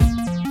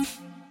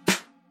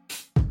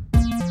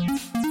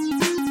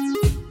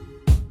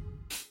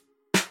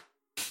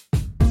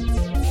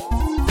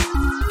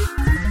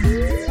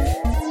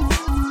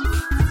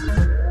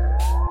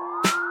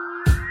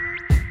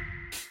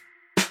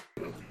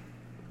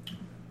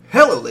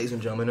Hello, ladies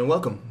and gentlemen, and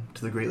welcome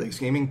to the Great Lakes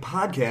Gaming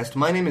Podcast.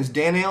 My name is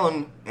Dan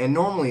Allen, and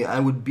normally I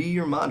would be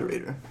your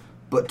moderator.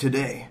 But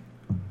today,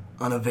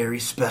 on a very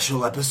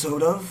special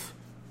episode of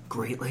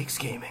Great Lakes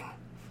Gaming,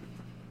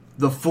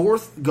 the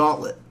fourth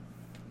gauntlet.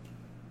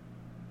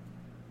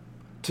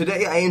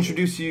 Today I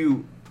introduce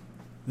you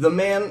the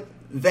man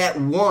that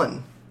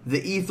won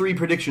the E3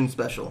 prediction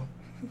special,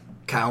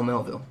 Kyle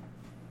Melville.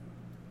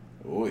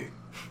 Oi.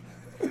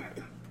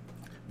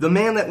 The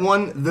man that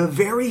won the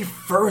very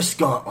first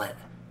gauntlet,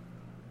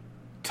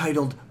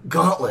 titled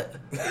Gauntlet,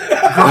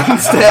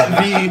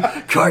 Grunstadt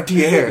v.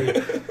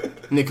 Cartier,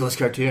 Nicholas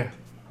Cartier.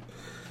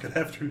 Good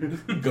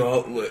afternoon.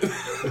 Gauntlet.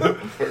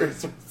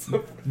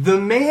 The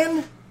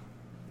man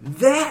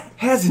that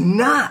has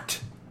not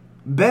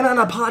been on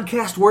a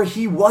podcast where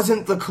he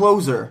wasn't the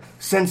closer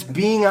since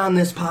being on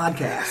this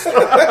podcast.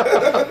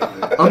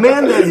 A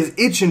man that is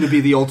itching to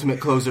be the ultimate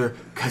closer,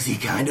 because he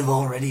kind of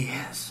already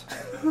is.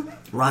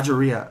 Roger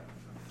Riot.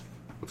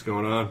 What's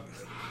going on?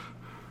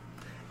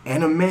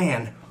 And a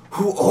man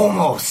who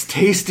almost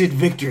tasted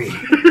victory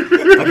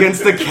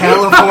against the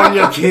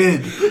California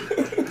Kid.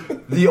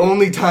 The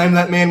only time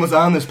that man was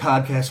on this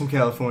podcast from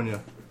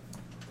California.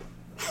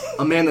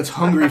 A man that's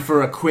hungry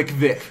for a quick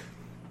Vic.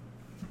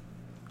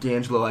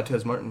 D'Angelo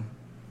Itez Martin.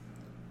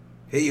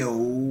 Hey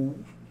yo.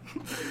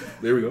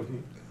 There we go.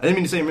 I didn't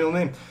mean to say your middle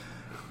name.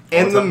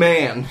 And the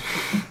man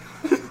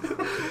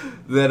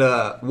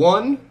that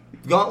won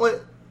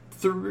Gauntlet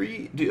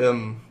 3,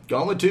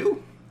 Gauntlet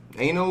 2,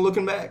 Ain't No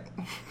Looking Back.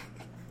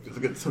 It's a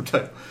good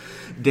subtitle.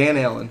 Dan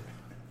Allen.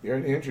 You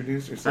already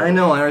introduced yourself. I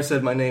know, I already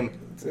said my name.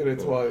 Said it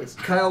twice.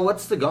 Kyle,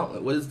 what's the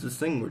Gauntlet? What is this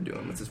thing we're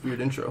doing? What's this weird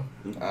intro?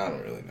 I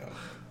don't really know.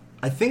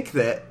 I think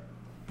that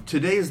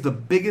today is the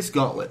biggest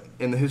gauntlet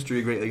in the history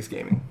of Great Lakes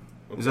Gaming.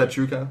 Is that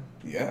true, Kyle?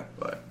 Yeah.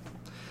 Right.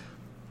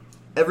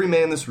 Every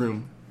man in this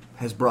room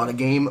has brought a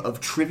game of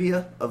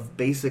trivia, of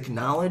basic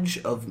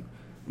knowledge, of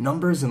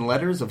numbers and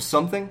letters, of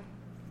something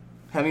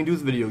having to do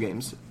with video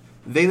games.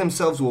 They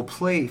themselves will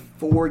play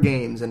 4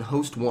 games and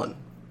host one.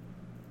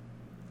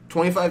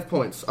 25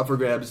 points up for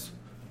grabs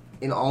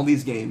in all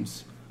these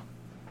games.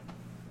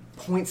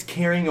 Points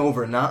carrying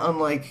over, not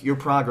unlike your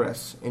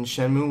progress in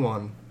Shenmue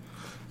 1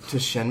 to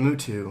Shenmue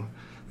 2.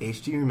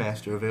 HD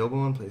Remaster, available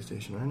on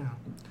PlayStation right now.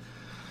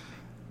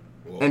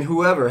 And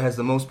whoever has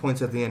the most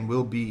points at the end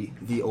will be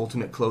the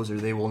ultimate closer.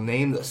 They will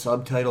name the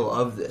subtitle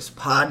of this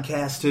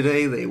podcast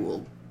today. They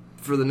will,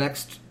 for the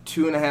next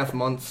 2.5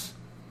 months,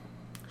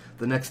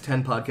 the next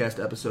 10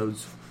 podcast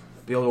episodes,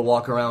 be able to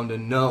walk around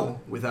and know,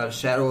 without a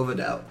shadow of a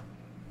doubt,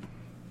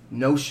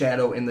 no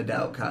shadow in the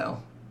doubt,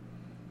 Kyle,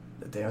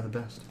 that they are the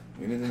best.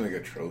 We need to make a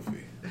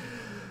trophy.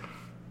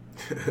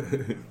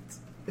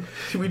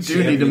 We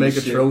do need to make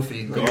a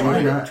trophy. Like,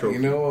 why not? You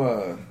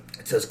know,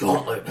 It says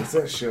Gauntlet. what's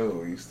that show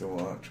we used to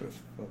watch with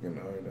fucking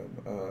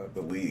Arnhem?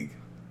 The League.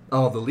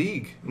 Oh, the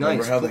League.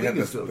 Remember Nice. how The they had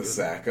League is the so good.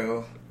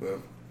 Sacco? The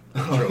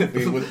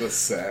trophy with the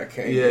sack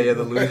hanging? Yeah,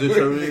 the loser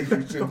trophy.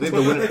 They have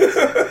the winner.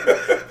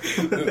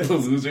 The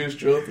loser's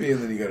trophy,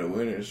 and then you got a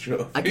winner's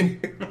trophy. I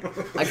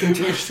can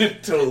We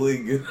should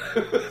totally get a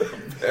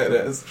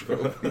badass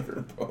trophy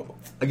for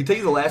both. I can tell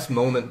you the last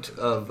moment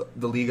of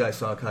the League I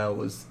saw, Kyle,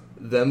 was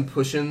them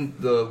pushing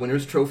the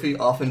winner's trophy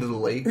off into the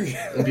lake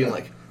and being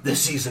like, "This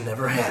season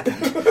never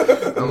happened."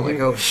 I'm like,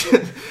 "Oh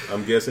shit!"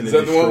 I'm guessing Is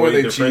it that the one where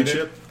they destroyed their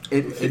cheated?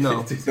 friendship.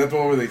 No. Is that the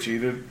one where they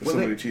cheated? Were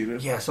Somebody they-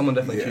 cheated? Yeah, someone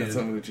definitely Yeah, cheated.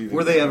 somebody cheated.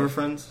 Were they ever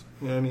friends?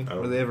 You know what I mean? I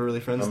don't- Were they ever really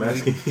friends? I'm in the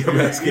asking. league?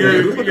 I'm asking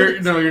you.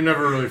 You're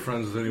never really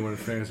friends with anyone in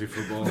fantasy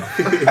football.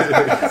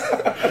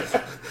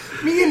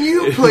 Me and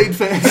you played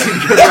fantasy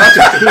together.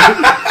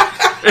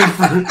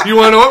 You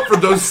want to know what? For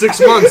those 6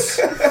 months.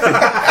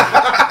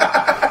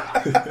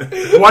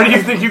 Why do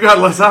you think you got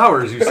less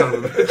hours, you son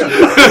of a bitch?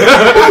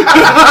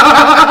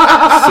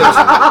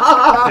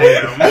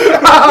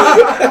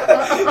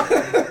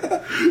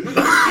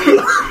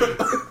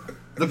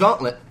 The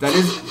Gauntlet. That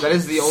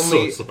is the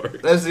only. So sorry.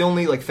 That is the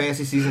only like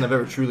fantasy season I've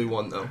ever truly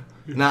won, though.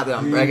 Not that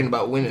I'm bragging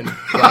about winning,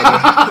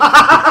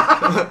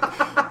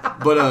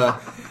 but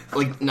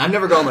like I've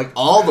never gone like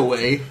all the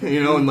way,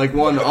 you know, and like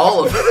won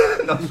all of it.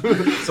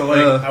 So like,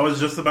 I was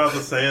just about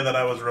to say that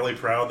I was really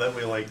proud that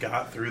we like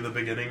got through the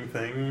beginning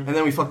thing, And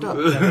then we fucked up.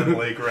 and then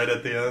like right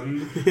at the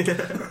end.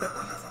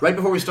 Right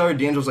before we started,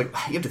 D'Angelo's like,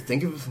 "You have to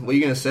think of what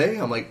you're gonna say."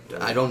 I'm like,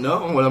 "I don't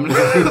know what I'm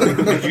gonna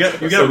do."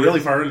 You got really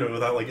far into it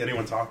without like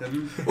anyone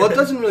talking. Well, it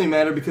doesn't really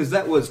matter because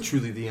that was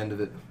truly the end of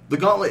it. The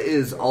Gauntlet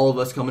is all of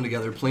us coming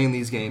together, playing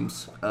these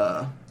games.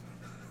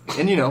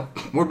 And you know,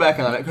 we're back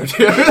on it,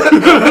 Cartier.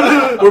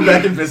 We're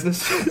back in business.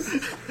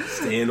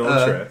 Staying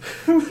on track.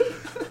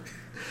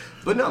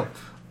 But no,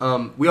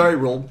 we already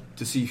rolled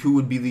to see who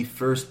would be the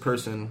first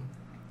person.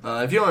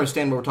 If you don't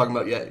understand what we're talking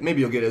about yet,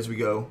 maybe you'll get it as we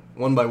go.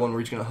 One by one,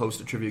 we're each going to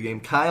host a trivia game.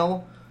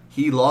 Kyle,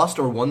 he lost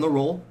or won the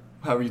roll,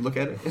 however you look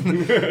at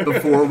it,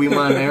 before we went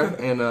on air,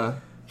 and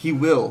he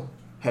will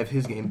have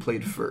his game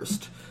played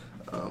first.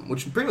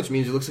 Which pretty much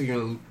means it looks like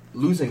you're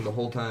losing the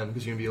whole time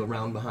because you're going to be a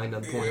round behind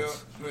on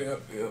points.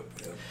 Yep.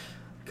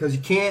 Because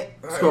you can't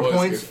Alright, score let's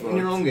points get in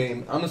your fucked. own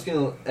game. I'm just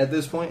going to, at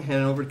this point,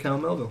 hand it over to Kyle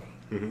Melville.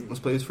 Let's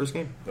play this first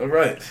game. All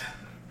right.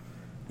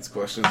 These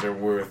questions are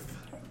worth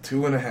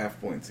 2.5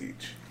 points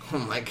each. Oh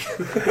my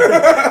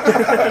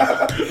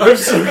god. I'm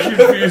so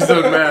confused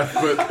on math,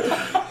 but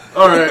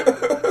all right.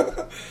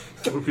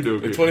 Okie They're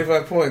dokie.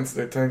 25 points.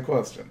 They're 10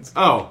 questions.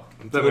 Oh,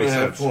 that makes 2.5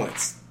 sense.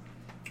 points.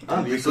 You're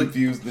Obviously.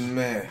 confused in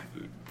math.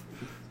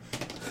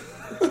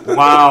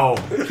 Wow.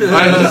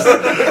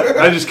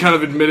 I just kind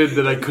of admitted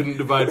that I couldn't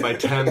divide by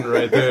 10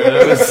 right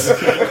there.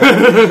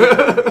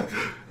 That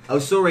I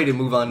was so ready to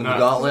move on to the Nah.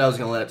 gauntlet, I was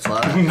going to let it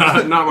slide.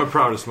 was not my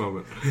proudest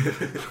moment.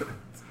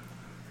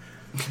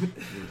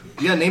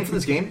 You got a name for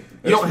this game?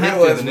 I You just don't have to have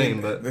a realized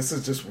name, but... This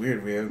is just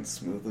weird. We haven't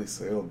smoothly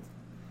sailed.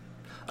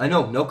 I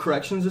know, no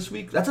corrections this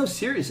week? That's how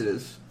serious it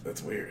is.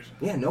 That's weird.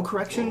 Yeah, no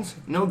corrections?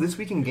 No This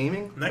Week in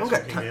Gaming? Next don't got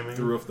week in time. gaming.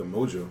 Threw off the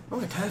mojo. I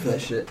don't got time for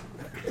that shit.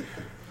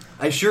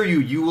 I assure you,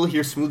 you will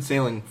hear smooth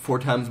sailing 4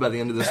 times by the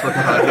end of this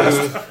fucking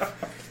podcast.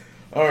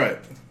 All right.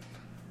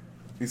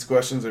 These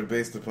questions are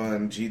based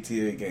upon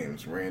GTA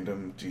games,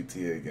 random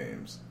GTA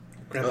games.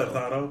 Grand Theft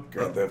Auto.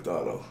 Grand Theft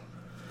Auto.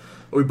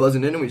 Are we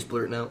buzzing in and we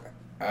splurting out?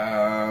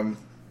 I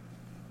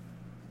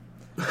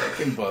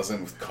can buzz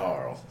in with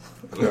Carl.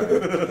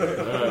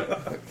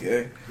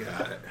 Okay.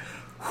 Got it.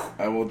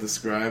 I will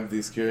describe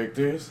these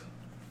characters.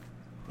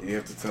 You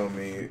have to tell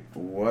me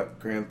what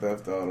Grand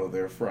Theft Auto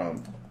they're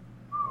from.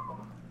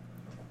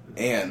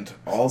 And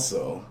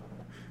also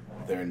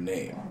their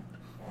name.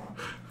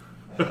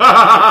 To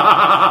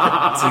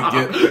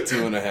get the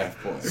 2.5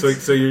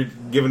 points. So you're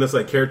giving us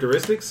like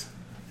characteristics?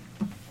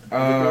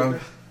 No.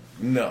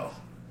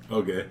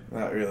 Okay.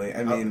 Not really.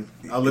 I mean,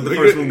 I'll let the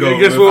first one go. I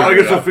guess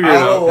we'll figure it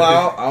out.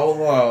 I'll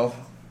allow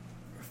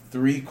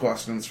 3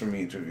 questions from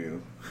each of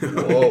you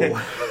Whoa.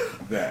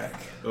 back.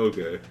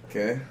 Okay.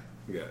 Okay?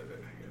 Got it.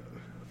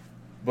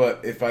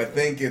 But if I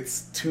think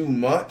it's too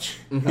much,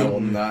 I will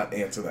not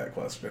answer that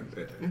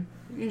question.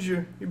 Use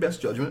your best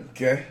judgment.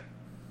 Okay?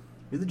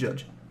 You're the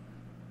judge.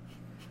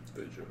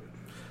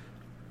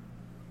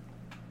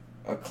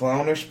 A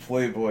clownish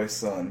playboy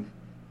son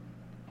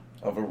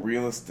of a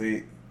real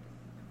estate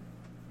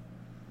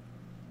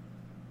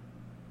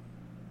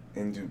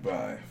in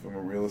Dubai. From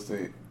a real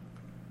estate...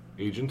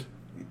 Agent?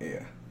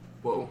 Yeah.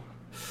 Whoa.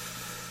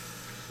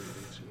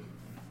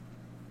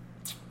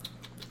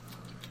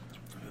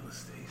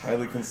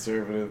 Highly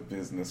conservative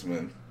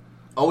businessman.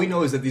 All we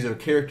know is that these are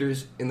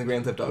characters in the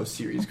Grand Theft Auto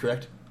series,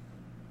 correct?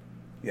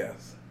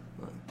 Yes.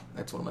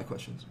 That's one of my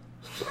questions.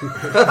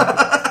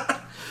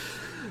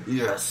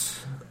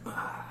 Yes.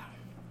 I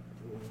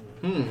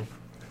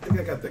think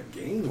I got the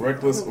game.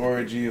 Reckless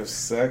orgy of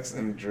sex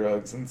and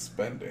drugs and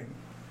spending.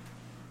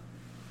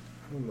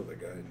 I don't know the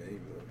guy's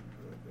name.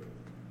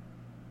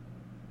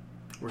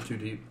 We're too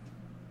deep.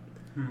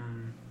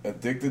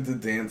 Addicted to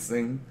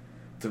dancing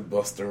to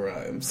Busta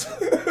Rhymes.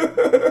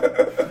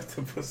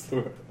 To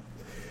Busta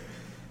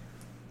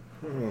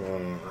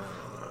Rhymes.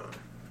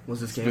 Was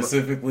this game?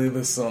 Specifically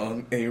the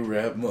song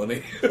A-Rap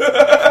Money.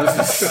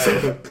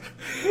 So,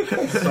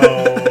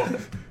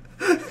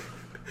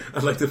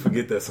 I'd like to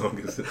forget that song.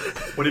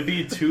 would it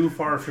be too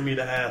far for me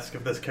to ask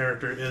if this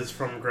character is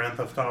from Grand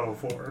Theft Auto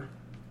 4?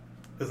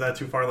 Is that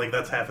too far? Like,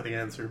 that's half of the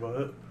answer,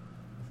 but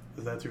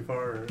is that too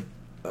far?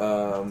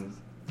 Or?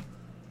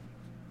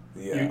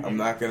 Yeah, You- I'm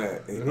not gonna.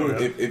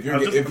 Okay.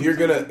 If you're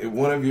gonna,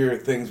 one of your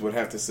things would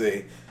have to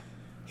say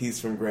he's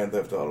from Grand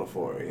Theft Auto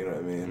 4. You know what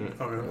I mean? Okay.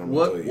 I'm gonna tell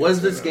What you was yes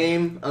or this no.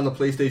 game on the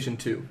PlayStation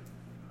 2?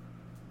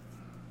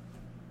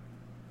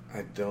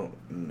 I don't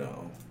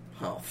know.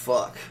 Oh,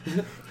 fuck.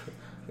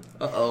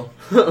 Uh-oh.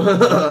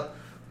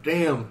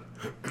 Damn.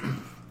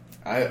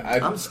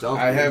 I'm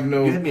stumped. I have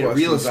no You had me at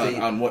real questions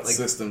estate, on what like-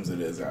 systems it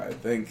is. I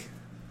think.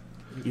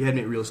 You had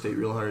me at real estate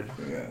real hard.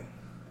 Yeah.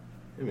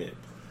 I mean,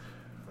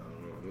 I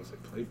don't know. I'm gonna say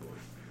Playboy.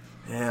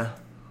 Yeah.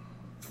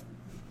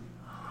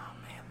 Oh,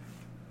 man.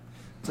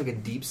 It's like a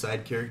deep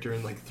side character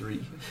in, like,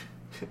 3.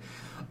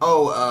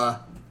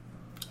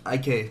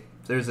 IK.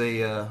 There's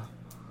a,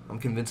 I'm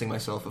convincing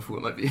myself of who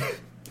it might be.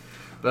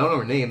 But I don't know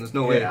her name. There's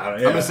no way. Yeah, I'm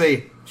yeah. gonna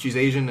say she's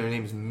Asian. Her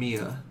name's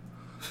Mia.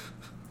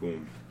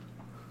 Boom.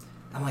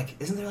 I'm like,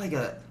 isn't there like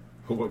a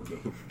What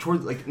game?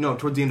 towards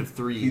the end of He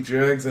 3?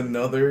 drags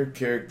another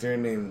character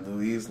named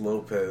Luis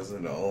Lopez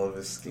into all of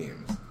his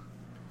schemes.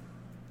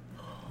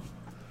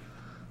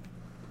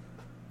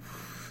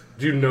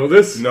 Do you know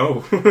this?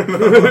 No.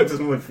 No,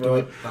 just went for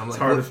it. I'm It's like,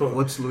 hard as fuck.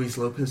 what's Luis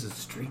Lopez's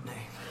street name?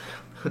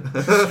 I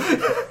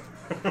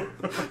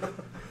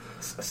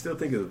still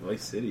think it's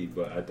Vice City,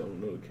 but I don't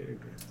know the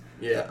character.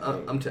 Yeah,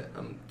 I'm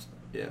tapping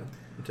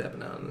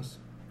out on this.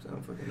 'Cause I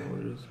don't fucking know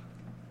what it is.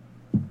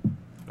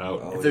 Out.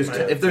 Oh,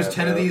 If there's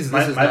 10 of these, this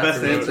My is not best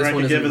for me. answer This I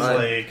one could give isn't is, mine.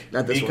 like,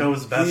 Not this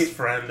Nico's one. best He-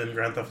 friend in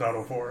Grand Theft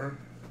Auto 4.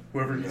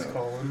 Whoever he's No.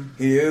 calling.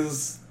 He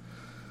is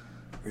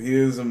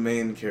a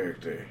main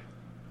character.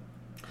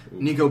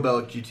 Nico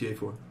Bellic, GTA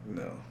 4.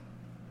 No.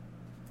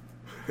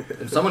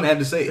 And someone had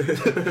to say it.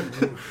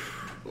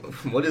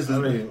 What is this?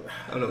 I mean,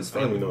 I don't know his I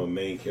don't family. even know a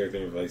main character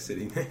in Vice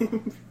City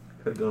name.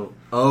 I don't.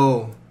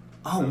 Oh,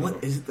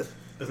 what is it?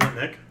 Isn't it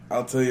Nick?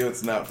 I'll tell you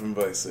it's not from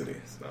Vice City.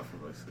 It's not from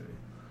Vice City.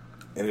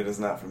 and it is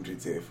not from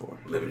GTA 4.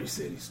 Liberty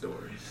City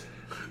Stories.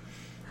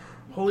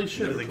 Holy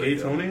shit, is Never it played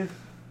Gay that Tony?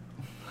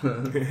 You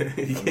I'm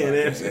can't not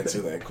answer.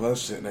 answer that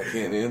question. I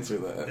can't answer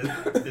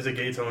that. Is it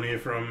Gay Tony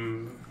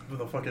from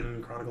the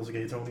fucking Chronicles of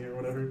Gay Tony or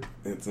whatever?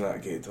 It's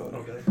not Gay Tony.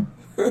 Okay.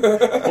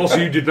 Also,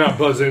 you did not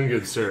buzz in,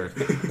 good sir.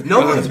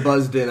 No one's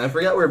buzzed in. I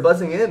forgot we're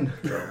buzzing in.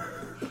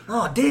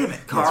 Oh, damn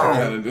it, Carl.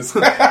 Kind of just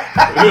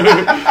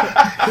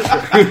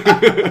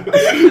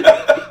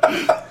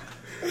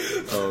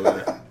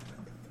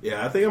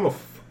Yeah, I think I'm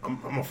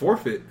a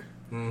forfeit.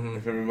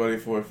 if everybody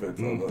forfeits,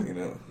 I'll let you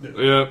know.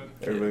 Yeah.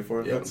 Everybody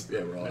forfeits.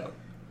 Yeah, we're all out.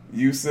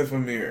 Yusuf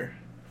Amir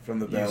from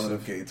the Ballad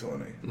of Gay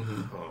Tony.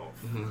 Oh,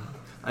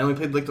 I only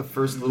played like the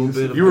first little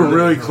bit. Of You were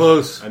really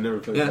close. I never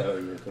played Yeah.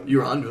 that. You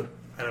were onto it.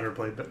 I never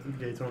played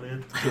Gay Tony.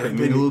 I played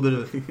a little bit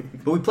of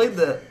it, but we played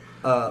the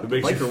It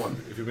makes biker you, one.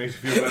 If it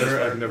makes you feel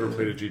better, I've never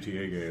played a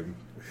GTA game.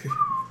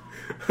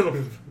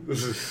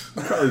 This is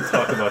Probably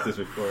talked about this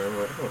before. I'm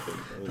like, oh,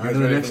 You On guys to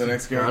the ready next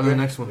for the one.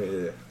 next On to character?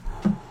 the next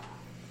one. yeah.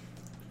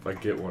 if I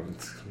get one.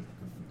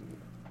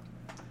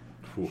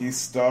 Cool. He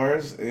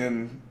stars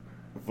in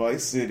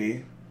Vice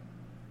City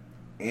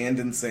and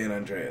in San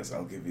Andreas.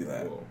 I'll give you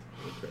that. Whoa,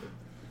 okay.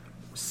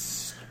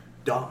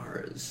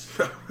 Stars.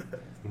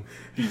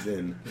 He's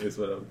in. Is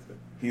what I would say.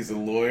 He's a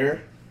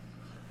lawyer.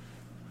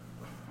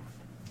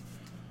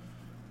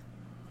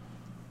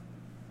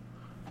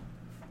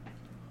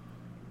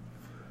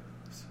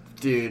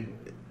 Dude,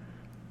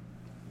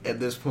 at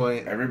this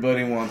point,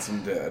 Everybody wants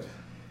him dead.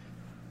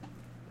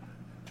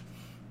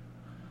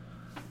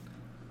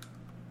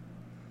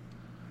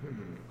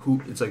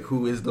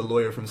 who is the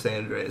lawyer from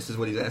San Andreas is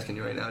what he's asking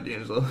you right now,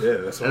 D'Angelo. Yeah,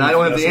 that's what And I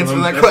don't have the answer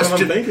to that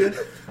question. What I'm thinking.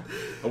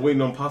 I'm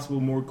waiting on possible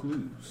more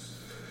clues.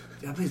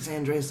 I played San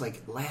Andreas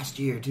like last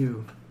year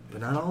too,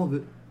 but not all of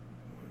it.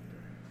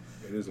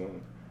 It is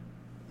long.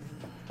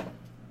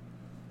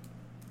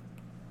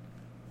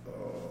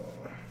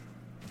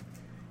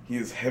 He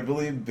is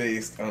heavily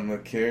based on the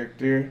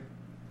character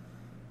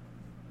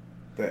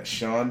that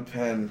Sean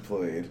Penn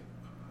played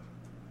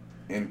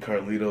in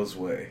Carlito's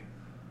Way.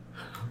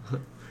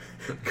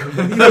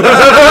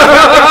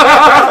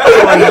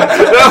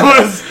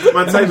 That was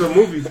My type of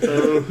movie.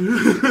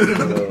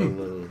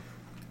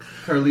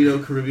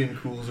 Carlito Caribbean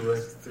Cools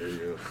Away. There you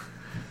go.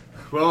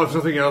 well. If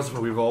nothing else,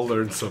 we've all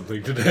learned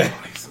something today.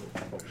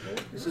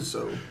 This is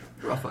so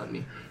rough on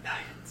me.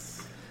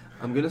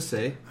 I'm gonna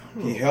say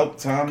He helped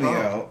Tommy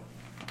Carl. out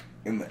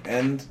in the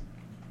end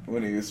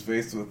when he was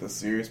faced with a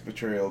serious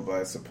betrayal by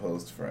a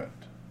supposed friend.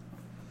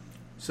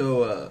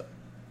 so.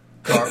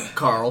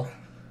 Carl.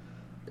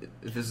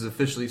 If this is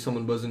officially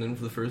someone buzzing in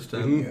for the first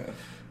time, Yeah.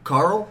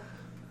 Carl.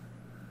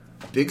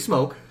 Big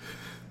Smoke.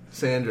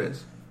 San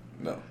Andreas.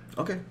 No.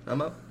 Okay,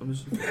 I'm up. I'm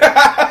just...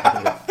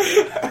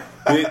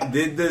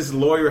 Did this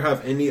lawyer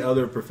have any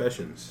other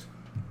professions?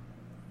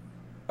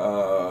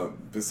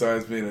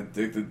 Besides being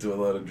addicted to a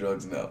lot of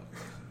drugs, no.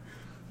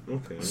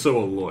 Okay. So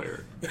a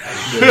lawyer. I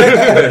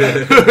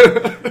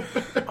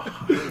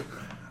don't know,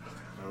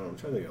 I'm trying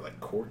to think of like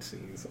court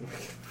scenes.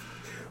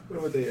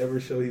 When would they ever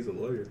show he's a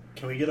lawyer?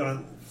 Can we get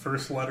a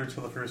first letter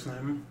to the first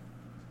name?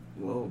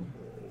 Whoa.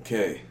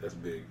 K. That's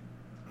big.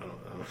 I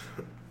don't know.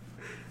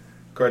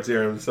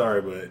 Cartier, I'm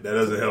sorry, but that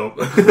doesn't help.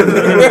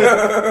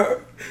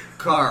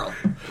 Carl.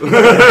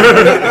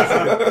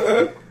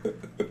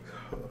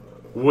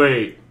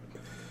 Wait.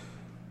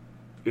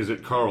 Is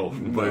it Carl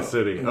from Vice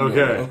City?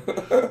 Okay.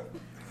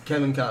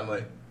 Kevin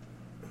Conway.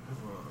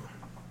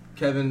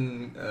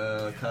 Kevin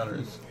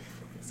Connors.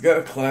 He's got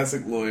a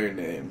classic lawyer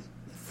name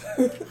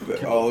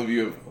that all of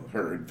you have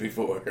heard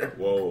before.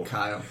 Whoa.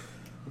 Kyle.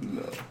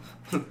 No.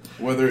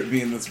 Whether it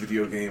be in this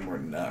video game or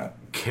not.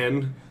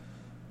 Ken?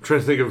 I'm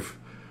trying to think of...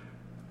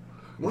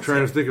 What's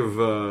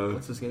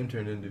What's this game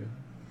turned into?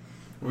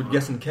 We're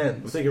guessing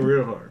Ken's. I'm thinking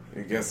real hard.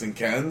 You're guessing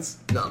Ken's?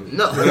 No. You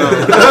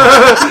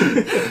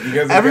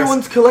guys are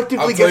Everyone's collectively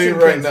I'll tell guessing you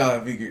right Ken's.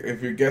 now,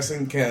 if you're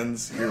guessing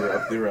Ken's, you're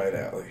up the right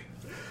alley.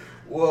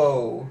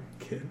 Whoa.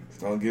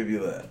 I'll give you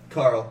that.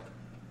 Carl.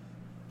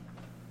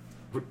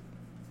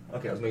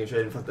 Okay, I was making sure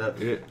I didn't fuck that up.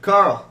 Yeah.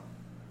 Carl.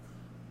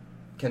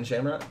 Ken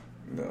Shamrock?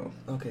 No.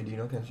 Okay, do you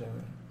know Ken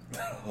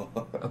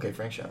Shamrock? Okay,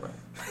 Frank Shamrock.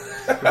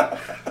 I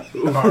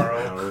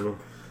Carl. don't know.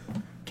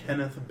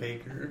 Kenneth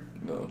Baker.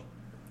 No.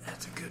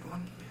 That's a good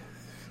one.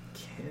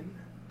 Ken?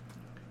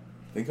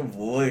 Think of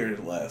lawyer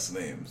last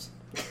names.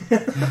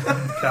 Carl.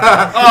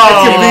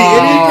 If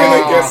you're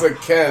gonna guess a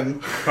Ken,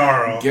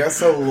 Carl.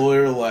 guess a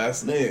lawyer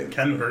last name.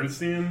 Ken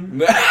Bernstein.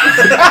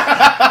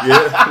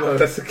 Yeah, no,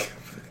 that's a.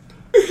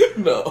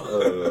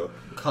 No.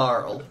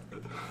 Carl.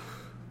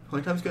 How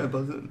many times can I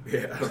buzz it?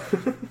 Yeah.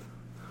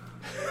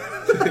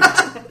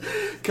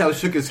 Kyle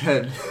shook his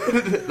head.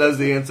 That was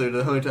the answer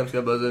to how many times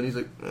can I buzz it? And he's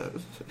like,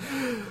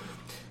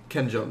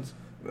 Ken Jones.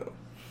 No.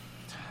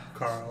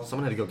 Carl.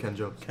 Someone had to go Ken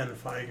Jones. Ken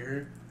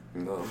Feiger.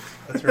 No.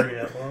 Attorney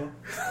at law.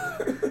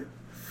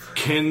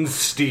 Ken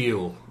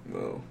Steele.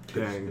 No.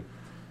 Dang.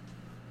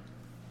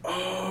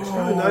 It's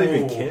probably not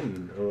even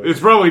Ken. Or It's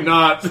probably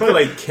not. it's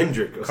probably like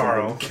Kendrick or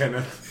Carl. something.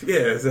 Kenneth. Yeah,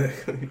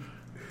 exactly.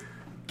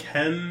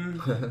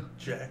 Ken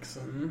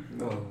Jackson.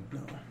 No.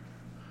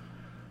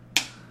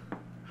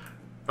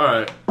 All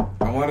right.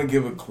 I want to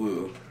give a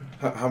clue.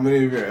 How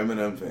many of you are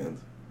Eminem fans?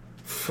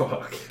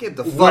 Fuck. Get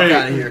the fuck Wait.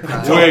 out of here,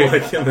 Kyle. Wait,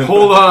 like him.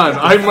 hold on.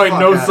 I might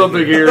know outta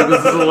something here.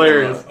 This is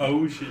hilarious.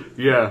 Oh shit.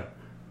 Yeah.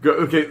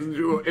 Okay,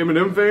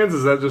 Eminem fans?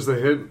 Is that just a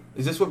hint?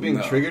 Is this what being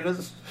No. triggered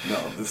is? No,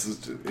 this is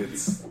just,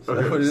 it's.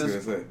 Okay. I What was is gonna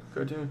this? say.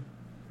 Cartoon.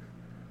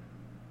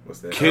 What's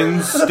that?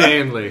 Ken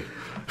Stanley.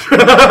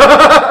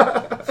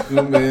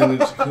 Who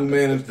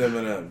managed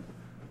Eminem?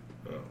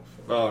 Oh,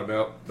 fuck. Oh,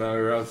 no. Now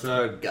you're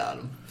outside. Got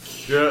him.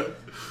 Yeah.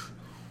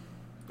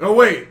 Oh,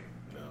 wait.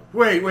 No.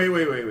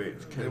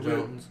 Wait. Ken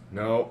Jones.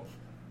 No.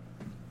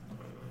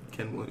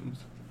 Ken Williams.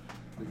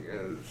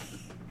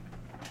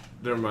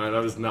 Never mind. I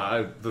was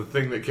not. The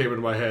thing that came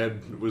into my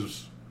head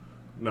was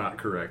not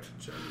correct.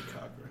 Johnny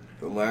Cochran.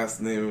 The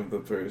last name of the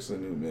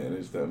person who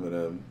managed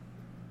Eminem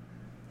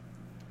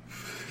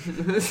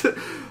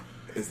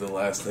is the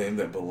last name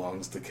that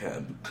belongs to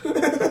Ken.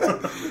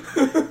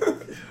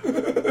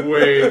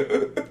 Wait.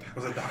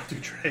 Was it Dr.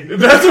 Dre?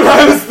 That's what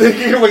I was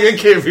thinking. I'm like, it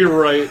can't be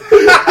right.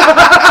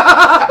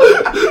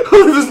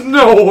 There's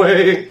no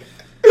way.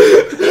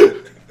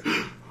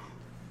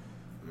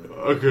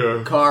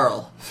 Okay.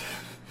 Carl.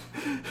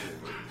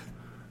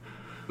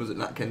 Was it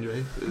not Ken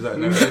Dre? Is that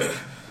not right?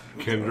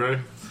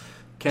 Kendra.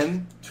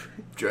 Ken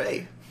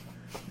Dre.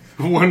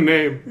 One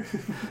name.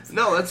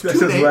 No, that's That's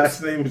two his names.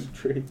 last name is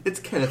Drake. It's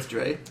Kenneth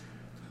Dre.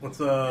 What's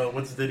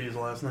Diddy's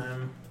last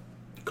name?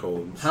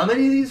 Combs. How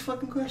many of these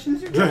fucking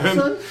questions you got,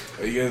 son?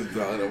 Are you guys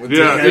done?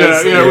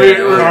 Yeah.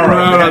 We're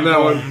out on that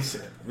one.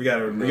 We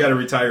gotta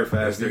retire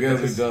faster. You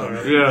guys are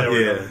done. Yeah.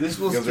 Yeah. This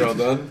You will guys are all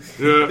done?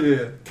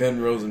 Yeah.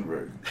 Ken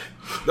Rosenberg.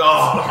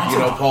 Oh, You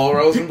know Paul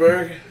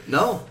Rosenberg?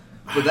 No.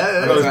 But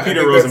that was I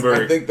Peter think Rosenberg.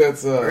 I think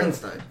that's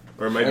Bernstein.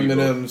 or it might be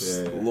Eminem's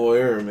both. Yeah.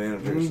 lawyer or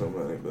manager or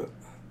somebody. But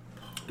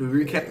Do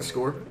we recap the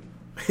score?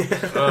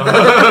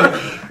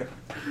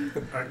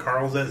 Alright,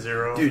 Carl's at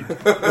 0. Dude.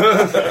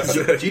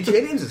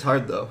 GTA names is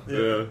hard, though.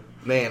 Yeah.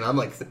 Man, I'm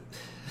like... Dang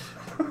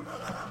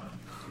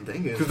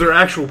Because it. they're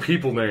actual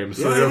people names,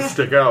 so they Yeah. don't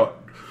stick out.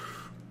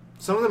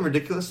 Some of them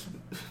ridiculous.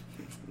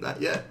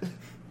 Not yet.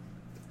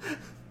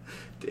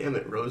 Damn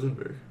it,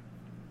 Rosenberg.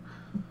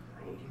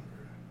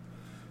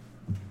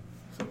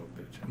 Son of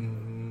a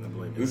bitch. I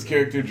blame this him.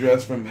 character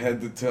dressed from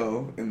head to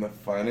toe in the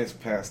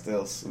finest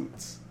pastel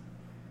suits.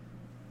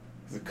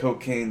 He's a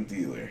cocaine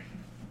dealer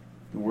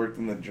who worked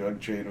in the drug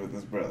trade with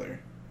his brother.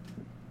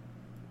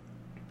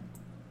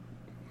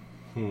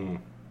 Hmm.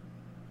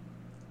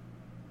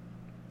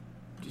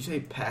 Did you say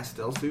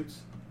pastel suits?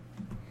 Is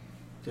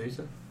that what you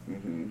said?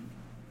 Mm-hmm.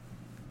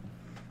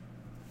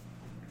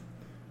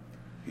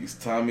 He's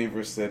Tommy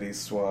Vercetti's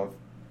suave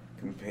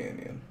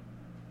companion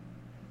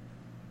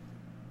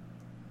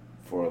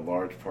for a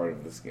large part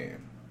of this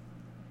game.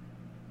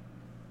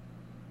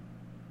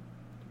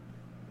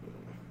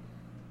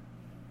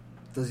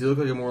 Does he look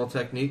like a Moral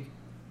Technique?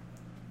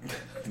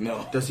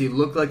 No. Does he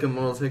look like a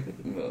Moral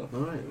Technique? No.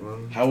 Alright, well...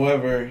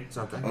 However, It's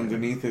not that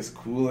underneath his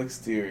cool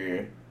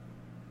exterior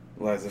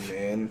lies a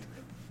man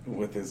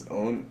with his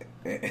own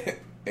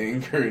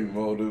anger and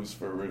motives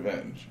for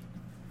revenge.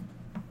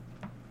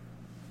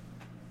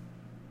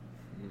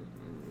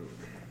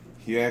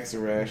 He acts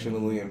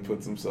irrationally and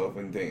puts himself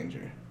in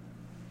danger.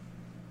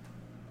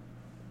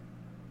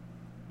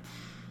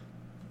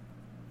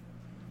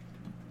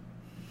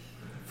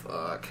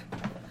 Fuck.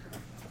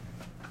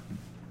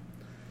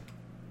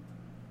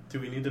 Do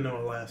we need to know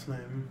a last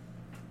name?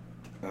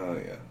 Oh,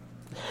 yeah.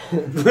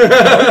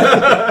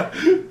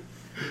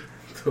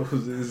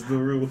 Those is the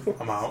rule.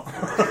 I'm out.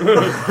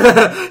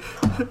 I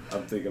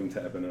think I'm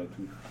tapping out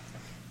too.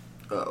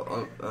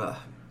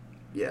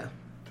 Yeah.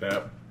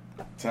 Tap.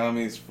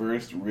 Tommy's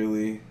first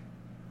really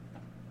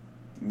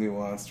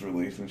nuanced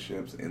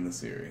relationships in the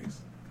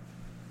series.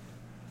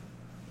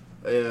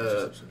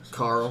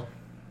 Carl.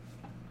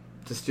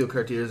 To steal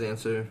Cartier's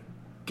answer.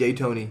 Gay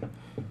Tony.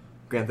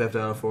 Grand Theft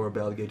Auto 4,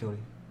 Ballad of Gay Tony.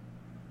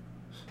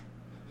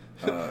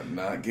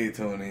 Not Gay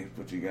Tony,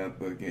 but you got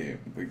the game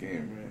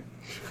right.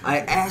 I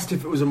asked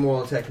if it was a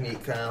Moral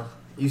Technique, Kyle.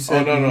 You Oh,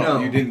 said no,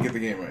 you didn't get the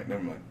game right.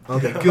 Never mind.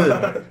 Okay,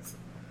 good.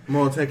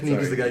 Moral Technique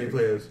is Sorry. the guy you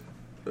play as.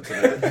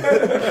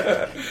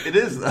 It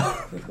is, though.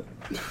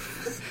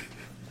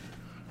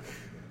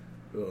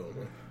 Oh,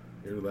 man.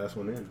 You're the last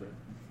one in, man.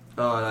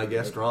 Oh, and I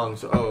guessed wrong,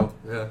 so...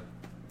 yeah.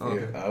 You're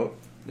Okay. out.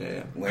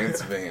 Yeah.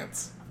 Lance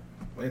Vance.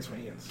 Lance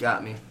Vance.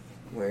 Got me.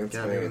 Lance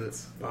Got me with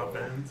Vance. Bob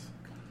Vance.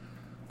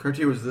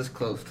 Cartier was this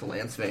close to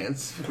Lance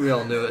Vance. We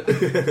all knew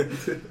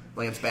it.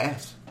 Lance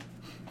Bass.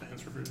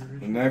 Vance The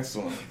Refrigeration. next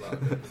one.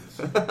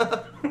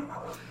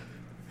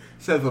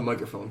 Set up a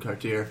microphone,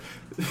 Cartier.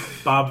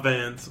 Bob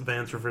Vance.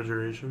 Vance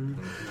Refrigeration.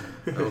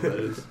 I hope that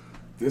is.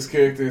 This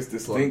character is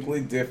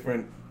distinctly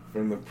different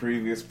from the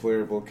previous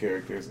playable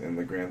characters in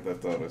the Grand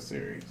Theft Auto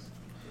series.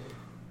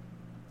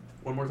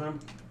 One more time.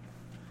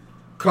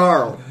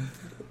 Carl.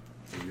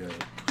 You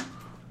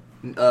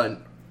got it.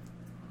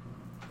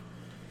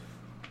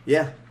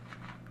 Yeah.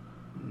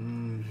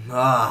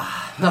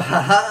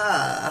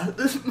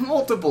 There's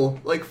multiple.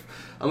 Like,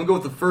 I'm gonna go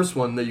with the first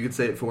one that you could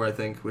say it for, I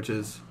think, which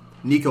is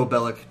Nico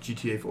Bellic,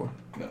 GTA 4.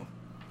 No.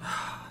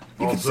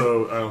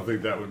 Also, I don't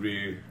think that would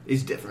be.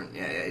 He's different.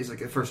 Yeah, he's like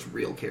the first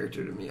real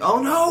character to me.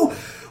 Oh no!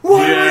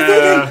 What am I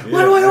Yeah, thinking?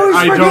 Why do I always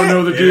I forget? don't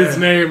know the dude's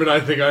name, and I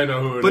think I know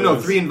who it is. But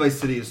no, 3 in Vice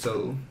City is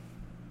so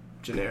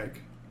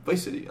generic.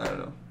 Vice City, I don't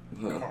know.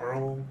 No.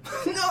 Carl.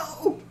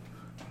 No!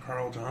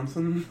 Carl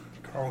Johnson.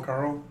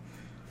 Carl.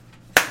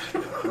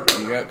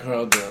 You got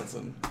Carl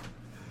Johnson.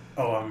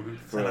 Oh,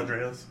 San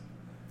Andreas.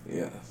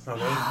 Yes.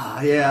 Okay.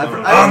 Yeah.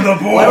 On the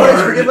board! Why do I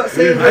always forget about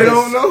San Andreas? I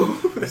don't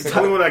know. That's the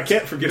only one I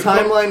can't forget about.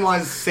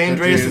 Timeline-wise, San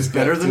Andreas is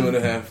better than...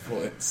 2.5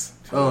 points.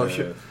 Oh,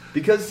 shit.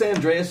 Because San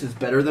Andreas is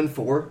better than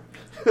 4,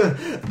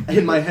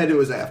 in my head it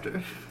was after.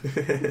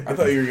 I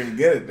thought you were gonna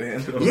get it,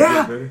 Dan.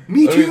 Yeah!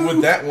 Me I too! mean,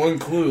 with that one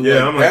clue, Yeah,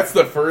 like, I'm like- that's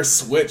the first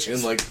switch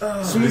in like.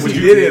 As soon as Would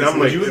you you- did it, I'm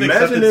like, would you have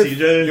imagine accepted if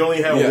CJ? you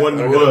only had Yeah, one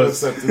I would have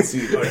buzz. accepted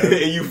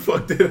CJ. And you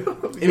fucked it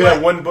up. You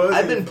had one buzz.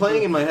 I've been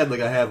playing in my head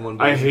like I have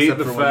one. I hate except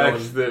the for one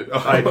fact going-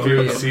 that I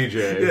do yeah.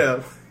 CJ.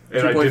 Yeah.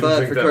 And I 2.5 didn't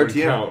think for that would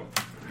Cartier. count.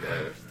 Yeah.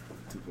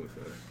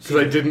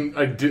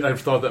 2.5. Because I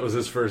thought that was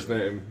his first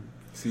name.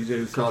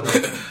 CJ's Carl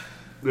Johnson.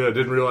 Yeah, I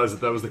didn't realize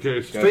that was the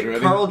case. Guys Straight ready?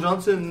 Carl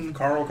Johnson,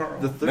 Carl.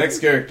 the third. Next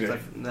character. It's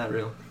like, not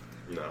real.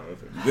 No.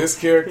 This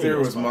character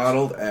was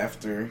modeled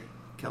after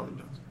Calvin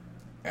Johnson.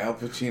 Al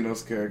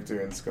Pacino's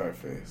character in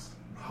Scarface.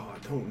 Oh, I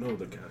don't know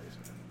the guy's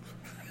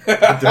name.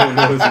 I don't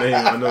know his name.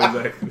 I know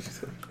exactly what you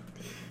said.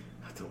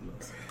 I don't know.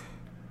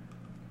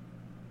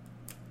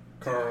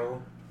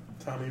 Carl.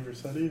 Tommy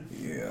Vercetti.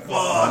 Yeah.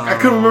 Fuck, I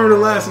couldn't remember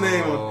the last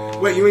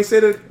name. Wait, you ain't say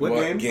the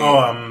what game?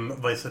 Oh,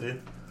 Vice City.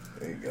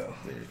 There you go.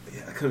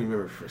 Yeah, I couldn't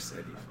remember for a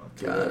second.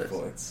 Fuck. Got 2 it.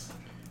 points.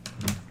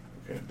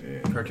 Okay,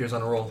 Dan. Cartier's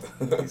on a roll.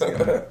 He's got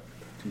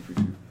 2 for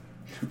 2.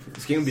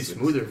 This game would be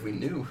smoother if we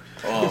knew.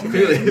 Oh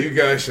man, you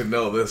guys should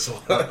know this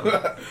one.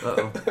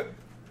 Uh-oh.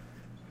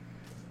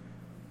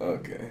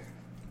 Okay.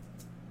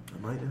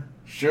 I might not.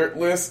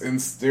 Shirtless and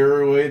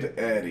steroid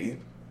Addy.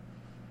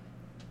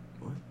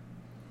 What?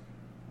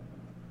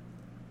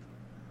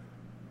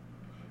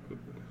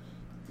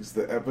 He's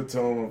the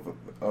epitome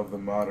of the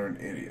modern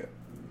idiot.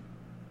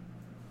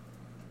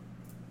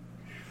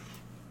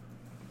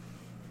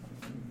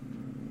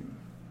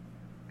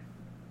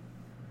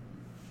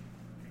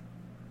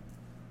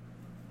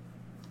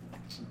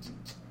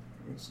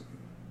 Let's see.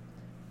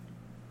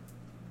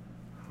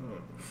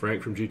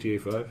 Frank from GTA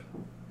 5?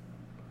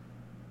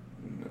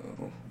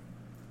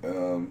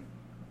 No.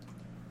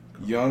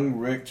 Young,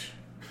 rich,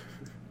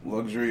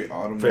 luxury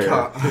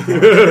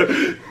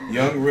automotive.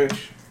 Young,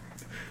 rich,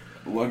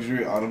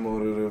 luxury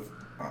automotive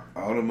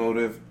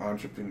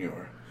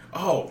entrepreneur.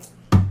 Oh.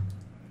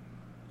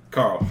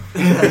 Carl.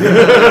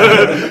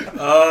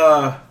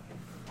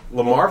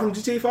 Lamar from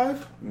GTA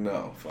 5?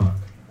 No. Fuck.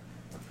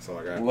 That's all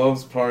I got.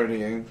 Loves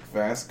partying,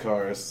 fast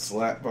cars,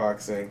 slap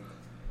boxing,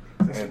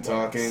 and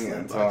talking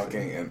and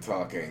talking and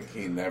talking.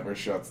 He never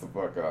shuts the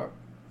fuck up.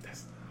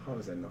 How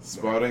is that not?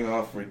 Spouting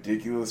off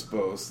ridiculous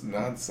boasts,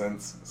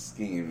 nonsense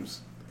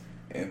schemes,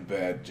 and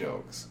bad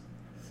jokes.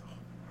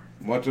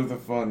 Much of the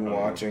fun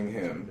watching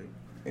him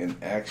in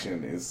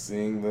action is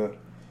seeing the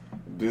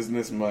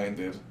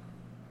business-minded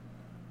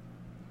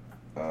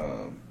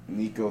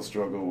Nico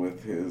struggle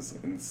with his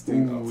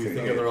instinct. Ooh, we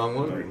think of the wrong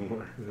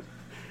one?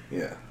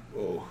 Yeah.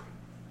 Whoa.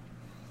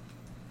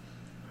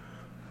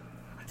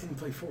 I didn't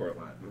play 4 a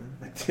lot, man.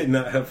 I did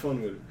not have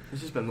fun with it.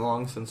 It's just been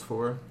long since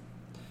 4.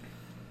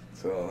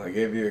 So I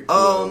gave you a clue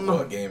of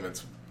what game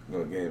it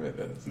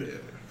is. Yeah.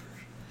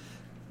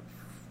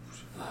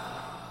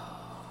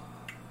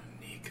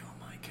 Nico,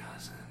 my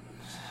cousin.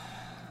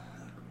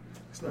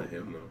 It's not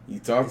him, though. You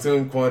talk to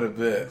him quite a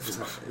bit,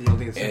 You don't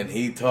think it's and him?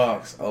 he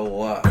talks a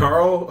lot.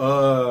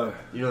 Carl,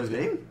 You know his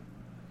name?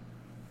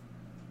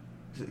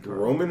 Is it Carl?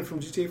 Roman from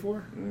GTA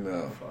 4?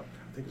 No. Fuck.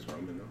 I think it's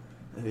Roman, though.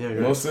 Yeah,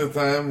 you're Most of the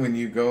time, when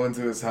you go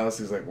into his house,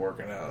 he's like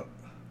working out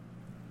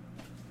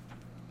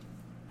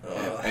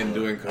and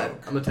doing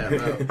coke. I'm gonna tap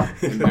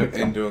out.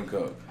 and doing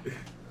coke.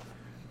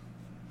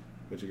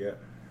 What you got?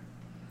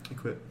 I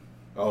quit.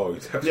 Oh, you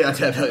tapped. Yeah, I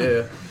tapped out.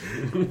 Yeah.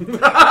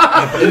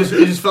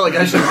 it just felt like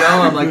I should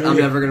know. I'm like, I'm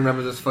never gonna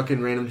remember this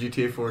fucking random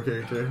GTA 4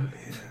 character.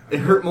 It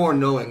hurt more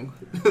knowing.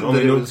 I that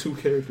only it know was, 2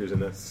 characters,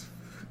 and that's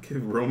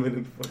Roman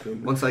and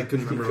fucking. once I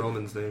couldn't remember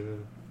Roman's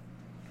name.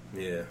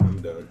 Yeah,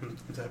 I'm done. I'm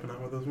tapping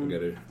out with this We one.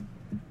 got it.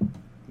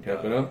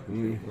 Capping up?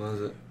 What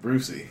was it?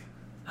 Brucey.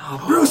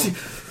 Oh, Brucey!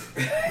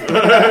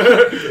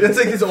 That's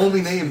like his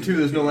only name, too.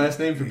 There's no last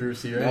name for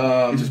Brucey,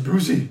 right? It's just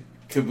Brucey.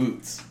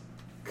 Kaboots.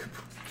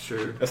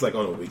 Sure. That's like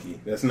on a wiki.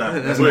 That's not.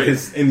 That's Wait. not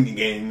his in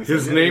game.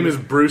 His name is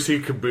Brucey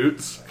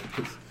Kaboots.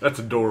 That's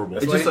adorable.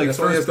 It's just like that's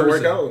why he has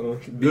first to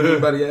work person. out. Beat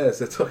everybody ass.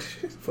 That's all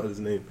shit about his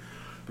name.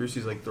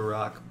 Brucey's like The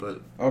Rock,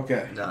 but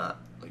Okay. not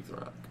like The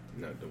Rock.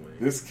 Not Dwayne.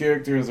 This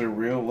character is a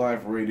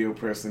real-life radio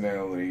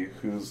personality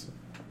whose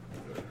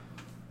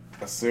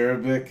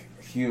acerbic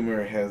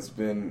humor has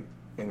been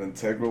an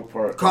integral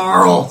part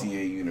Carl! of the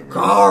GTA universe.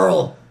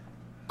 Carl!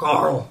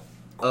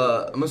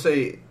 I'm gonna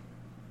say,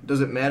 does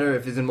it matter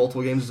if he's in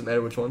multiple games? Does it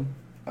matter which one?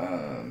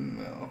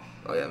 No.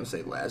 Oh yeah, I'm gonna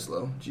say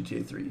Laszlo,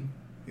 GTA 3.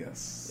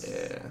 Yes.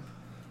 Yeah.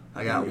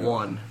 I got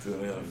one.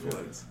 Dude, yeah,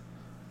 Flights.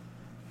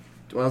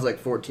 When I was like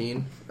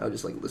 14, I would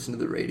just like listen to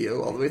the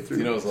radio all the way through.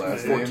 Do you know his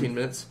last 14 name?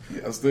 minutes.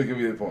 Yeah, I'll still give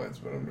you the points,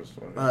 but I'm just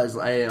wondering.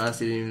 I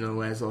honestly didn't even know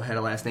Laszlo had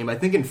a last name. I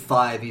think in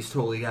 5 he's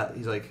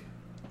like,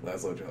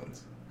 Laszlo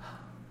Jones.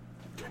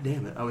 God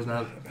damn it, I would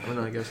not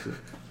have guessed it.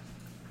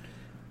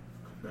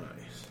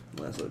 Nice.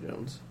 Laszlo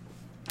Jones.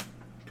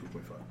 2.5.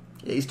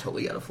 Yeah, he's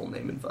totally got a full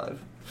name in 5.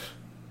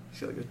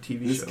 He's got like a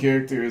TV This show.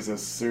 character is a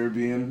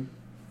Serbian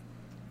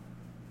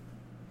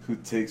who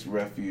takes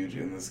refuge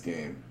in this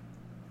game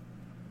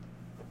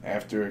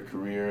after a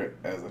career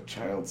as a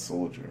child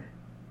soldier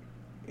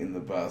in the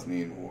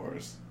Bosnian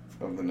Wars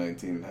of the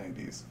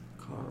 1990s.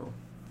 Carl.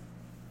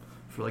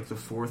 For like the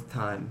 4th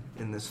time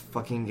in this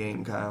fucking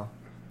game, Kyle.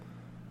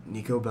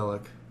 Nico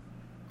Bellic,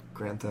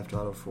 Grand Theft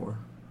Auto 4.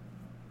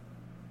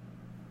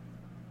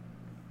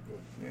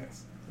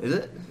 Yes. Is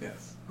it?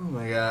 Yes. Oh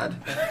my god.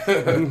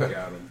 Got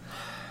him.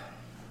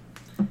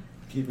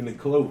 Keeping it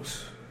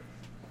close.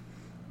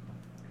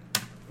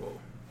 Whoa.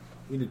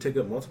 We need to take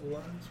up multiple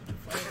lines?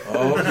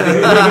 Okay.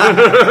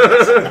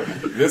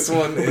 This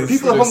one is...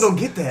 People at home don't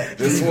get that.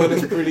 This one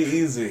is pretty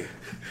easy.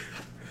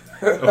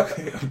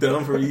 Okay, I'm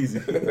down for easy.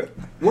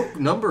 What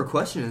number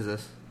question is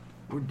this?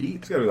 We're deep.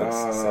 It's gotta be like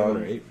 7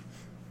 or 8.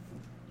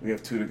 We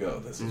have 2 to go.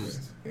 This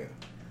is... Yeah.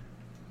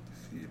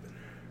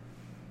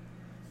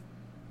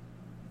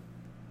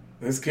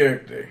 This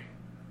character...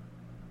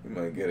 You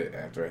might get it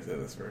after I say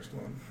this first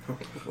one.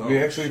 Let me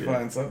actually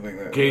find something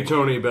that... Gay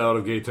Tony, Ballad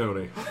of Gay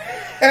Tony.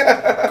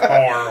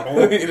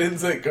 Carl. You didn't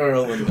say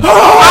Carl.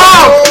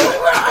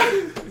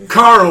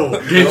 Carl!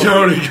 Gay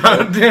Tony,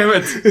 god damn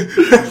it.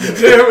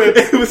 Damn it.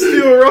 It was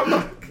still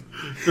wrong.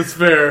 That's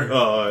fair.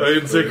 Oh, that's I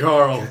didn't say funny.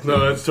 Carl. No,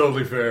 that's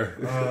totally fair.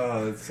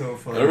 Oh, that's so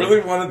funny. I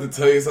really wanted to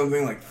tell you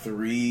something like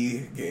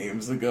 3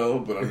 games ago,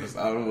 but I'm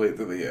gonna wait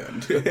till the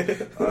end.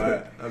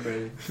 Alright, I'm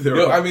ready.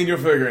 I mean, you'll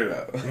figure it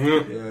out.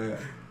 Yeah.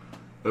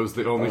 That was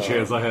the only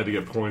chance I had to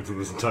get points in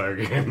this entire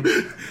game.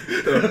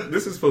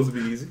 This is supposed to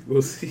be easy.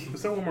 We'll see.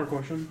 Is that one more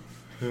question?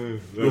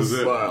 That was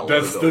it. Wow.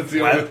 That's the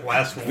only,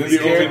 Last one. This the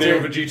only character- name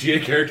of a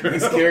GTA character.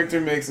 This character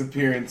makes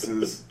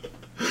appearances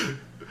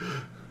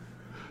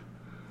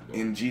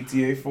in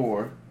GTA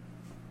 4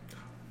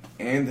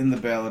 and in the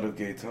Ballad of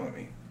Gay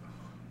Tony.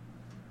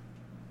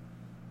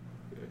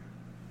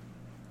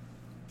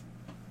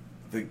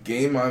 The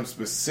game I'm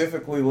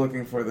specifically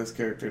looking for this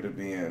character to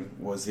be in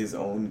was his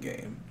own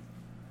game.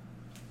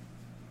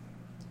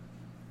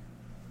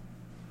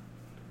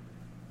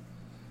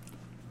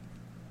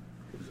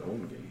 His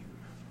own game.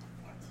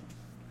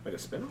 Like a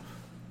spinoff?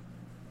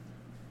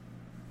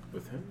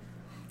 With him?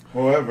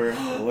 However,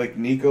 like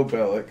Nico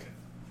Bellic,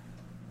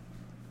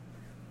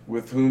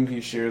 with whom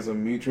he shares a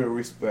mutual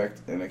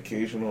respect and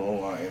occasional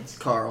alliance.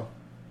 Carl.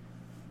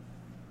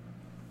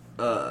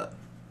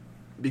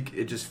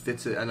 It just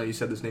fits it. I know you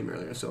said this name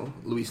earlier, so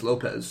Luis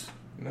Lopez,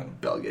 No.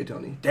 Belgay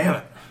Tony. Damn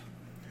it!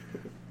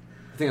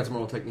 I think that's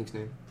Mortal Technique's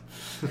name.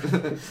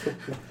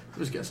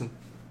 Just guessing.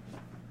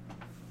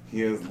 He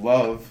has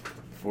love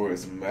for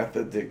his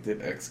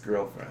meth-addicted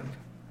ex-girlfriend,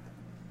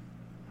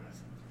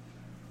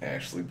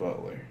 Ashley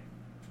Butler.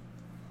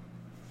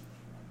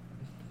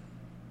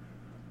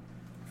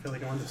 I feel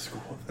like I went to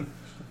school with him.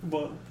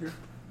 But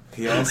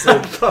He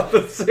also Thought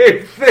the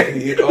same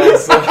thing.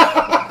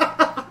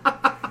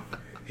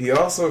 he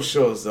also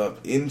shows up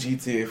in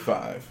GTA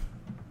 5,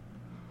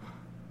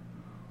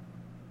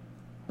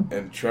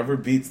 and Trevor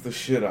beats the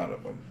shit out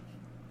of him.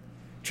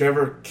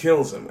 Trevor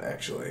kills him,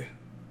 actually.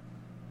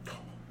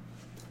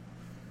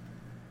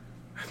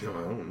 No, I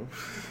don't know.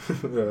 I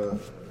don't know.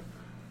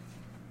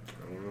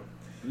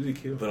 Who did he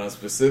kill? But I'm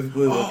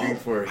specifically looking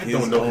for I his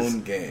don't know own his-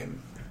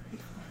 game.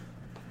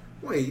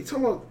 Wait, you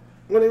talking about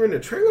when they were in the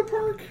trailer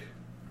park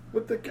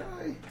with the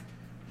guy?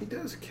 He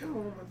does kill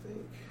him, I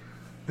think.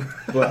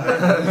 But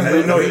I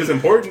didn't know he was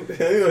important. I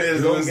didn't know he had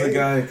his Who own was the game.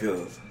 guy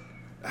killed?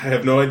 I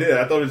have no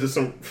idea. I thought it was just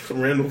some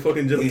random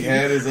fucking junkie. He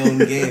had his own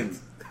game.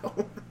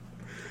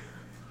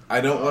 I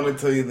don't want to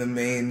tell you the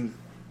main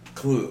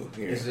clue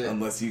here, Is it-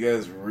 unless you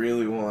guys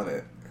really want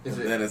it. Is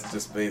And it- then it's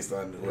just based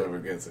on whoever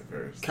gets it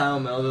first. Kyle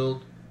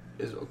Melville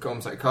is. Oh,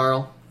 I'm sorry,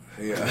 Carl.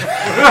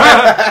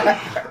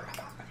 Yeah.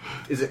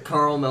 Is it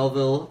Carl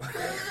Melville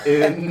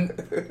in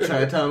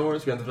Chinatown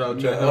Wars? Grand Theft Auto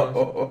Chinatown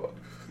Wars? No.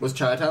 Was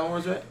Chinatown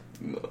Wars right?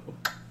 No.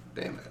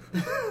 Damn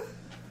it.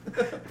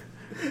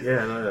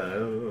 Yeah, no, I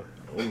don't know.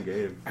 Own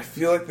game. I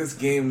feel like this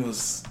game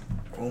was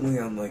only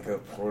on like a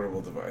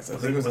portable device. I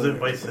think was only it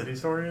Vice City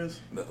Stories?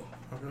 No.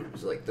 Okay. It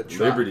was like the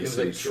Liberty it was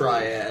like City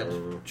triad,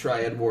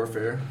 Stories.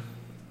 warfare.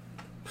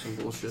 Some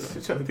bullshit.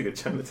 I'm trying to think of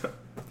Chinatown.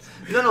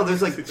 No,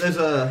 there's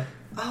a.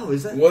 Oh,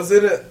 is that Was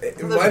it a? It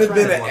There's a might have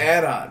been an triad one.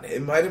 add-on.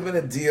 It might have been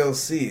a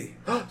DLC.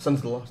 Sons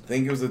of the Lost? I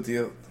think it was a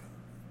deal.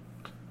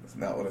 It's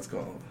not what it's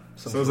called.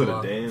 Sons of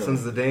the Dam.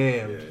 Sons of the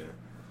Dam. Yeah.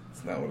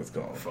 It's not what it's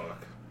called.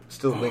 Fuck.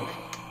 Still Link.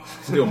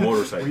 Still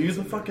motorcycle. Were you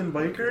the fucking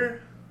biker?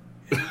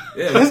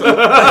 Yeah,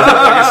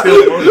 I can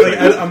steal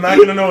Like, I'm not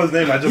gonna know his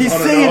name. I just He's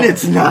want to saying know.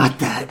 it's not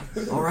that.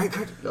 All right,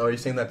 Kurt. Oh, are you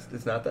saying that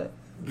it's not that?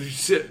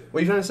 Shit. What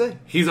are you trying to say?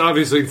 He's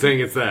obviously saying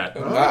it's that.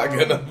 I'm not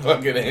gonna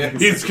fucking answer.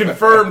 He's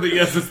confirmed that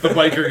yes, it's the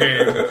biker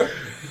game.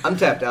 I'm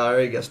tapped out. I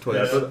already guessed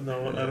twice. Yeah,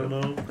 no, I don't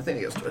know. I think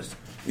I guessed twice.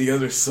 You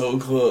guys are so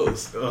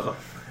close. Ugh.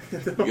 You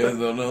guys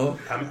don't know?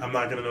 I'm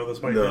not gonna know this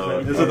biker No.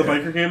 name. Is it the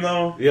biker game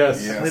though?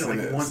 Yes. Yes, played it it like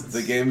is. once.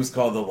 The game is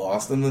called The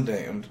Lost and the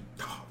Damned.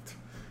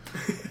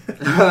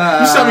 You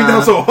shot me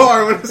down so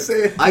hard when I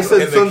said I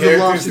said And the Sons of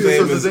Lost. character's You said name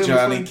Sons of is Damned.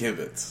 Johnny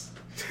Kivitz.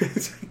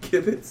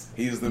 Kibitz.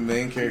 He's the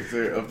main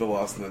character of The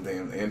Lost and the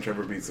Damned, and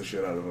Trevor beats the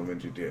shit out of him in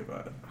GTA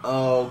 5.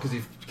 Oh, because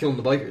he's killing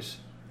the bikers.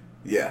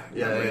 Yeah.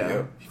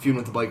 Yeah. He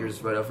feuding with the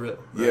bikers right after it.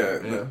 Yeah.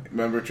 Yeah.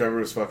 Remember Trevor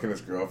was fucking his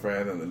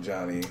girlfriend, and then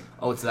Johnny.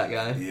 Oh, it's that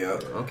guy.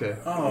 Yep. Okay.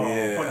 Oh,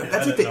 Yeah. fuck it,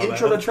 That's I like the didn't know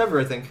intro that. to Trevor,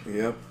 I think.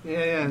 Yep.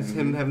 Yeah, it's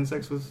him having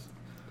sex with.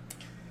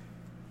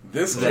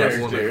 This That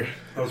character woman.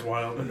 That was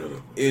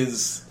wild.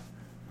 is.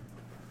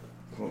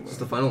 Hold Is this on.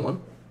 the final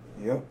one?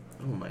 Yep.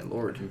 Oh my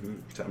lord.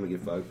 Time to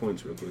get 5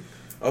 points real quick.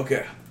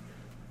 Okay.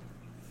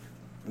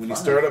 When you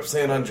start up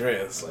San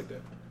Andreas, Like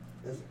that.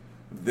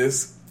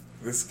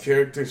 this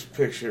character's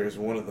picture is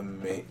one of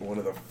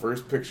the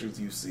first pictures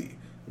you see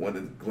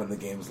when the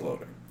game's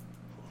loading.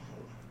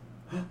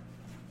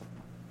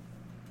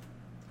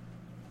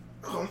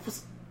 Oh,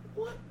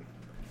 what?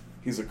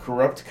 He's a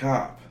corrupt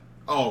cop.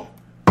 Oh,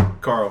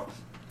 Carl.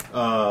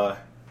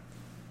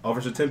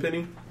 Officer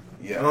Tenpenny?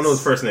 Yes. I don't know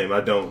his first name.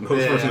 I don't know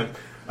his first Yeah. name.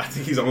 I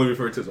think he's only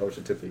referred to as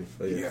Officer Tenpenny.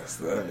 But yeah. Yes.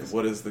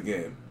 What is the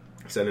game?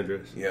 San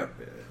Andreas. Yep.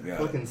 Yeah.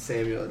 Fucking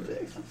Samuel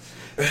Jackson.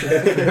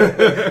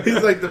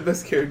 He's like the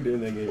best character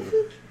in that game.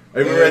 I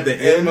remember at the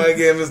And end. my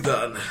game is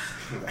done.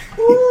 I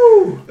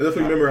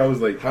definitely remember I was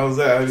like How was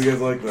that? How do you guys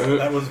like that?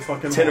 That was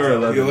fucking 10 or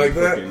wild. 11. You like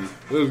that? fucking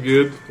That was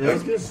good. Yeah, that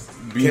was good.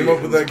 Came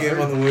up with that game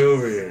on the way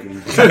over here.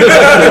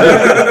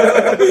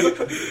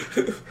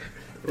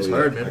 It's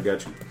hard, man. I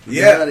got you.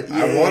 Yeah, Yeah.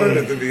 I wanted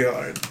it to be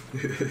hard.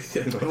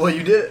 Well,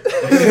 you did.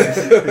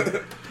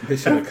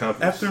 Mission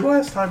accomplished. After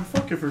last time,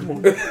 fuck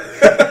everyone.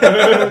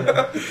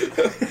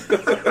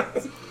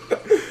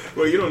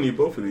 Well, you don't need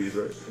both of these,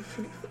 right?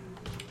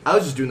 I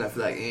was just doing that for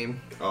that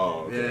game.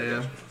 Oh,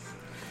 okay.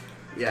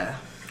 Yeah.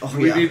 Oh,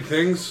 We yeah. need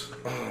things.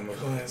 Oh, my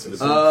glasses.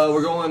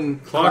 We're going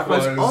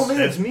Clockwise. Oh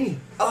man, it's me.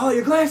 Oh,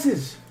 your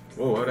glasses.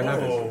 Whoa, how'd that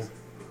happen? Oh,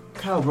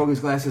 Kyle broke his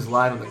glasses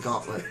live on the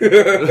gauntlet.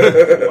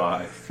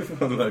 Live.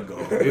 I'm not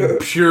going. In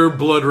pure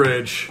blood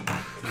rage.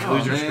 Oh,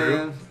 lose your screw?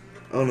 man.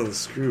 Oh no, the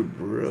screw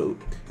broke.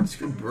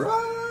 Screw broke.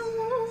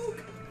 Oh,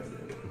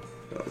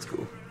 that's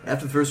cool.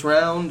 After the first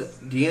round,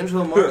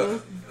 D'Angelo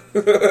Martin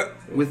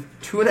with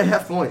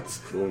 2.5 points.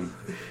 Boom.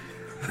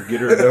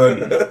 Get her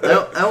done.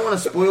 I don't want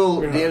to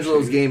spoil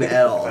D'Angelo's game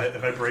at all.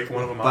 if I break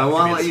one of them But I off,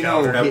 wanna it could be a let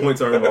you know- scouter. Half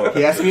points are involved.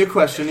 He asked me a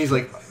question. He's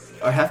like,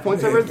 "Are half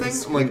points ever a thing?"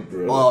 I'm like,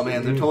 Screw "Oh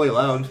man, they're totally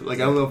allowed." Like,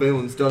 I don't know if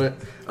anyone's done it.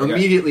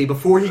 Immediately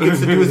before he gets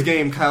to do his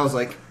game, Kyle's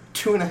like,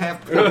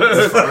 2.5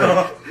 points.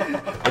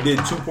 I did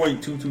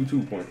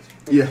 2.222 points.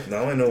 Yeah.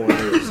 Now I know why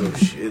they were so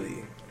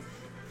shitty.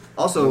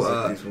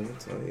 Also, These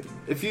ones,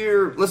 if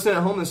you're listening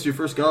at home, this is your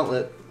first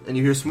gauntlet, and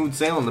you hear smooth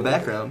sailing in the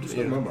background,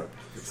 you know,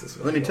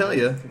 let me tell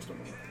you,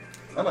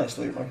 I might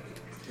steal your mark.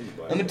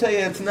 Let me tell you,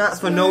 it's not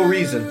for no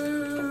reason.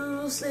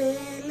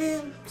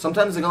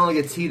 Sometimes the gauntlet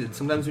gets heated.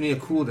 Sometimes we need a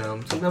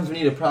cooldown. Sometimes we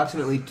need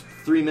approximately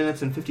 3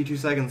 minutes and 52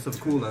 seconds of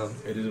cooldown.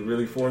 It is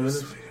really 4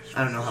 minutes?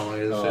 I don't know how long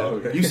it is. Oh, Shit.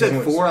 okay. You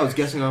said 4. I was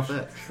guessing off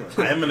that.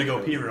 I am gonna go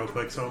pee real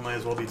quick, so it might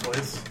as well be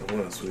twice. I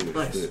want a Swedish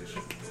Nice. fish.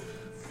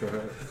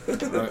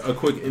 A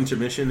quick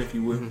intermission, if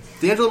you would.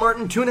 D'Angelo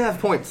Martin, 2.5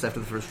 points after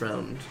the first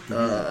round.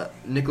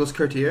 Nicholas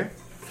Cartier,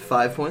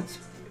 5 points.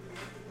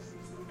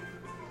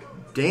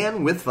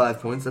 Dan with 5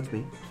 points, that's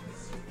me.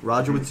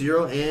 Roger with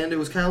 0, and it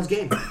was Kyle's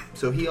game.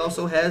 So he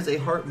also has a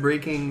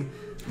heartbreaking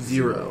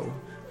 0.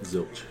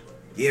 Zilch.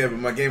 Yeah, but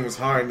my game was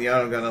hard and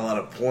y'all don't got a lot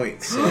of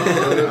points. So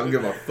I don't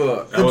give a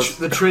fuck.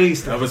 The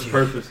trace. That was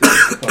purpose.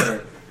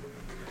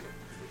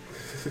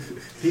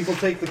 People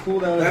take the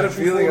cooldown. I had a as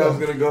feeling I was cooldown.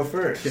 gonna go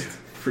first.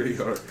 Pretty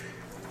hard.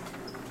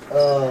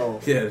 Oh.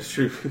 Yeah, it's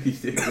true. He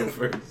did go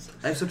first.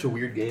 I have such a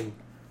weird game.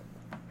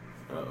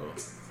 Uh-oh.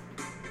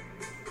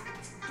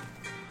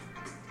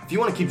 If you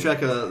want to keep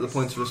track of the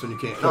points for this one, you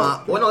can't.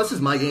 No, this is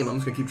my game. I'm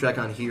just going to keep track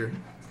on here.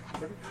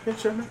 Yeah,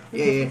 sure, man.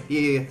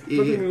 Yeah.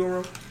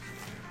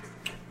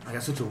 I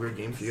got such a weird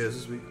game for you guys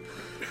this week.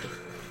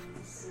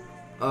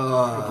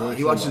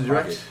 You watched the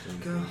direct?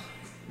 Go.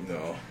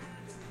 No.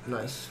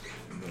 Nice.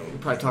 No. We'll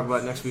probably talk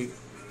about it next week.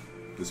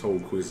 This whole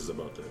quiz is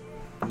about that.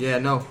 Yeah,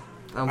 no.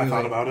 I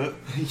thought about it.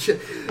 I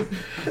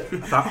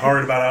thought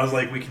hard about it. I was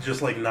like, we could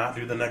just like not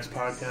do the next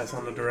podcast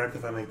on the direct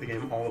if I make the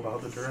game all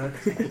about the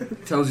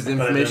direct. Tells you the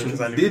But I didn't, information. 'cause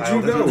I knew Did Kyle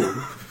you didn't.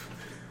 know?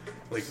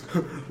 Like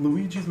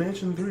Luigi's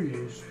Mansion 3.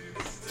 Is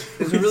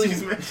it really?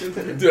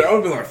 Dude, I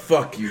would be like,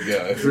 fuck you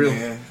guys. Real.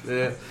 Man.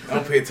 Yeah. I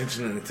don't pay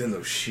attention to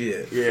Nintendo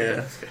shit.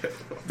 Yeah.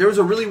 There was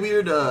a really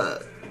weird,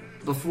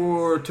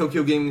 before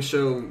Tokyo Gaming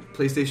Show,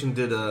 PlayStation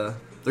did, they're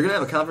gonna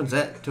have a conference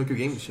at Tokyo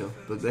Gaming Show,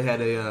 but they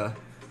had a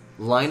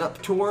lineup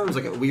tour. It was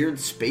like a weird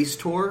space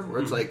tour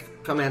where it's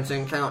like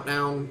commencing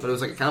countdown, but it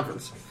was like a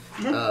conference.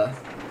 It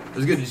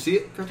was good. Did you see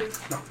it, Carter?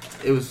 No.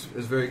 It was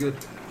very good.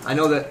 I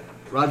know that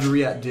Roger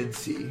Riat did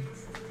see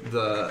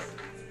the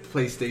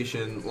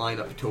PlayStation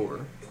lineup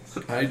tour.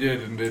 I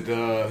did, and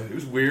it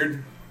was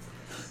weird.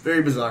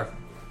 Very bizarre.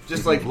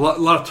 Just like A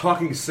lot of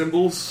talking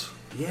symbols.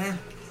 yeah,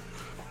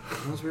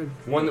 that was weird.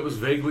 One that was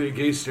vaguely a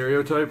gay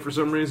stereotype for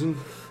some reason.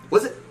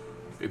 Was it?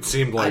 It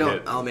seemed I like don't.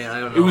 it. Oh man, I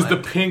don't know. It was the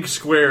pink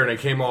square, and it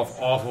came off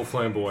awful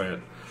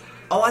flamboyant.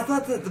 Oh, I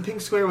thought that the pink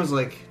square was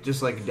like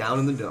just like down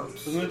in the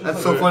dumps. Isn't it That's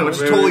just so like- funny. Which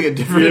is maybe- totally a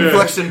different yeah.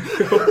 inflection.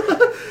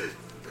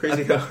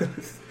 Crazy how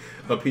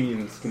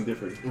opinions can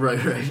differ. Right.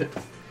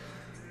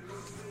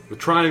 The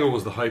triangle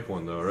was the hype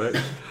one, though, right?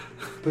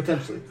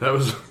 Potentially. That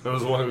was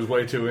the one that was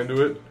way too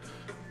into it.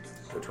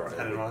 We'll try I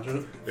didn't watch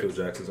it. Phil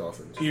Jackson's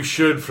offense. You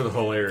should for the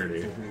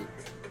hilarity.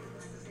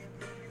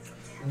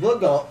 The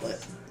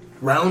Gauntlet.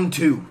 Round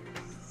 2.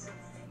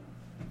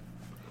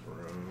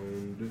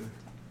 Round.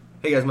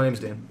 Hey guys, my name's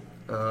Dan,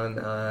 and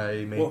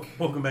I make. Well,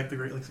 welcome back to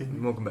Great Lakes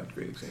Scene. Welcome back to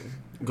Great Exciting.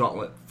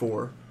 Gauntlet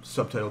 4,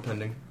 subtitle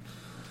pending.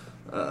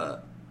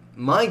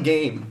 My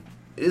game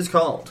is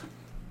called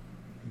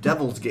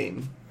Devil's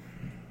Game.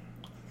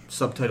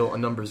 Subtitle, a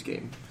numbers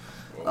game.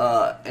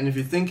 And if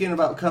you're thinking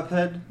about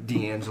Cuphead,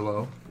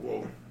 D'Angelo.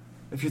 Whoa.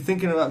 If you're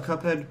thinking about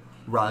Cuphead,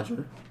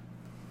 Roger.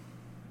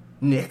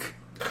 Nick.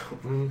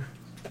 Not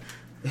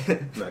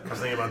I was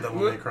thinking about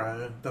Devil May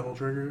Cry, Devil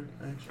Trigger,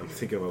 actually. I'm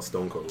thinking about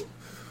Stone Cold.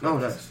 Oh,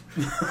 nice.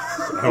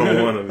 I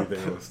don't want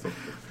anything about Stone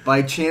Cold.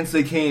 By chance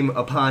they came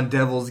upon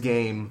Devil's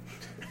Game,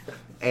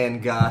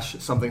 and gosh,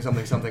 something.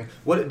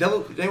 What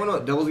Devil? Anyone know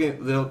what Devil's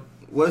Game?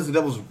 What is the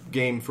Devil's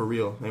Game for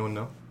real? Anyone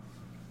know?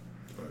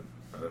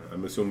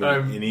 I'm assuming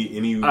I'm-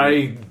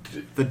 any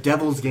The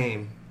Devil's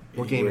Game.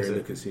 What game anywhere is in the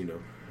it? casino.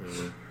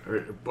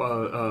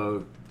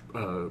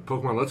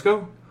 Pokemon Let's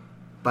Go?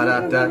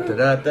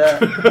 Ba-da-da-da-da-da.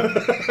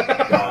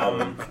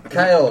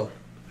 Kyle,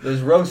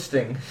 there's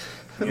roasting.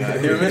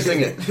 You're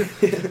missing it.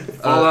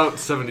 Fallout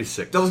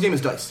 76. Devil's Game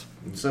is dice.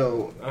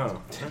 So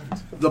Oh.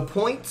 the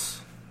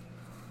points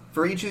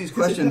for each of these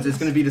questions is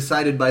going to be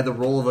decided by the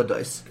roll of a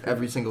dice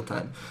every single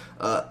time.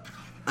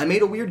 I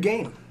made a weird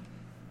game.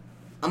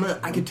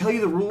 I can tell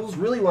you the rules.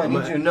 Really, what I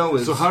need you to know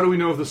is. So how do we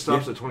know if this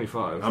stops at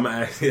 25? I'm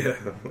gonna yeah.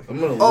 I'm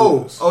gonna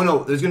Oh lose.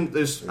 no!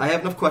 There's. I have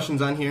enough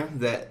questions on here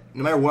that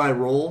no matter what I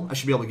roll, I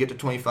should be able to get to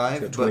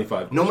 25. Got But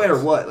 25 no matter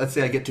questions. what, let's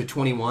say I get to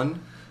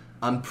 21,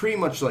 I'm pretty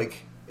much like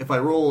if I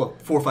roll a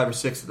 4, 5, or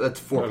 6, that's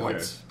 4 Okay.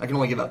 points. I can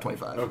only give out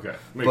 25. Okay,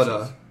 makes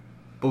But sense.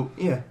 but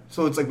yeah.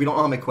 So it's like we don't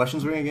know how many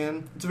questions we're gonna get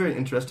in. It's a very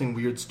interesting,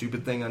 weird,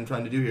 stupid thing I'm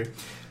trying to do here.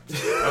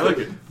 I like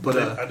it. But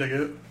I dig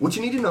it. what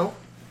you need to know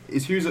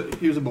is here's a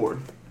board,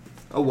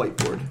 a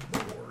whiteboard.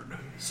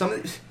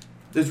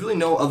 There's really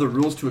no other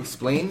rules to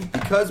explain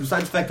because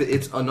besides the fact that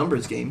it's a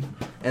numbers game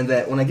and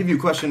that when I give you a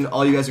question,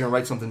 all you guys are gonna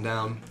write something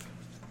down.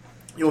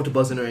 You don't have to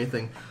buzz in or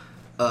anything.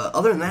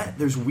 Other than that,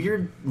 there's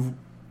weird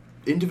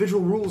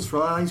individual rules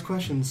for all these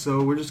questions,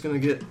 so we're just gonna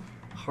get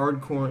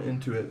hardcore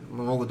into it. I'm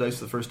gonna roll the dice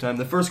the first time.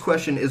 The first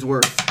question is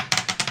worth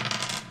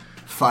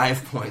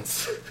 5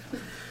 points.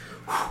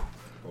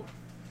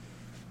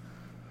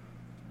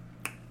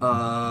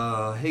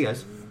 Hey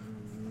guys.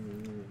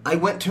 I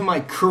went to my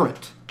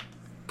current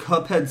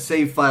Cuphead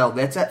save file.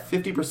 That's at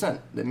 50%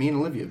 that me and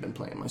Olivia have been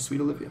playing. My sweet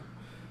Olivia.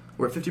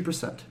 We're at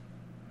 50%.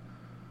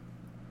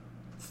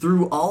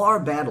 Through all our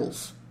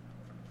battles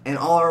and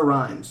all our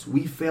rhymes,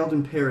 we failed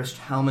and perished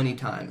how many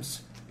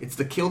times? It's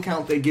the kill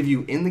count they give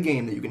you in the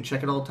game that you can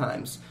check at all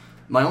times.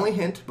 My only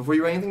hint, before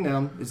you write anything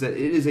down, is that it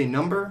is a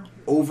number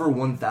over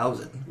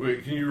 1,000.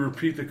 Wait, can you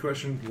repeat the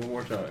question one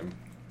more time?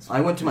 I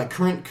went to my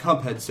current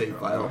Cuphead save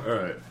file,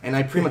 Alright. and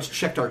I pretty much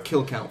checked our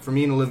kill count. For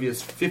me and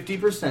Olivia's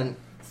 50%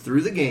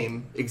 through the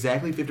game,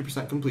 exactly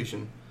 50%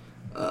 completion.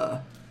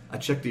 I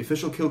checked the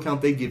official kill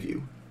count they give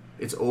you.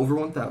 It's over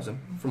 1,000,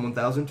 from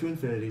 1,000 to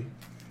infinity.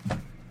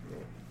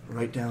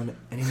 Write down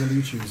any number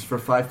you choose for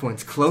 5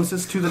 points.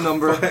 Closest to the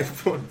number.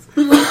 5 points.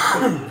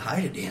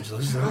 Hide it, D'Angelo.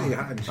 This is wrong.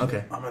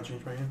 Okay. I'm gonna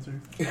change my answer.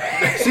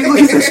 See, look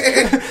at this.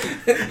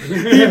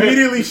 He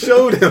immediately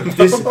showed him.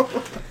 This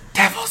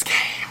Devil's Game.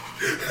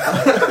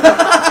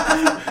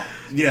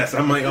 Yes,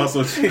 I might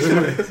also change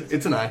my answer.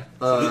 It's an I.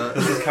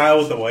 This is Kyle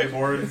with the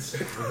whiteboards.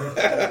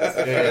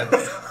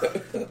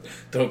 Yeah.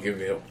 Don't give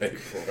me a white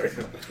for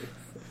it.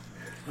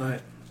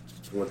 Alright.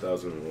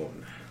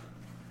 1001.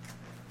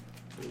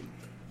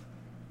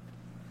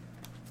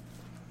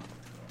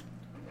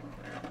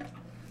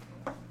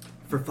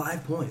 For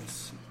 5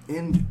 points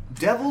in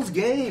Devil's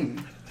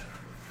Game.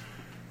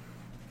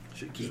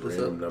 Should keep Just us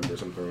up. random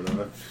numbers I'm throwing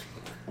out.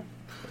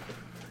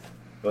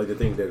 I like to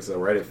think that because I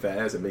write it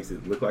fast, it makes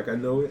it look like I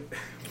know it.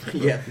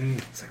 Yeah.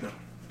 It's like, no.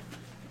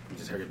 You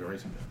just hurry up and write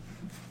something.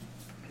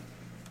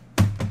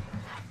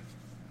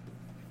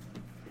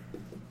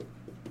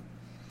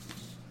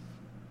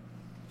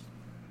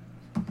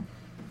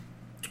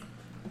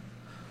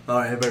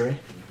 Alright, everybody ready?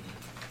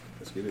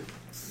 Let's get it.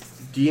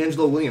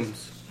 D'Angelo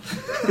Williams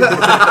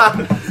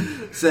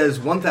says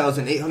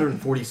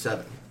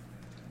 1,847.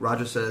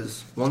 Roger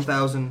says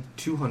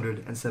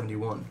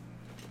 1,271.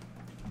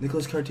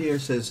 Nicholas Cartier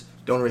says,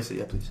 don't erase it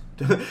yet, please.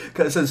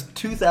 Because it says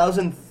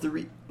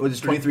 2,003. What is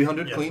it,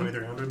 2,300 Yeah, clean?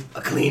 2,300.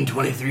 A clean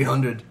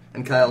 2,300.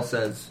 And Kyle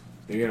says,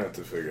 You're gonna have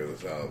to figure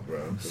this out,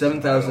 bro. 'cause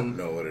 7,000. I don't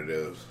know what it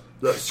is.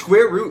 the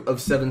square root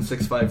of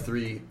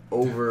 7,653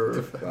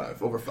 over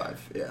Five. over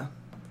 5. Yeah.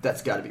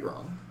 That's got to be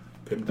wrong.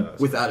 Pim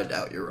does. Without a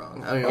doubt, you're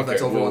wrong. I don't know if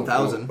that's over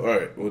 1,000. All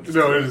right, we'll just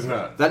No, do it is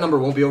not. That number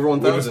won't be over We'll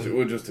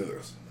 1,000. just do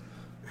this.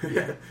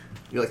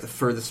 You're like the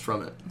furthest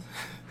from it.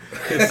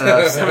 And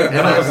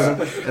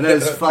that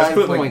is 5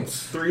 Put like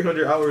points.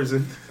 300 hours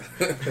in.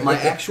 My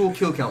actual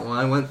kill count when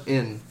I went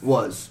in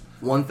was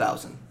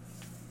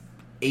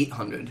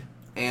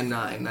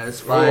 1,809. That is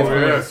 5 Oh,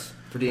 yeah. points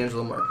for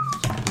D'Angelo Marcus.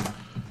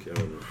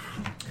 Killing me.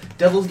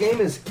 Devil's Game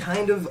is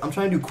kind of... I'm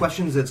trying to do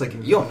questions that's like,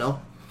 you don't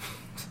know.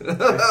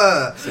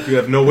 You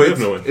have no way of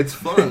knowing. It's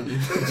fun.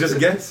 Just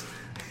guess.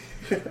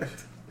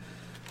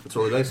 Let's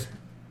roll the dice.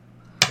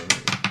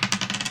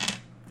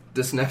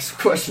 This next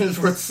question is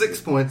worth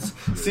 6 points.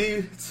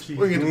 See,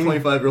 we're going to get to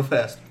 25 real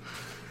fast.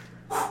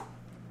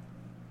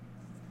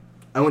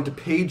 I went to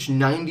page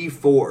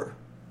 94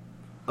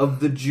 of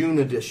the June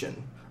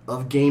edition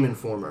of Game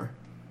Informer,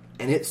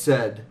 and it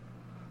said,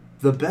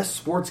 the best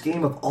sports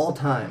game of all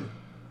time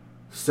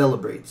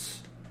celebrates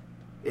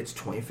its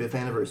 25th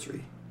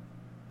anniversary.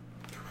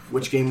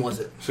 Which game was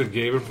it? So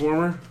Game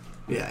Informer?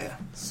 Yeah.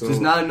 So this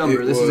is not a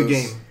number. it This is a was-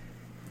 game.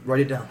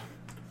 Write it down.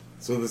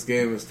 So this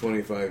game is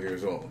 25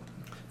 years old.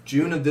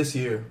 June of this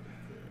year.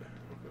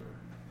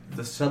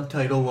 The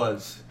subtitle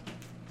was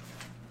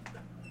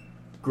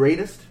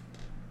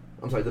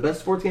the best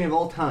sports game of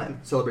all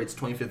time celebrates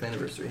 25th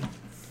anniversary.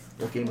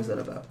 What game was that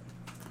about?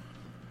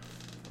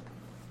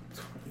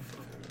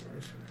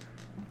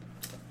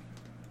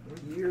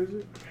 What year is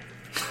it?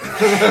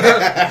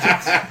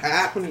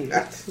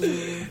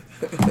 2018.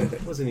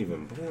 I wasn't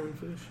even born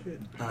for this shit.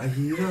 I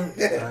heat up.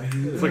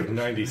 It's like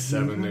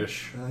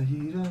 97-ish. I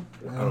heat up.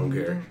 I don't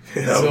care. I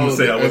was So gonna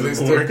say I are they wasn't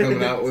still born.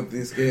 coming out with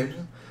these games?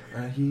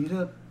 I heat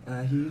up.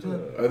 I heat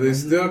up. Are they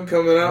still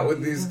coming out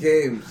with these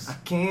games? I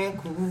can't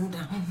cool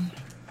down.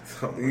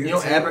 You You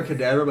know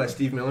Abracadabra by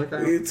Steve Miller,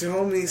 Kyle? You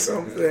tell me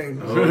something.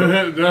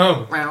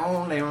 No.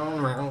 Round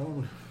and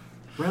round.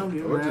 Round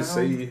and I would just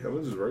round. say, I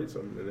would just write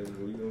something and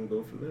then we gonna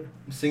go from there.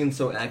 I'm singing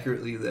so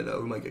accurately that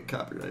we might get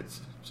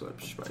copyrights. So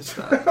I should probably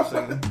stop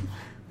singing.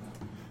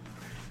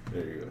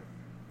 There you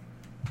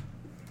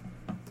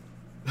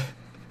go.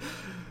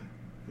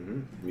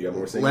 You got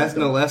more singing? Last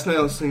night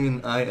I was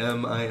singing I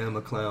am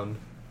a clown.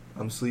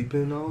 I'm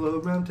sleeping all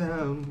around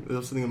town. I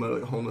was thinking about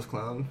like a homeless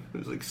clown. It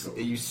was like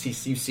you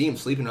see him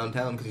sleeping around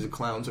town because he's a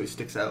clown, so he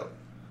sticks out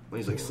when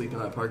he's like sleeping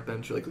on a park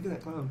bench. You're like, look at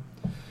that clown.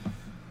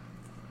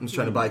 I'm just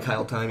trying to buy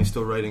Kyle time. He's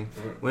still writing.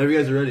 Whenever you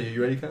guys are ready, are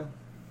you ready, Kyle?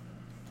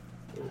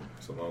 Oh,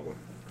 it's a long one.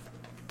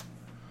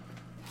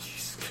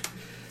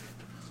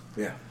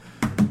 Yeah.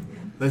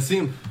 Let's see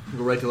him.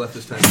 Go right to left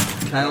this time.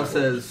 Kyle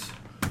says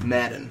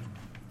Madden.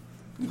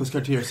 Nicholas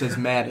Cartier says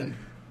Madden.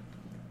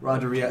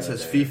 Roger Riat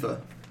says FIFA.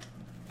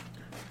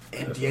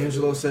 And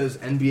D'Angelo says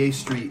NBA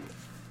Street.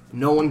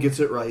 No one gets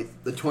it right.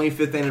 The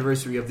 25th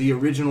anniversary of the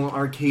original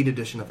arcade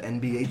edition of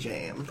NBA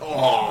Jam.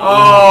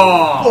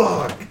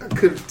 Oh! Fuck! I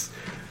couldn't.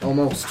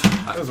 Almost.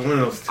 That was one of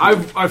those. I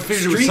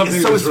figured it was Street something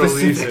is that so was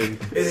specific.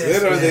 releasing.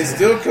 Said, are they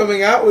still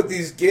coming out with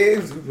these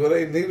games? But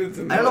I needed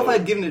to know. I don't know if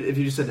I'd given it if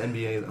you just said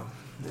NBA, though.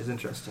 It's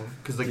interesting.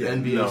 Because, like, the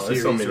NBA no, there's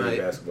series, so many right?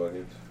 basketball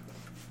games.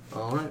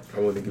 Alright. I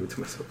wouldn't give it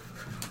to myself.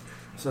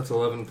 So that's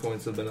 11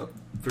 points have been up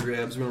for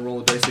grabs. We're going to roll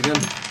the dice again.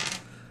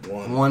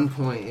 1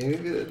 point. You're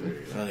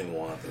good. I don't even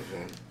want this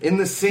one. In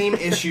the same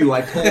issue,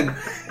 I pulled... You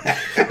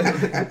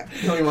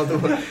don't even want the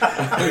one.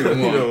 I don't even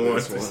You don't want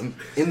this want one.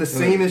 In the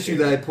same issue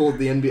that I pulled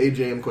the NBA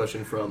Jam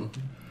question from,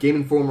 Game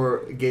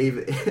Informer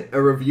gave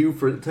a review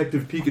for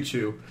Detective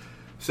Pikachu.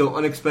 So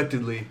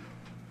unexpectedly,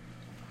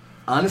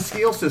 on a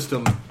scale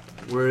system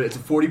where it's a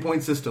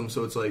 40-point system,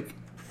 so it's like,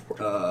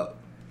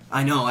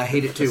 I know, I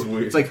hate it too. That's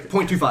weird. It's like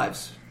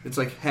 0.25s. It's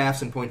like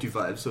halves and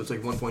 0.25s, so it's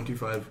like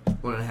 1.25,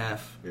 1.5,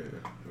 Yeah.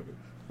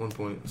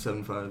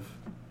 1.75,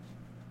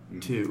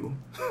 2.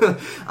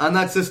 On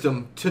that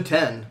system, to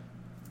 10,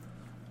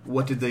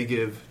 what did they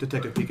give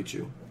Detective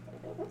Pikachu?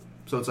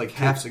 So it's like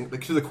halves,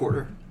 like to the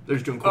quarter. They're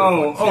just doing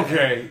quarter points.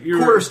 Okay.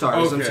 Quarter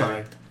stars, I'm okay.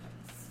 sorry.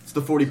 It's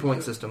the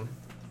 40-point system.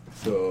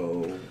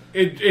 So,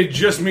 It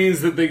just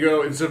means that they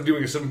go, instead of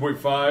doing a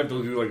 7.5,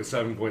 they'll do like a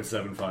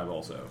 7.75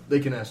 also. They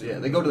can ask,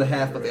 they go to the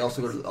half, but they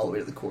also go to all the way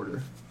to the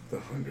quarter. the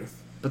 100th.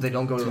 But they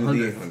don't go to the To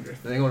the 100th.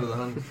 100th. They go to the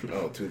 100th.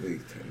 Oh, to the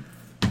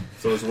 10th.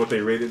 So it's what they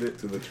rated it?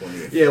 To the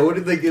 20th. Yeah, what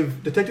did they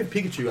give Detective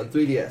Pikachu on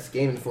 3DS?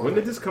 Game Informer. When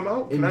did this come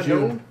out? In Can I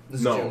June. know? This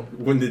is No.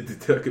 June. When did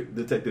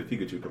Detective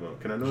Pikachu come out?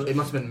 Can I know that? It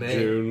must have been May.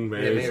 June,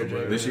 May, Yeah, May or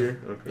somewhere. June. This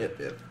year? Okay.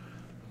 Yep.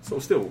 So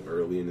still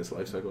early in this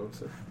life cycle,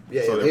 so.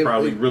 Yeah, so yeah, they're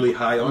probably they- really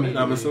high on it,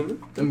 I'm immediately-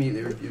 assuming?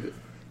 Immediately reviewed it.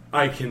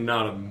 I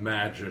cannot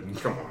imagine.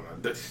 Come on,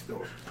 that's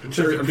still. I'm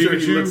Detective sure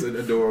he Pikachu? looks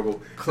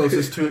adorable.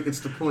 Closest to it gets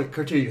the point.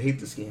 Cartier, you hate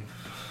this game.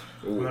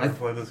 I've never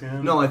played this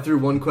game. No, I threw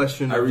one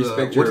question. I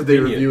respect what your did they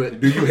opinion. review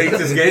it? Do you hate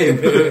this game?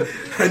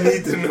 I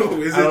need to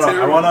know. Is it I don't know.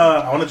 terrible?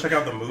 I wanna check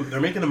out the movie.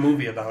 They're making a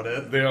movie about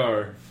it. They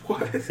are.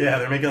 What? Yeah,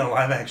 they're making a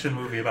live action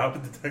movie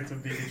about Detective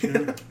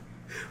Pikachu.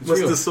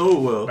 Must have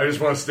sold well. I just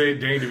want to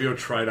state Danny DeVito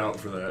tried out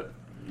for that.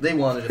 They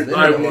wanted it. They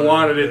I really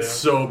wanted it Yeah.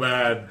 so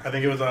bad. I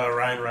think it was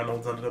Ryan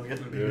Reynolds ended up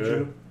getting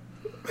Pikachu.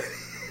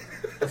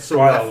 It's so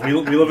Wild.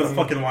 rough. We live in a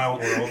fucking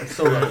wild world. It's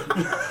so rough.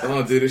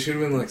 Oh, dude, it should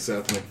have been like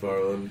Seth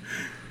MacFarlane.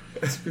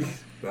 That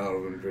would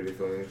have been pretty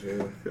funny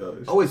too.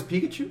 Oh, it's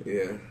Pikachu?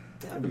 Yeah,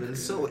 That would have been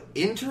so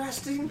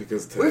interesting.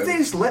 because What if they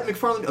Ted. just let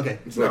McFarlane... Okay.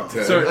 It's like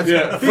Ted. So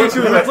yeah, flip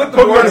the Pokemon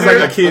board is here.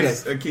 like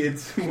a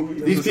kid's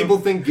movie. These people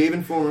think Gabe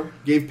Informer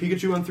gave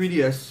Pikachu on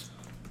 3DS.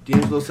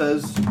 D'Angelo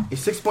says a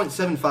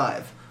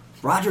 6.75.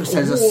 Roger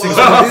says a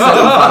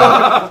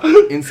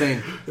 6.75.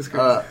 Insane.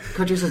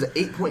 Country says an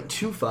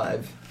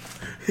 8.25.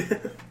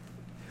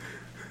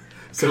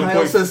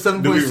 Kyle says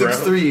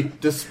 7.63.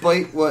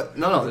 Despite what?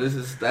 No.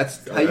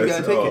 That's how you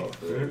gotta take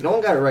it. No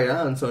one got it right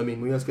on, so I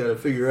mean, we just gotta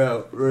figure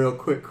out real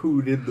quick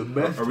who did the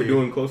best. Are we here.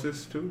 doing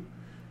closest too?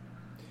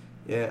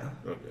 Yeah.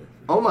 Okay.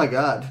 Oh my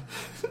God.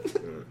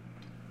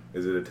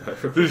 Is it a tie?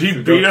 Did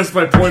he beat us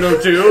by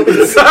 .02?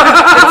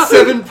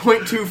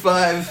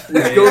 7.25,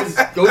 which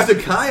goes to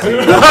Kyle.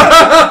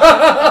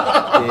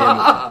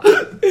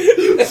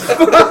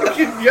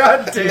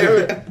 God damn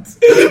it!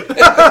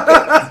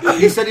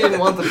 He said he didn't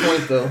want the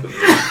point though.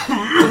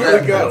 I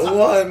got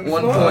one.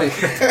 1 point.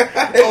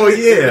 Oh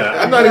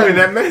yeah, I'm not even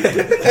that mad.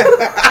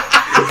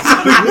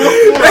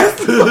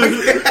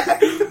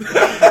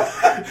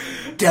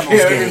 Devil's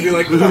Yeah, I can game. be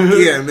like, fuck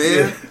yeah,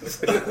 man.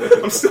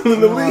 I'm still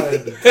in the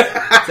lead. It's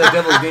that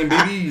Devil's game,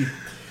 baby.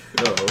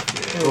 Oh,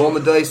 okay. Rolling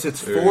the dice.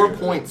 It's 4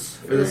 points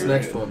for this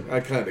next one. I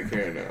kind of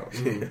care now.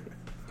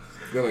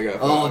 Then I got.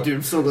 Oh, five. dude,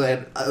 I'm so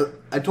glad.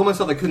 I told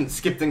myself I couldn't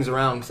skip things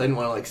around because I didn't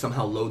want to like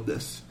somehow load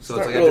this. So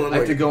it's Start like I rolling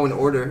have to like- go in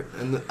order.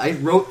 And I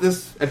wrote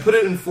this. I put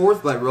it in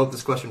fourth, but I wrote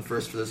this question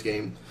first for this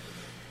game.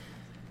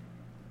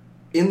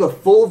 In the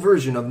full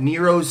version of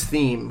Nero's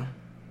theme,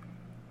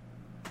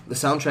 the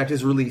soundtrack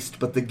is released,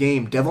 but the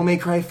game Devil May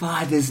Cry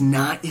 5 is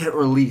not yet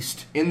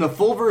released. In the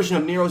full version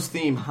of Nero's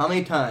theme, how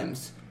many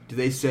times do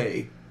they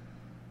say,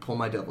 "Pull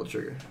my devil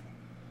trigger"?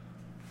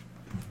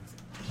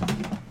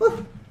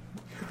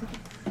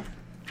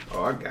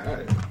 Oh, I got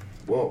it.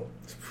 Whoa.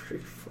 It's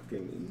pretty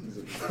fucking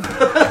easy.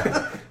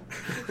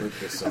 With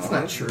the song. That's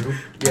not true.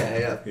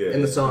 Yeah. Yeah,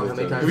 In the song, how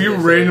many yeah. times? Have do you they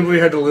say? randomly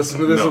had to listen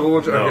to this a whole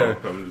bunch? No,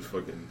 Okay. I'm just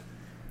fucking.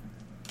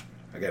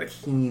 I got a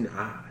keen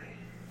eye.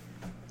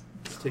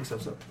 Let's take some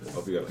up.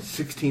 Hope you got like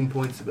 16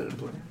 points have been in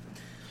play.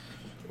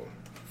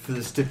 For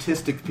the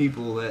statistic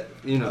people that,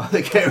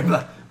 they care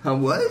about.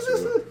 What is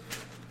this?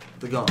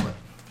 The gauntlet.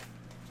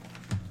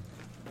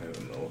 I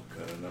don't know what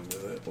kind of number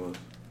that was.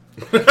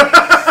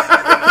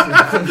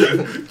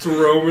 It's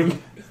Roman.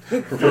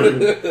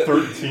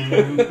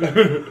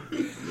 13.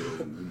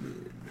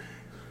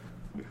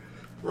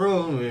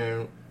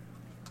 Romeo.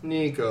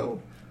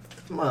 Nico.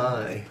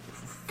 My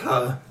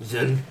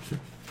cousin.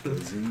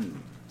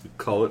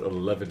 Call it a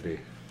levity.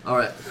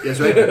 Alright, yes,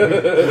 right?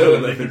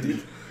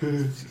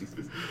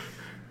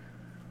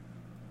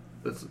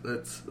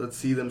 Let's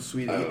see them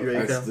sweet. You ready,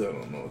 I Kyle? still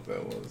don't know what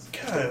that was.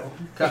 Kyle.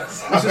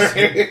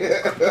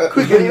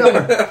 Quick, any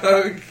number.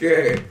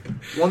 Okay.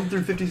 1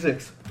 through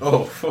 56.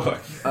 oh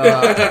fuck.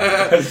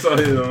 I saw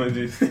it on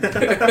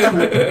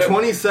the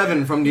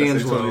 27 from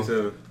D'Angelo.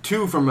 27.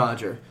 2 from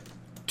Roger.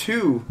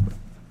 2.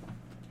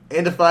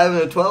 And a 5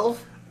 and a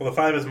 12? Well, the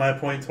 5 is my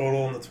point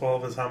total, and the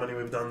 12 is how many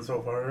we've done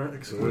so far,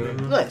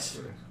 excluding. Nice.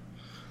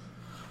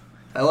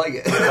 I like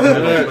it.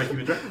 Like you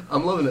would try.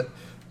 I'm loving it.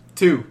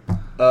 2.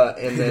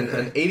 And then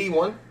an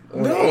 81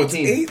 or No, an it's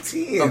 18.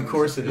 18. Of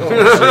course it is.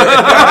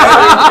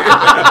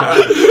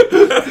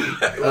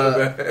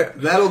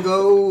 That'll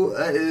go.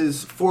 That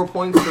is 4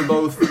 points for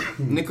both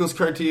Nicholas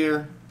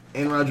Cartier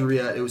and Roger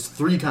Riat. It was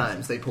 3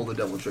 times they pulled the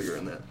double trigger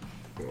in that.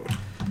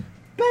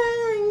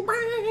 Bang,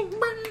 bang,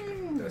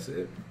 bang. That's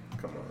it.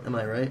 Come on. Am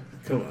I right?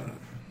 Come on.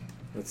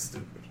 That's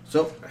stupid.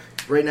 So,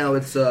 right now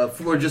it's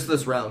for just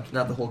this round,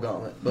 not the whole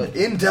gauntlet. But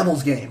in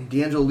Devil's Game,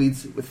 D'Angelo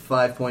leads with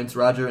 5 points.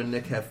 Roger and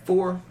Nick have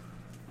 4.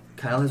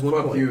 Kyle has 1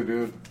 Fuck point. you,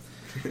 dude.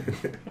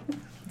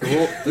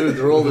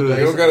 They're all the You dice.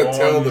 don't gotta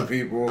tell the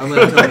people. I'm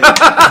gonna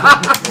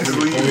tell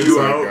you. Leave you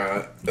I out.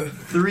 got.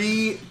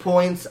 3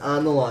 points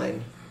on the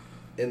line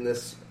in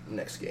this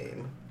next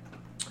game.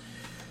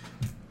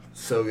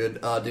 So good.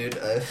 Dude,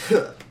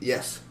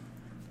 yes.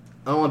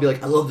 I don't want to be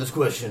like, I love this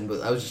question,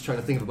 but I was just trying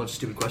to think of a bunch of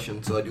stupid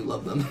questions, so I do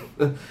love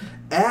them.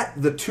 At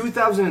the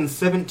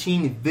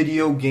 2017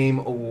 Video Game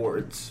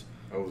Awards,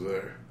 I was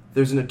there.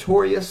 there's a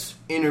notorious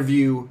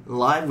interview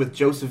live with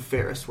Joseph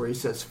Ferris where he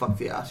says, fuck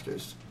the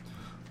Oscars.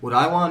 What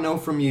I want to know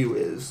from you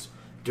is,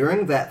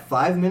 during that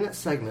 5-minute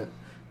segment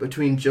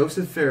between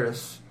Joseph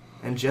Ferris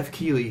and Jeff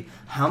Keighley,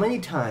 how many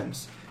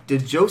times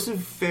did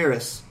Joseph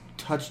Ferris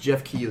touch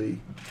Jeff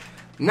Keighley?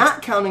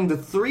 Not counting the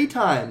 3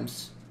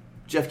 times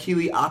Jeff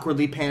Keighley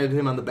awkwardly patted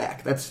him on the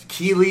back. That's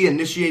Keighley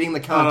initiating the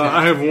contact.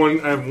 I have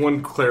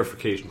one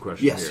clarification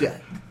question. Yes,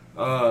 here.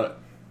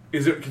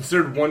 Is it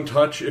considered one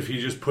touch if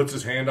he just puts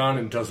his hand on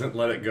and doesn't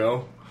let it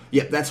go?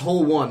 Yeah, that's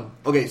hole one.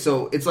 Okay,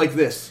 so it's like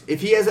this.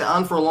 If he has it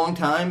on for a long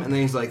time and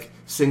then he's like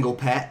single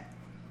pat,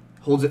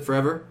 holds it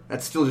forever,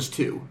 that's still just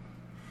 2.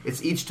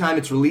 It's each time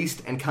it's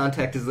released and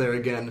contact is there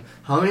again.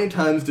 How many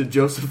times did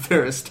Joseph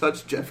Ferris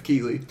touch Jeff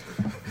Keighley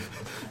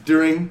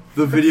during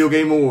the Video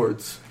Game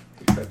Awards?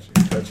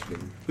 Touched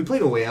him. We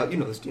played A Way Out. You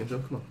know this,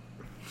 D'Angelo. Come on.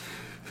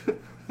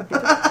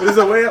 What does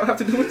A Way Out have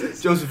to do with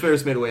this? Joseph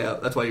Ferris made A Way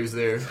Out. That's why he was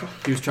there.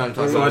 He was trying to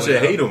talk So I about A Way should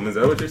Out. hate him. Is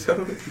that what you're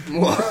telling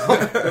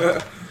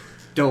me?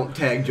 Don't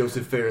tag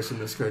Joseph Ferris in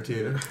this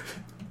cartoon.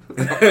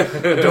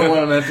 Don't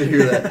want him to have to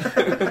hear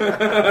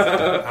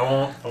that. I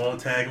won't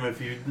tag him if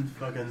you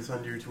fucking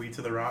send your tweet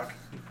to The Rock.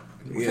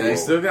 Yeah, you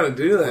still got to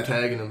do We're that.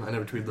 tagging him. I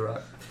never tweeted The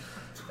Rock.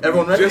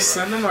 Everyone ready? Just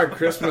send him our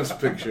Christmas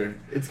picture.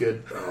 It's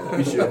good.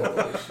 We should.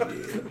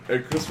 Our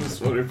Christmas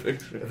sweater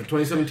picture. The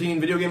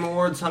 2017 Video Game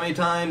Awards, how many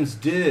times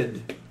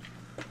did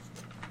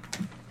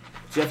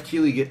Jeff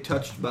Keighley get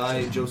touched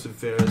by Joseph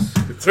Ferris?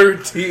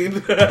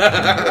 13.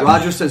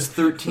 Roger says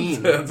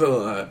 13. That's a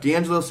lot.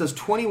 D'Angelo says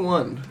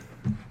 21.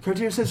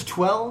 Cartier says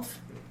 12.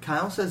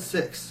 Kyle says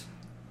 6.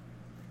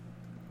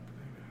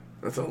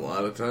 That's a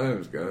lot of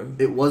times, guys.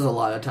 It was a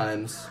lot of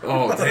times.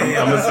 Oh,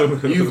 Damn, I'm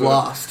assuming. You've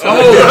lost.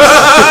 I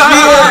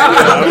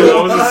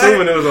was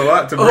assuming it was a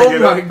lot to bring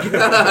it up.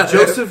 God.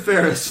 Joseph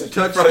Ferris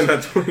Probably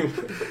not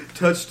 21.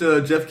 touched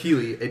Jeff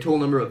Keighley a total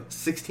number of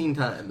 16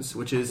 times,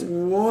 which is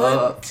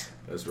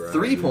That's right.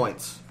 3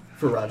 points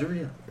for Roger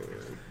Rio.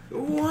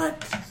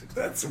 What?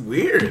 That's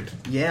weird.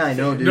 Yeah, I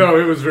know, dude. No,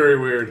 it was very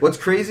weird. What's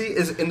crazy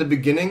is in the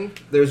beginning,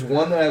 there's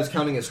one that I was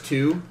counting as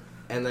 2,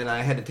 and then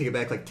I had to take it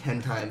back like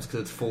 10 times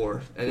because it's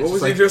 4. And it's What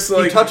was he just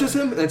like- He touches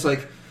him, and it's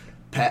like,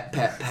 pat,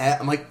 pat,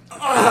 pat. I'm like,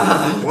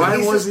 ah! Why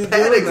He's was just he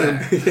patting doing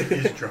him.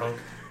 He's drunk.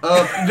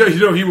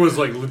 No, he was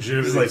like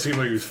legit. He's It like, seemed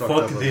like he was fucked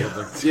fuck up. the- Or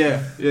something.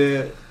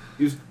 Yeah.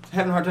 He was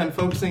having a hard time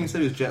focusing. He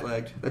said he was jet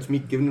lagged. That's me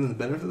giving him the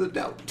benefit of the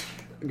doubt.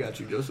 I got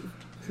you, Joseph.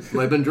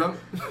 Might have been drunk.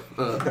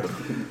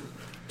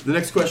 The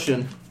next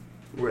question,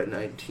 we're at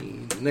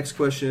 19. The next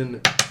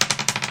question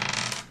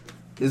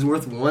is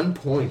worth 1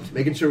 point.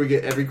 Making sure we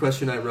get every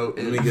question I wrote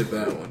in. Let me get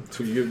that one.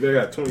 So you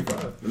got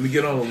 25. Let me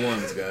get all the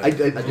ones, guys. I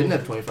didn't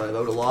have 25. I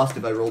would have lost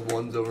if I rolled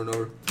ones over and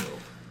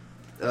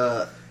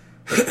over.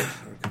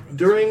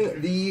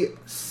 During the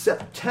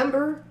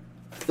September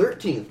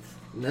 13th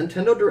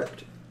Nintendo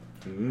Direct,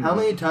 how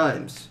many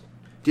times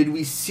did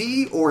we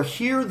see or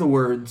hear the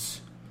words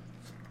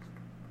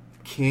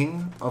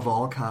King of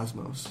all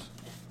Cosmos?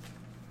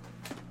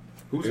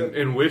 Who's that?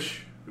 In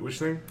which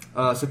thing?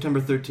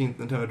 September 13th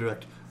Nintendo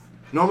Direct.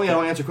 Normally I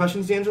don't answer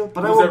questions, D'Angelo,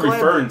 but I Who's will that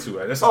gladly... referring to?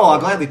 That's I'll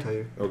gladly tell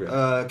you.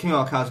 Okay. King of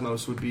all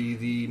Cosmos would be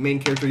the main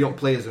character. You don't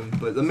play as him,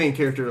 but the main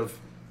character of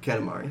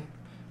Katamari.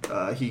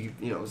 He,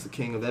 is the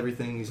king of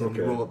everything. He's able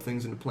to Okay. roll up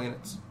things into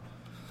planets.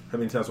 How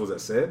many times was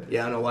that said?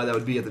 Yeah, I don't know why that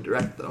would be at the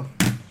Direct, though.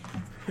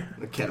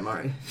 The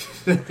Katamari.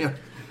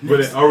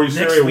 But are we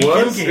sure Next it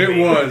weekend was? game. It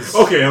was.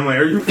 Okay, I'm like,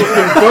 are you fucking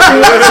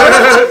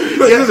with me?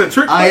 This is a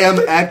trick. I am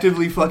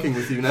actively fucking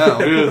with you now.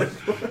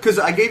 Because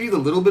I gave you the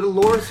little bit of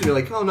lore, so you're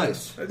like, oh,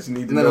 nice. I just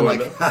need to And then know. I'm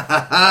like, ha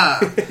ha ha.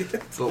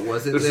 But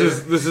was it there?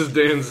 This is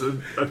Dan's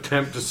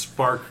attempt to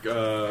spark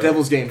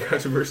Devil's Game.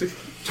 controversy.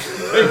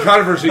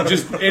 controversy.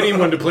 Just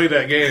anyone to play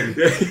that game.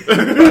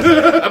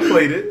 I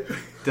played it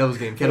Devil's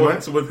Game.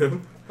 once Katamari? with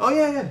him. Oh,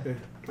 yeah.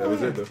 That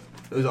was it though.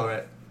 It was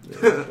alright.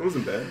 It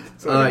wasn't bad.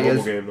 It's like a Yes.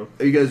 mobile game though.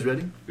 Are you guys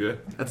ready? Yeah.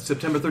 At the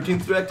September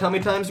 13th Direct, how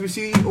many times do we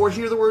see or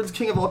hear the words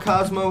King of all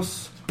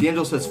Cosmos?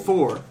 D'Angelo says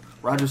 4.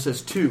 Roger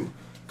says 2.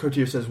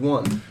 Cartier says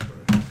 1.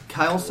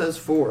 Kyle says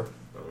 4.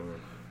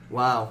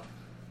 Wow.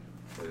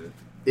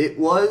 It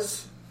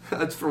was...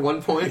 That's for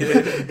 1 point.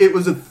 It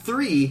was a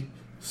 3,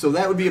 so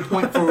that would be a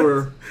point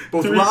for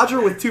both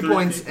Roger with 2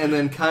 points and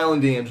then Kyle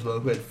and D'Angelo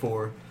who had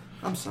 4.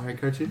 I'm sorry,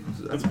 Cartier.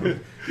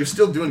 You're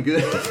still doing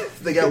good.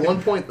 They got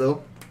 1 point,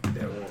 though.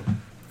 That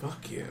one.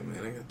 Fuck yeah,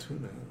 man! I got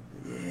 2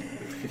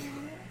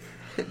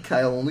 now.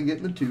 Kyle only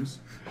getting the 2s.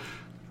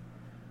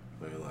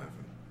 Why are you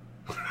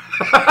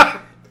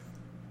laughing?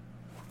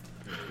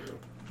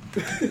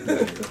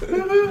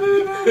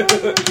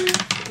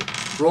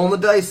 Rolling the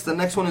dice. The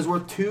next one is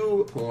worth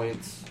 2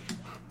 points.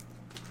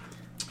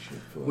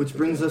 Which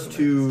brings us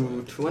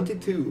to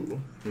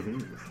 22.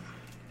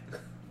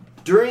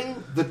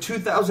 During the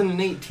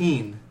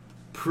 2018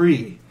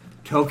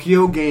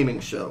 pre-Tokyo Gaming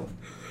Show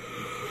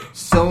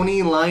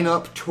Sony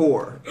lineup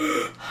tour,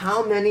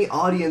 how many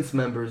audience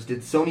members did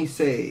Sony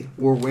say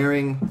were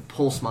wearing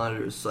pulse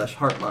monitors /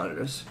 heart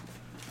monitors?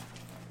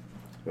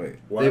 Wait,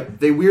 what?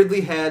 They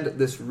weirdly had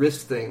this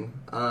wrist thing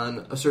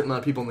on a certain amount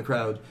of people in the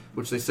crowd,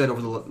 which they said over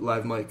the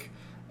live mic,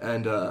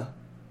 and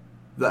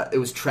that it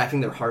was tracking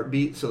their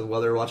heartbeat, so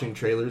while they were watching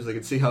trailers, they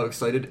could see how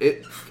excited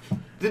it.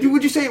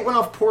 Would you say it went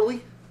off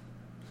poorly?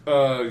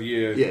 Yeah.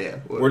 Yeah.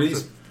 Were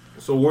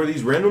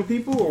these random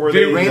people or were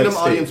they Random that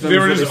audience state? They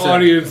were Members, just what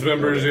they said. audience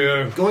members,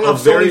 yeah. Going Of off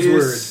Sony's various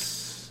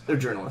words, they're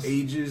journalists.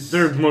 ages?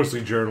 They're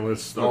mostly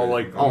journalists, all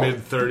like Oh. mid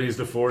 30s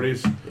to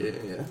 40s.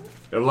 Yeah.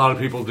 A lot of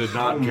people did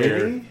not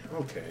care. Many?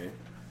 Okay.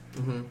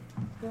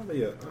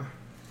 Probably a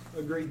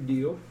great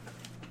deal.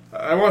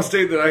 I want to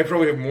state that I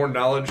probably have more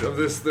knowledge of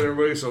this than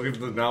everybody, so I'll give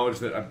the knowledge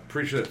that I'm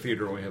pretty sure that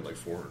theater only had like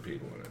 400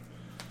 people in it.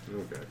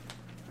 Okay.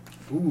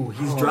 Ooh,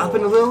 he's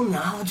dropping a little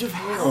knowledge of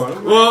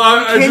hell.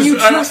 Well, Can you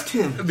trust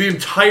him? The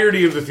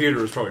entirety of the theater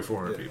was probably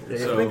 400 people. Yeah,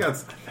 So. I think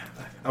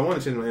I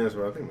want to change my answer,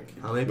 but I think I'm going to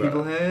keep How many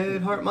people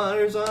had heart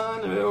monitors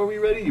on? Are we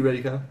ready? You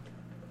ready, Kyle?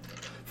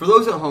 For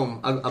those at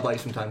home, I'll buy you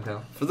some time,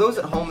 Kyle. For those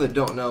at home that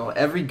don't know,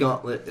 every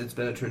gauntlet, it's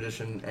been a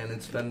tradition, and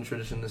it's been a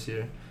tradition this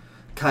year.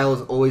 Kyle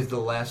is always the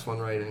last one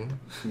writing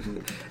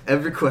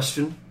every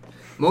question.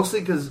 Mostly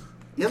because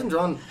he hasn't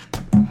drawn...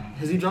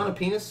 Has he drawn a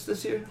penis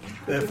this year?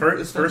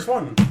 First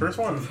one. First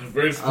It was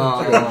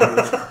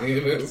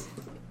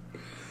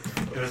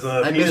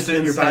a I penis missed it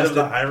in your inside of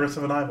the past. iris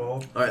of an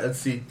eyeball. All right, let's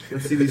see.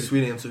 Let's see these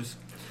sweet answers.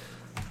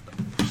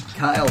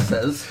 Kyle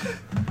says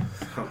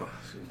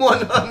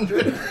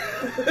 100,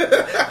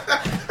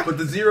 but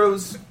the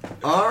zeros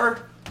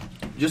are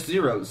just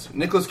zeros.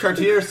 Nicholas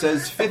Cartier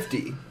says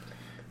 50.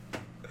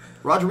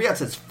 Roger Riat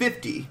says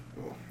 50.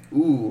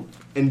 Ooh,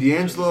 and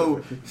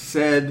D'Angelo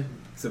said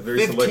It's a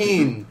very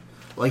 15.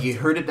 Like he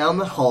heard it down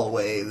the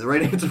hallway. The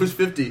right answer was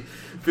 50.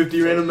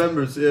 50 random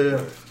members.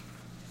 Yeah.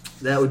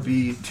 That would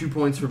be 2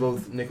 points for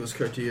both Nicholas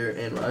Cartier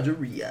and Roger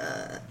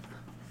Riat.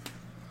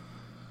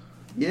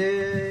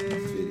 Yay!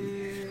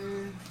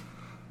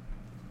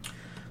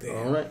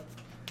 All right,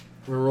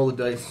 we're gonna roll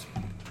the dice.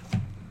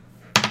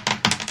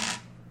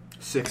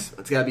 6.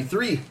 It's gotta be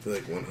 3. I feel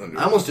like 100.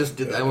 I almost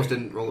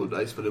didn't roll the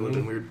dice, but it would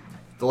have been weird.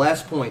 The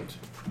last point,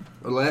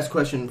 or the last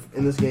question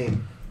in this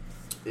game,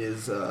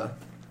 is worth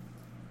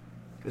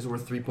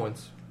 3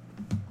 points,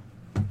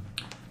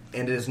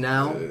 and it is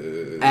now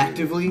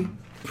actively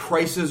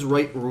Price is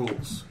Right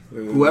rules.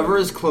 Whoever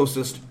is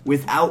closest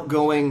without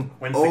going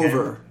Wins the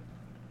over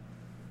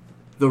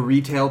the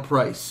retail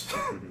price.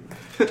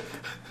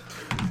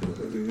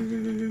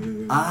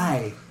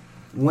 I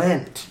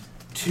went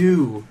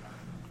to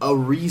a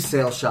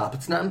resale shop.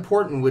 It's not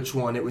important which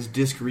one. It was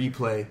Disc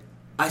Replay.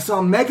 I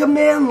saw Mega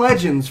Man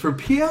Legends for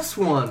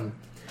PS1.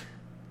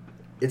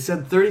 It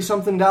said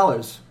 $30-something.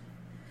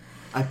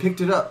 I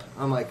picked it up.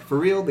 I'm like, for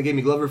real? They gave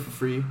me Glover for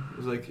free. It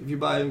was like, if you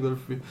buy it, Glover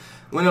for free.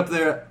 Went up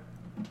there.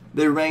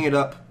 They rang it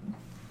up.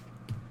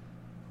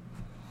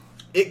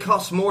 It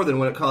costs more than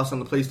what it costs on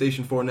the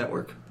PlayStation 4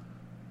 network.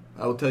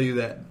 I will tell you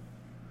that.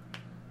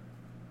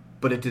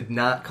 But it did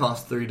not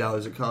cost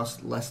 $30. It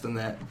cost less than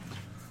that.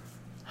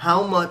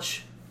 How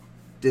much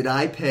did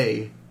I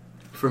pay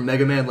for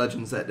Mega Man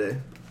Legends that day?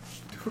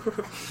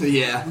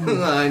 Yeah,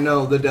 I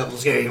know, the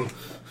devil's game.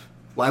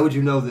 Why would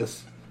you know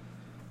this?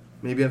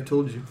 Maybe I've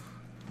told you.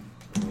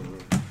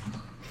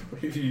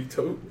 You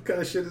told? What kind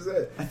of shit is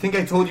that? I think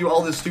I told you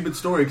all this stupid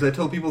story because I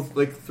tell people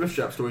like thrift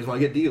shop stories when I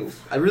get deals.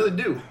 I really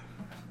do.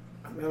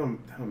 I don't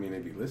mean they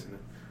be listening.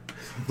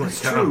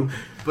 That's true.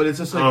 But it's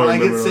just like I when I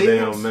don't get remember no damn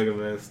savings. Mega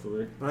Man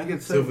story. When I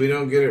get So if savings. we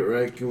don't get it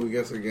right, can we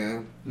guess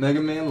again?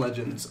 Mega Man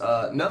Legends.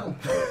 No.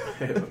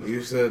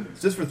 You said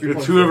It's just for 3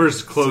 points.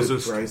 Whoever's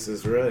closest. Price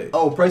is Right.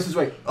 Oh, Price is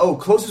Right. Oh,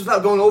 closest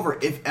without going over.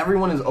 If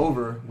everyone is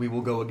over, we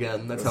will go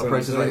again. That's how what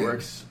Price I'm is Right saying.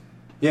 works.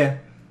 Yeah.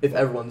 If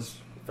everyone's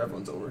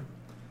over.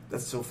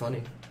 That's so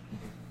funny.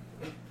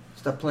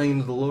 Stop playing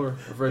into the lore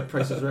of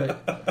Price is Right.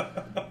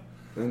 I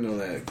know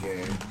that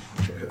game.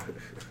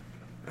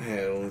 I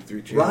had only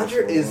 3 channels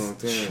Roger for a is long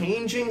time.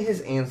 changing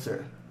his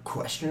answer,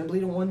 questionably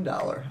to $1.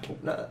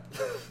 Hope not.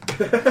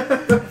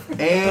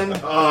 And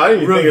Oh, I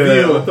didn't even think of that.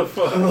 reveal. What the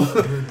fuck?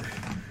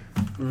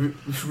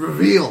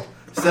 Reveal.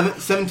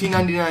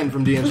 $17.99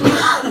 from D'Angelo.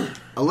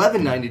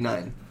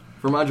 $11.99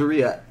 from Roger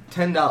Riat.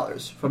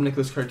 $10 from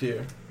Nicholas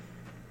Cartier.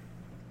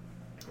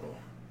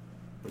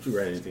 Don't you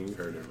write anything? You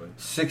heard everybody.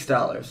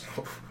 $6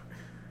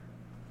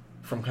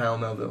 from Kyle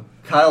Melville.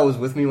 Kyle was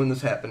with me when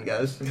this happened,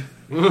 guys.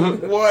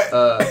 What?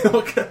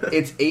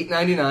 It's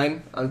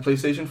 $8.99 on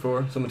PlayStation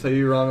 4, so I'm gonna tell you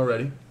you're wrong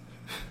already.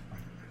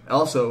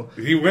 Also,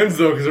 He wins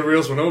though because everybody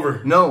else went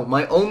over. no,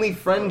 my only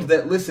friend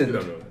that You listened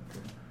don't know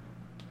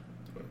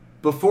that.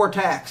 before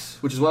tax,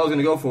 which is what I was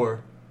gonna go for,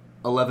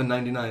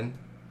 $11.99.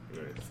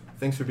 Right.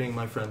 Thanks for being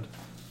my friend.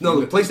 No,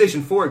 the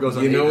PlayStation 4 goes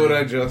on. You know what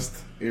I $8.99. just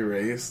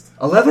erased?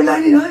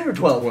 $11.99 or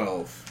 12?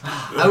 12.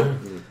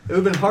 It would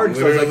have been hard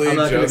because I was like, Literally I'm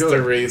not gonna just go.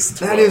 erased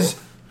 12. That is.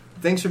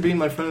 Thanks for being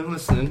my friend and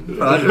listening,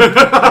 Roger.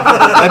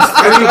 I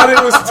thought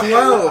it was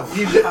 12.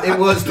 It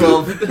was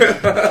 12.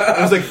 It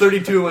was like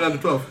 32 and went on to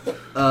 12.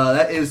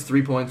 That is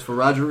 3 points for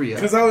Roger Riat,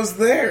 Because I was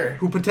there.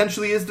 who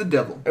potentially is the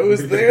devil. I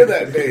was there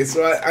that day,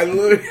 so I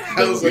literally,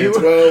 I was like You-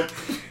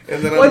 12,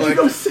 and then Why'd I'm you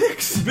go like,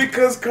 6?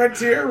 because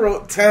Cartier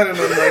wrote 10, and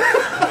I'm like,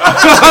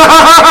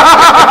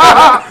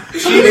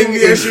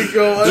 cheating, I should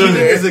go Cheating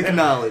is under.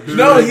 acknowledged.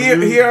 No,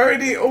 he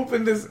already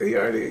opened his, he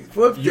already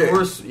flipped You it.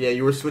 were,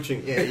 you were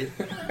switching. Yeah, you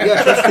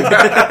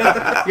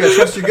gotta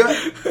trust your gut.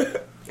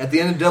 At the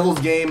end of Devil's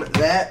Game,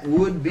 that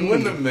would It be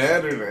wouldn't have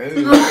mattered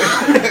anyway.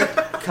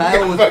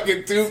 Kyle with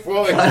Fucking 2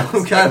 points.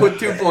 Kyle with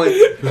 2 points.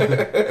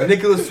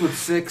 Nicholas with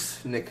 6.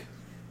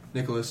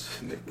 Nicholas.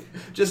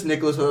 Just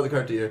Nicholas without the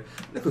Cartier.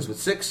 Nicholas with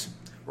 6.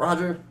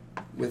 Roger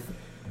with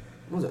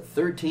What was it,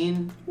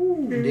 13?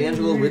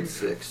 D'Angelo with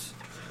 6.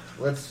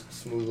 Let's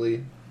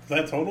smoothly... Is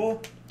that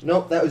total?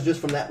 Nope, that was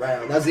just from that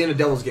round. That was the end of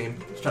Devil's game.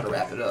 Just trying to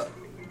wrap it up.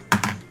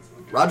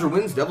 Roger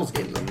wins Devil's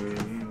game,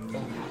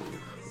 though.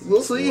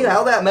 We'll see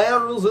how that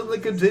matters in the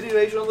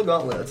continuation of the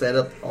gauntlet. Let's add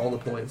up all the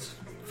points.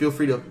 Feel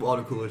free to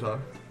water cooler talk.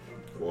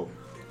 Well,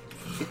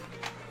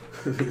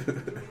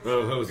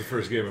 Well, that was the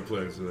first game I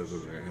played, so that's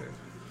okay.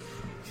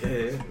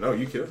 yeah. No,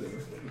 you killed it.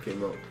 You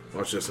came out.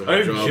 Watch this. I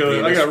didn't kill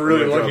it. I got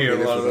really lucky on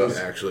a lot of those.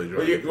 Actually,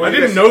 I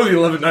didn't know the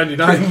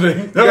 1199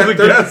 thing. That was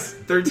a guess.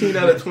 13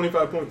 out of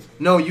 25 points.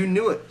 No, you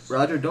knew it.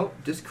 Roger,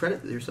 don't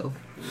discredit yourself.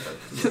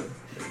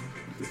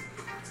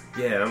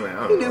 Yeah, I'm like,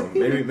 I don't know.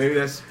 Maybe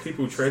that's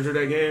people who treasure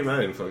that game.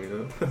 I didn't fucking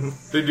know.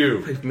 They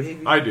do.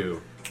 Maybe. I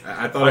do.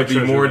 I thought it'd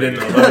be more than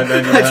treasure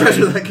 11.99. I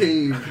treasure that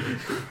game.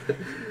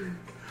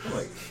 I'm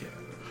like,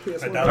 yeah.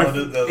 I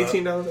downloaded the...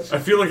 $18. I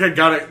feel like I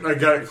got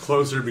it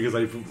closer because I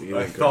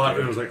like thought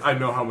that. it was like I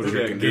know how much You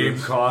that can do game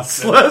this.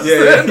 costs less. Yeah,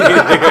 you think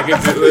I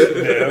can do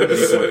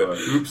it?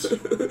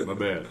 Oops, my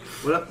bad.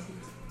 What up?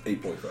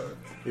 8.5.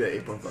 Yeah,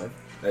 8.5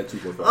 I had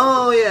 2.5.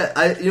 Oh,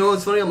 yeah. You know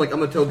what's funny? I'm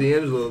gonna tell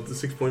D'Angelo the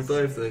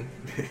 6.5 thing.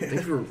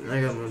 Thanks for...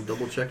 I'm gonna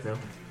double check now.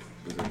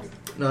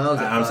 No, I was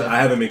at 5. I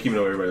haven't been keeping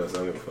up with everybody else. I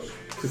don't give a fuck.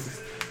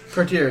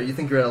 Cartier, you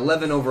think you're at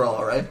 11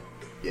 overall, right?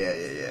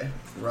 Yeah.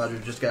 Roger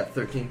just got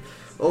 13.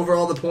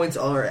 Overall, the points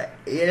are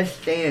as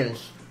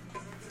stands.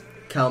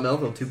 Kyle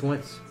Melville, 2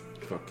 points.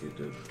 Fuck you,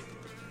 dude.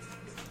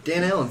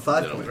 Dan Allen,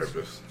 5 Did on points.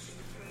 purpose.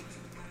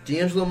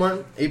 D'Angelo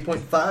Martin,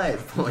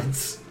 8.5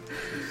 points.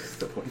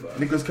 10.5.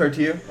 Nicholas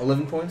Cartier,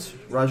 11 points.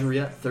 Roger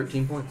Riat,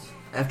 13 points.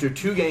 After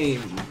 2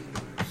 games.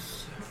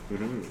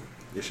 Mm-hmm.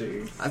 Yes,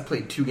 sir. I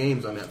played 2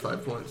 games on that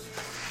 5 points.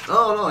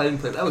 Oh, no, I didn't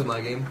play. That was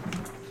my game.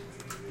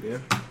 Yeah,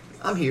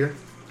 I'm here.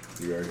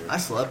 you are here. I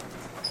slept.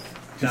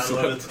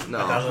 Downloaded, No,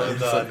 I downloaded I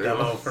the slept very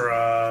demo well.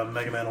 for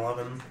Mega Man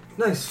 11.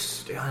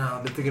 Nice. Yeah,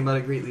 I've been thinking about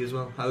it greatly as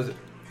well. How is it?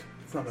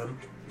 It's not bad.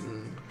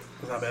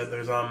 It's not bad.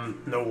 There's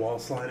no wall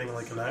sliding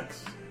like an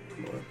X.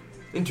 But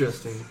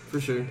Interesting, for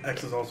sure.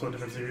 X is also a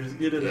different series.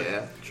 You did it.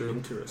 Yeah, true.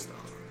 Interesting.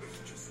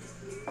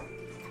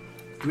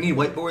 Do we need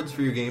whiteboards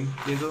for your game,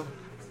 D'Angelo?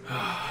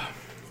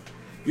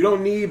 You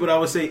don't need, but I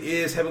would say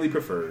is heavily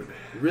preferred.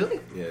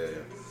 Really? Yeah.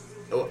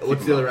 Oh,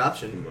 what's the other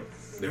option?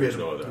 There is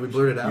no other. We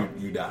blurred it out?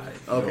 You die.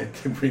 Okay. You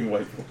don't bring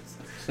whiteboards.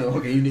 So,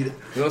 okay, you need it.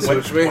 You want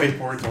to switch me?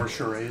 Whiteboards or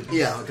charades.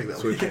 Yeah, I'll take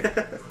that one. Switch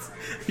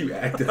me. You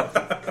act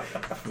up.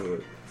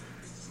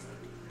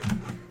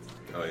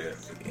 Oh yeah.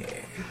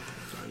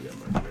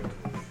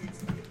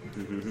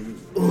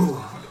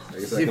 I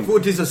guess I The can,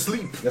 foot is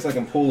asleep. guess I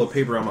can pull a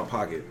paper out of my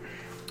pocket.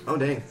 Oh,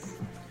 dang.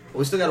 Well,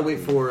 we still gotta wait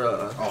for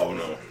Oh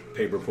no,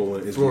 paper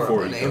pulling is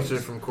before an it answer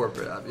comes. from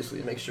corporate, obviously,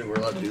 to make sure we're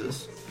allowed to do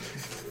this.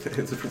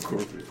 It's from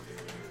corporate.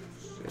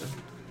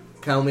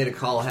 Kyle made a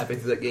call halfway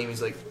through that game.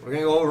 He's like, we're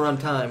gonna go over on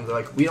time. They're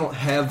like, we don't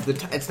have the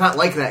time. It's not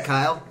like that,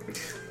 Kyle.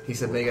 He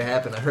said, make it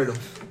happen. I heard him.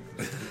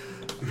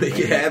 Make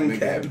it happen,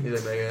 Cap. He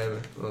said, make it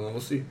happen. Well, we'll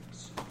see.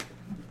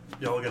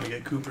 Y'all gonna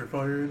get Cooper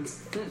fired?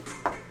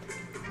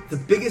 The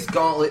biggest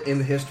gauntlet in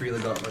the history of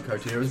the gauntlet,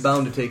 Cartier. It was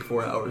bound to take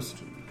 4 hours.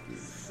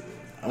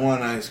 I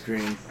want ice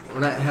cream. We're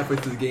not halfway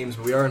through the games,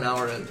 but we are an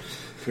hour in.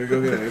 Can we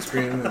go get ice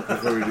cream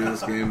before we do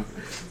this game?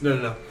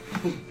 No.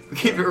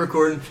 Keep it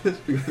recording.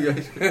 You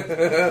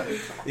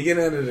can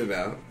edit it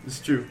out. It's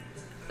true.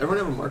 Everyone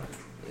have a mark?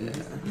 Yeah,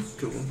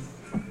 cool.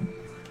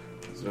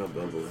 It's not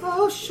Bumble.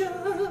 Ocean.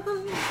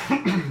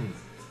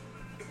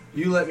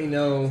 You let me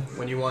know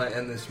when you want to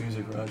end this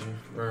music, Roger.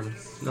 Or,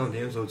 no,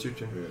 D'Angelo, it's your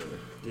turn. Yeah.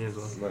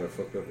 D'Angelo. Might have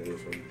fucked up on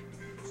this one.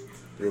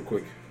 Real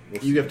quick.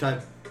 You have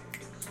time.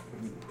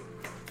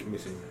 Let me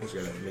see. I just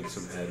gotta make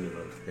some admin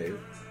on the page.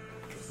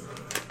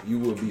 You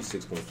will be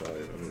 6.5.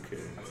 I'm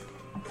okay.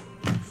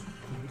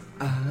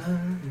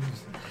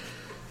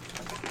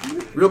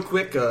 Real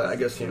quick, I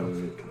guess,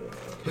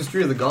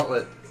 history of the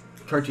gauntlet.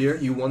 Cartier,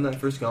 you won that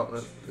first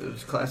gauntlet. It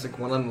was classic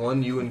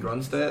one-on-one, you and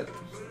Grunstadt.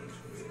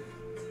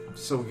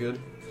 So good.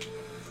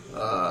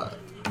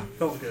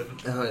 Felt good.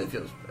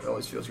 It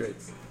always feels great.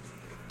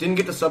 Didn't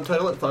get to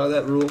subtitle it, thought of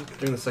that rule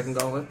during the second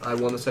gauntlet. I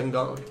won the second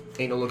gauntlet.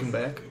 Ain't no looking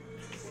back.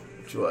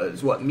 Which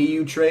was, me,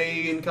 you,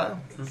 Trey, and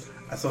Kyle.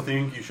 I still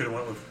think you should have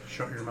went with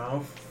Shut Your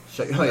Mouth.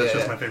 That's That's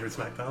just my favorite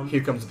SmackDown.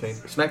 Here comes the pain.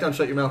 SmackDown,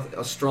 Shut Your Mouth.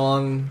 A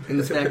strong in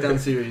the SmackDown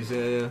series.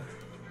 Yeah.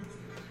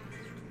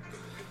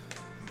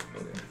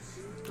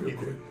 Real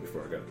quick,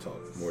 before I gotta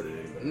talk more than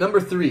anybody.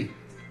 Number 3.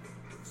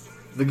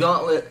 The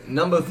gauntlet,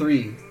 number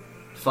 3.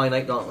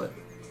 Finite Gauntlet.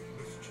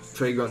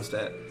 Trey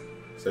Grunstadt.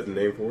 Is that the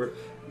name for it?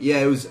 Yeah,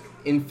 it was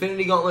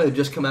Infinity Gauntlet had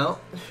just come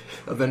out.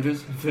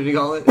 Avengers Infinity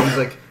Gauntlet. It was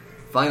like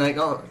Finite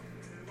Gauntlet.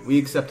 We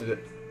accepted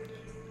it.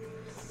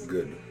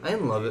 Good. I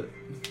didn't love it.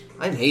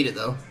 I didn't hate it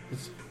though.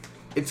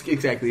 It's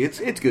exactly. It's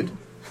good.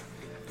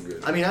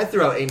 Good. I mean, I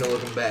threw out Ain't No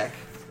Looking Back,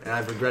 and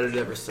I've regretted it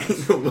ever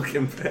since.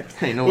 Looking back.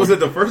 Hey, no. Was it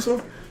the first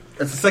one?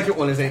 That's the second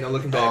one. Is Ain't No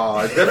Looking Back. Oh,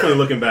 it's definitely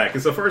looking back.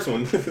 It's the first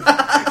one. You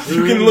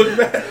can look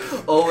back.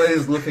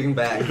 Always looking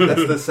back.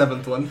 That's the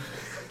 7th one.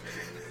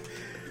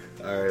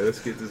 Alright, let's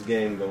get this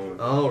game going.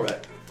 All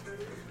right.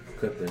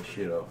 Cut that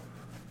shit off.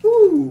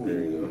 Ooh.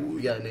 There you go.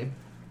 You got a name?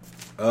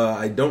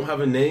 I don't have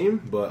a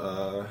name,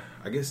 but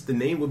I guess the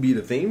name would be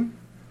the theme,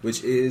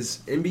 which is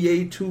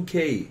NBA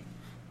 2K,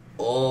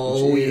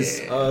 Oh, which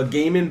is a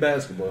gaming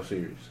basketball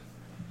series.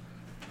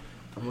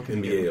 I'm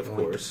looking NBA, of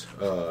course.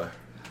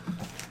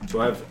 So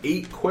I have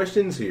 8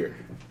 questions here,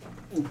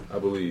 I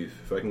believe,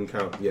 if I can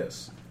count.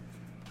 Yes.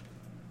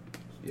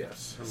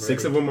 Yes. I'm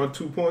 6 of ready. them are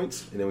 2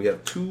 points, and then we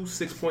have 2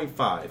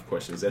 6.5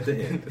 questions at the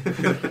end.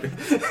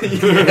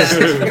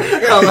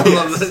 I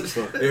love this.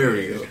 There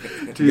we go.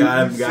 Two,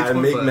 Gotta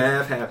make 6.5.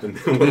 math happen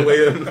one way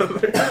or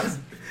another.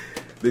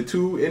 The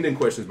 2 ending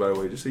questions, by the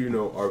way, just so you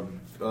know, are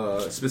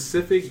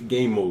specific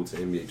game modes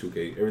in NBA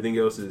 2K. Everything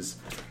else is,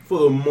 for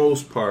the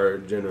most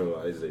part,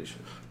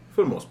 generalization.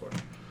 For the most part.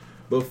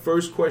 But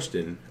first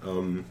question,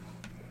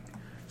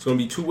 it's going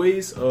to be 2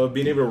 ways of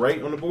being able to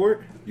write on the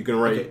board. You can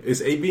write, Okay.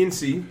 it's A, B, and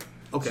C.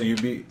 Okay. So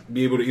you'd be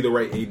able to either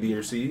write A, B,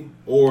 or C,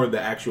 or the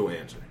actual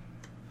answer.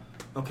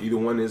 Okay. Either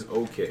one is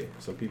okay.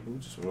 Some people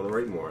just want to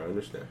write more, I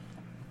understand.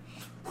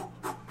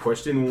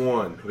 Question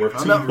 1, worth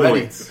I'm 2 not ready.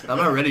 points. I'm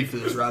not ready for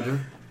this, Roger.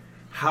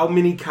 How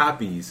many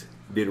copies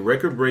did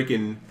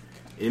record-breaking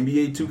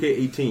NBA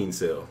 2K18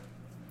 sell?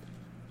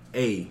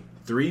 A,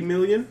 3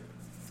 million,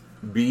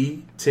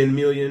 B, 10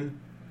 million,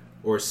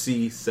 or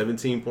C,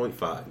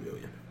 17.5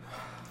 million?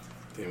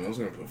 Damn, I was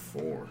gonna put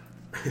 4.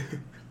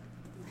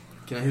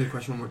 Can I hear the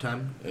question one more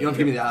time? You don't have to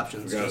give me the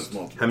options. Forgot Just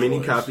multiple How many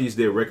choice. copies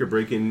did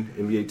record-breaking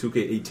NBA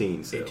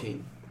 2K18 sell?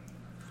 18.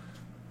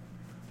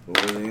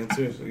 What were the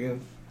answers again?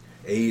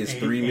 A is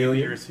 3 A, B,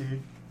 million. or C?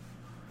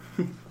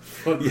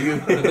 Fuck you.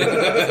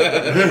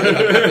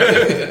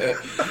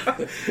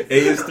 A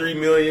is 3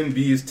 million,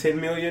 B is 10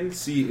 million,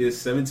 C is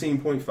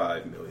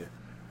 17.5 million.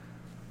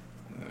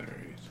 Alright.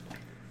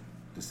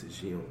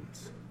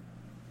 Decisions.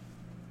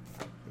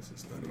 This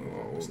is not even,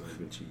 Oh. it's not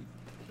even cheap.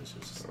 It's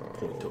just Oh.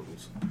 point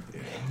totals.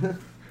 Yeah.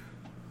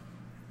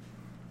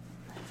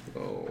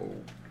 Oh.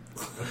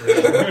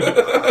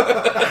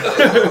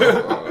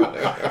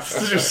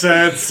 Such a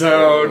sad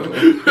sound.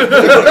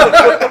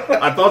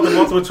 I thought the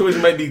multiple choice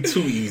might be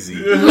too easy,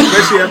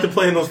 especially after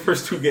playing those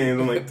first 2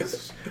 games. I'm like,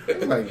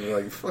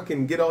 like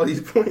fucking get all these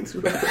points.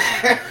 You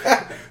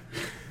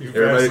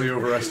Everybody- vastly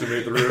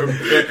overestimate the room.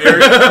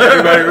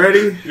 Everybody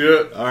ready?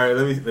 Yeah. All right,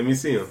 let me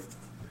see him.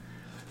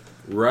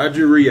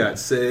 Roger Riot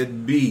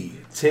said B,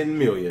 10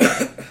 million.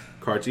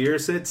 Cartier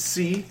said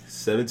C,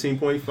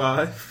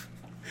 17.5.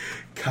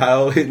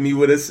 Kyle hit me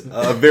with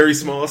a very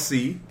small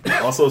C,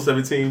 also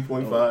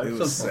 17.5. It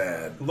was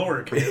sad.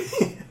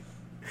 Lowercase.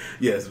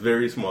 Yes,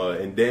 very small.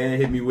 And Dan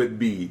hit me with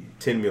B,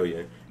 10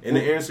 million. And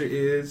the answer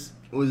is,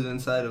 What was it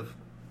inside of?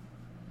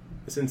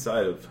 it's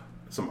inside of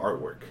some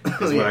artwork.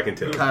 That's what I can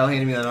tell. Kyle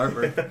handed me that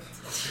artwork.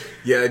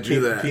 Yeah, I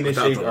drew that.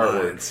 Penis-shaped without the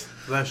artwork. lines.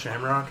 Is that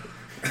Shamrock?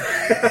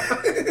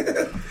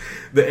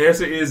 The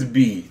answer is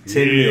B,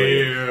 10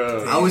 million.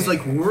 Yeah. I was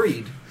like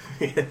worried.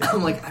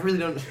 I'm like, I really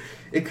don't.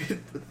 It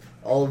could.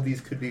 All of these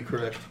could be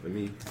correct. Let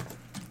me,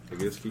 I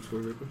guess, keep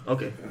score real quick.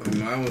 Okay.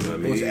 Mine was a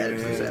We'll B, just add it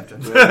to this man. after.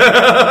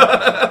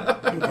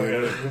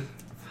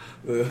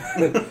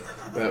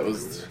 That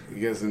was.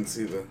 You guys didn't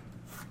see the.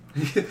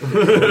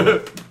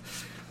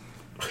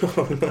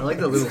 I like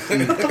that little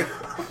scene.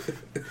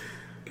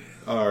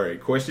 All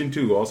right, question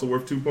 2, also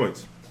worth 2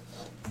 points.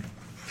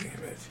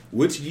 Damn it.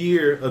 Which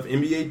year of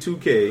NBA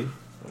 2K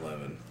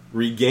 11.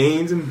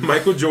 regained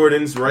Michael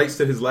Jordan's rights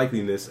to his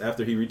likeness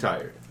after he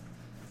retired?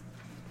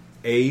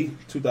 A,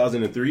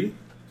 2003,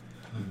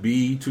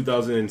 B,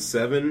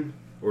 2007,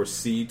 or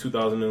C,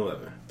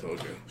 2011?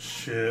 Told you.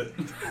 Shit.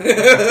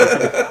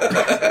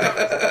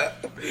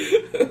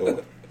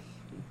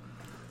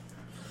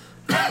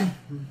 Oh.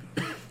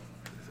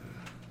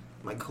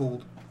 My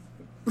cold.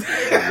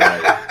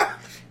 Right.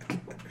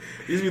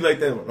 It used to be like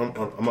that.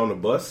 I'm on the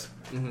bus,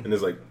 and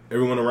there's like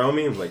everyone around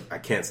me. I'm like, I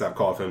can't stop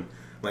coughing.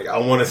 Like I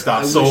want to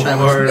stop I so wish I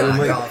was hard. not I'm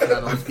like, coughing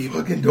on I those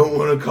people. fucking don't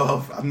want to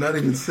cough. I'm not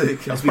even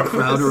sick. As we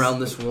crowd around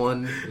this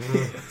one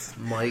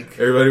mic.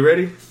 Everybody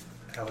ready?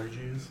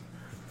 Allergies.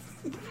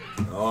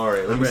 All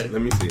right, I'm ready.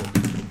 let me see it.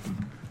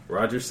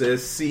 Roger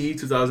says C,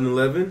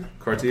 2011.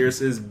 Cartier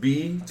says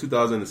B,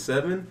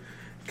 2007.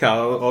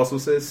 Kyle also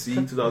says C,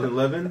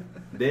 2011.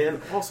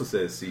 Dan also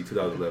says C,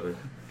 2011.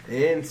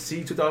 And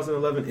C,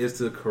 2011 is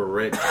the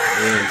correct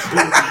answer.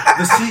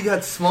 The C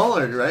got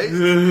smaller, right?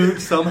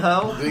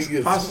 Somehow. I think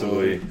it's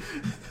Possibly. It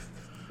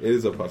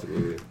is a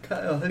possibility.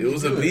 Kyle, how'd It you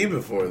was do a it? B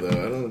before, though.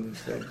 I don't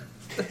understand.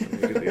 Let me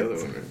get the other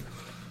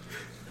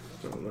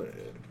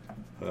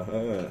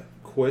one right.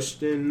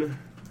 Question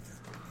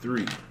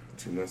 3.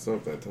 She messed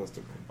up that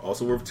testicle.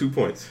 Also worth 2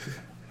 points.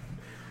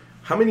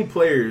 How many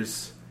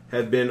players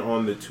have been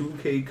on the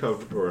 2K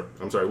cover, or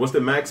I'm sorry, what's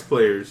the max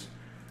players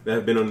that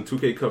have been on the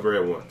 2K cover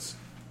at once?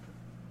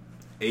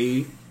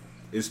 A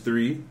is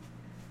 3,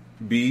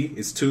 B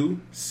is 2,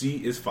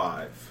 C is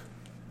 5.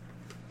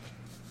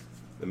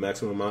 The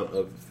maximum amount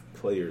of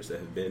players that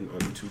have been on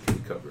the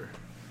 2K cover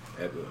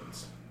at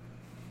once.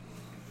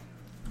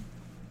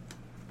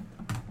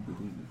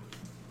 Ooh.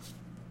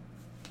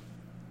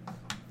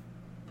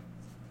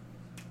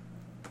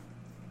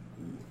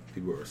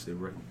 people are still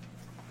right.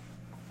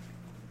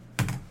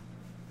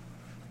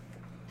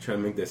 Trying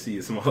to make that C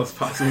as small as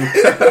possible.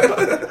 How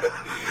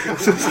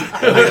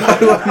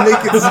do I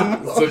make it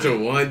small? Such a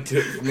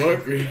one-tip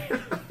marker.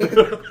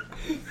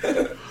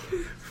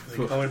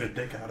 They colored a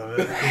dick out of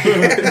it.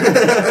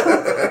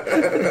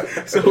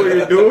 So what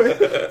you're doing?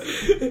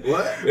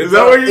 What? Is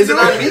that what you're Is it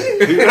doing? not me?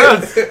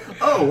 Yes.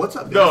 Oh, what's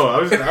up? No,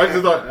 I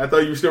just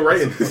thought you were still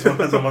writing. This one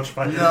has a much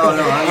finer. No,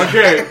 I'm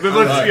Okay, then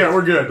let's, yeah,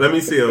 we're good. Let me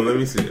see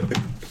him.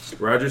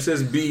 Roger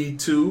says B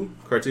 2.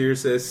 Cartier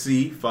says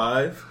C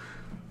 5.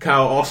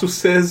 Kyle also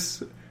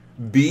says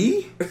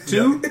B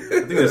 2. I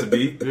think that's a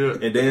B. Yeah.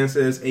 And Dan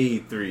says A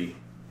 3.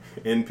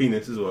 And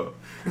penis as well.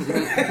 got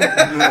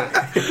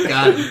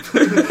it.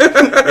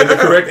 And the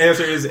correct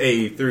answer is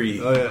A 3.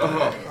 Oh, yeah.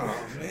 Oh,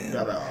 man.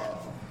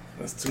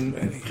 That's too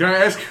many. Can I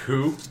ask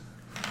who?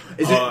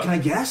 Is it? Can I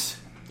guess?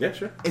 Yeah,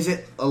 sure. Is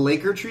it a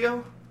Laker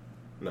trio?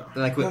 No.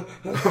 Then I quit.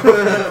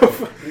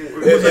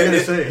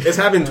 It's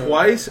happened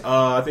twice.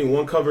 I think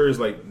one cover is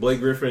like Blake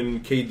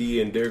Griffin,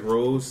 KD, and Derrick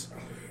Rose.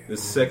 The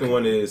second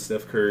one is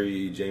Steph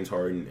Curry, James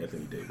Harden,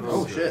 Anthony Davis.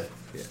 Oh shit!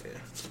 Yeah.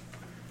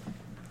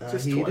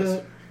 Just Just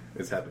twice.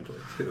 It's happened twice,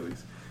 at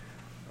least.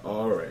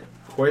 All right.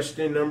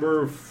 Question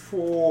number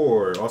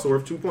 4. Also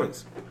worth 2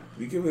 points.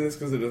 You give me this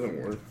because it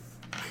doesn't work.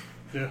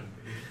 Yeah.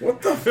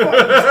 What the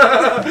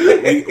fuck?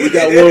 We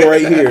got one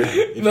right here.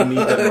 If you need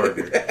that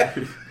marker.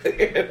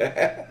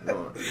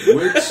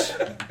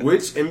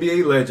 Which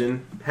NBA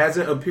legend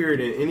hasn't appeared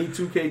in any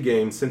 2K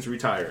game since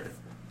retiring?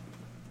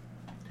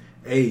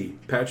 A.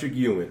 Patrick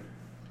Ewing.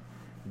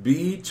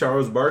 B.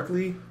 Charles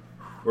Barkley.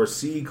 Or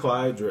C.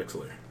 Clyde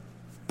Drexler.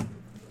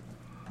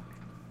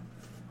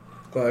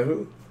 Clyde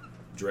who?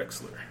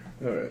 Drexler.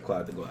 Alright.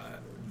 Clyde the Glide.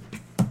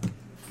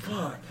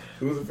 Fuck.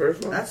 Who was the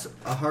first one? That's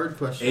a hard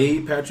question.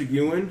 A. Patrick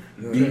Ewing.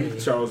 B. Okay.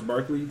 Charles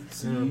Barkley.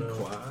 C. No.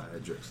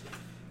 Clyde Drexler.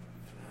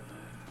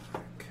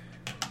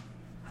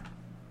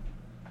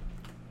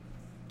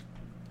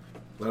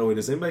 By the way,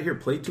 does anybody here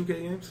play 2K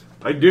games?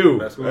 I do,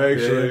 Basketball?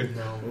 actually.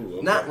 Yeah. Ooh,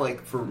 okay. Not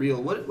like for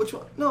real. Which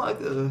one? No, I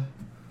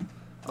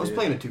was Yeah.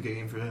 playing a 2K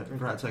game for a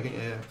hot second.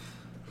 Yeah.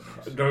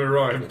 Don't get me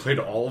wrong, I've played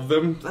all of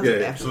them. That's Yeah, an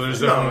so actual So there's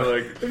thing.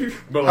 definitely like,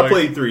 but I like,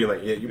 played 3. Like,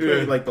 yeah, you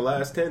played Yeah. like the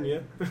last 10, yeah.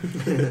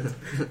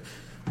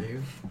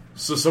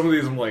 so some of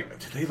these I'm like,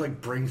 did they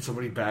like bring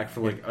somebody back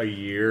for like a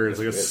year? It's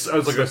like Yes.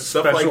 it's like a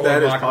Stuff special like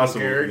that is unlockable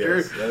possible. character.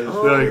 Yes, that is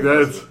Oh. Like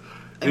that's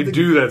they And the-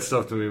 do that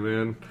stuff to me,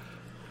 man.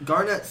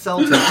 Garnett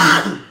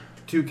Celtics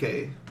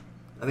 2K.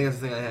 I think that's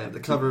the thing I had. The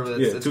cover. It's,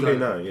 Yeah, it's 2K9,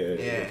 Garnett.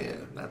 yeah. Yeah.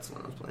 That's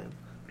what I was playing.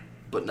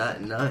 But not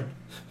in 9,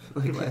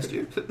 like last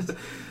year.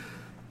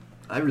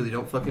 I really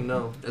don't fucking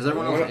know. Does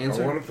everyone else I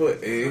answer? want to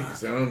put A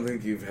because I don't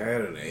think you've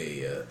had an A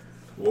yet.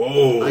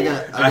 Whoa. I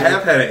I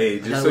have had an A,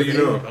 just That so was you A.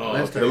 know. Oh,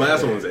 Last okay. The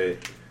last one was A.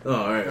 Oh,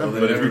 all right. Well,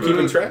 then But if never you're keeping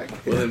mind. track.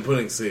 Well, then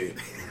putting C.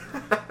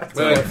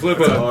 Like, flip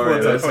it. All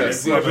right, Flip it. that's Okay, it.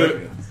 flip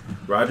it.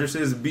 Roger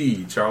says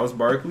B, Charles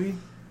Barkley.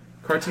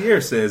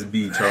 Cartier says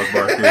B, Charles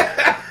Barkley.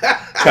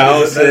 Kyle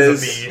That is a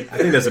says, B. I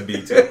think that's a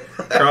B too.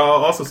 Carl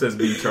also says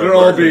B, Charles They're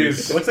all Barkley.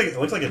 B's. It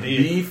looks like a D.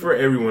 B for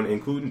everyone,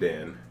 including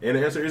Dan. And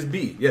the answer is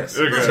B. Yes,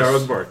 Okay.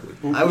 Charles Barkley.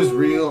 I was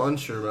real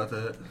unsure about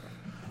that.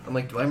 I'm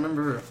like, do I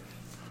remember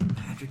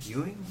Patrick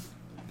Ewing?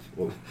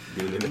 Well,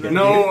 being in the game.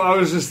 No, I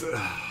was just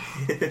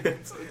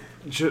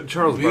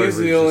Charles B Barkley. is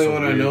the only just so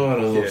one I weird. know out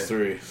of those Yeah.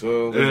 3.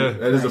 So Yeah.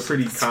 That is a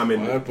pretty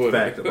common I put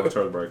fact it. about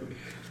Charles Barkley.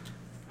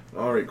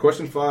 All right,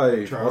 question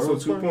 5. Charles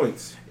also 2 Barkley.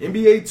 points.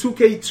 NBA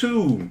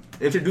 2K2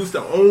 introduced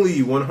the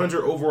only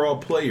 100 overall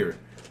player.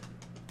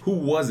 Who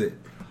was it?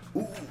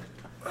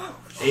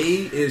 A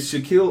is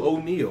Shaquille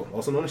O'Neal,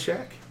 also known as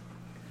Shaq.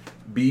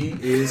 B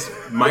is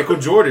Michael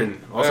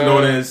Jordan, also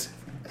known as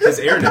his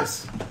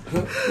airness.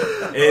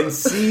 And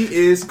C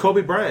is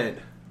Kobe Bryant,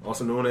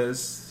 also known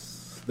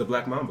as the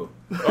Black Mamba.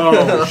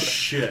 Oh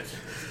shit!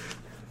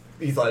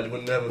 You thought you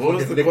wouldn't have a What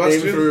was fucking the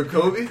nickname question? for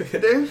Kobe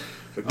there?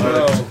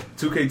 Oh.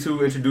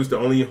 2K2 introduced the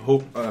only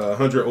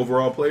 100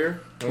 overall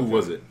player. Who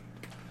was it?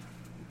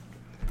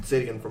 Say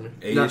it again for me.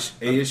 A No. is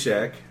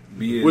Shaq.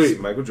 B is Wait.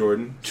 Michael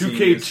Jordan. C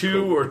is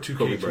 2K2 or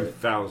Kobe 2K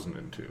Bryant.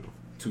 2002?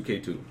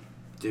 2K2.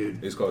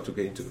 Dude, It's called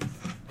 2K2.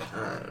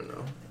 I don't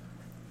know.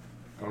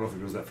 I don't know if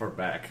it goes that far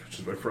back, which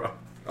is my problem.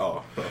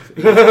 Oh.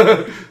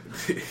 yes,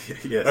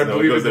 I no,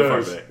 believe goes it that far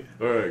does. back.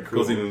 All right, cool.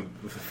 Goes even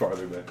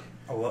farther back.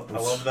 I love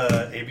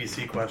the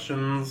ABC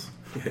questions.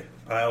 But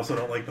I also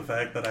don't like the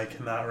fact that I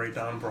cannot write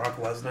down Brock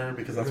Lesnar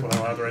because that's what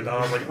I wanted to write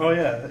down. I'm like, oh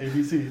yeah,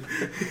 ABC.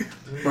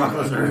 Brock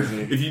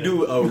Lesnar. If you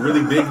do a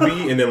really big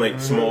B and then like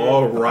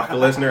small Rock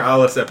Lesnar,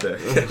 I'll accept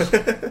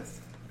that.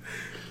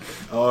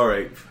 All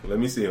right, let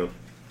me see him.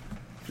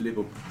 Flip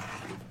him.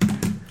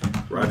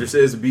 Roger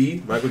says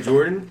B, Michael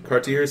Jordan.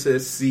 Cartier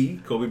says C,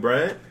 Kobe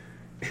Bryant.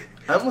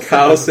 I almost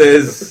Kyle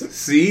said- says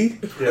C,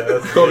 Yeah,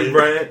 that's Kobe C.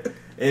 Bryant.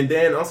 And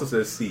Dan also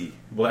says C,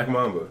 Black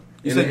Mamba.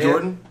 You And said the-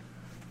 Jordan?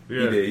 He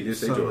did. He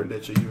just said Son of a Jordan.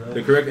 bitch, are you right?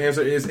 The correct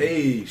answer is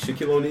A,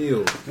 Shaquille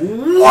O'Neal.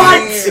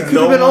 What? It could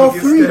No have been one all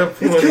gets 3. that It's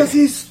point. because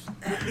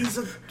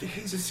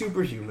he's a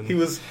superhuman. He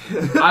was.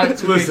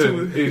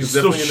 Listen, He's it's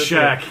still definitely in the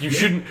Shaq. You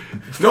shouldn't.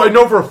 No, I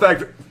know for a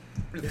fact.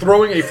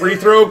 throwing a free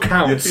throw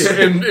counts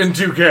in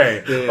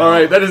 2K. Yeah. All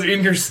right, that is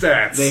in your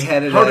stats. They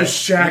had it How at- does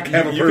Shaq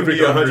have a You could perfect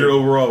be 100 100?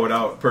 overall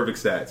without perfect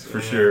stats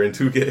for sure in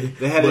 2K.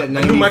 They had it at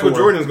I knew Michael 94.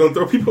 Jordan was going to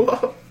throw people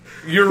off.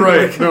 You're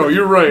right. No,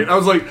 you're right. I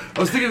was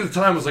thinking at the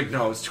time, I was like,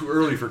 no, it's too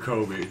early for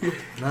Kobe.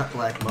 Not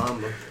Black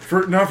Mamba.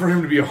 Not for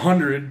him to be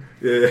 100.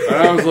 Yeah, And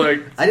I was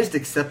like, I just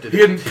accepted he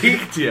it. hadn't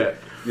peaked yet.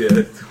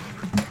 yeah.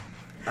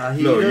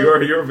 No,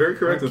 you're very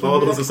correct with all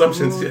those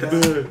assumptions.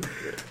 Yes.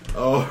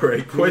 All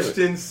right,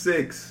 question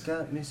 6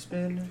 Got me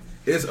spinning.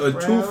 is a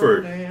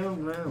twofer. Round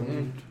and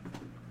round.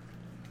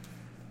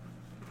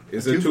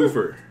 It's a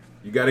twofer.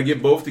 You got to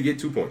get both to get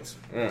 2 points.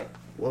 Yeah.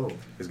 Whoa.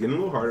 It's getting a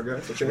little harder,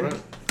 guys. Okay. Right.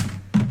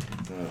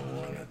 I don't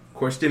want it.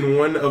 Question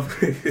 1 of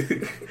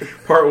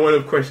part 1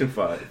 of question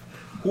 5.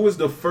 Who is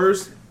the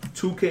first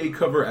 2K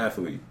cover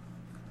athlete?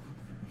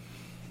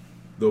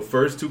 The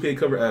first 2K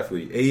cover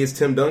athlete. A is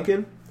Tim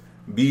Duncan.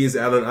 B is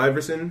Allen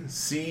Iverson.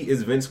 C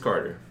is Vince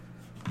Carter.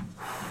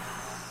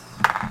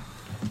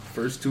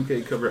 First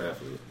 2K cover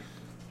athlete.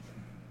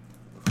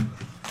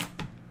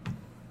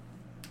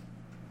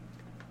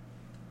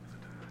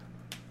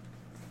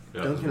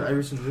 Yeah. Duncan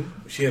Iverson who?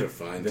 She had a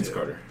fine Vince tip.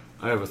 Carter.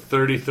 I have a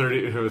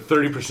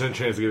 30%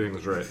 chance of getting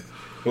this right.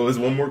 Well, there's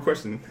one more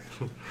question.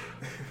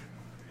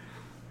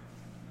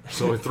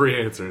 There's only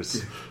 3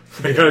 answers.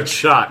 I got a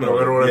shot no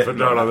matter what I put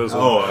down on this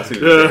one. Oh, I see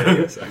what you're saying.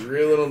 Yes. I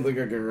really don't think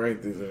I can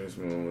write these any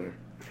smaller.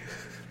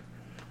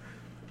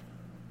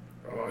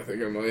 Oh, I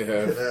think I might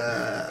have.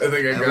 I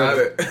think I got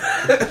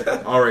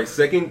it. All right,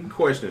 second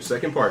question.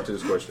 Second part to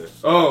this question.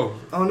 Oh,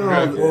 Oh no!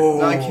 Okay.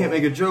 No, I can't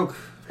make a joke.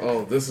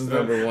 Oh, this is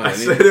number 1. I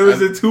said it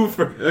was a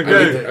twofer.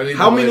 okay. I need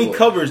How to many label it.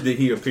 covers did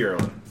he appear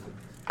on?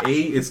 A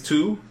is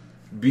 2,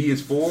 B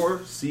is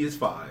 4, C is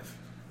 5.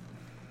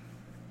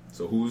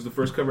 So who was the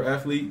first cover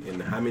athlete,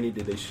 and how many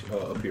did they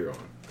appear on?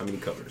 How many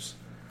covers?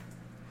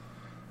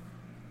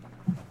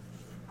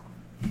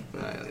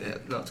 Yeah,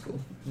 no, it's cool.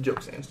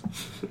 Joke stands.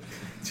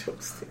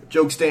 Jokes.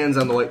 Joke stands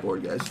on the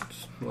whiteboard, guys.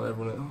 Just want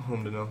everyone at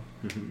home to know.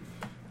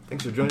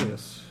 Thanks for joining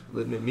us,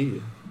 Litmit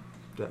Media.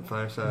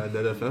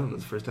 Fireside.fm.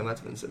 That's the first time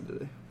that's been said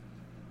today.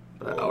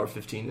 About Whoa. hour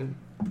 15 in.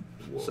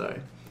 Whoa. Sorry,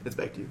 it's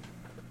back to you.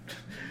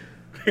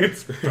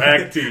 It's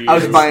back to you. I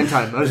was buying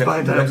time. I'm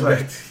sorry. Back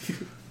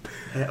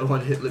I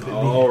want to hit Litmit Media.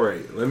 All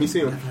right, let me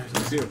see him.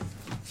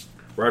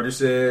 Roger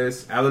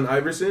says Allen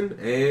Iverson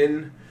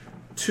and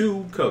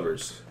 2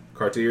 covers.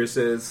 Cartier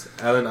says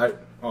Allen.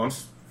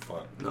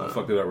 Fuck. No. I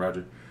fucked it up,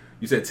 Roger.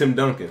 You said Tim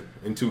Duncan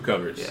and 2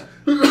 covers.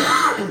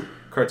 Yeah.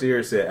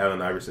 Cartier said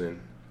Allen Iverson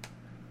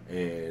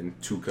and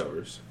 2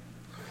 covers.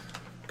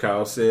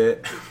 Kyle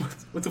said,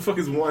 "What the fuck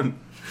is 1?"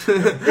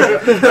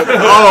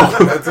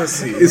 That's a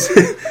C.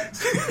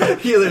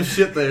 Yeah, there's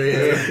shit there,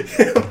 yeah.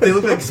 They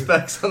look like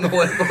specks on the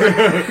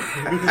whiteboard.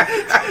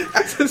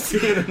 It's a C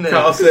and an F.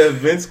 Kyle said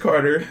Vince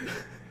Carter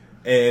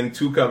and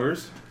 2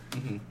 covers,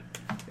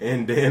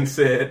 and Dan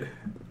said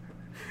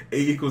A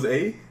equals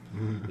A.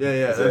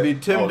 Yeah. That'd be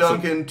Tim Oh, so-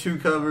 Duncan, 2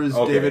 covers,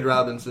 Okay. David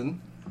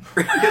Robinson.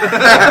 Shout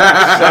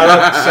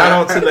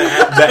out to the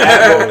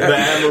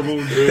admirable.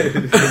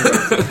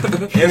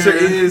 Answer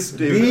is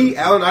B,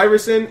 Allen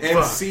Iverson, and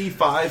Fuck. C,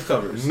 5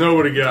 covers.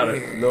 Nobody got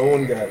it. No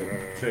one got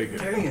it. Take it.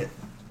 Dang it.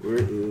 Where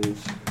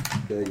is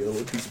that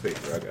yellow piece of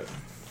paper? I got it.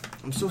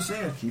 I'm so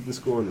sad. Keeping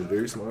score on a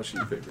very small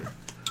sheet of paper.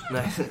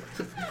 Nice.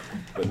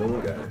 But no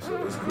one got it, so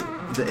it's cool.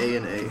 The A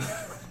and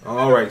A.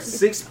 All right,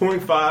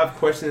 6.5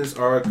 questions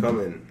are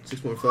coming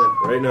 6.5.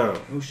 right now.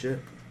 Oh shit.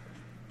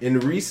 In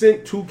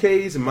recent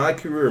 2K's My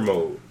Career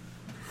mode,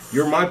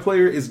 your My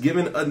Player is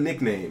given a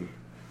nickname.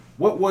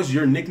 What was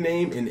your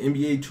nickname in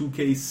NBA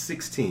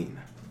 2K16?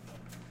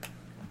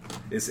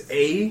 Is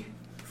A,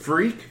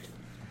 Freak,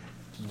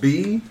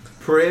 B,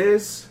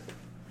 Prez,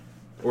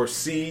 or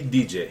C,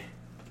 DJ?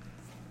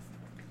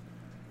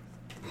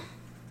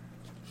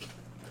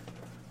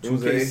 What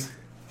was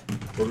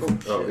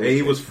A?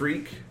 A was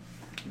Freak,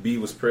 B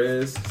was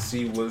Prez,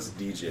 C was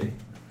DJ.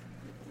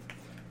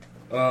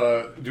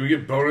 Do we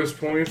get bonus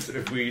points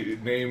if we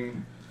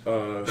name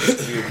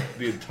the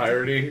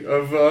entirety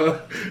of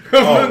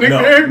the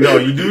nickname? no,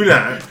 you do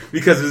not,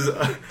 because it's.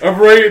 I'm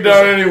writing it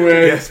down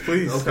anyway. Yes,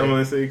 please. Okay. I'm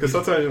gonna say, because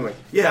sometimes you're like,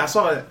 yeah, I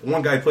saw that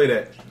one guy play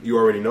that. You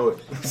already know it.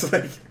 It's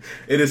like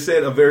it is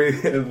said a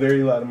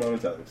very lot amount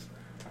of times.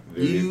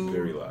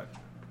 Very lot.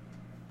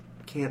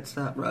 Can't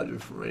stop Roger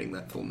from writing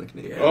that full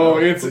nickname. Yeah. Oh,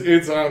 it's on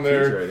He's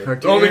there.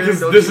 right. Only because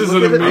Don't this you is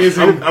look an at it?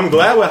 amazing. I'm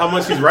glad with how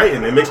much he's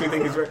writing. It makes me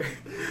think he's right.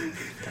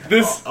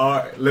 This All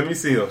right, let me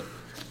see him.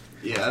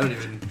 Yeah, I don't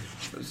even.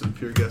 That's a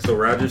pure guess. So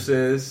Roger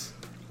says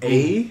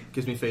A,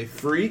 Gives me faith.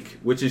 Freak,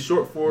 which is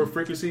short for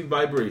frequency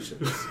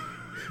vibrations.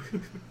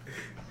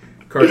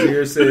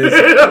 Cartier says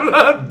I'm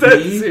not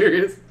that B.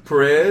 serious.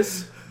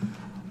 Perez.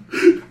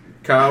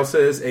 Kyle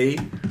says A,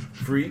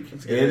 Freak,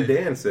 good. and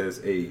Dan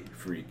says A,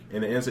 Freak.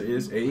 And the answer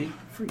is A,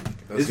 Freak.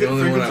 That's Is the it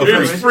only one I frequency?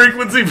 played. It's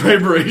frequency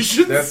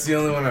vibrations. That's the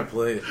only one I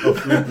played.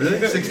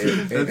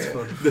 16. That's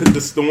fun.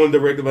 The one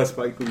directed by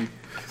Spike Lee.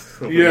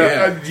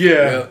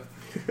 yeah.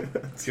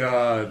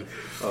 God.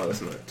 Oh,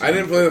 that's not. I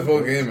didn't play the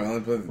full game. I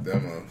only played the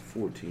demo.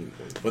 14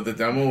 points. But the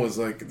demo was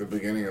like the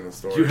beginning of the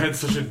story. You had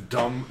such a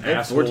dumb had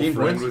asshole 14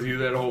 friend points? with you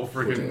that whole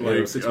freaking 14, yeah, like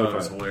 6.5. it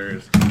was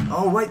hilarious.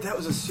 Oh, right, that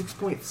was a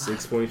 6.5.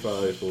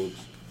 6.5,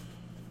 folks.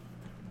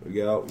 We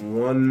got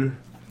one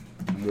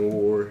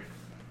more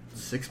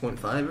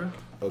 6.5,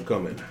 bro?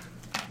 coming.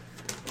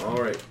 All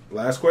right,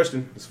 last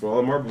question. It's for all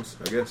the marbles,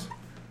 I guess.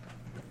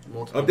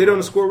 Multiple Update on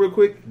the score real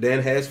quick.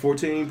 Dan has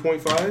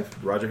 14.5.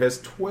 Roger has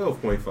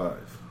 12.5.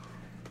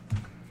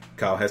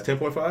 Kyle has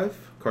 10.5.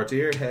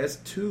 Cartier has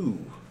 2.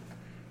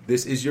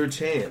 This is your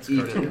chance.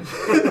 Even.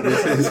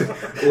 This is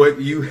what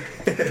you.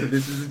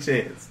 This is a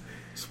chance.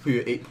 Just put you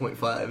at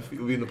 8.5.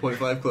 You'll be in the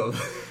 0.5 club.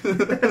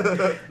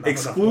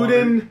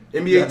 Excluding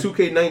NBA Yeah.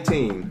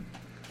 2K19,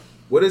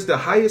 what is the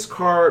highest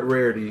card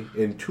rarity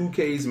in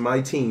 2K's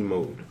My Team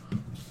mode?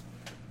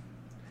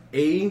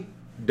 A.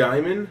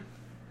 Diamond.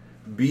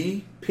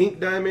 B. Pink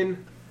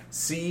Diamond.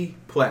 C.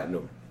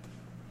 Platinum.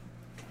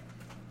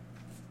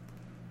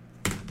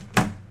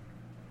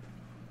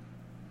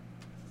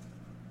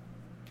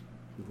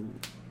 Ooh.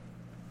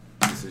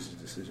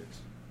 Decisions.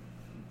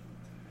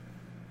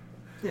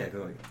 Yeah,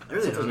 'cause like, I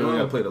really don't sometimes we only know.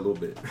 gotta play it a little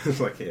bit. It's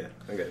like, yeah,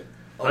 I got it.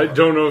 I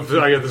don't know if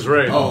I got this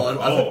right.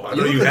 I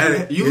know you had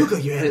it. You look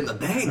like you had it in the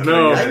bag.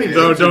 No, I didn't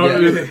don't.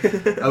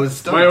 get it. I was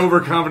stumped. My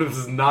overconfidence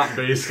is not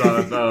based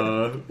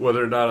on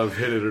whether or not I've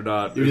hit it or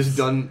not. You're just It's-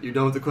 done. You're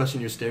done with the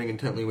question. You're staring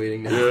intently,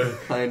 waiting now. Yeah.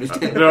 I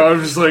understand. No, I'm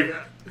just like.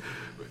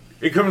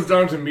 It comes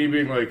down to me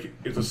being like,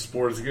 it's a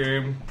sports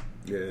game.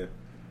 Yeah.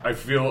 I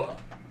feel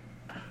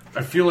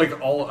like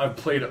I've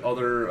played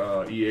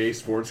other EA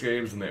sports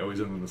games and they always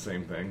end in the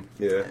same thing.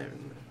 Yeah.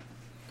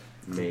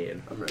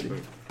 Man. I'm ready.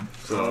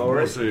 So All we'll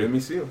right, see. let me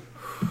see 'em.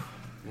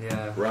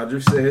 Yeah. Roger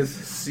says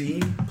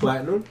C,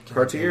 Platinum.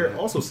 Cartier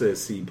also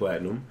says C,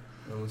 Platinum.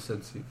 I almost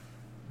said C.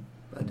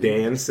 I did.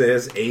 Dan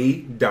says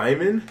A,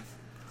 Diamond.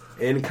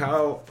 And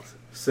Kyle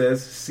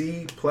says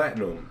C,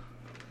 Platinum.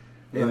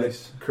 And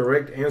Nice. the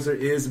correct answer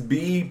is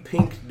B,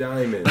 Pink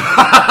Diamond. No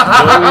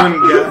one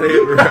got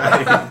it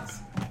right.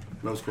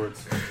 No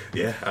sports.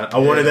 Yeah, I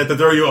wanted that to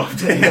throw you off,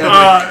 Dan.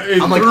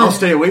 It I'm like, threw- I'll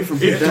stay away from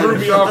It threw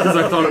me off because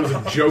I thought it was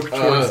a joke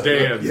towards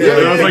Dan. yeah,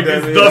 and I was like,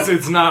 that is- thus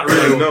it's not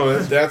real. No,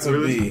 That's a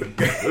B.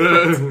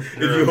 if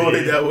you hold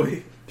it that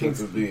way.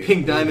 That's a B.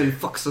 Pink Diamond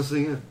fucks us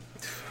in.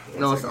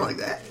 No, it's not like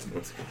that.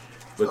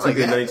 But Like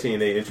that. 2K19,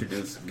 they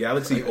introduced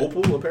Galaxy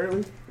Opal,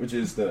 apparently, which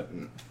is the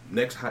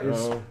next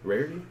highest Oh.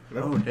 rarity.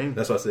 No? Oh, dang.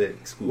 That's what I said.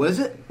 Exclusive. What is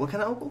it? What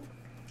kind of opal?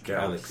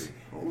 Galaxy.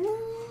 Ooh,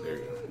 There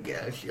you go.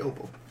 Galaxy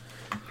opal.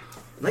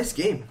 Nice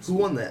game. Who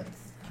won that?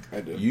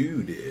 I did.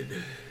 You did.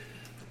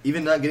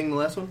 Even not getting the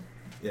last one?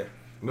 Yeah.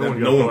 No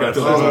one got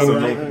the last last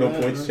one. one, so Oh, no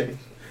right. points changed.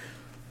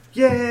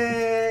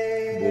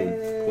 Yay!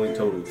 Boom. Point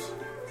totals.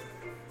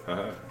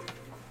 Haha.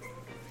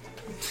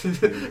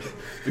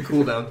 The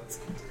cooldown.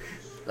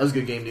 That was a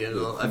good game,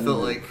 D'Angelo. I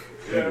felt like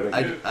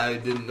I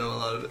didn't know a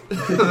lot of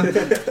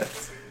it.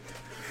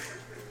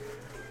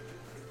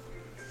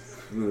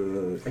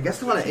 I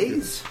guessed a lot of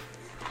A's.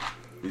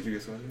 Did you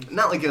get something?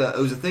 Not like it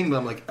was a thing, but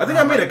I'm like, I think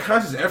I made a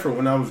conscious effort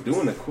when I was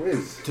doing the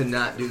quiz. to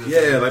not do this.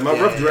 Yeah, like my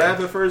rough yeah.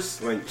 draft at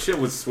first, like shit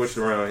was switched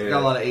around I here.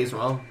 got a lot of A's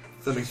wrong.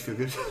 So that makes you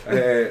feel good. I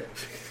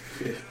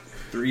had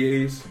 3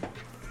 A's.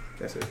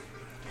 That's it.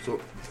 So,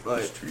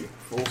 alright,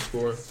 full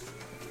score.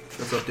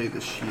 Let's update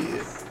this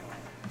shit.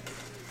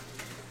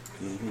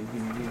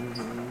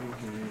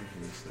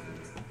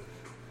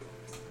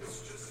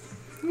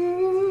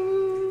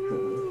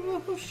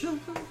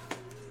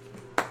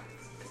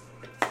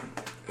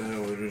 I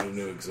ordered a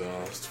new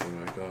exhaust for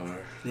my car.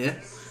 Yeah.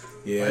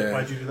 Yeah,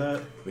 Why'd you do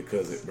that?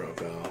 because it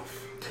broke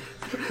off.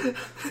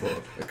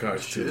 The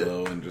car's too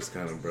low and just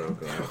kind of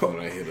broke off when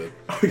I hit it.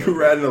 Are you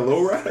riding a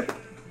low ride?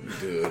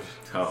 Dude,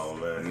 Oh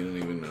you man, don't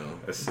even know.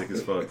 that's sick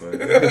as fuck, man.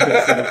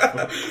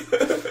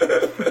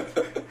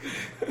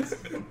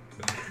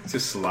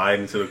 Just slide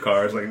into the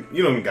car. It's like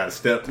you don't even got to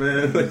step,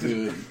 man. Like,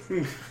 Dude,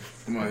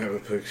 I might have a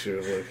picture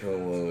of like how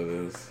low it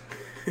is.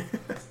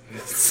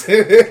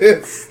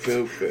 It's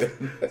stupid.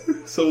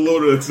 so low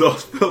the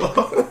exhaust fell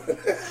off.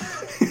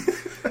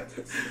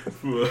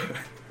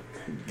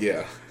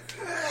 Yeah.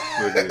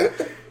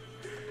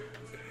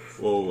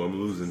 Whoa, I'm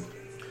losing.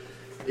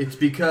 It's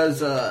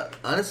because,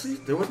 honestly,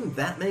 there wasn't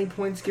that many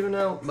points given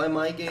out by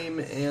my game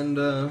and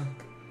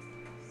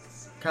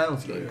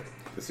Kyle's game.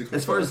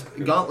 As far as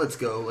gauntlets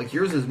go, like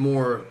yours is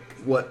more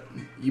what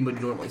you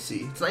would normally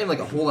see. It's not even like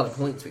a whole lot of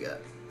points we got.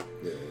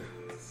 Yeah.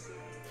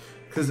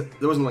 Because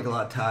there wasn't like a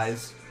lot of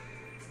ties.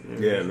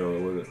 Yeah, no,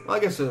 it wasn't. Well, I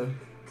guess, It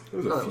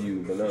was a no.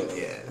 few, but no.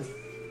 Yeah.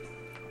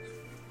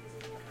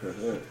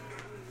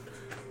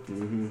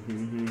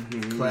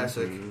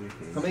 Classic.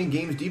 How many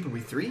games deep are we?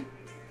 3?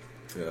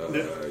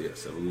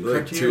 Yes, I believe.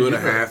 Like Criteria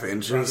 2.5 Who's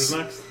inches.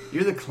 next?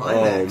 You're the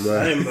climax. Oh,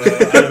 man. I am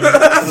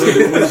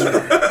the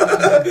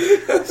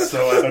loser.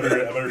 So I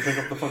better pick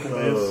up the fucking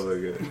maze. Oh my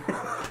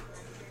god.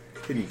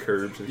 Hitting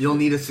curbs and You'll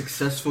need a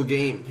successful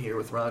game here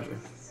with Roger.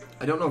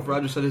 I don't know if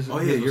Roger said his. Oh,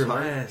 yeah, you're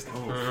last.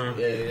 Oh,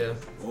 Yeah.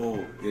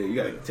 oh, yeah, you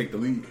gotta take the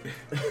lead.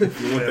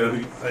 If you want that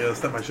lead. I gotta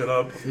step my shit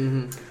up.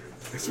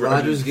 It's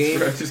Roger's game.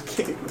 Roger's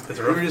game. It's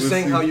We were just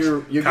saying how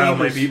your Kyle game might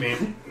was beat me.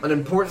 an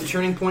important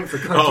turning point for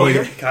Cartier. Oh,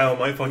 yeah. Kyle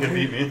might fucking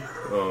beat me.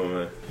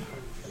 Oh,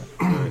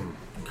 man.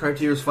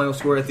 Cartier's final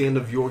score at the end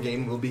of your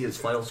game will be his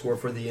final score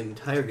for the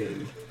entire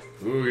game.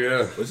 Ooh,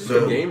 yeah. Was this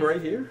your game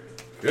right here?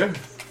 Yeah.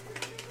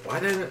 Why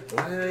didn't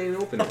I even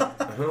open it?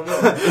 I don't know.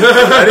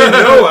 I didn't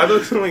know. I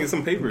looked like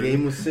some paper.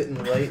 Game was sitting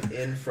right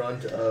in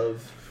front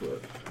of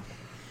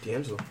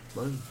D'Angelo.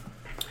 Mine.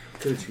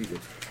 Could have cheated.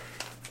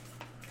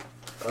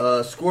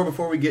 Score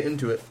before we get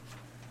into it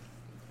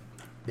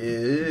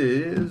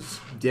is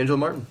D'Angelo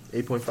Martin,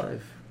 8.5.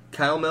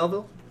 Kyle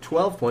Melville,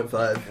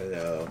 12.5.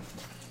 Hello.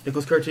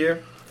 Nicholas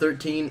Cartier,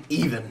 13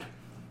 even.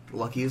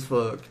 Lucky as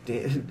fuck.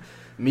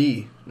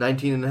 Me,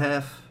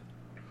 19.5.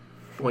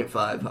 Why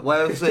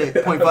would I say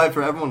 0.5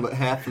 for everyone, but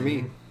half for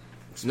me?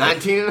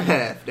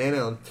 19.5. Dan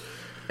Allen.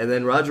 And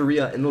then Roger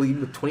Ria in the lead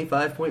with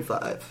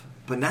 25.5.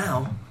 But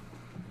now,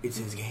 it's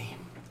his game.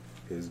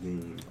 His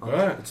game.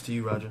 Alright. It's to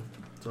you, Roger.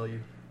 It's all you.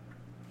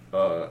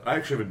 I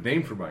actually have a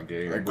name for my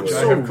game, I'm which so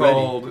I have ready.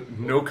 called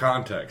No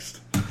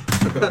Context.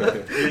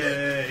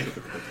 Yay.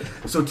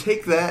 So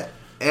take that,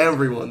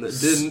 everyone that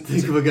didn't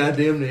think of a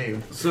goddamn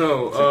name.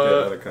 So, Take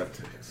that out of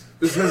context.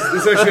 this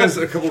actually has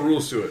a couple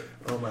rules to it.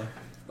 Oh my.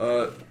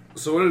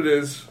 So what it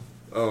is,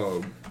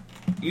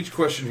 each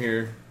question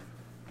here,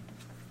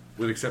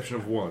 with the exception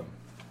of one,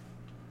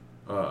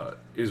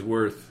 is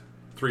worth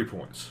 3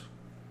 points.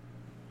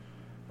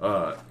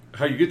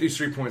 How you get these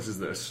 3 points is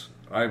this.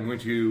 I'm going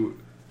to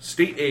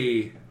state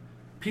a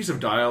piece of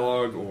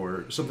dialogue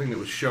or something that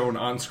was shown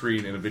on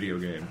screen in a video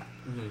game.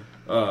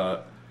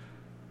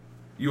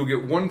 You'll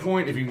get 1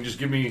 point if you can just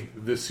give me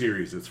this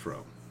series it's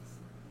from.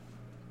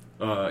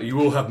 You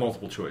will have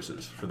multiple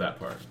choices for that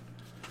part.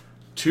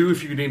 2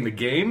 if you can name the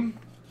game.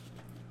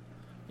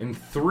 And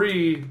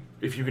 3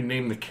 if you can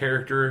name the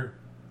character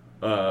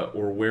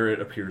or where it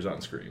appears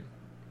on screen.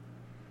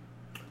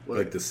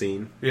 Like the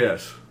scene.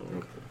 Yes.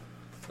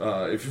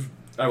 If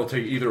I will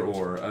take either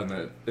or on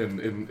that,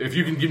 and if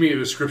you can give me a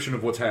description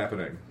of what's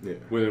happening Yeah.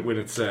 when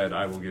it's said,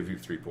 I will give you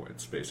 3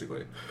 points.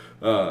 Basically,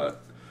 So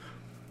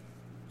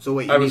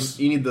wait, I you was-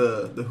 need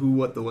the who,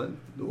 what, the when,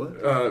 the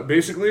what?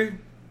 basically,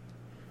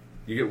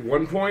 you get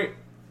 1 point.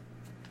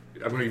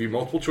 I'm going to give you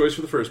multiple choice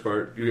for the first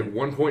part. You get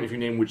 1 point if you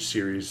name which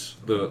series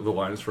the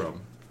line is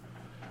from.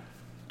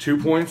 2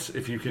 points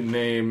if you can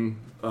name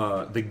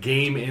the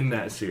game in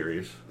that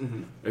series,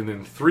 and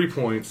then 3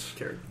 points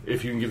Character.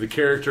 if you can give the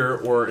character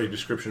or a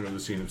description of the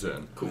scene it's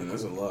in. Man,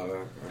 that's a lot.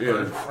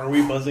 Yeah. Are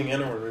we buzzing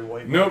in or are we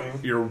white Nope,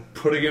 knuckling? you're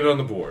putting it on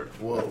the board.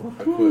 Whoa.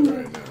 I quit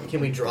right now. Can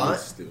we draw it?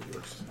 Still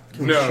worse.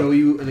 Can we No. show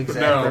you an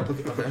exact No.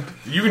 replica? Okay.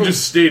 You can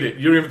just state it.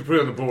 You don't even have to put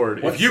it on the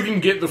board. What's- If you can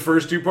get the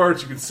first 2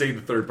 parts, you can say the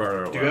third part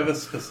out Do loud. you have a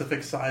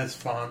specific size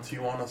font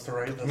you want us to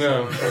write this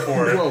No. on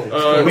before?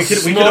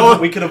 Whoa.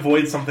 We could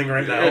avoid something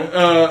right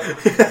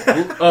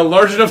now.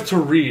 large enough to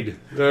read.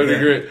 That would be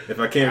great. If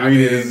I can't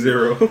read it, it's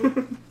 0.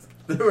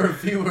 There were a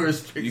few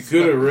restrictions. You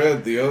could have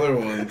read the other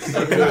ones.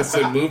 You could have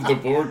said, move the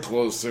board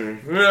closer.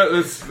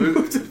 Yeah,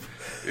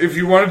 if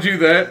you want to do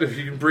that, if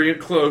you can bring it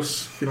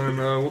close, then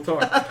we'll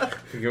talk.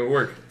 It's going to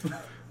work.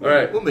 All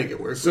right. We'll make it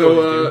work.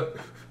 So,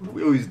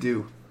 we always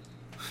do.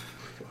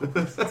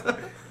 the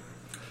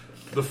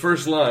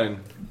first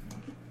line,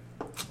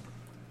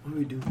 What do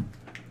we do?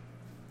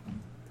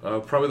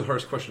 probably the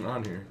hardest question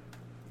on here.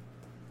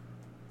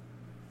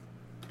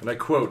 And I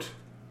quote,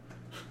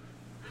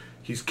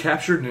 "He's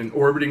captured in an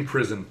orbiting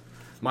prison.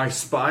 My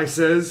spy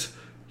says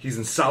he's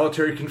in a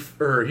solitary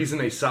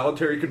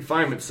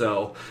confinement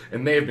cell,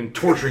 and they have been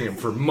torturing him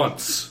for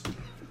months."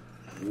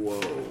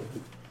 Whoa.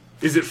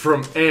 Is it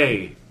from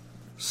A,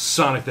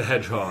 Sonic the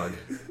Hedgehog,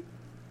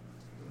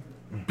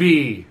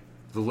 B,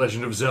 The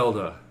Legend of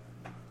Zelda,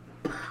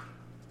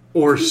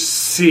 or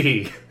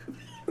C,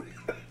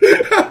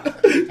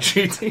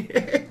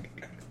 GTA?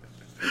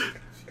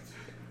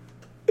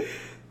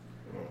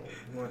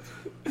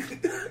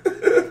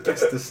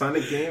 Guess the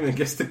Sonic game and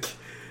guess the.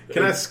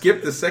 Can I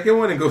skip the second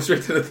one and go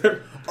straight to the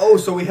third? Oh,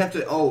 so we have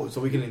to. Oh,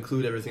 so we can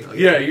include everything. Okay.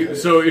 Yeah,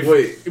 so if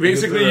Wait,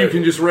 basically that's you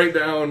can just write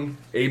down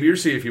A, B, or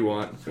C if you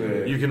want.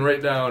 Yeah. You can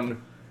write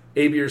down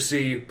A, B, or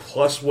C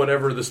plus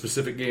whatever the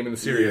specific game in the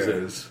series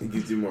is. It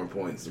gives you more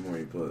points the more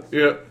you put.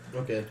 Yeah.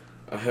 Okay.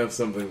 I have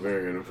something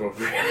very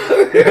inappropriate.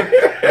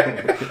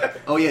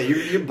 Oh yeah,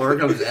 you're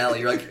barking up his alley.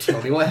 You're like,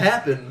 tell me what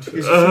happened.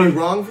 Is this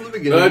wrong from the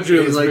beginning? I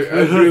drew He's this. like,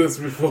 I drew this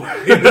before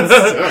it even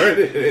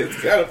started.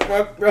 It's kind of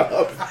fucked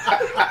up.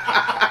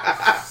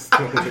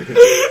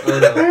 oh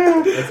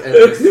no, that's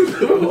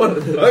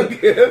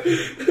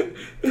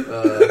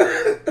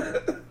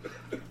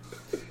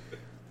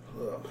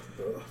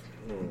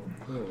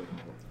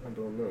I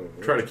don't know.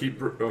 Try to keep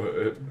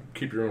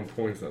your own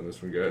points on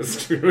this one,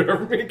 guys.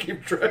 Whoever may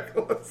keep track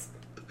of us.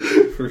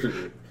 For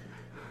sure.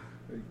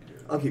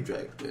 I'll keep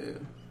track. Yeah.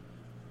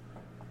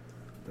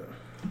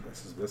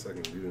 That's as best I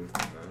can do.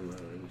 I'm not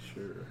really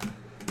sure.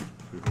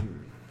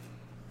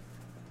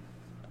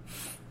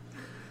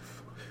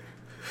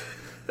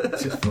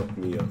 Just fuck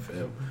me up,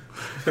 fam.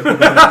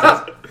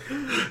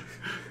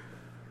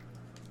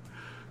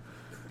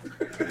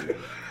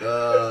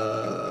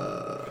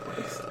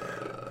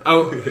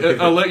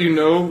 I'll let you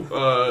know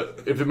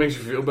if it makes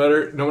you feel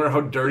better. No matter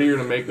how dirty you're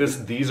going to make this,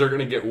 these are going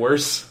to get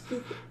worse.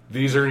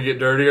 These are going to get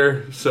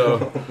dirtier,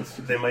 so...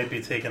 They might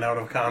be taken out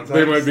of context.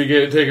 They might be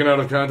getting taken out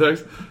of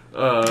context.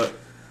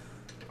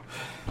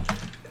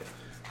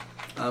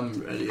 I'm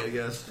ready, I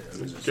guess.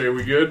 Okay,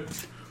 we good?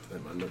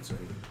 Let my nuts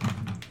hang.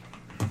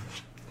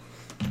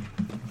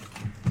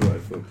 Do I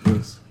flip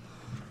this?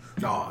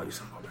 Oh, you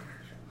son of a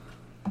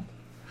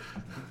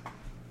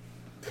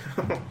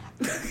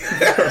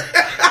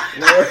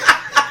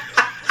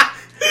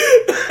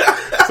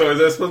So is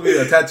that supposed to be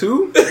a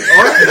tattoo? like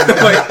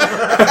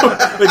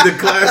the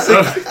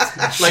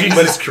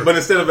classic. But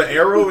instead of an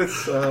arrow,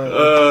 it's.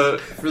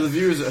 For the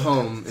viewers at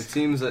home, it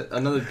seems that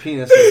another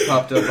penis has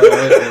popped up on the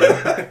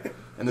whiteboard.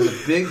 And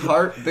there's a big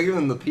heart, bigger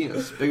than the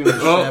penis, bigger than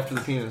the shaft of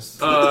the penis.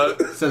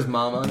 It says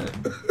 "Mom" on it.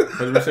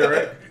 100%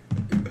 right?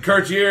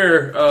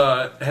 Cartier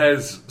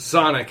has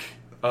Sonic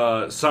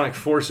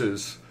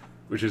Forces,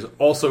 which is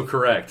also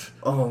correct.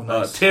 Oh,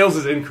 nice. Tails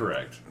is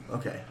incorrect.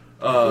 Okay.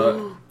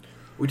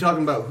 We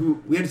talking about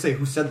who? We had to say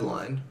who said the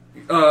line.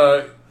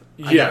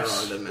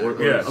 Yes. Yes.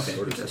 Okay.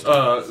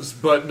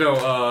 But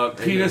no,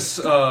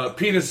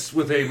 penis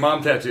with a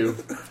mom tattoo,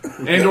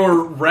 and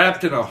or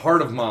wrapped in a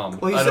heart of mom.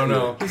 Well, I don't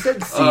know. He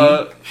said C.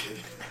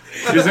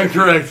 Is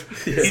incorrect.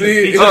 See,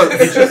 C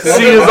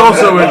is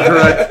also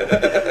incorrect.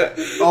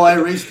 Oh, I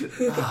erased it.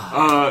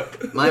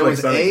 Mine was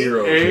Sonic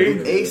Heroes.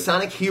 A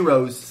Sonic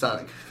Heroes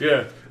Sonic.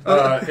 Yeah.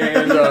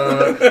 And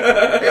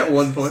I got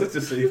 1 point. Such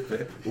a safe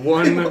bet.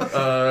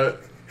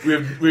 we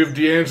have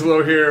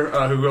D'Angelo here,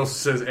 who also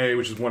says A,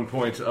 which is 1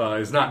 point.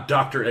 Is not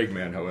Dr.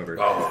 Eggman, however.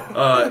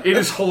 Oh. It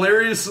is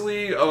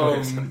hilariously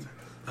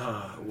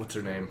what's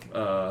her name?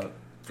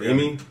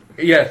 Amy?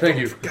 Yeah, thank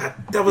you. God,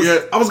 that was. Yeah,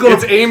 I was going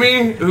It's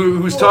Amy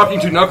who's talking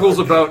to Knuckles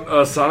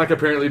about Sonic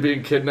apparently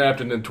being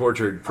kidnapped and then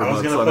tortured for I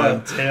was months going on to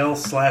end. put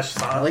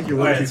Tails/Sonic. I like your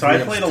Alright, 1, 2, so I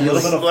 3. played a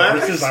little bit of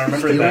Forces. I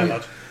remember it that Stealing.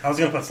 much. I was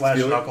going to put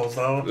 /Knuckles,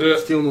 though.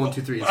 Stealing 1,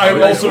 2, 3. I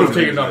Sorry. also would have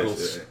Nice, taken nice,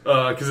 Knuckles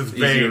because it's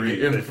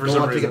vague and for Don't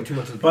some want to take reason. up too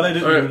much of the But I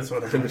didn't Alright. do it, so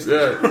whatever.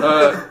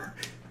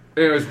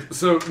 Yeah. Anyways,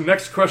 so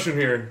next question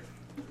here.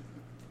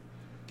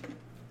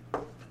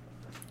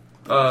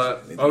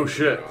 Oh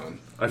shit!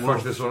 I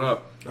fucked this one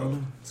up. Oh,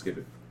 skip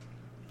it.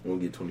 We'll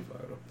get 25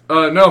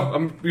 though.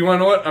 No. You want to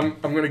know what? I'm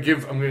gonna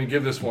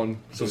give this one.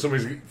 So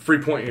somebody's free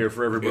point here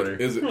for everybody.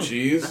 is it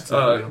cheese?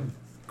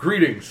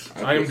 Greetings.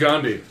 I am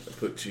Gandhi. I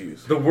put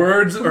cheese. Our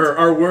words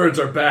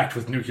are backed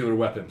with nuclear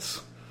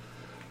weapons.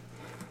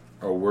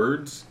 Our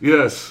words?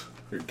 Yes.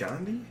 You're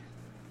Gandhi?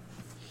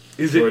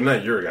 Is Or it?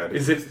 not you're Gandhi.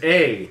 Is it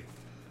A,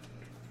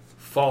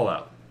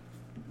 Fallout,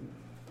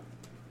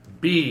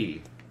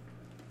 B,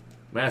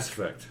 Mass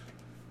Effect,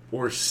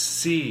 or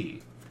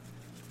C?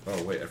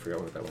 Oh wait, I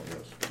forgot what that one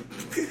was.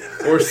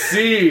 Or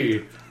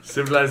C,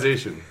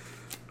 Civilization.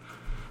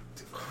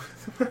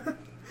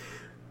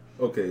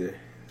 Okay,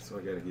 so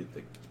I gotta get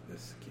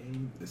this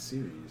game, the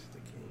series, the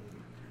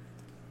game.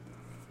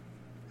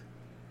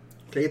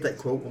 Can I get that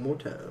quote one more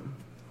time?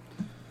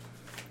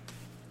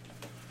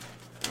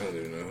 I don't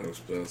even know how to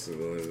spell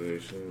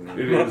civilization.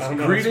 It I is don't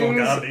know greetings.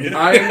 how to spell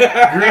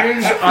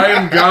I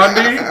am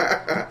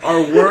Gandhi.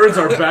 Our words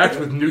are backed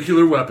with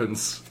nuclear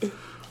weapons.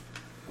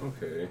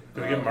 Okay.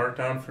 Do we get marked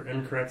down for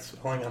incorrect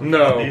spelling on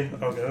No.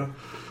 Gandhi? Okay.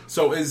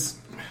 So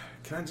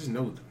can I just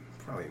know?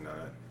 Probably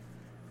not.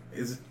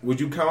 Would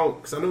you count?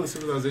 Because I know the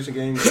Civilization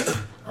games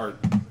are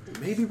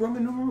maybe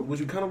Roman numeral. Would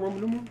you count a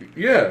Roman numeral?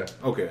 Yeah.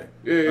 Okay.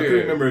 Yeah, I yeah, couldn't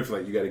yeah. remember if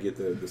you got to get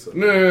the.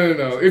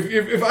 No.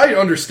 If I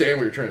understand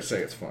what you're trying to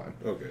say, it's fine.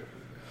 Okay.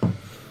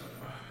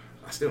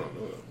 I still don't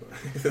know though.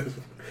 But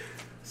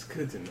it's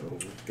good to know.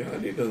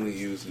 God, he doesn't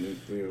use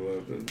nuclear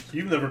weapons.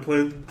 You've never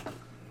played.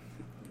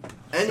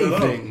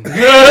 Anything.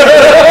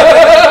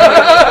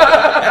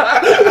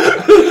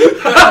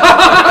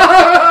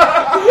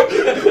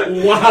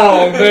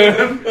 Wow,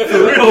 man. For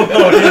real,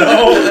 though, you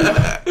know?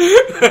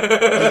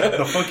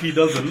 The fuck he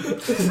doesn't.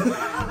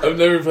 I've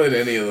never played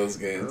any of those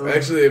games.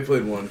 Actually, I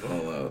played one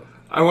Fallout.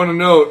 I want to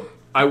note,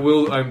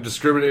 I'm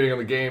discriminating on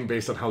the game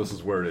based on how this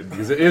is worded,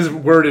 because it is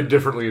worded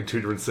differently in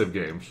two different Civ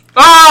games.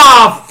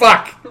 Ah,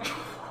 fuck!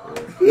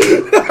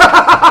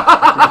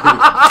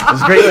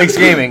 It's Great Lakes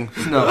Gaming.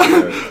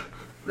 No.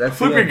 That's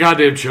Flip your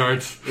goddamn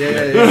charts. Yeah.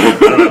 I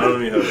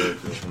don't even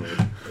have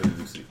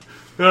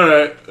that.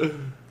 Alright.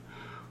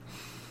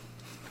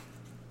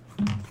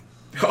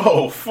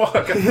 Oh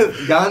fuck!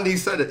 Gandhi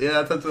said it.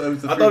 Yeah, that's what I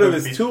was. I thought it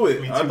was to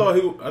it. Me I too. thought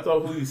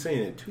who he's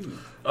saying it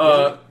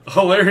to.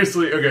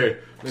 Hilariously, okay,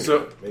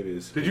 so, maybe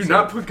it's. did you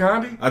not put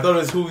Gandhi? I thought it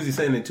was who was he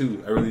saying it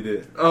to. I really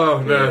did. Oh,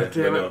 no, Yeah,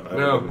 damn but it.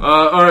 no, No.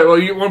 Alright, well,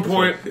 you get 1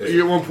 point, Yeah.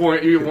 you get 1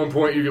 point, you get 1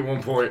 point, you get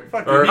 1 point.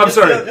 Fuck, Or, you I'm get-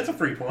 sorry, It's a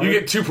free point. you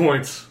get 2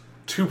 points.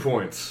 2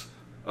 points.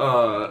 I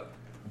got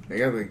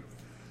the.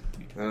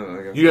 I don't know.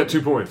 I got You got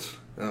 2 points.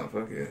 Oh,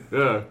 fuck yeah.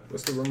 Yeah.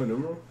 What's the Roman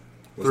numeral?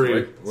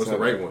 3. What's the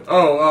right one?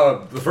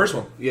 Oh, the first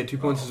one. You get 2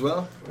 points as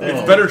well?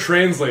 It's better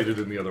translated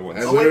than the other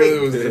ones. I Oh, wait,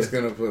 literally wait. was just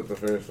gonna put the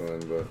first one,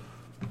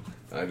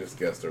 but I just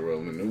guessed a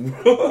Roman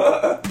numeral.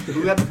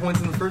 Who got the points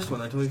in the first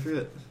one? I totally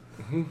forget.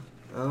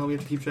 Oh, we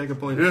have to keep track of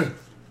points. Yeah.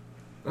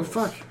 Oh,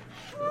 fuck.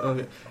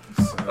 Okay.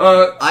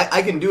 Uh,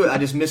 I can do it. I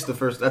just missed the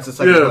first. That's the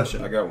second Yeah.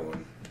 question. I got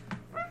one.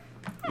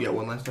 You got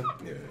one last time?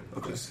 Yeah.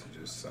 Okay. Just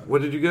Sonic.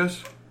 what did you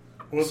guess?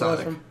 What was the Sonic.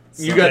 last one?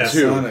 You got Yeah, 2.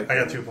 Sonic. I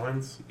got 2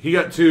 points, He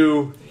got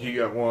 2. He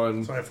got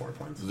 1. so I have 4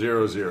 points.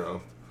 0,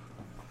 0.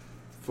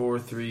 4,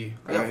 3.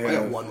 I I got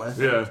have- one last.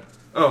 Yeah.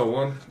 Oh,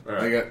 1. All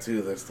right. I got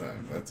 2 this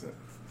time. That's it.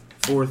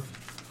 4,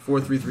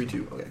 4, 3, 3,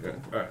 2. Okay. Yeah.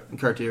 All right. And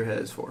Cartier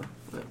has 4.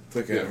 Right. It's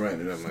okay. I'm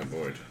writing it on my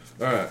board.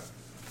 All right.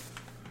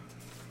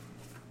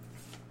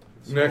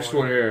 Next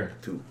one here.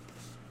 2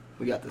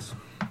 We got this.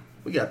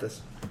 We got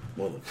this.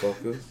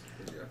 motherfuckers.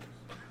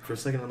 For a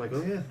second, I'm like,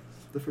 oh yeah,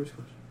 the first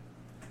question.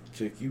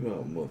 Check you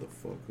out,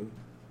 motherfucker.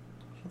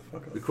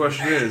 Fuck up. The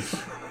question is,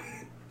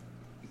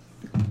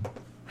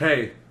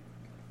 hey,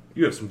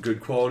 you have some good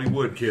quality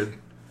wood, kid.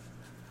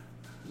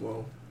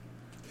 Whoa.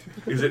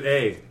 Is it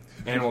A,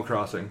 Animal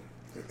Crossing?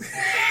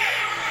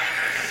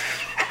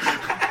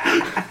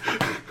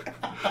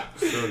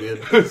 So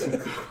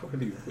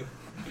good.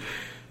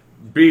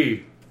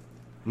 B,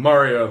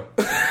 Mario?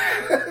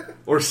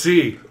 Or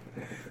C,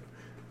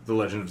 The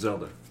Legend of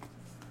Zelda?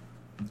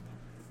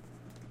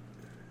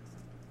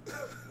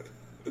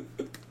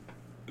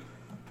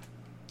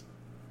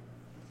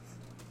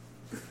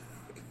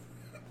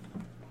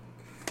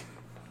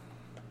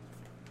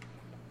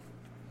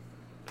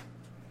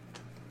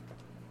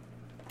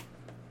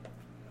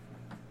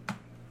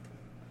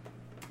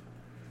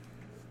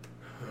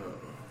 I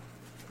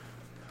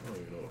don't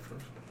even know the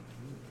first one.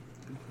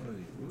 Good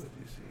quality wood,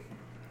 you see.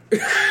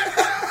 I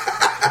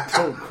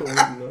don't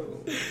know.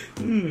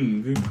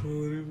 Good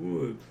quality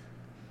wood.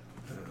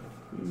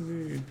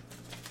 They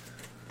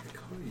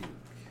call you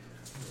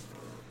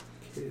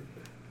kid.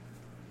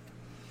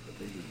 A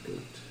baby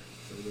goat.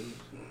 Some of those.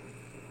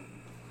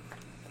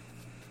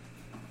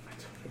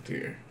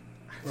 Dear.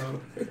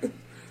 Well,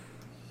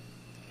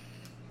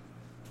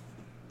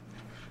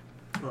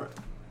 Alright.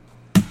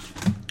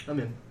 I'm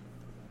in.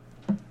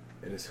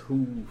 And it's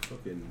who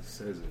fucking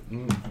says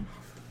it.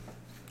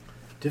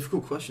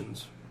 Difficult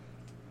questions.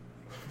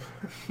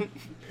 Is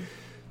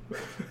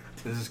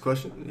this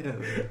question? Yeah.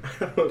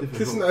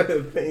 This is not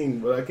a thing,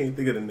 but I can't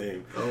think of the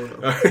name. Oh no.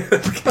 Alright,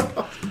 let's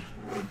go.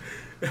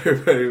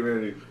 Everybody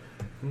ready?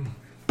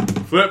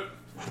 Flip.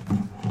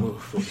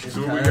 Oh, See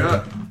what we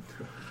got.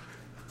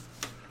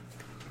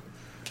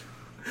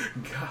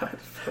 God.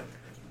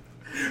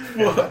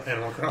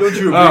 Animal Crossing. Don't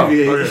you Oh,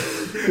 abbreviate.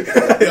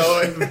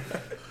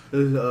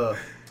 okay.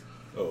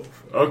 Oh.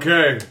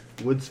 Okay.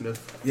 Woodsmith.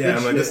 Yeah,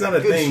 I'm like, that's not a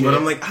Good thing, shit. but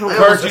I'm like, I don't I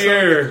know. almost-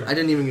 Cartier. I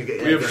didn't even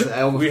get. We I guess I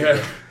have, almost we forgot.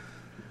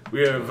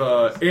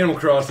 have Animal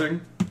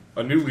Crossing,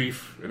 A New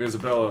Leaf, and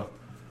Isabella,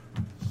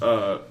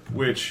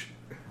 which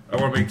I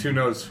want to make 2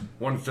 notes.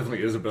 One, it's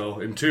definitely Isabel,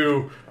 and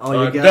 2, Oh,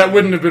 you got that me.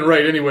 wouldn't have been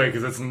right anyway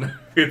because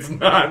it's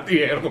not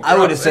the Animal Crossing. I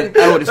would have said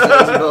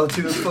Isabella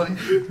too. That's funny.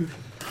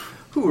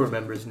 Who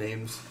remembers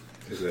names?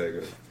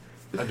 Exactly.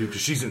 I do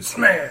because she's in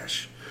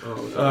Smash.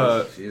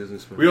 Oh, She doesn't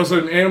smell. We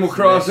also had Animal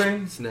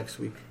Crossing it's next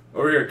week.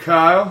 over here.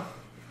 Kyle,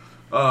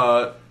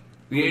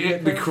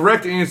 the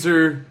correct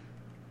answer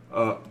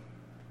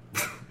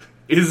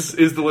is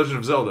The Legend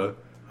of Zelda.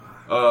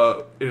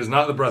 It is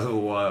not the Breath of the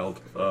Wild,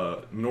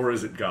 nor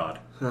is it God.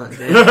 Damn.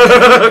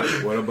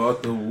 What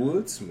about the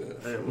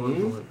woodsmith? I had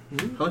one point.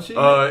 How much?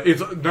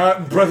 It's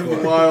not Breath of the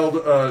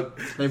Wild. How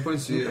many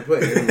points do you? I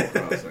put Animal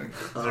Crossing.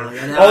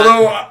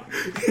 Although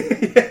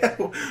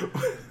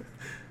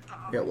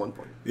I got 1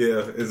 point. Yeah,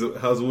 is it,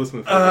 how's the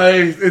woodsmith?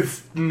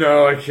 it's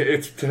no, I can't.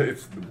 It's the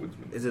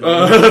Woodsman. Is it?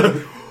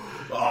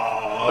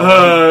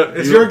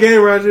 It's your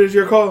game, Roger. It's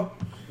your call.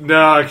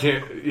 No, I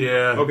can't.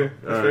 Yeah. Okay,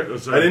 All that's right. fair.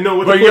 Sorry. I didn't know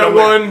what But to you put. got I'm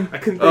like, one. I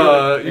couldn't think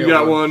of it. You Yeah,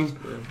 got one.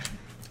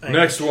 one.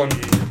 Next one.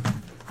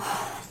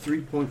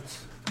 3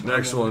 points.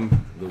 Next one.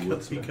 The He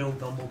woodsmith. killed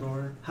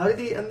Dumbledore. How did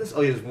he end this?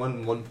 Oh, he has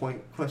 1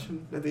 point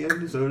question at the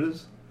end. Is that what it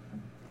is?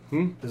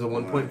 There's a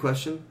 1 point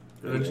question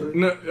eventually.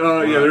 No,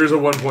 yeah, there is a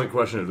 1 point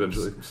question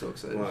eventually. I'm so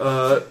excited.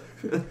 Wow.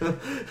 For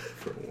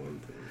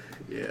one thing.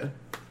 Yeah.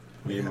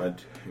 Me and my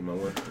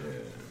one. Yeah.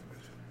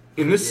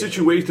 In this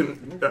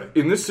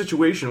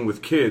situation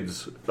with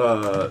kids,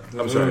 I'm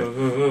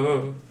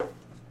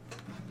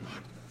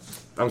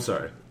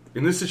sorry.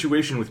 In this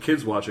situation with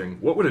kids watching,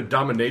 what would a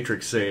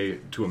dominatrix say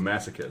to a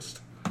masochist?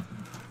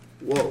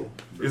 Whoa.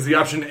 Is the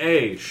option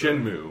A,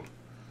 Shenmue,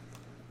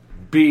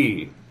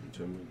 B,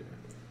 Tell me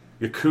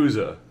that.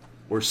 Yakuza,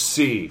 or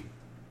C,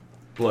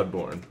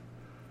 Bloodborne?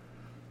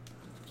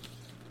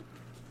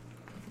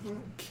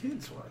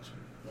 Kids watching.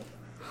 What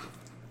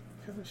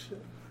kind of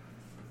shit?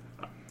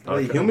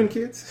 Okay. Like human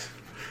kids?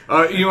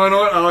 You know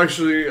what? I'll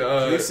actually.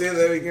 Can you say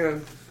that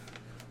again?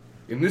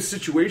 In this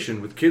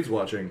situation with kids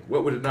watching,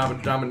 what would a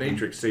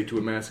dominatrix say to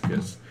a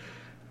masochist?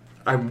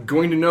 I'm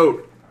going to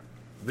note,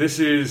 this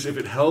is, if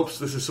it helps,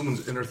 this is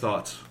someone's inner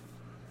thoughts.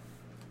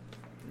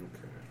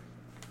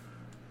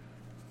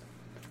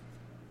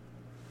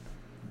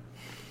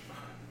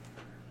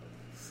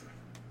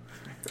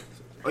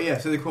 Oh yeah,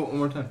 say the quote one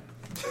more time.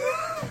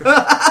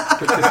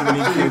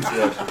 Kids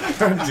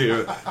watching.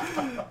 Do it.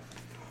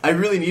 I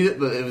really need it,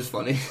 but it was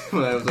funny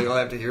when I was like, "Oh, I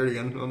have to hear it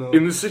again." Oh no.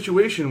 In this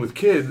situation with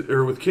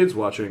kids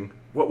watching,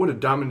 what would a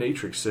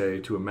dominatrix say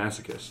to a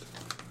masochist?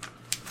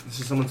 This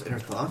is someone's inner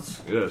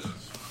thoughts. Yes.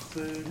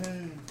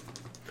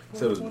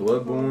 So it was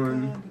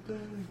Bloodborne.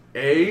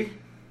 A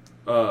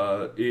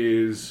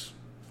is...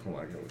 Hold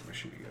on, I gotta look at my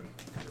sheet again.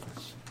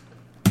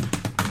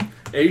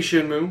 A,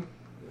 Shenmue.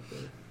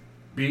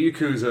 B,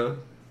 Yakuza.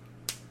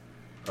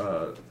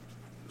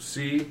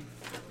 C... Where did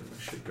this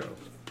shit go?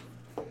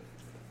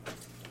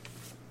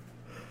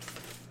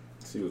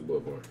 C was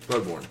Bloodborne.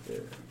 Bloodborne. Yeah.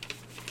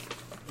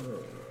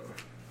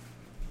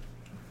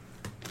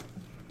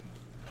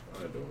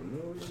 I don't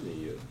know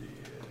any of these.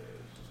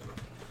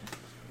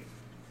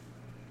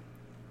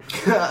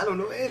 I don't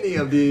know any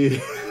of the. I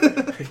don't. I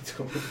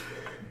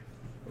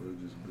was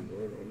just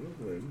bored on the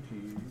one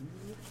here.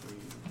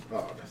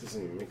 Oh, that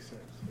doesn't even make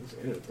sense. Those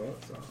inner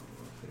thoughts. Oh,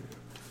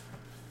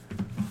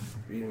 okay.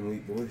 Reading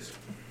Weak Boys.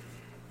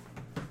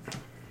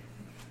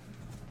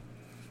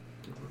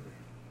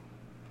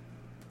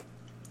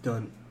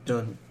 Dun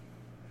dun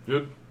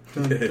Good?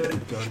 dun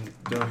dun dun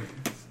dun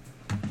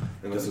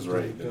And this is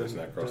right, then it's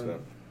not crossed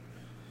out.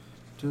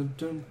 dun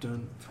dun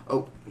dun.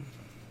 Oh,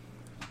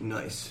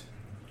 nice.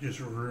 You just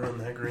ruined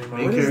that green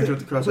Main light. character with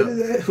the cross What out.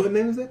 is that? What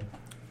name is that?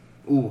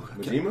 Ooh,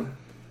 Majima?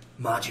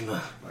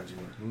 Majima.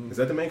 Is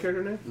that the main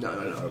character name? No.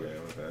 Okay,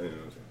 I didn't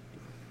know.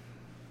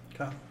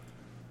 Kyle.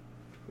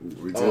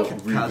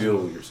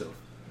 Reveal yourself.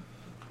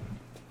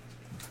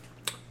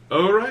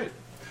 All right.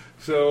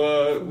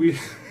 So we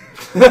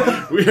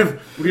we have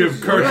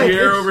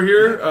Cartier over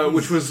here,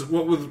 which was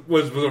what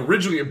was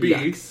originally a B,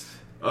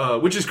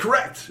 which is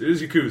correct. It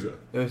is Yakuza.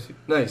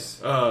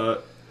 Nice.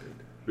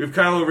 We have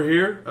Kyle over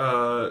here,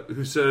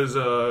 who says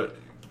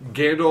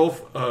Gandalf,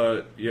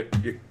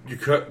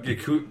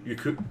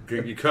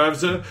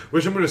 Yakuza,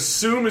 which I'm going to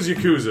assume is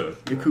Yakuza.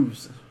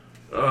 Yakuza.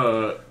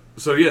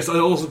 So yes, that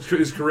also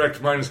is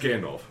correct, minus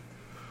Gandalf.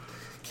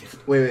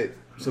 Wait.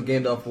 So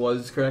Gandalf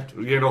was correct?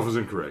 Gandalf is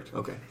incorrect.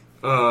 Okay.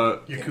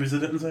 Yakuza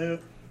didn't say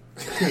it?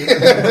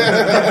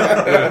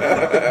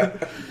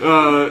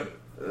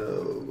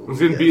 Once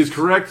again, B is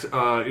correct.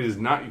 It is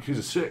not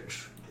Yakuza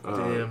 6.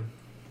 Damn.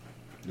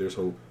 There's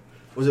hope.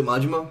 Was it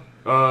Majima?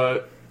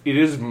 It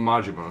is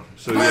Majima.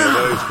 So yeah,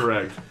 that is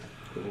correct.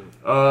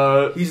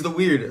 He's the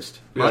weirdest.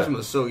 Yeah.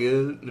 Majima's so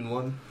good in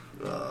one.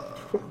 B,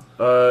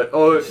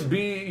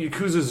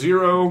 Yakuza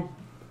 0.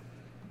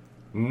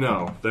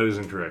 No, that is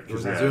incorrect.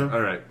 Was it Yeah, 0?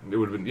 Alright, it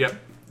would have been, yep.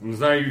 It was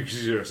not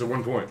Yakuza 0, so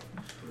 1 point. What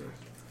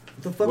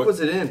the fuck What- was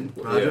it in?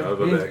 Yeah, I was about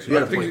to ask You you.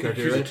 got I a think point it was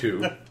character, Yakuza right?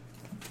 2. I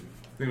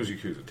think it was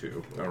Yakuza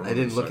 2. I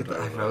didn't look at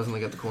that. I wasn't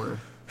looking at the corner.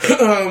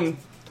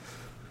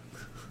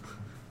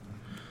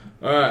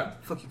 Alright,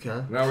 Fuck you,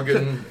 Kyle. now we're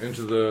getting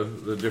into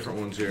the different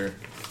ones here.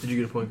 Did you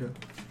get a point, Kyle?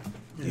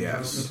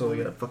 Yes. So we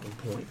got a fucking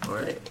point.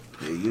 Alright.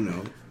 Yeah, you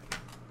know.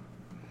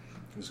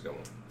 Let's go.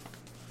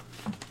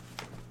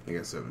 I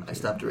got 7. I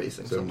stopped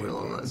erasing somewhere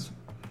along the lines.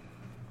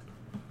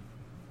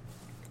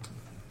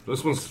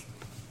 This one's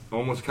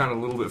almost kind of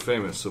a little bit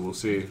famous, so we'll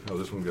see how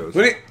this one goes.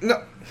 Wait,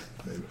 no.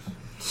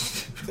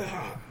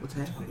 What's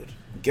happening?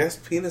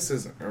 Guest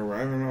penises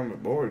arriving on the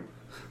board.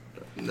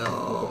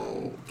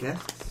 No.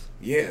 Guests?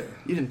 Yeah.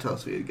 You didn't tell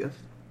us we had guests.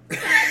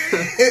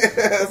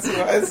 That's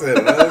what I said.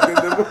 I looked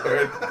at the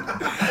board.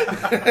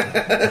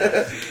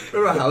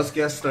 Remember House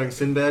Guest starring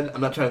Sinbad?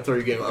 I'm not trying to throw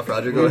your game off,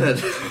 Roger. Go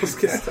ahead.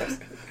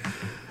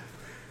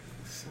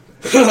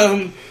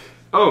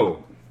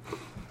 Oh.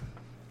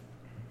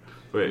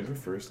 Wait. The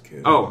first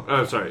kid. Oh,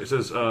 sorry. It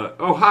says,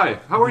 "Oh, hi.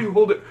 How are you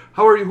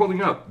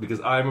holding up? Because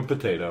I'm a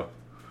potato."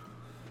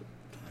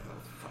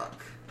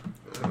 Fuck.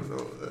 I don't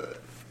know that.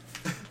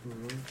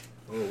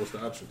 Oh, what's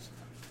the options?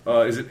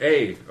 Is it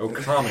A,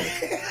 Okami?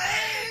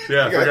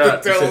 Yeah, I You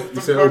forgot. said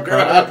fuck Okami?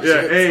 out.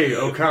 Yeah, A,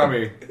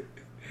 Okami.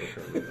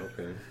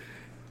 Okay.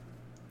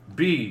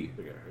 B,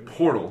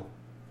 Portal.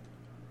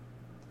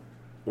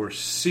 Or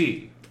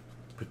C,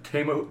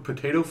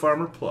 Potato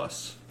Farmer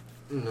Plus.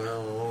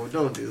 No,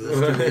 don't do this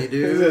to me,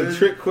 Is that a dude.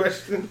 trick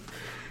question?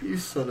 You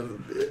son of a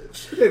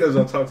bitch. Potatoes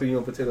don't talk to you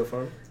on Potato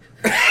Farm.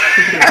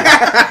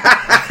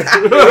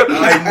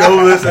 I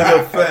know this as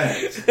a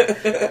fact.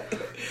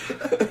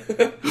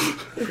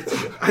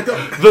 I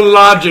don't. The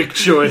logic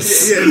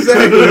choice. Yeah,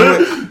 exactly.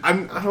 I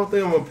don't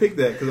think I'm gonna pick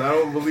that because I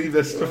don't believe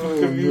that's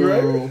could be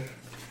right. No.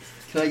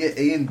 Can I get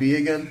A and B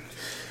again?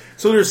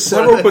 So there's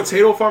several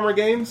Potato Farmer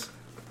games.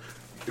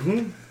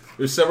 Hmm?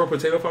 There's several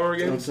Potato Farmer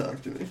Don't games.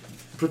 talk to me.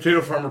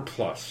 Potato Farmer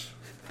Plus.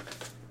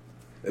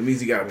 That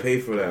means you gotta pay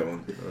for that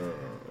one.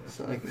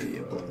 Sonic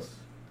Media Plus.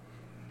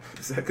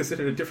 Is that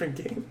considered a different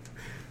game?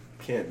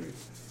 Can't be.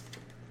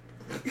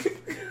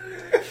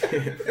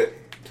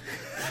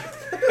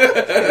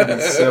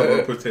 There's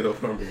several Potato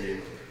Farmer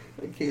games.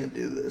 I can't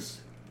do this.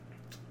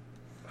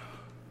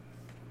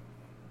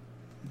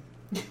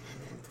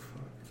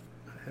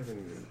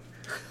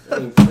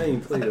 I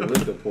ain't played a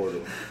Liquor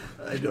Portal.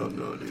 I don't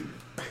know, dude.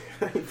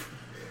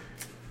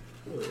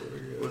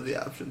 What are the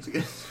options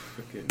again?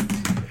 Fucking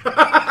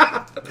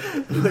I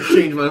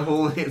changed my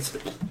whole answer.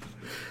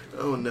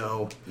 Oh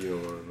no. you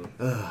don't want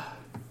to know.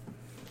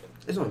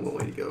 There's only one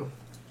way to go.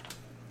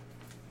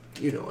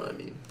 You know what I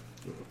mean.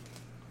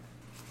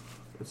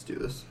 Let's do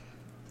this.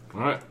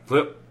 Alright,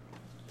 flip.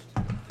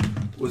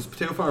 Was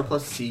potato farmer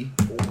plus C?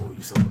 Oh,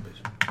 you son of a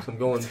bitch. So I'm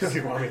going. If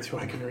you want me to,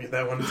 I can read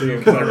that one too.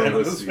 Because I ran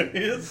out of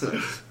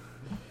space.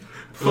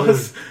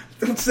 Plus,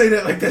 don't say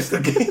that like that's the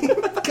game.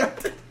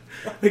 God,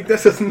 like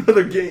that's just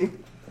another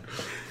game.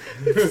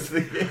 It's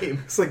the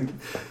game. It's like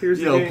here's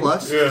You the know, game.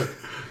 plus. Yeah.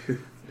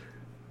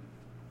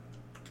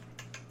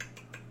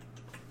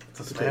 It's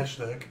a smash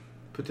deck.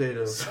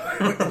 Potatoes.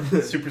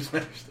 Super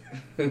smash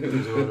deck.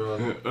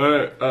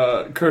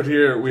 Alright,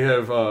 Cartier, we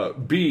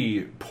have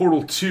B,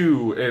 Portal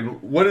 2,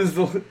 and what is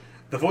the...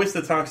 The voice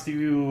that talks to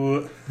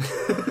you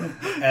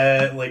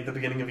at like the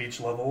beginning of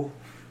each level.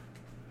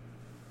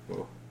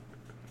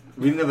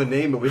 We didn't have a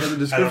name, but we had a I don't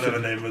description.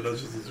 have a name, but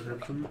that's just a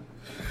description.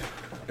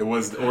 It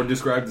was or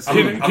describe the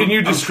Can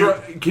you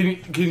describe...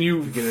 Can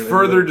you Beginning of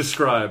further the-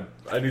 describe?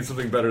 I need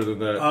something better than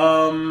that.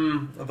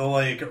 The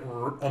like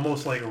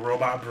almost like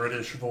robot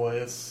British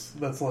voice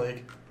that's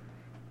like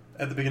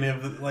at the beginning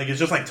of the, like it's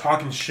just like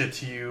talking shit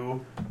to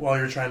you while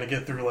you're trying to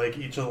get through like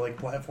each of the like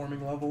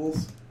platforming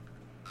levels.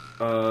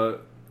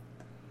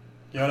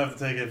 You don't have to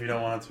take it if you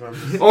don't want to. I'm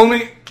just...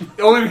 Only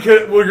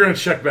because we're going to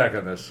check back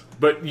on this.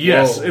 But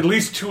yes, Whoa. at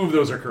least 2 of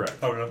those are correct.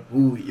 Okay.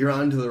 Ooh, you're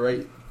on to the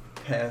right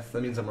path.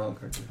 That means I'm wrong,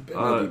 Carter.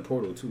 Maybe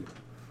Portal 2.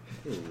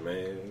 Oh,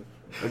 man.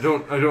 I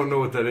don't know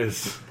what that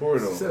is.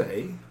 Portal. Is that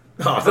A?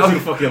 Oh, I thought you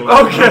fucking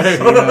lied. Okay.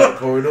 You know,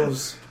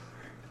 portals.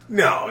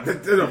 No,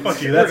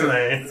 Fuck you, that's an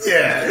A.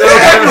 Yeah.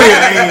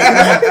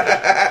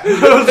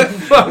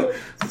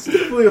 Okay.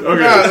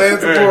 Nah,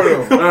 that's a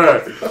portal. All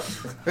right.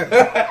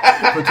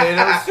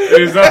 Potatoes.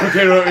 It is not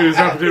potato. It is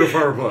not potato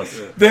farmer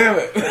plus. Damn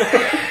it.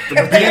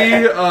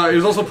 B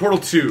is also Portal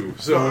 2.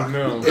 So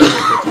no.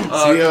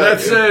 That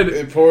said,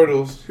 in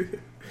portals.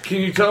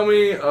 can you tell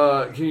me?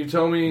 Can you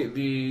tell me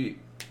the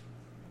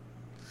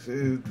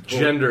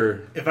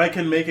gender? If I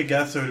can make a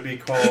guess, it would be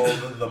called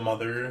The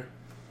Mother,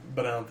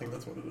 but I don't think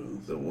that's what it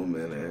is. The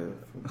woman and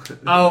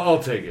I'll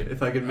take it.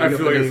 If I could I make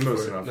feel up a like it's name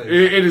close for it. enough. Nice.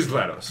 It is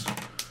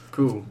GLaDOS.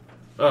 Cool.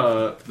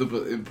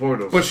 in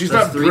portals. But she's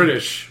That's not 3.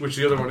 British, which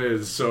the other one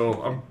is.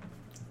 So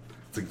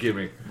it's a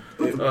gimme.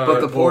 But the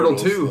portal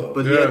portals, too. though.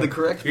 But he had the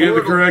correct. He had the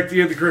portal. correct. He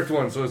had the correct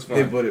one, so it's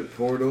Hey, fine. but it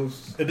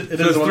portals. It So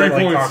is the one that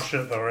 3 like points. talks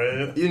shit though, right?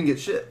 You didn't get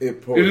shit.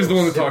 It portals. It is the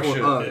one that talks shit.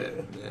 Oh, yeah.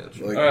 Yeah,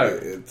 true. Like Alright.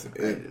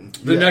 it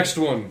The next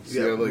one. see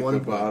how Yeah, like 1 the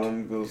point.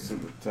 bottom goes to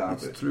the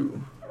top. It's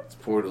true. It's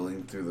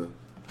portaling through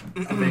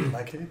I'm making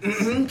my case.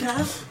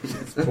 Cass?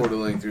 it's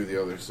portaling through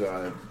the other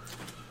side.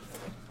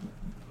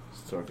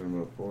 It's talking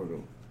about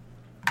portal.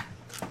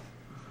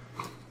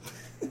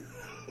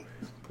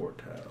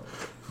 Portal.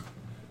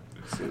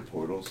 See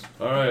portals,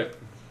 All right.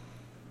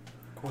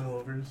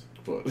 Coilovers.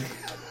 but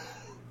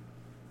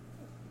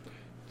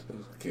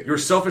okay. Your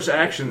selfish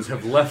actions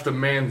have left a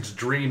man's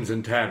dreams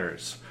in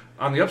tatters.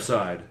 On the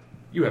upside,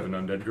 you have an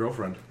undead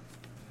girlfriend.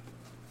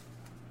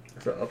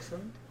 Is that upside?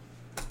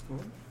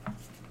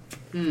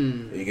 Are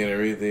you gonna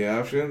read the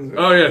options?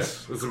 Oh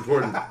yes, that's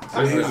important.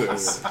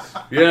 Jesus.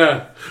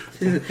 Yeah.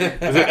 Is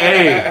it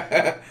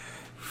A,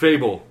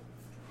 Fable,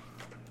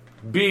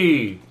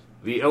 B,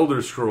 The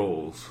Elder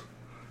Scrolls,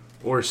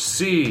 or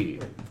C,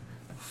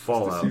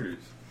 Fallout? Series.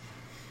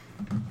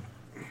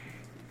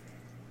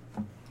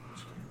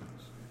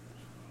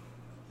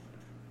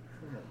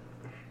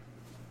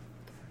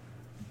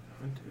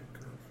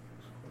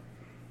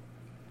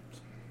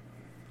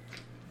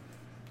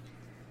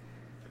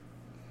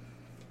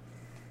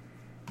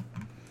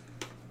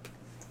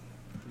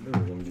 I'm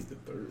never gonna get the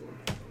third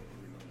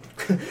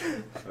one.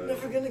 I'm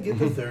never gonna get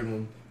the third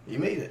one. You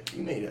made it.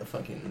 You made a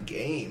fucking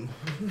game.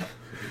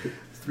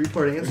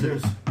 3-part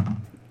answers.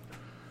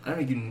 I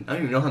don't even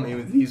know how many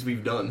of these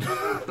we've done.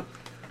 I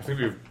think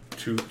we have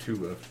two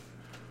left.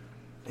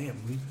 Damn,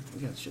 we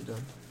got shit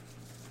done.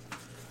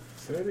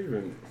 Is that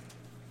even?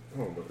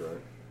 Oh my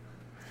god.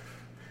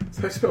 Is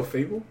that spell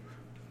Fable?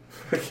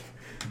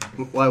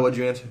 Why? What'd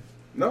you answer?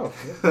 No.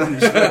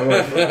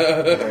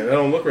 That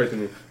don't look right to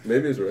me.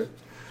 Maybe it's right.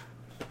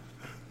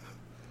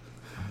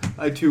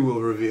 I too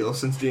will reveal,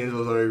 since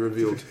D'Angelo's already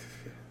revealed.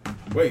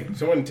 Wait,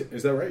 someone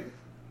is that right?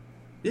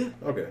 Yeah.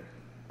 Okay.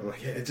 I'm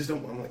like, yeah, it just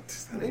don't. I'm like,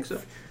 I think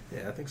so.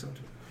 Yeah, I think so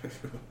too.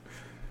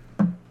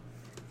 I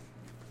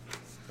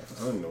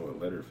don't know what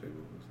letter Fable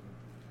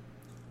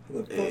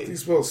What the fuck do you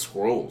spell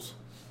scrolls?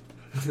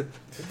 was.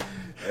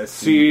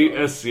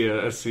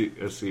 SCOOR.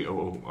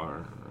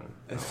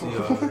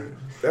 SCR.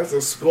 That's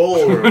a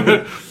skull. I'm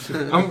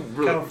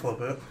Kind of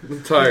flip it.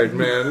 tired,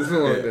 man. It's a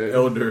long Yeah, day.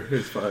 Elder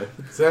is fine.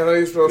 Is that how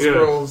you spell Yeah.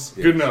 scrolls?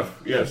 Good enough.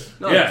 Yes.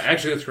 No. Yeah,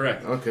 actually, that's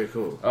correct. Okay,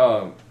 cool.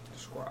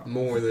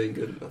 More than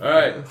good enough. All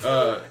right.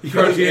 You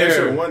got the answer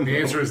Cartier. one, The though.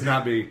 answer is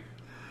not B.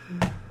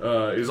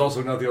 It is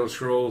also not the Elder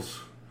Scrolls.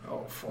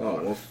 Oh, fuck.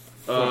 Oh, well,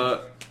 Uh,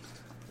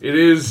 It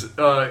is.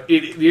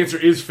 The answer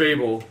is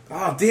Fable.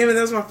 Oh, damn it,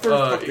 that was my first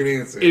fucking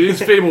answer. It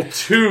is Fable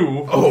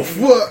 2. Oh,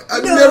 fuck.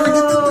 I never get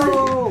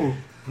the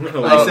 3.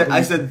 No.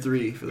 I said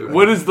 3 for the record.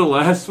 What is the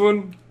last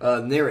one?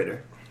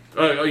 Narrator.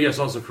 Yes,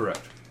 also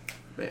correct.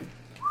 Man.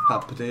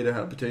 Hot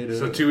potato.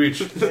 So 2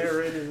 each.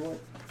 Narrated what?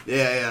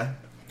 Yeah.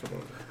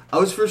 I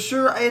was for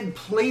sure I had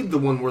played the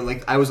one where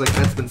like I was like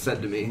that's been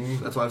sent to me.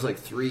 That's why I was like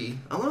 3.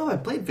 I don't know. I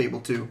played Fable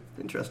 2.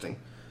 Interesting.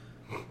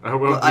 I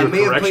hope Well, I I don't may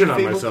do a have correction played on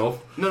Fable.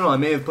 myself. No, I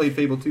may have played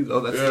Fable 2 though.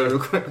 That's Yeah. real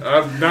quick.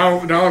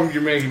 Now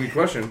you're making me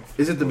question.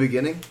 Is it the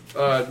beginning?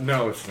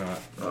 No, it's not.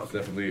 Oh.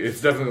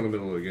 It's definitely in the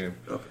middle of the game.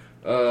 Okay.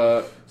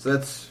 So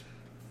that's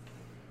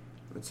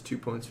 2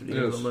 points for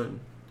Diego Yes. Martin.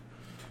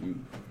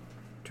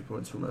 2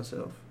 points for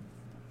myself.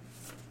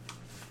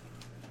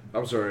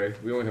 I'm sorry,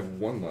 we only have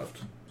 1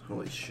 left.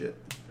 Holy shit.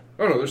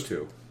 Oh no, there's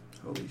 2.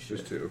 Holy shit.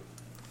 There's 2.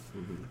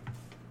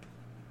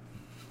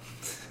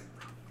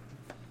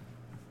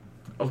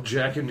 I'll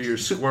jack into your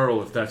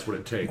squirrel if that's what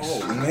it takes.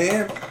 Oh,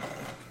 man.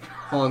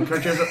 Hold on,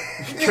 correct yours on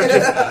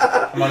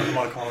I'm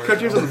on call right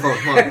correct yours now. on the phone.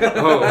 Hold on.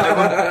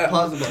 Oh,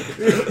 Pause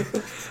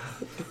the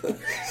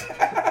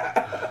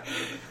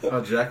button.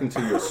 I'll jack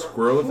into your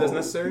squirrel if that's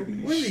necessary.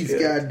 What are these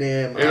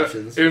goddamn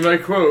options? and I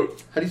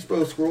quote, How do you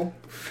spell squirrel?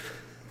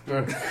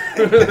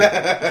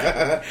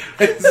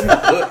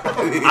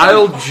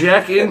 I'll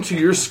jack into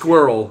your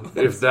squirrel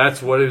if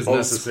that's what is Oh,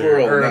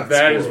 necessary. squirrel, or not if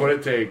that is squirrel. what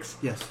it takes.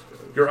 Yes.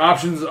 Your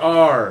options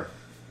are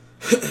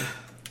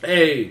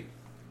A.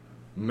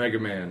 Mega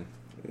Man.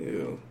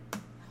 Ew.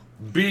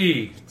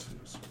 B.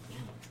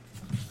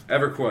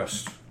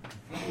 EverQuest.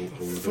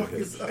 Fuck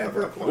is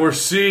ever. Or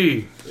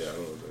C. Yeah, I don't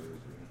know what that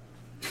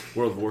is.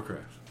 World of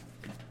Warcraft.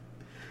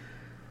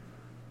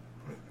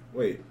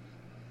 Wait.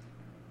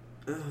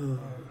 So,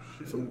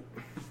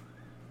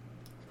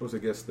 supposed to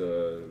guess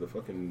the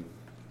fucking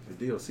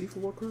the DLC for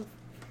Warcraft?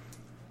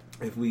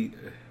 If we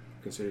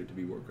consider it to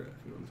be Warcraft,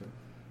 you know what I'm saying?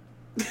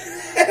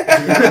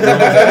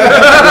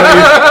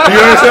 You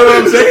understand what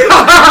I'm saying?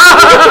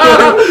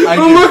 I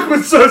The do. look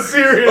was so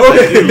serious.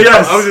 Okay,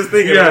 Yes. I was just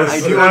thinking. Yes. I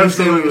do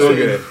understand what you're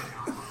saying. Okay.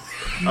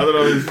 I don't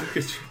know.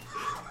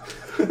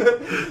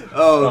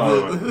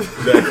 Oh,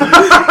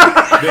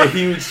 The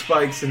huge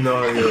spikes in the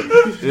audio.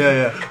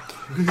 yeah.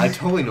 I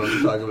totally know what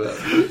you're talking about.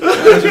 You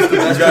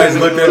guys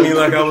looked at me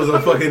like I was a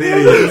fucking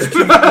idiot.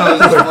 No,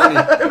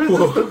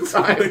 it's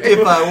funny.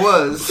 If I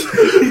was.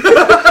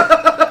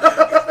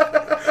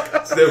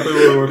 It's definitely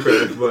World of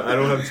Warcraft, but I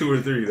don't have 2 or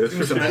 3. That's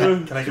for sure.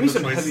 Can I Give me give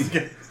some the choices heavy-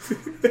 again?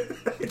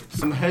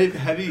 Some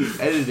heavy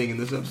editing in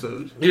this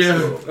episode.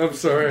 Yeah, I'm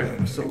sorry.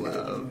 So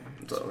loud.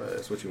 It's alright.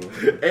 That's what you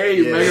want. A.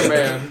 Yeah. Mega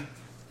Man.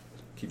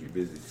 Keep you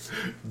busy.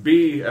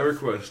 B.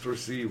 EverQuest. Or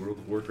C. World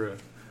of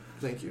Warcraft.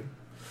 Thank you.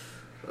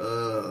 I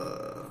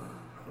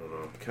don't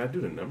know. Can I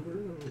do the number?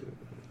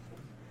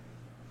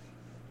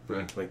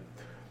 Like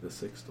the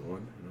 6th one? You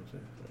know what I'm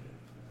saying?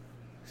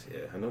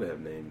 Yeah, I know they have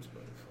names,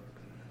 but fuck.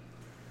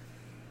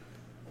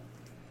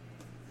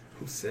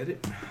 Who said it?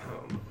 I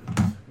don't know.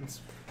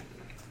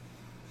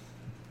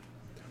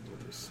 We'll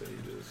just say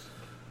this.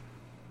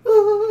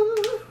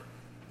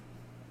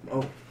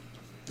 Oh.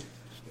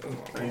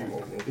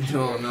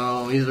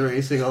 No, he's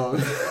racing on.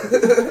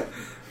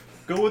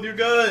 Go with your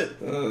gut.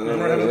 Remember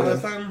what happened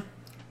last time?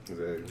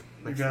 Exactly.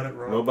 You got it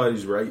wrong.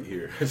 Nobody's right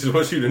here. I just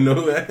want you to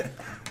know that.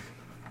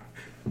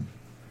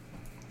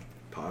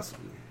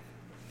 Possibly.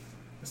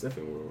 That's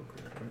definitely World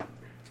of Warcraft,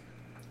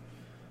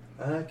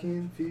 right? I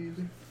can feel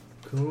it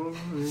calling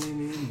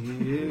in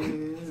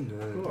the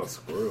air. Oh,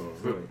 squirrel.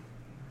 Right.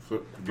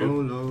 Oh, Good.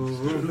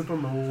 Lord. Flip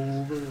 'em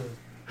over.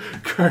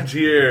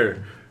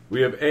 Cartier.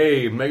 We have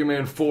A. Mega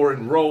Man 4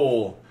 and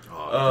Roll.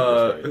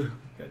 That's right.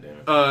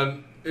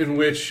 Goddamn. In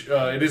which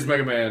it is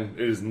Mega Man.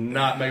 It is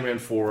not Mega Man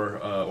 4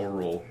 or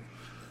Roll.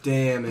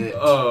 Damn it.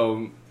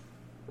 What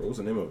was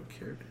the name of a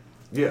character?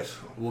 Yes.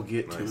 We'll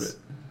get Nice.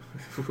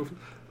 to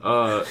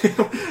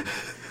it.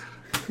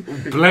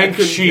 Blank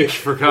sheet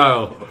for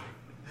Kyle.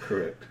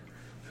 Correct.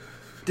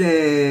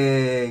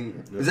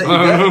 Dang. Is that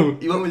your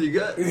gut? You went with your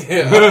gut?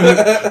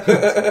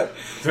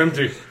 It's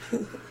empty.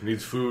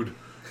 Needs food.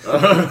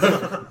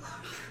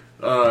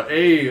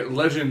 A.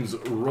 Legends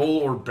Roll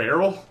or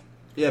Barrel.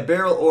 Yeah,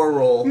 barrel or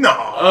roll. No,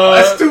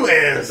 that's 2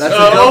 N's. That's,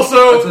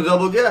 also- that's a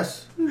double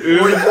guess. Or the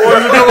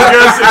double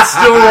guess, it's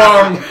still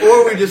wrong.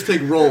 Or we just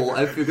take roll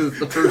because it's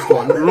the first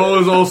one. Roll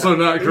is also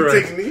not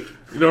correct. Technique.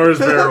 Nor is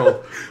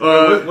Barrel.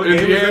 What And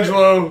game is that?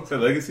 D'Angelo. Is that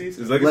Legacies?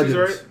 Is Legacies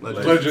Legends. right?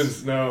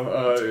 Legends.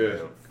 No.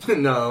 Yeah.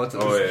 No, it's a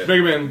Oh, yeah.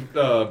 Mega Man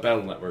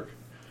Battle Network.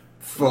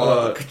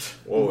 fucked.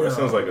 Whoa, that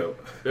sounds like a...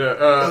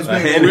 Yeah. was We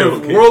Mega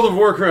have Man. World of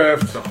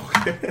Warcraft.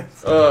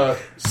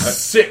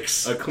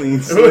 6. A clean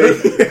slate.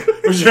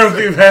 Which I don't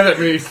think we've had that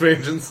many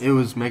expansions. It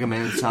was Mega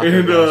Man South And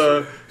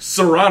America.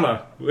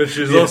 Serana, which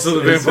is Yes,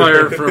 also the it's-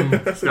 vampire from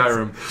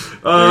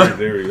Skyrim.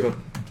 There we go.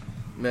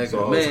 Mega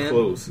So I was Man.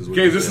 close. Is what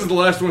Okay, you this said. is the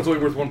last one. It's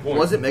only worth 1 point.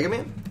 Was it Mega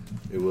Man?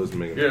 It was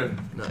Mega Yeah.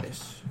 Man.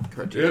 Nice. Yeah.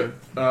 Cartoon.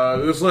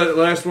 This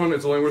last one,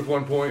 it's only worth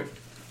 1 point.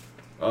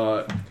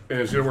 And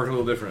it's going to work a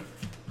little different.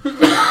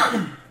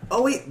 Oh,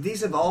 Oh wait, these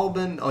have all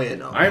been. Oh yeah,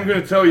 no. I am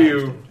going to tell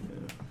you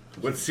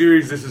what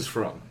series this is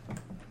from,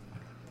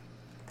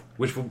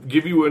 which will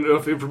give you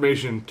enough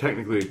information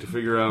technically to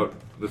figure out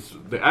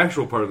the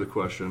actual part of the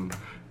question,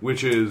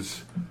 which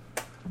is,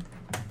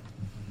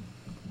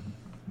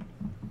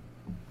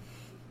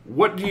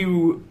 what do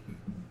you...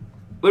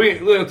 I'll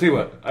tell you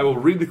what. I will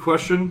read the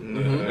question,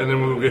 and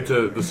then we'll get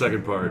to the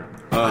second part.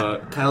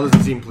 Kyle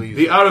doesn't seem pleased.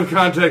 The out of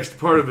context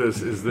part of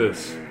this is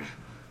this.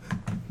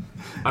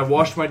 I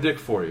washed my dick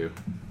for you.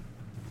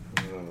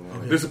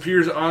 This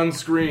appears on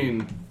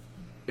screen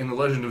in The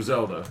Legend of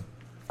Zelda.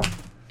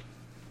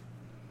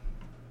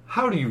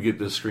 How do you get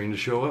this screen to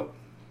show up?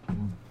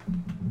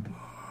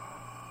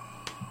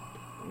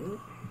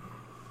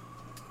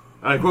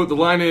 I quote, the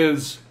line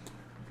is,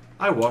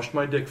 I washed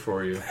my dick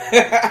for you.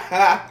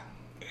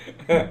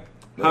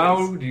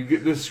 How do you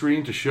get this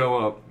screen to show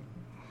up?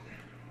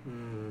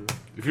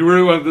 If you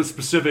really want the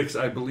specifics,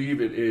 I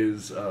believe it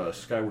is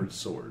Skyward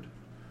Sword.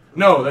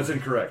 No, that's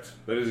incorrect.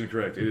 That is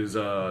incorrect. It is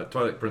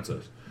Twilight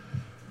Princess.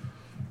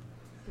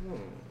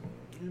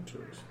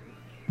 Interesting.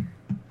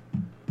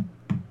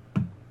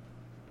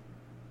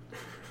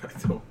 I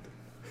don't.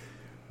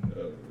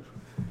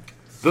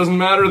 Doesn't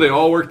matter, they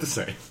all work the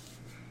same.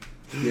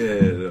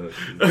 Yeah.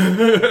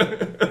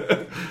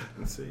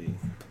 Let's see.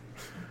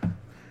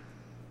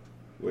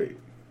 Wait.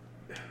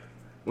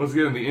 Once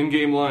again, the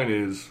in-game line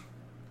is,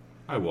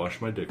 I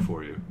washed my dick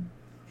for you.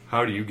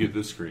 How do you get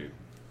this screen?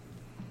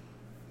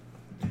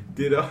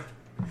 Did all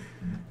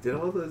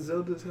the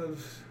Zeldas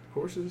have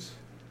horses?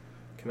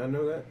 Can I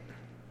know that?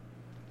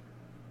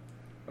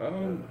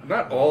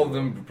 Not all of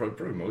them, but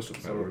probably most of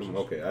them. Some have of them.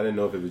 horses. Okay, I didn't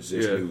know if it was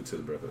just Yeah. new to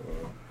the Breath of the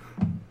Wild.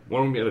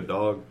 One of them had a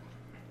dog.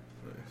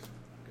 Nice.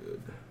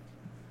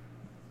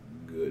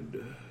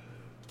 Good.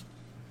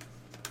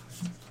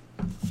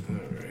 All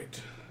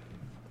right.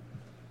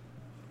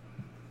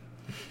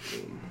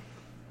 Boom.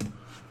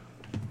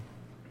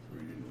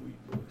 Reading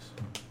Wheat Boys.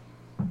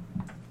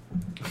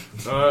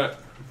 Alright.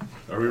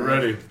 Are we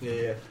ready?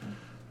 Yeah.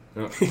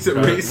 No. He's a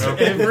racer.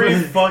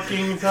 Every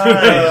fucking time.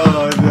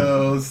 Oh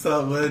no!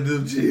 Stop letting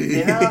them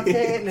cheat. And I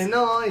can't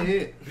deny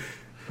it.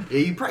 Yeah,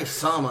 you probably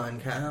saw mine,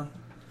 Kyle.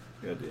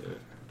 God damn it.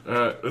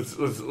 Alright,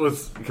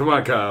 let's come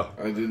on, Kyle.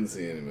 I didn't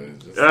see anybody.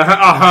 Just,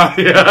 Yeah.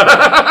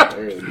 I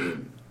really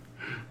didn't.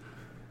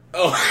 I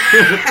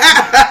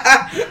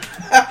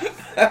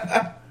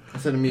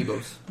said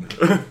amiibos.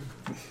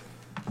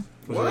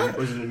 What?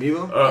 Was it an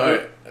amiibo?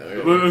 Alright.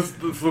 Let's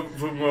flip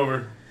them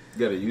over. You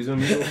gotta use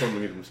them if I'm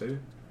gonna get them saved.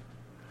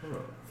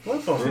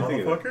 What the Didn't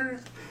think of motherfucker?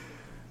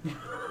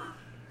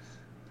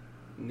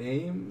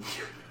 Name?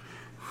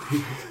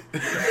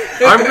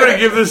 I'm gonna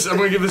give this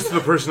to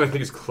the person I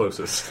think is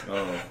closest.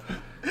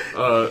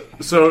 Oh.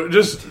 So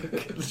just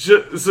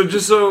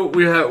so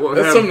we have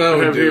That's something I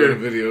would have do in a here.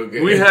 video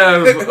game. We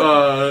have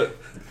a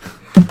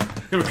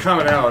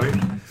commonality.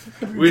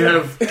 We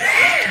have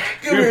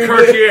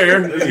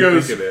Cartier that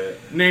goes, Look at that.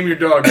 name your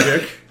dog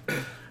dick.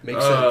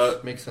 Makes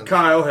sense. Makes sense.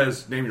 Kyle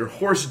has name your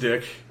horse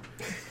dick.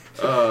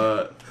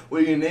 What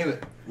are you gonna name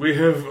it? We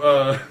have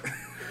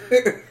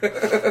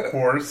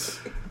Horse.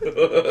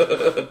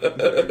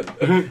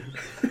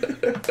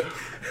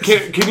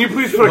 can you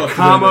please put a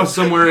comma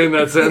somewhere in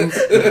that sentence?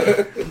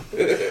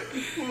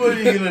 What are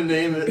you gonna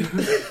name it?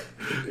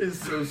 It's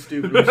so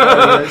stupid. I'm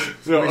sorry, guys.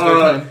 So, Waste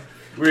our time.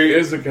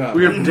 Here's a comment.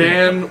 we have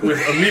Dan with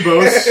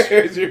Amiibos.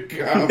 Here's your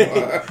comment.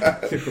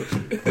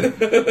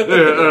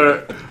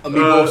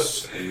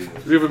 Amiibos.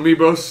 We have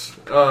Amiibos,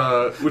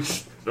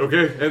 which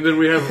okay, and then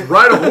we have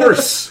ride a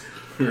horse.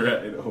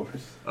 Right,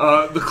 horse.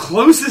 The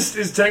closest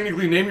is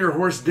technically name your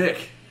horse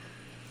Dick.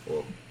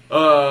 You'd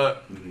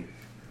have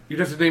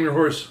to name your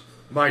horse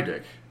My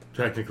Dick,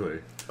 technically.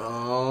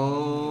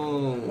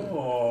 Oh.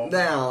 Oh.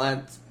 Now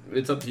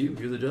it's up to you.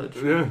 You're the judge.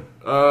 Yeah.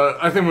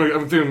 I'm thinking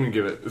I'm gonna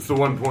give it. It's the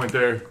 1 point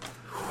there.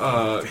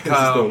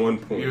 Kyle, the 1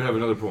 point. you have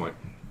another point.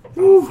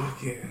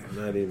 Yeah.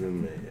 Not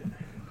even mad.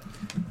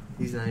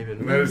 He's not even.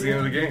 And that is the end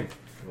of the game.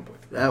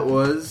 That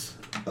was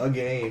a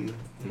game.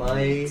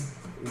 My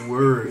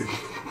word.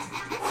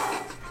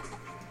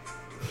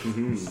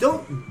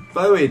 Don't.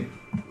 By the way,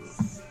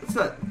 let's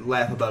not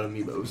laugh about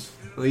amiibos.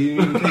 Like, you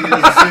didn't even take it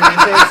as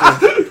a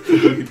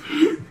serious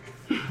answer.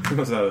 It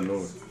was out of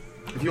nowhere.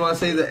 If you want to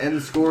say the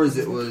end scores,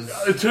 it was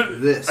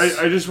this.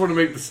 I just want to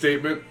make the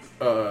statement.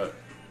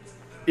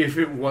 If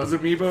it was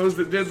Amiibos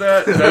that did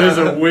that, that is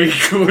a way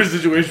cooler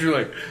situation. You're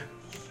like,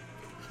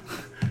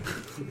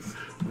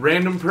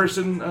 random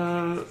person.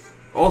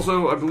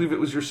 Also, I believe it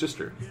was your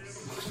sister.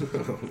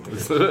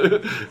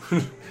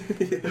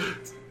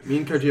 Me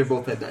and Cartier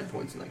both had 9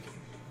 points in that game.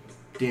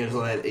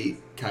 D'Angelo had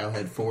 8. Kyle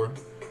had 4.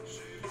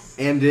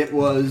 And it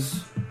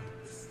was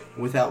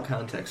without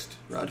context,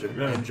 Roger.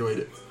 Yeah. I enjoyed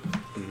it.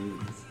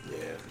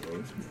 Yeah.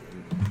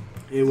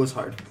 It was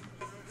hard.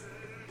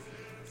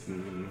 Are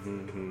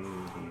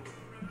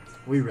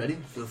we ready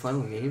for the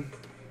final game?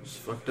 Just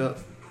fucked up.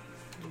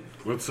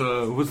 What's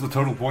the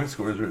total point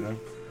scores right now?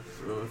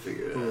 We're gonna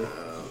figure it out.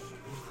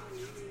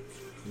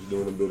 He's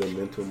doing a bit of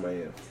mental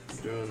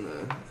math. Doing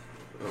the.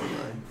 Oh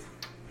my.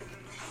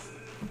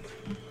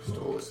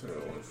 So,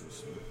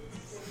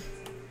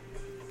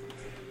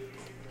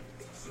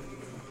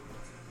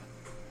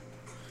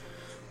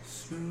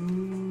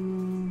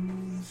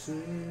 Smooth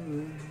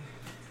sailing.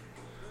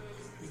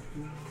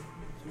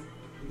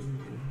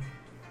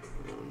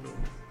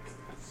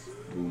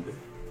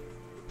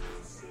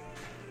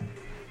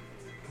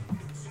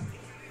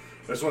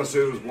 I just want to say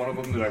there was one of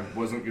them that I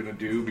wasn't going to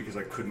do because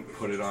I couldn't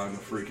put it on the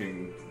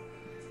freaking...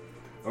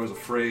 I was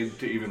afraid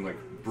to even, like,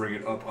 bring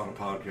it up on a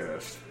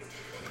podcast.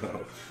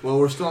 Well,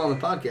 we're still on the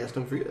podcast,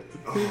 don't forget.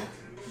 Oh,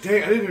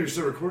 dang, I didn't know you were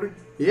still recording.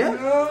 Yeah?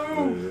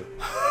 No!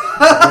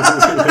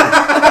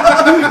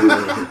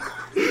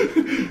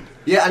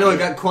 Yeah, I know, I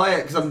got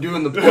quiet because I'm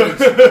doing the points.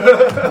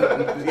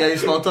 Yeah, you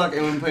small talk,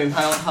 and we're playing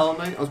Hollow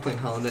Knight. I was playing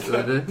Hollow Knight the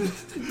other day.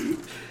 You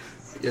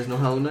guys know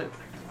Hollow Knight?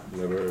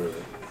 Never heard of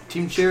it.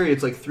 Team Cherry,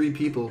 it's like 3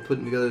 people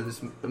putting together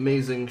this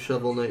amazing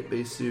Shovel Knight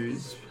based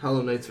series.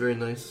 Hollow Knight's very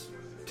nice.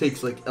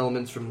 Takes like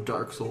elements from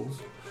Dark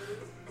Souls.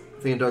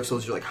 I think in Dark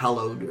Souls you're like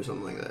hollowed or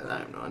something like that. I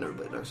don't know, I never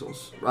played Dark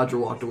Souls. Roger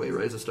walked away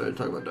right as I started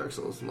talking about Dark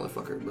Souls,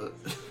 motherfucker,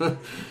 but...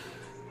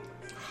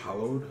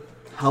 Hollowed?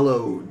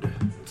 Hollowed.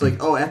 It's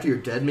like, oh, after you're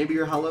dead, maybe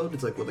you're hollowed?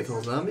 It's like what they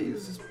call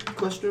zombies,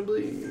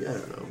 questionably? I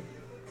don't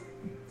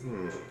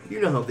know.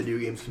 You know how video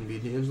games can be,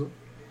 D'Angelo.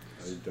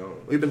 I don't.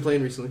 What have you been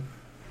playing recently?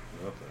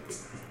 Nothing.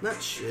 Not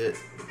shit.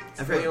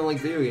 I forgot you don't like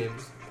video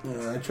games.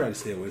 I try to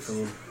stay away from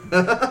them.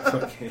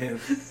 Fuck him.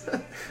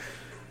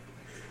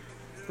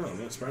 No,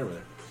 not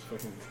Spider-Man. It's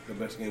fucking the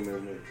best game ever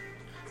made.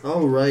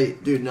 Oh,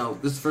 right. Dude, no.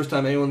 This is the first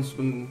time anyone's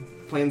been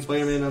playing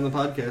Spider-Man on the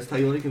podcast. How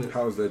you liking it?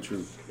 How is that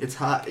true? It's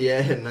hot. Yeah,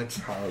 and that's...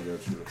 How is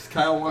that true?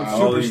 Kyle wants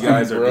All super you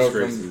guys are Broke,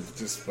 disgraces. I'm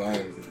just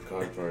buying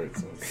car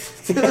parts.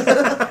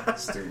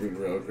 Stupid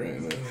rogue right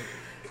now.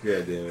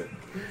 Yeah, damn it.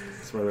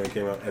 Spider-Man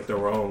came out at the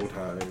wrong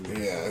time.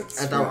 Yeah,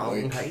 it's at the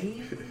wrong like,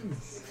 time.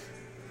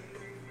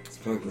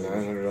 spent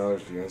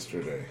 $900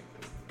 yesterday.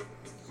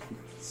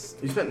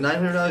 You spent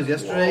 $900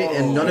 yesterday Whoa.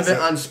 and none of it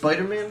on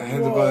Spider-Man? I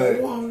had to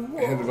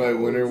buy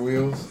winter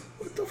wheels.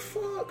 What the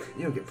fuck?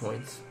 You don't get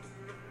points.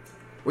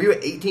 Were you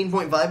at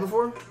 18.5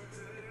 before?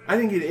 I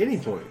didn't get any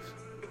points.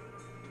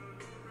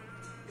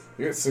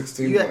 You got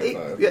You got 8.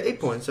 16.5. You got 8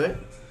 points, right?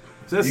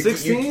 Is that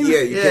 16? Yeah, you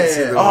Yeah, can't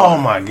see yeah. the... Oh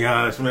my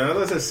gosh, man. I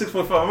thought it said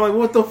 6.5. I'm like,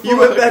 what the fuck? You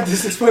went back to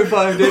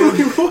 6.5,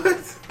 dude. What?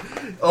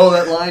 Oh,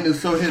 that line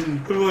is so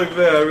hidden. I'm like,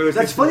 man, I really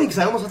That's funny because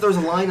I almost thought there was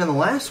a line on the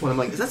last one. I'm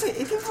like, is that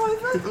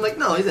 8.5? I'm like,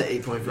 no, he's at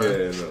 8.5.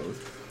 Yeah, no.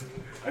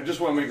 I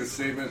just want to make a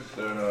statement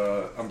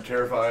that I'm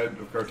terrified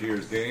of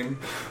Cartier's game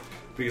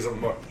because I'm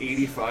about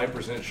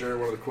 85% sure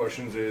one of the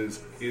questions is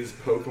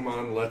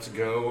Pokemon Let's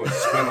Go a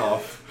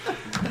spinoff?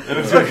 And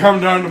it's going to come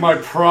down to my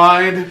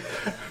pride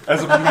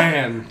as a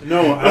man.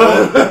 No,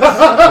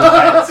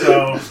 alright,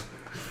 so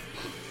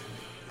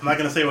I'm not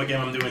gonna say what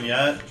game I'm doing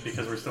yet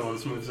because we're still in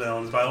smooth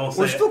zones. But I will say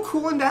We're still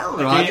cooling down,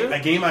 a Roger.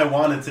 game I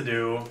wanted to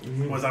do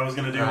was I was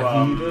gonna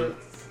do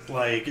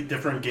like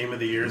different game of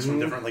the years from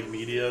different like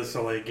media,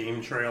 so like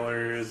game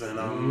trailers and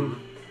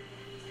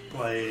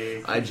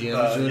like IGN and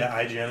shit?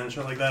 yeah, IGN and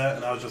shit like that.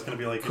 And I was just gonna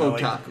be like, you know,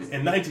 like Kotaku.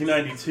 in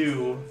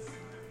 1992,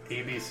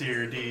 A, B, C,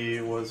 or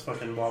D was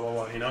fucking blah blah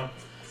blah, you know.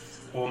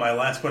 Well, my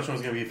last question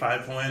was gonna be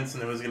 5 points,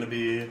 and it was gonna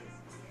be.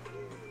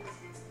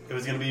 I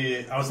was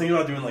thinking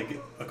about doing like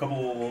a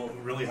couple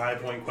really high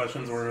point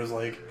questions where it was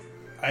like,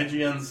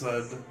 IGN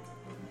said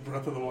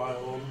Breath of the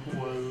Wild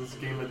was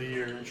game of the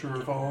year,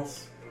 true or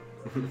false?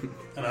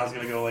 And I was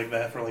gonna go like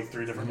that for like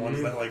 3 different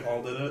ones that like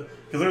all did it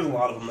because there's a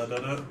lot of them that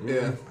did it.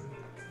 Yeah.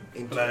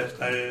 But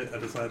I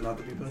decided not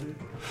to do that.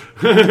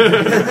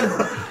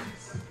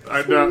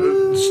 I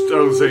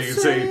would say you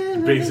say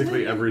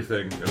basically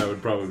everything, and I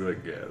would probably be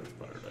like, yeah, that's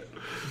about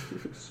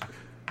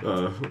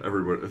right.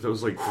 Everybody, that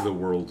was like the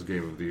world's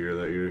game of the year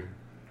that year.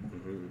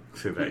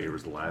 Say that year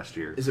was last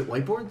year. Is it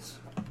whiteboards?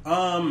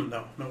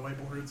 No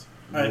whiteboards.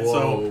 Alright, Whoa.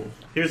 so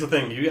here's the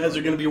thing. You guys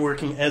are going to be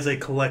working as a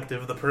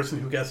collective. The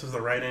person who guesses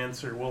the right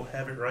answer will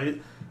have it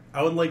right.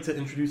 I would like to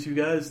introduce you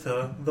guys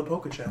to the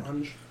Poke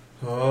Challenge.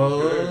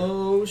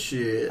 Oh,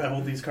 shit. I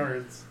hold these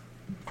cards.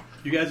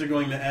 You guys are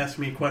going to ask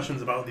me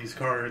questions about these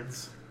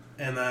cards,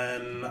 and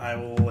then I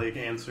will like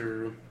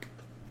answer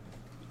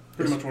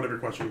pretty much whatever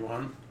question you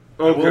want.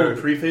 I will Okay.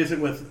 preface it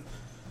with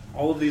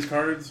all of these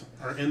cards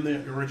are in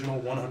the original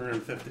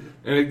 150.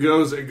 And it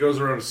goes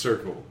around a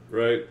circle,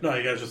 right? No,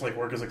 you guys just like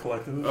work as a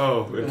collective.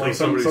 Oh, And, until like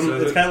some somebody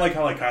says it's it. kind of like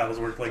how like Kyle's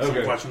work. Like some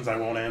Okay. questions I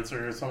won't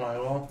answer, some I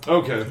will.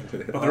 Okay.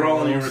 But they're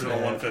all in the Oh, original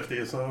snap.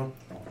 150. So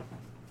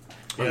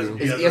you Okay. you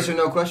Is it guys yes are- or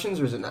no questions,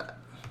 or is it not?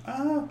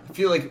 I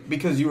feel like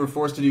because you were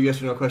forced to do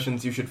yes or no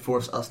questions, you should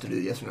force us to do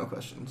the yes or no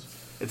questions.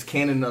 It's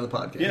canon on the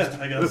podcast. Yeah,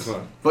 I guess. That's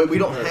fine. But we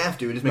don't have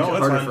to. It just makes No, it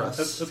that's harder fine. for us.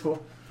 That's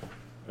cool.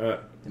 It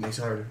makes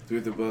it harder. Do we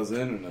have to buzz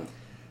in or no?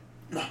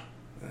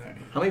 Alright.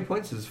 How many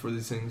points is for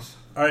these things?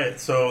 All right,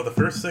 so the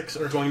first 6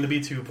 are going to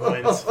be 2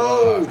 points.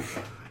 Oh!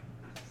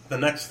 The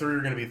next 3 are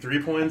going to be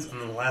 3 points,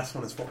 and then the last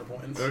one is 4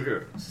 points.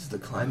 Okay. This is the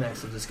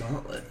climax of this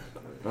gauntlet.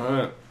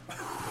 Alright.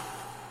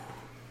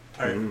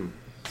 All right,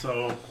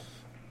 so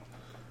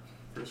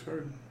first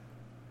card.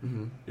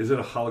 Is it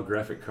a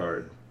holographic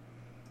card?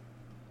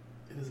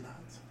 It is not.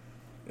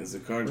 Is the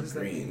card What does that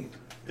green?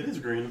 It is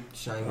green.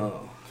 Shiny.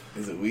 Oh.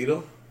 Is it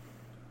Weedle?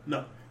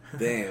 No.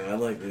 Damn, I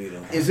like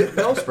Weedle. Is it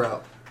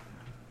Bellsprout?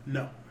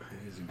 No.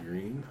 Is it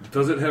green?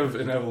 Does it have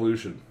an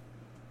evolution?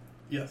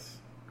 Yes.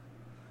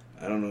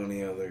 I don't know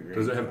any other green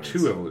Does it have cards.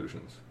 2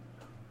 evolutions?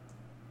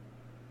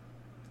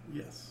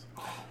 Yes.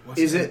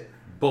 Is it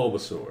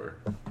Bulbasaur.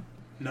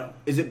 No.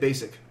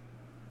 basic?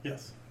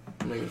 Yes.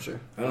 I'm not even sure.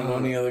 I don't know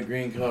any other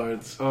green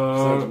cards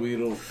Uh, besides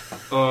Weedle.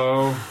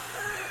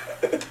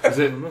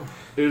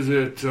 Is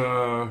it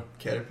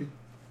Caterpie?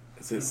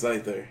 Is it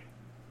Scyther?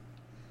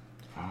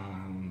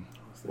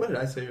 What did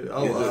I say? Is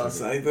Oh, it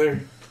Scyther?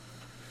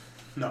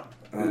 No.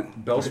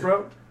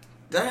 Bellsprout?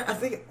 I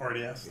think.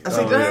 Already asked. I was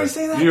like, Oh, did I yeah. already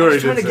say that? You I was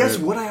already trying to did say guess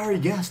it. what I already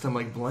guessed. I'm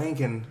like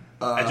blanking.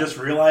 I just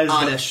realized.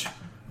 Oddish.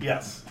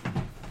 Yes.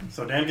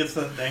 So Dan gets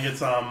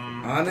Onyx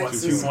what, 2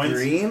 is points.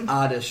 green?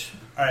 Oddish.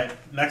 All right.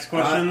 Next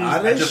question. I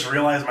Oddish? just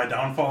realized my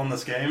downfall in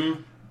this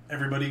game.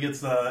 Everybody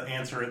gets to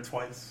answer it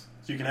twice.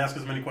 So you can ask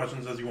as many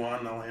questions as you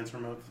want, and I'll answer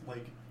them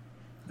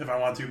if I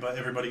want to. But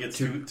everybody gets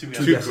two Two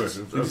guesses.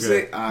 questions. Did you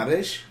Okay. say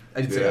Oddish?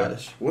 I did say Yeah.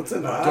 Oddish. What's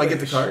an Do Oddish? I get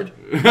the card?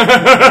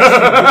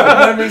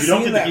 I've never You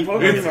don't seen get that to keep.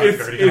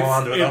 Pokemon. You can hold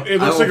on to it though. It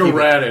looks I like will a keep it.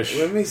 radish.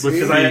 Let me see. with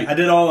Because feet. I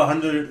did all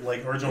 100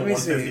 original Let me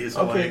see. 150.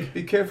 So Okay,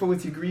 be careful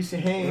with your greasy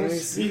Let me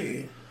hands.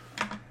 see.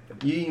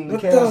 You eating the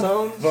What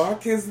calzones? the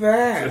fuck is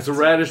that? It's a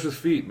radish with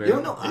feet, man. You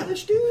don't know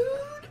Oddish, dude?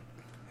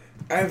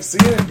 I've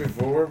seen it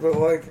before, but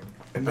like,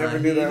 I never I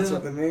knew need that's a-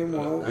 what the name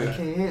was. I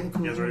can't.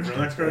 you guys ready for the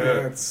next card?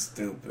 That's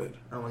stupid.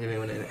 I don't want to give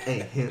anyone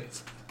any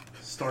hints.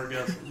 Start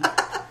guessing.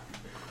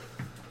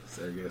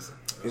 So I guess.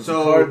 Is So-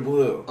 the card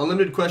blue?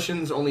 Unlimited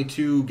questions, only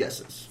 2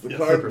 guesses. The Yes.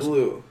 card Flippers.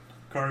 blue.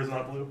 Card is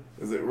not blue.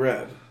 Is it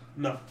red?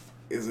 No.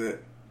 Is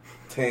it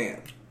tan?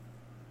 Can't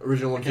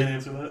Original 150.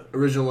 answer that.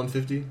 Original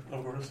 150.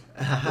 Of course.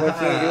 Why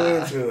can't you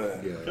answer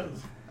that? Yeah. Because.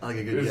 I like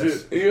a good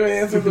Is guess. You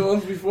answered the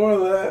ones before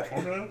that.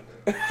 Okay.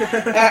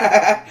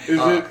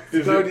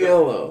 It's card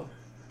yellow.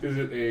 Is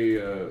it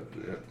a?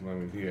 I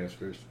mean, he asked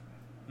first.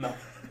 No.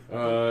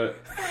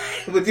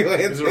 Would you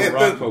Is answer it a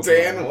rock the Pokemon?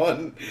 tan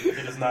one?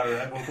 It is not a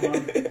rat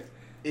Pokemon.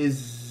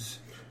 Is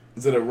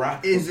Is it a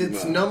rock is Pokemon?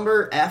 its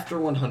number after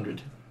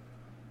 100?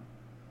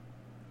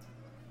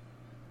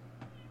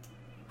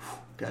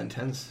 Got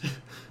intense.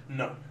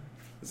 No.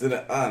 Is it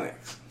an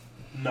onyx?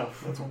 No.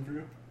 That's one for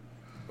you.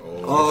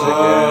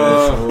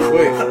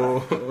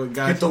 Oh, Wait,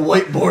 get the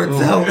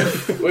whiteboards out.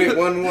 wait,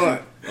 one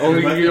what? Only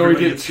Everybody- you only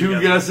everybody get gets 2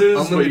 two guesses,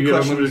 but Unlimited you get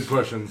questions. unlimited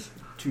questions.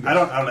 I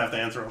don't have to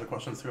answer all the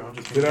questions too. I'm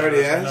just. Did I already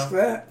right ask now.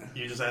 that?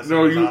 You just asked.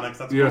 No, if it was you. Onyx.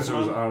 That's a Yes, it Pokemon.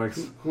 was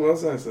Onyx. Who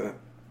else asked that?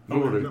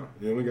 Nobody. No,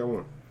 you only got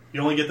one.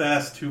 You only get to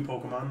ask 2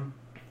 Pokemon.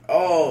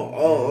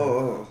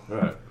 Oh.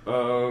 Right.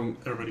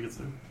 Everybody gets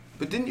 2.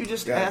 But didn't you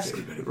just Gotcha. ask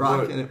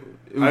Rock? What? And it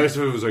I was, asked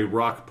if it was a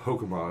rock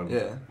Pokemon.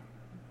 yeah.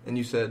 And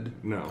you said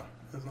No.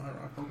 That's not a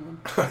rock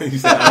Pokemon. You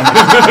said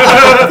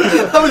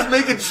I was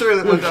making sure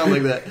that went down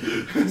like that.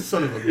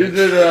 Son of a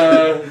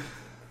bitch.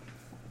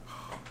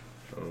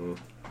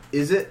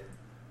 Is it? Is it?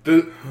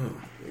 Does,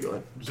 Go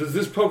ahead. does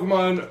this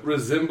Pokemon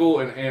resemble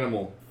an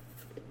animal?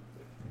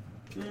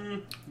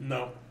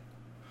 No.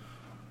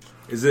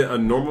 Is it a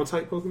normal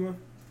type Pokemon?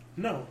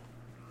 No.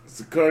 Is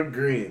the card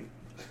green?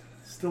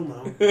 Still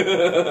no. Do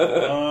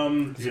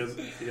you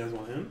guys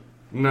want in?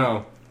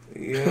 No.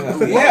 Yeah.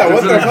 Yeah,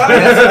 what the fuck?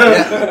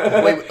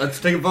 Yeah. Wait, let's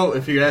take a vote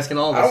if you're asking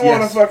all of us. I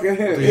want yes. a fucking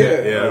hint.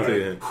 Yeah. Yeah, I'll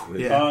take it.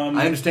 Yeah. Um,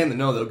 I understand the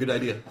no, though. Good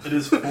idea. It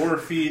is 4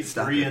 feet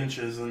Stop 3 it.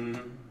 inches in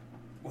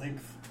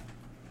length.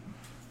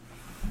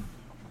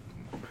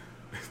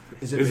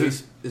 Is it Is it-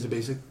 base? Is it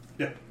basic?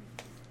 Yeah.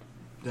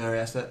 Did I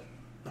already ask that?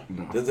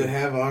 Does it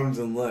have arms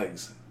and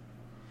legs?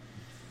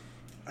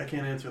 I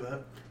can't answer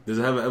that. Does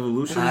it have an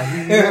evolution? I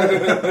It does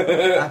have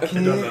an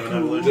can't.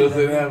 evolution. Does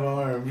it have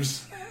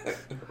arms?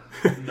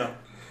 No.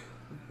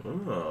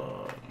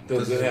 Oh.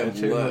 Does it have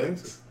two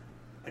legs?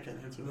 I can't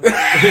answer that.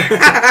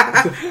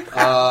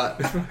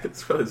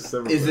 It's probably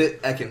several. Is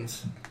it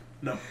Ekans?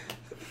 No.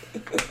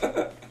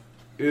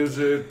 Is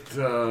it?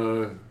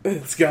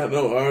 It's got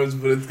no arms,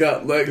 but it's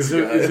got legs,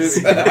 Is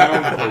it a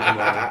ground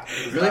Pokemon?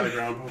 It is not a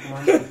ground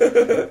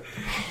Pokemon.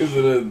 Is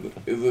it a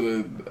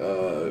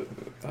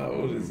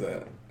what is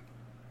that?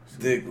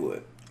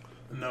 Diglett.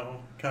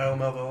 No. Kyle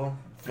Melville,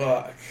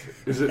 Fuck.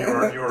 Is it?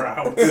 you're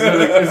out. Is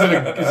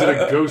it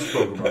a ghost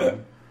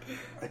Pokemon?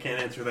 I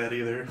can't answer that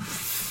either.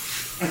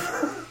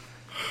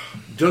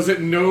 Does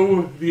it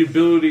know the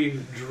ability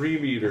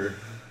Dream Eater?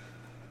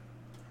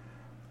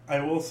 I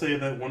will say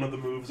that one of the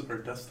moves are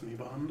Destiny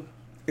Bond.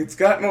 It's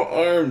got no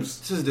arms.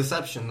 This is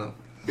deception, though.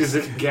 Is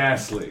it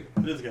Ghastly?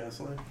 It is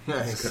Gaslight.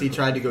 Nice. He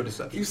tried to go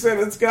deception. You said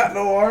it's got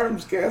no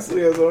arms.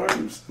 Ghastly has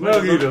arms.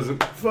 No, he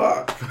doesn't.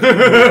 Fuck.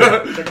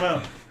 Check them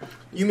out.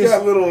 You It's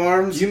got little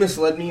arms. You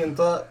misled me and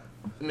thought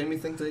it made me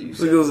think that you. Look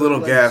said at those little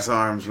legs. gas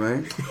arms,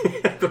 man.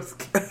 I was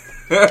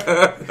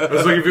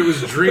like, if it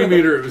was Dream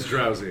Eater, it was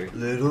Drowsy.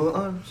 Little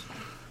arms.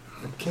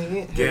 I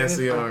can't.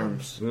 Gassy have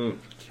arms.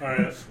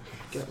 Alright.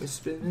 Got me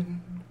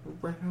spinning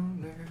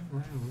around and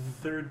around.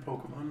 3rd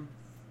Pokemon.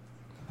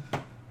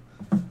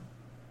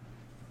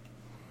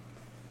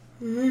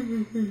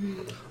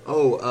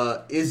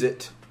 Is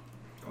it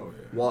Oh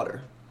yeah.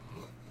 water?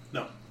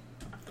 No.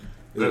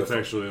 That's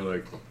actually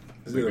like.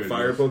 Is it a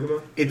fire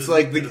Pokemon? It's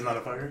like It is not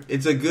a fire.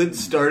 It's a good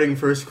starting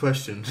first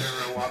question. There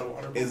are a lot of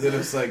water. Is it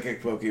a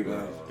psychic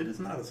Pokemon? It is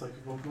not a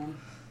psychic Pokemon.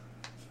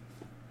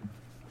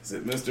 Is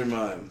it Mr.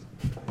 Mime?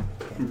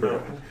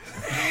 No.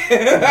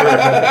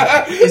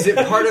 Is it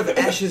part of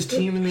Ash's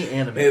team in the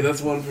anime? Hey,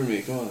 that's one for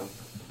me. Come on.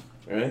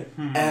 Right?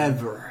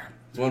 Ever.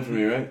 It's one for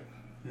me, right?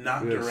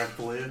 Not Yes.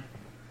 directly.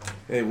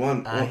 Hey,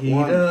 one. I one, heat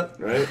one, up.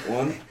 right?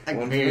 One. I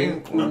One for me.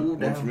 can't cool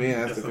One for me. I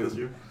have Yes, to that is pick.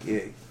 you.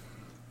 Yay.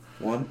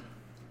 One.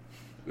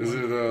 Is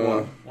it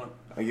One. One.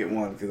 I get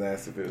one because I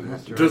asked if it was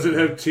That's Mr. Does it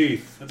have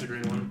teeth? That's a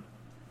green one.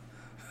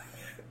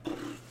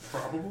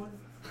 Probably.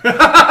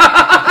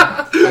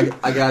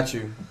 I got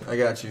you.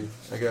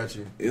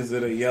 Is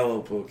it a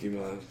yellow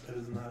Pokemon? It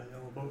is not a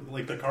yellow Pokemon.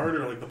 Like the card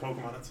or like the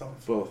Pokemon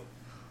itself? Both.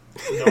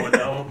 No and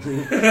no.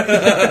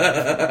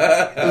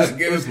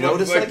 It was no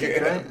to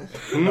psychic, right?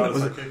 Not a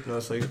Was it psychic. no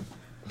psychic?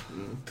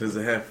 Does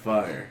it have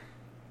fire?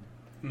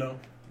 No.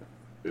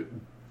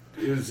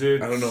 Is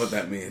it? I don't know what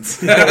that means.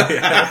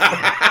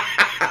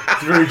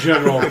 It's very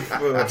general.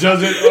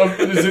 Does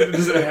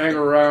it hang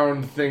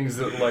around things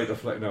that light a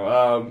flame?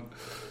 No.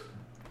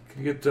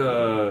 Can you get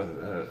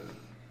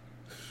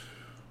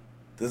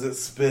Does it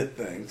spit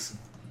things?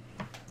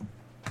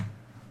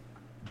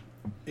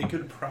 It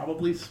could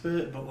probably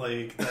spit, but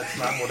like that's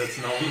not what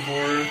it's known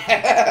for.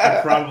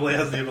 It probably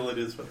has the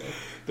ability to spit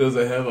though. Does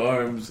it have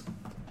arms?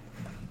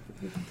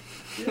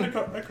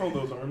 Yeah, I call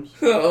those arms.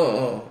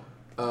 Oh.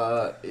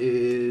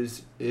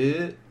 Is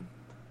it?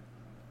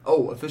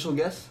 Oh, official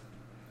guess.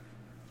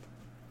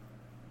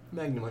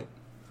 Magnemite.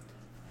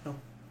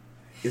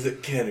 Is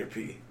it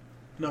Caterpie?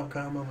 No,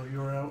 Kyle,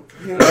 you're out.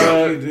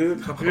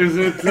 Dude. Is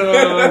it?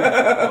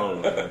 Oh,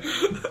 man.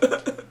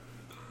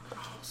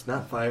 It's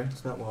not fire.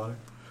 It's not water.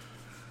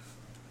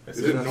 Is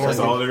it That's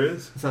all there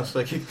is? It's not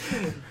psychic.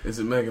 Is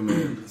it Mega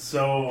Man?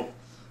 So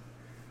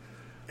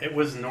it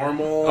was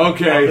normal.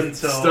 Okay, up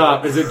until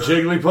stop. Is it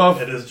Jigglypuff?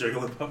 It is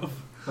Jigglypuff.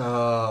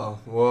 Oh,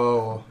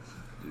 whoa.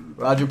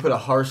 Roger put a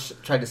harsh.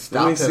 Tried to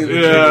stop Let me see him. the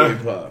Yeah.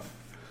 Jigglypuff.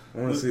 I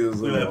want to see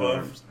those Look at little that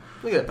arms.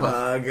 Look at that puff.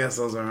 I guess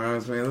those are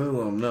arms, man. They're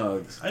little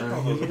nugs. I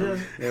call those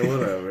arms. Yeah,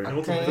 whatever. I will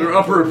Okay. take They're it.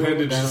 upper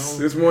appendages.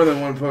 There's more than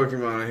one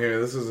Pokemon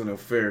here. This isn't a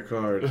fair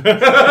card.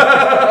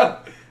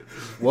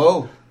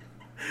 Whoa.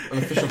 An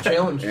official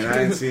challenge. And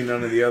I ain't seen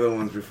none of the other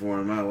ones before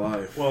in my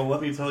life. Well,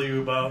 let me tell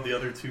you about the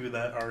other two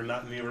that are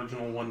not in the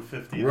original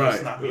 150. Right.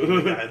 That's not meeting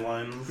the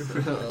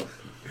guidelines.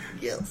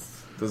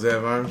 Yes. Does it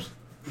have arms?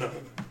 No.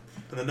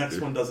 And the next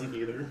one doesn't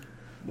either.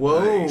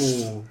 Whoa.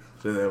 Nice.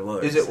 Does it have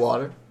legs? Is it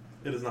water?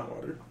 It is not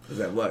water. Does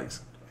it have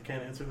legs? I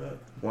can't answer that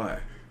Why?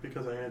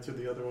 because I answered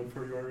the other one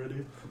for you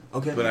already.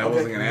 Okay. But I okay.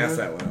 wasn't going to ask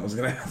that one. I was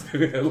going to ask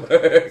if it had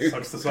legs.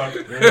 Sucks to suck.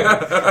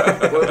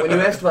 When you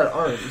asked about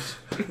arms,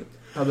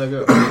 how'd that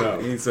go? No.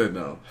 He said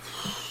no.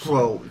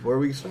 Whoa. Where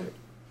do we start?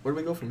 Where do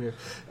we go from here?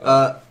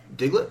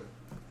 Diglett?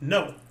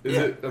 No. Is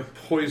Yeah. it a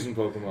poison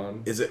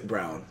Pokemon? Is it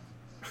brown?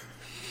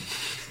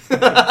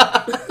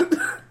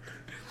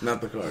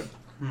 Not the card.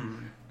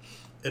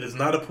 It is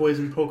not a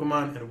poison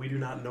Pokemon, and we do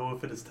not know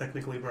if it is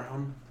technically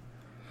brown.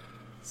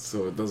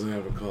 So it doesn't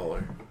have a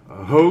color. Well,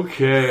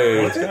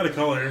 Okay. it's got a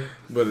color.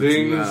 But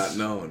Things- it's not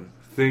known.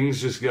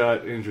 Things just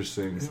got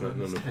interesting. It's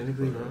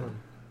technically wrong.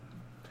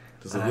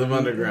 Does it live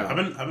underground?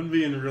 I've been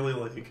being really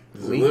like,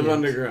 Does it live lenient.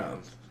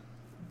 underground?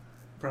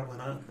 probably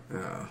not.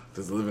 No.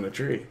 Does it live in a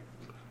tree?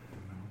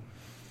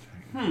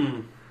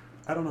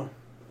 I don't know.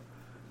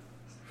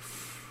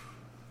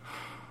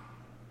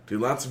 Do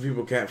lots of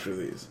people capture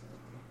these?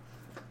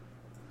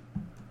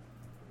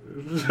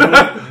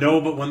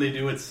 No, but when they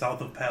do, it's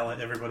south of Pallet.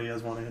 Everybody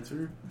has one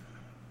answer.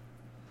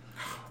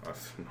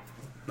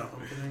 No,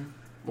 I'm kidding.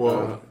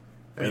 Whoa.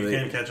 But Are you they-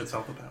 can catch it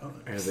south of Pallet.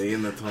 Are they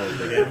in the tall The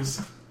grass?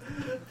 games.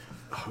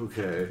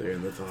 Okay. They're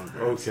in the tall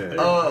grass.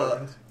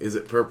 Okay. Is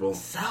it purple?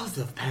 South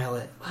of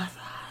Palette.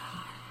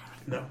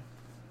 No.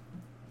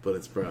 But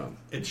it's brown.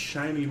 It's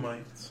shiny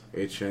mites.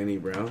 It's shiny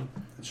brown?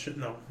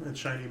 No, it's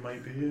shiny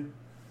might be. It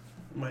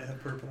might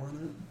have purple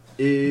on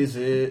Is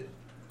it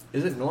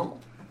normal?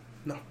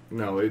 it.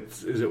 No,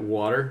 is it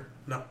water?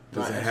 No.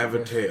 Does Not it have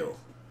a actually. tail?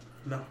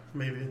 No.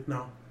 Maybe.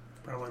 No.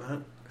 Probably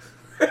not.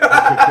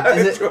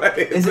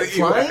 Is it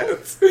flying?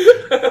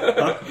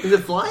 Is it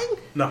flying?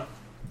 No.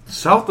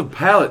 South of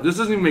Pallet. This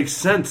doesn't even make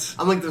sense.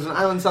 I'm like, there's an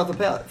island south of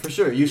Pallet for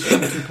sure. You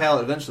swim to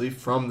Pallet eventually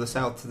from the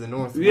south to the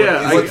north.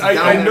 Yeah, What's I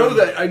down know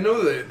there? that. I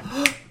know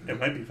that. It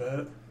might be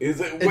fat. Is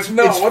it? It's,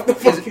 no, it's- what the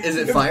fuck? Is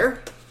it fire?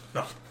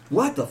 No.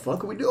 What the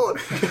fuck are we doing?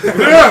 Is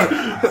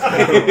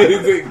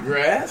it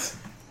grass?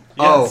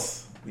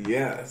 Yes.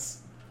 Yes.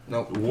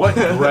 Nope. What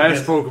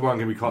grass Pokemon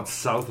can be caught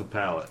south of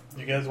Pallet?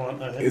 You guys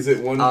want a hint? Is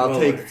it one I'll color?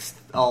 take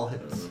all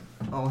hints.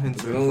 All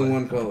hints. Is are it only fine.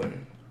 one color?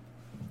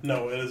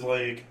 No, it is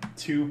like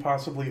 2,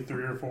 possibly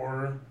 3 or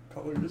 4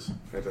 colors.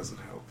 That doesn't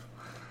help.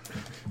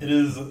 It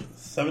is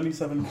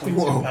 77.2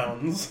 Whoa.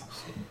 pounds.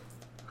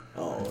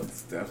 Oh,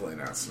 it's definitely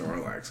not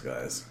Snorlax,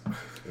 guys.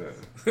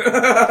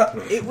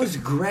 It was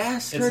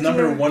grass. It's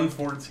number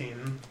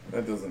 114.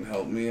 That doesn't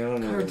help me. I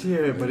don't know.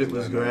 Cartier, but it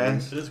was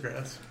grass. It is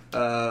grass.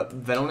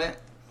 Venonat?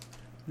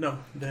 No,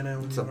 Dan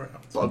It's a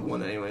bug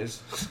one,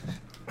 anyways.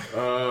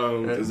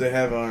 Does it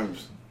have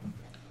arms?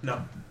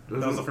 No.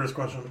 That was the first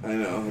question. I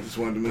know. I just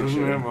wanted to make Doesn't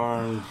sure. have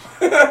arms.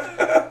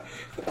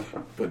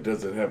 But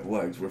does it have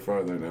legs? We're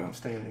farther now.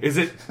 Is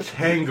it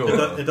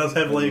Tangela? It does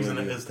have legs and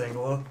it is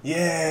Tangela.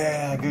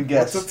 Yeah, good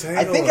guess. What's a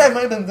I think Tangela? I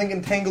might have been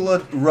thinking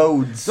Tangela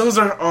Roads. Those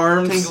are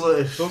arms.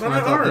 Tangela-ish. Those are when I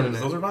not thought arms. Venonat.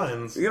 Those are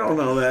vines. You don't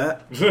know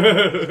that.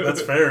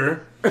 That's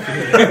fair.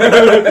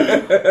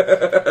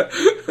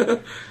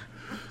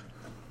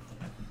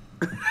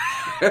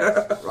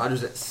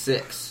 Roger's at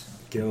 6.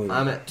 Killing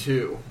I'm at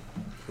 2.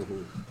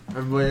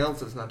 Everybody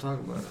else is not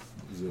talking about it.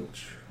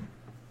 Zilch.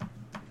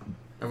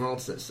 Everyone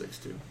else is at 6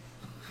 too.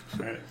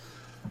 Alright.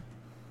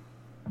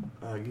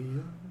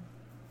 Agia.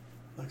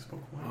 Next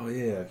Pokemon. Oh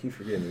yeah, I keep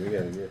forgetting. We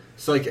gotta get.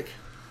 Psychic.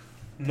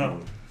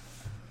 No.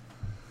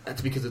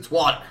 That's because it's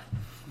water.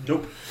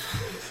 Nope.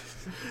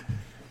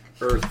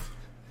 Earth.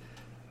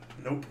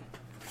 Nope.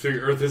 Saying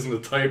Earth isn't a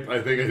type,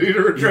 I think I need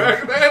to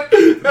retract that.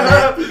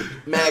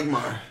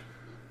 Magmar.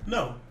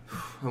 No.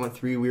 I went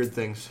 3 weird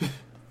things.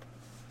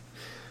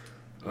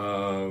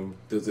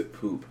 Does it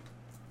poop?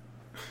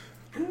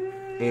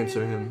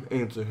 Answer him.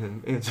 Answer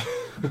him. Answer.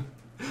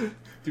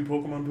 Do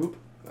Pokemon poop?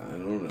 I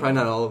don't know. Probably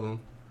not all of them.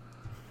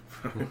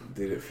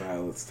 Did it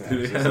file its Did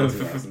taxes it in have-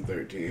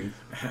 2013?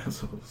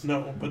 Assholes.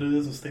 No, but it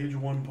is a stage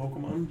 1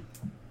 Pokemon.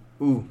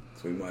 Ooh.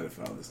 So we might have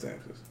filed its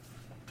taxes.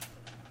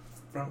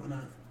 Probably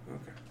not.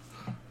 Okay.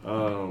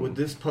 Would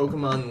this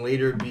Pokemon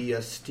later be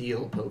a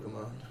steel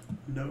Pokemon?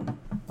 No.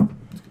 That's a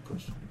good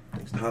question.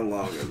 Thanks. How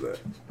long is it?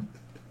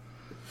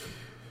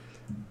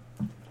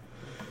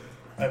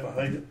 I have a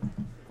height.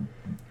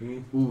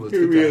 Ooh, let's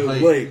get that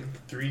height. Late.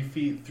 3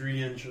 feet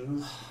 3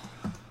 inches.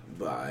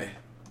 Bye.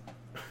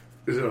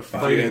 Is it a you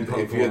fighting had-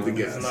 if you had to Pokemon?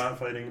 guess. It's not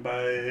fighting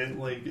by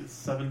like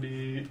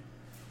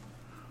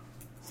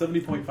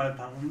 70.5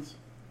 pounds.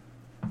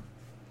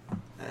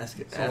 Ask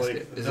it. So Ask like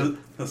it. Is the, it?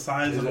 the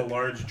size is of a it-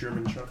 large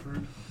German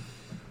Shepherd.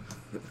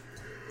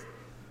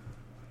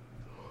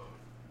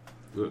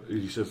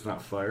 You said it's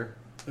not fire?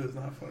 It is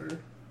not fire.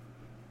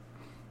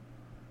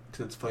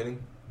 Because it's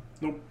fighting?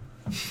 Nope.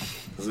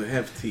 Does it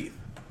have teeth?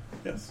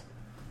 Yes.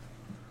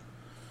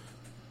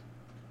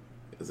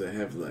 Does it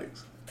have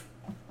legs?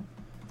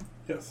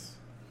 Yes.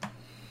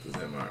 Does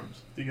it have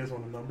arms? Do you guys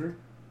want a number?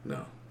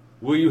 No.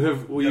 Will you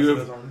have? Will Yes, you it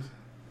has have? arms.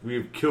 We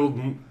have killed.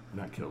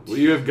 Not killed. Will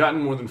you have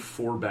gotten more than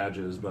 4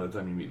 badges by the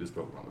time you meet this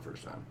Pokemon the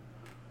first time?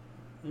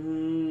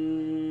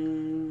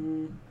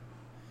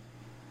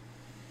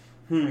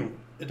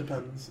 It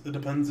depends. It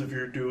depends if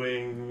you're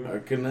doing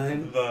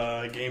Arcanine?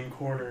 the game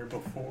corner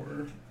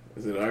before.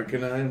 Is it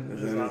Arcanine? It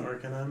Is is it not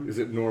Arcanine. Is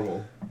it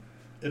normal?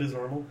 It is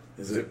normal.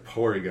 Is it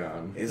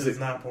Porygon? Is It is it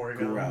not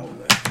Porygon.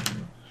 Growlithe?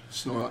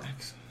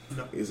 Snorlax.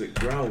 No. Is it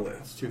Growlithe?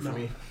 That's 2 for No.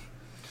 me.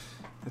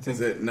 I think.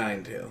 Is it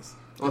Ninetales?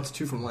 Oh, it's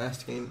 2 from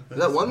last game. Is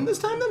that 1 this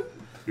time then?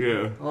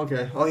 Yeah.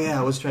 Okay. Oh yeah,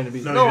 I was trying to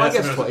be. No, No, you I guessed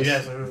guess it was, twice.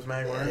 Yes, it was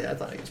Magmar. Yeah, I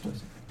thought I guessed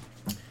twice.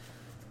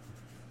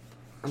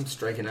 I'm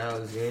striking out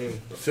of this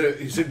game. So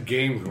you said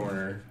game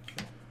corner.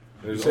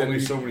 There's You said only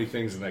you- so many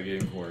things in that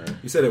game corner.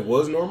 You said it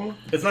was normal,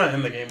 It's not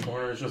in the game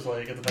corner. It's just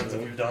like it depends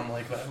if you've done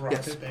like that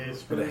rocket Yes.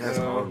 base. but it has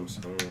No. arms.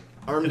 I don't know.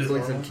 Arms, It is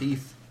legs, and normal.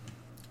 teeth.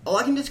 Oh,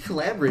 I can just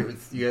collaborate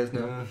with you guys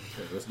now. Yeah,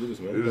 let's do this,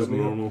 man. It is Help me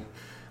out. normal.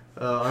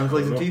 Arms,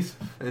 legs, and know. teeth,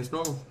 and it's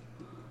normal.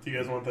 Do you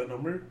guys want that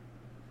number?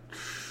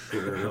 I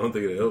don't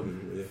think it'll help me.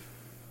 Yeah.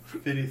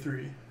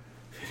 53.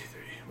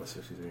 53. What's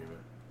 53, man?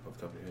 Off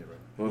the top of your head, right?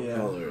 What Yeah.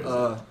 color is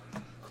Uh,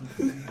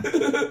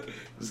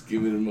 Just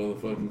give me the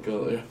motherfucking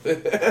color.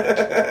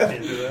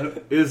 Can't do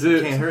that. Is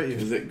it? can't hurt you.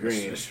 Is it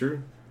green? That's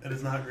true. It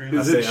is not green.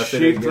 Is I it said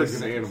shaped it like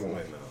against- an animal?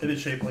 Wait, no. It is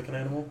shaped like an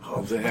animal.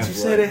 Does it But have you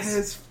said it legs?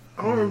 has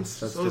arms,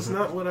 That's so it's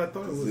different. not what I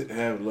thought it Does was. it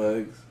have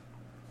legs?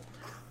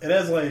 It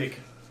has like.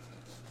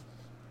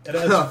 It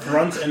has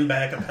front and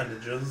back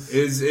appendages.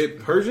 Is it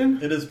Persian?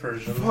 It is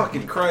Persian.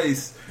 Fucking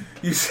Christ.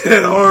 You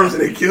said arms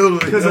and it killed me.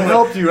 Because it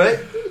helped you, right?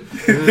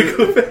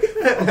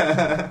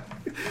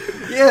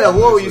 Yeah,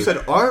 whoa, you said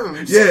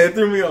arms. Yeah, it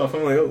threw me off.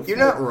 I'm like, oh. You're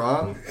not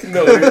wrong.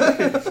 No, you're not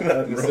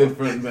You wrong. said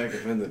front and back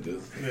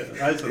appendages.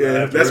 Yeah, I said Yeah,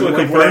 that. that's what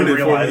Like, confirmed when I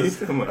it realized-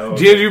 for me. I'm like, oh,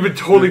 Dan, you've been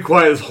totally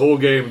quiet this whole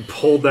game and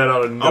pulled that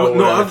out of nowhere.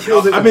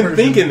 no, I've been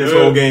thinking this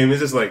whole game.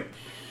 It's just like,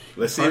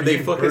 let's see if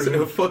they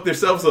Persian. fuck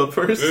themselves up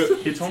first.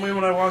 He told me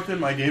when I walked in,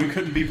 my game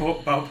couldn't be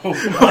about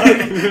Pokemon.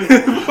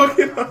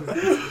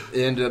 It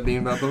ended up being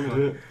about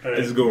Pokemon. All I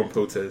just right. go and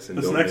protest and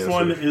This don't next answer.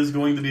 one is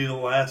going to be the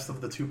last of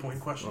the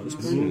 2-point questions.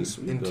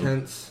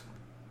 Intense.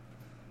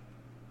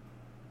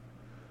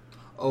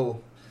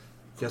 Oh,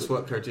 guess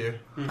what, Cartier?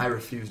 I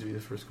refuse to be the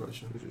first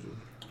question.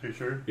 Are you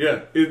sure? Yeah.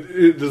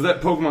 Does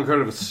that Pokemon card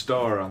have a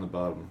star on the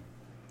bottom?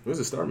 What does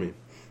the star mean?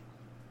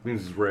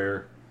 Means it's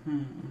rare.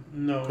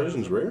 No.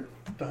 Poison's rare?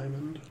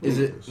 Diamond. Is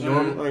it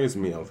normal? I guess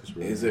Meowth is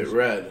rare. Is it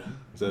red?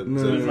 Is that,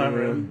 No, It's not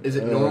red. Is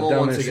it normal down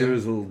once next to again?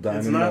 his little diamond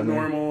It's not down there.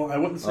 normal. I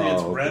wouldn't say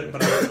it's Oh, red, okay.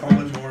 but I would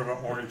call it more of an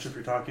orange if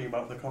you're talking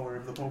about the color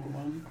of the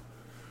Pokemon.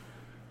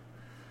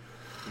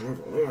 More of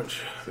an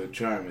orange. It's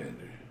a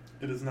Charmander.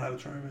 It is not a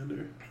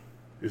Charmander.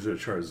 Is it a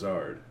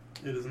Charizard?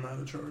 It is not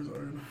a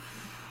Charizard.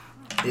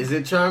 Is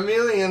it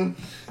Charmeleon?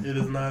 It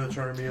is not a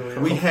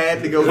Charmeleon. We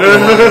had to go.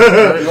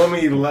 You want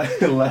me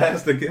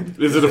last again?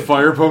 Is it a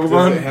fire Does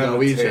Pokemon? it have No, a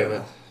we each tail?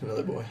 have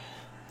another boy.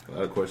 A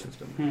lot of questions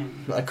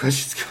coming. My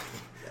question's go.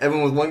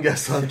 Everyone with one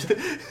guess left.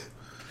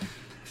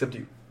 Except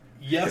you.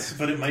 Yes,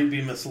 but it might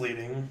be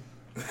misleading.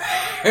 What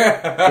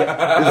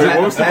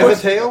was the Has a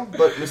question? tail,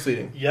 but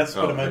misleading. Yes,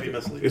 but Oh, it might be okay.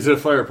 misleading. Is it a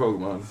fire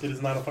Pokemon? It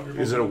is not a fire Pokemon.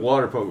 Is it a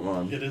water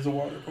Pokemon? It is a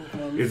water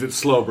Pokemon. Is it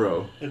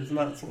Slowbro? It is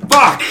not slow.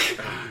 Fuck!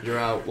 You're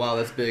out. Wow,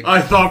 that's big.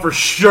 I thought for Very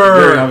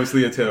sure.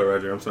 obviously a tail,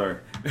 Roger. I'm sorry.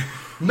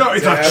 No,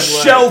 it's It a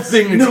has shell legs.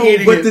 thing that's No,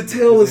 eating but it. the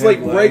tail is Does it like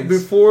have right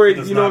legs? before it.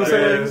 Does You know what not I'm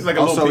saying? have It's like a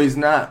Also, little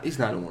piece. he's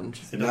not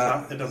orange. It does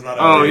not. It does not.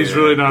 Oh, have he's a-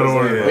 really not Does it-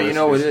 orange. But you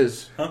know what it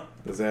is?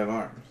 Does it have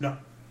arms? No.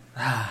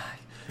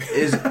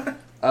 Is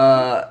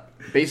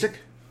basic?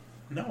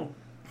 No.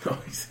 No,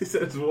 he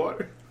said it's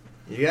water.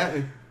 You got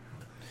me.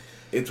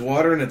 It's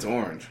water and it's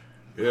orange.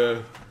 Yeah.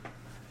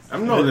 I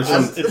don't know. There's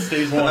some. It's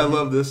stage one. I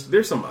love this.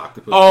 There's some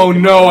octopus. Oh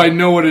Pokemon. no, I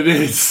know what it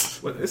is.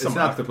 What, it's It's some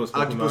not octopus.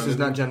 Octopus Pokemon, is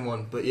not isn't Gen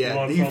 1, but yeah,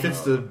 No, it's he not.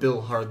 fits the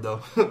bill hard though.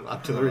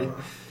 Octillery.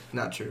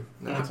 Not true.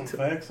 You No. want some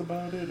facts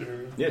about it,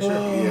 or it? Yeah, sure.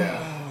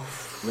 Yeah.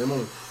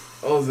 Lemon.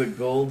 Oh, is it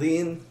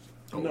Goldeen?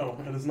 no?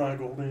 It is not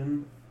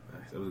Goldeen.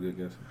 Nice, that was a good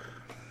guess.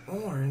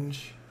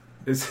 Orange.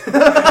 Is it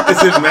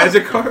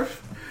Magikarp?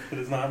 It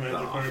is not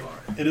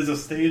Magikarp. It is a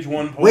stage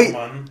one Wait,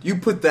 Pokemon. you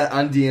put that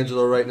on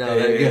D'Angelo right now. Yeah, I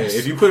yeah, yeah. guess.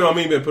 If you put it on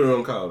me, you better put it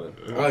on Kyle then.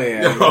 Oh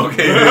yeah.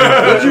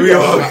 Okay. We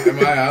all.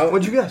 Am I out?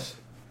 What'd you guess?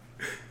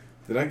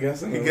 Did I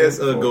guess? You guess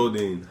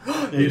Goldeen.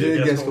 Yeah, You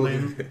did guess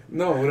Goldeen.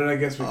 No. What did I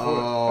guess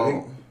before? I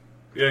think.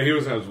 Yeah, he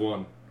was has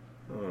one.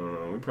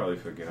 We probably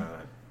forgot.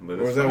 But Or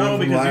was it's that fine. No, one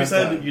from because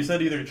last time? you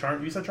said either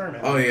Charm. You said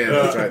Charmander. Oh yeah,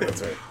 that's right.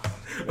 That's right.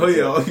 Oh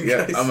yeah, all you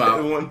Yeah, guys I'm said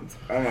out. one.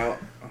 I'm out.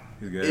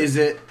 He's good. Is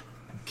it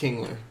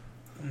Kingler?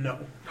 No.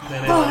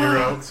 Then you're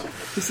out.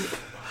 Since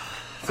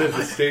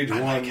it's stage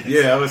one.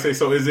 Yeah, I would say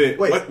so. Is it?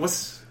 Wait.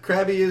 What's?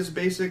 Krabby is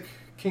basic.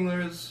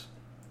 Kingler is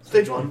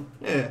stage 1.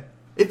 Yeah.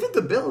 It fit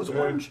the bill. It was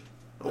orange.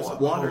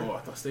 Water. Oh, I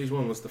thought stage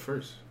 1 was the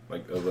first.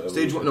 Like of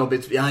Stage 1. No,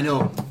 but yeah, I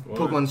know.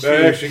 Pokemon's That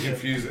huge. actually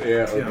confused.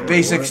 Yeah. okay.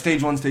 Basic What?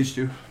 stage 1, stage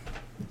 2.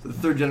 So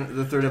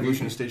the third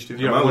evolution is stage 2.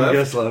 Yeah. Am I one left?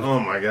 guess left. Oh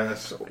my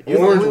gosh! You're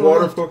the Orange only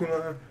water one.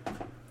 Pokemon.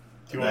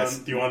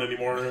 Do you want any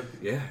more?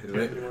 Yeah,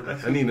 Yeah.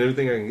 I need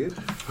everything I can get.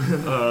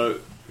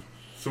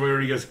 So we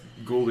already guessed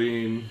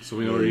Goldeen. So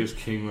we already guessed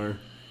Kingler.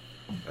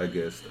 I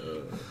guess.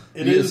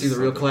 It You is. see the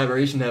real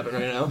collaboration happen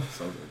right now.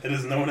 Something. It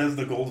is known as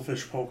the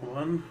goldfish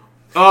Pokemon.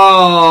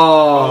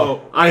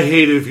 Oh, I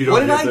hate it if you don't. What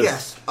did get I this.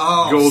 guess?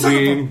 Oh, Goldeen. son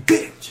of a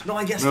bitch! No,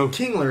 I guessed No.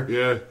 Kingler.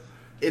 Yeah.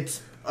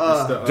 It's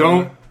What's the,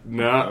 Don't. I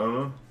Nah. don't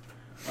know.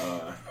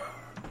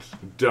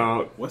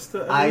 Don't. What's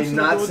the? I'm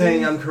not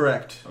saying I'm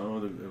correct. Oh,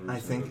 the evolution I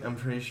think of- I'm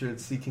pretty sure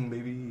it's Seeking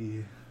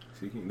Baby.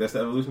 Seeking. That's the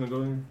evolution of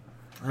Goldeen.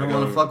 I don't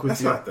want to fuck with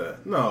That's you. not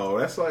that. No,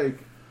 that's like.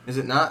 Is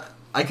it not?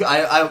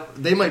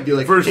 They might be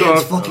like, First hey,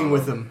 it's off- fucking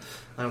with him.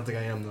 I don't think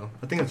I am though.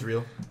 I think it's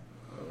real.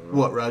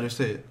 What, Roger?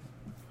 Say it.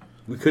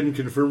 We couldn't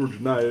confirm or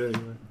deny it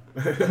anyway.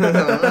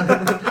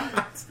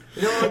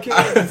 You know, I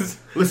can't.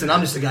 Listen,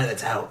 I'm just a guy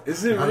that's out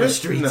Is it on real? the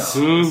streets.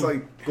 No, it's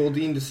like.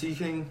 Goldeen to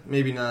Seeking?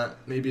 Maybe not.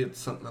 Maybe it's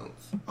something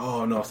else.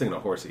 Oh no, I was thinking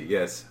of Horsey.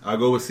 Yes, I'll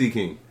go with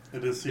Seeking.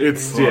 It is.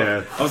 It's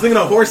yeah. I was thinking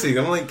of Horsey.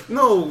 I'm like,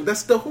 no,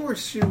 that's the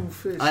horseshoe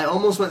fish. I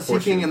almost went Horseshoe.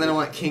 Seeking and then I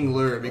went King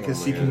Lure because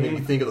Oh, Seeking man. made me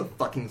think of the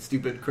fucking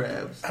stupid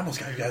crabs. I almost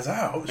got you guys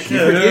out. Keep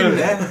Shit. forgetting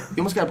that. You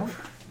almost got a point.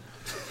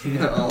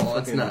 No,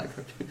 it's fucking- not.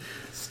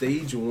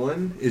 Stage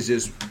 1 is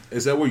just.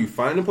 Is that where you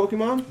find the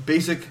Pokemon?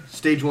 Basic,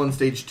 stage 1,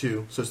 stage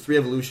 2. So it's 3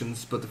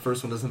 evolutions, but the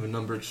first one doesn't have a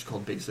number. It's just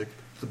called basic.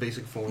 It's a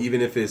basic form.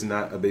 Even if it's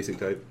not a basic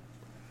type.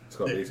 It's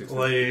called basic. type.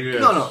 Like, Yeah.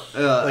 No.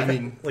 like, I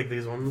mean, like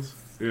these ones.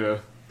 Yeah.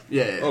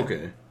 yeah.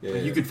 Okay. Yeah.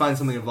 You could find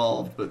something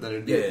evolved, but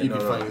then Yeah, you'd no,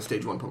 be no. finding a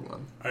stage 1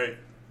 Pokemon. All right.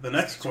 The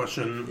next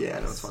question Yeah,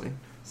 I know it's funny.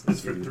 is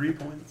for 3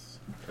 points.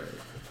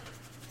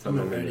 I'm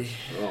not ready.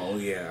 Oh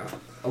yeah.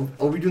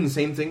 Are we doing the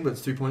same thing, but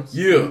it's 3 points?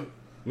 Yeah.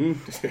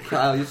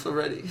 Kyle, you're so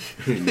ready.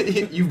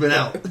 You've been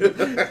out. But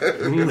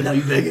now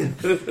you begging.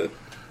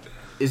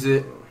 Is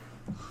it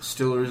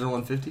still original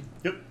 150?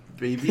 Yep.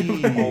 Baby.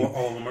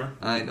 All of them are.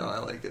 I know, I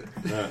like it.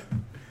 Yeah.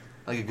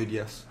 I like a good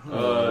yes.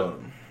 Uh,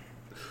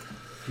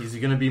 He's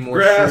gonna be more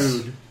Grass.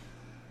 shrewd.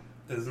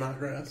 It is not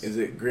grass. Is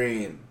it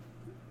green?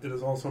 It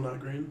is also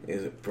not green.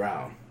 Is it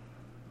brown?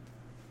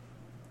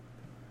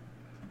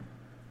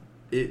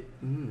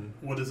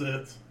 What is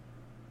it?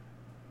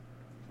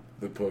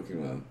 The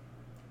Pokemon.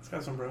 It's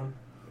got some brown.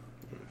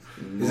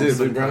 Is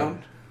it it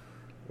brown?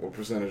 What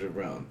percentage of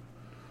brown?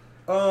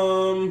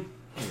 I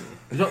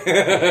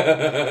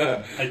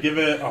give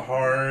it a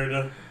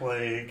hard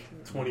 20%.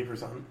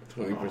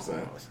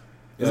 20%.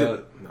 Is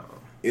it? No.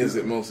 Is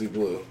it mostly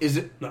blue? Is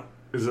it? No,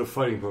 Is it a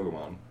fighting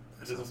Pokemon?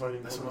 it is a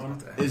fighting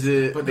Pokemon. Is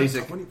it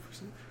basic? 20%.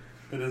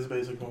 It is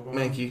basic Pokemon.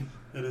 Mankey.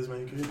 It is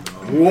Mankey.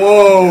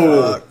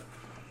 Whoa!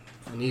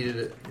 I needed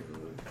it.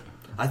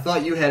 I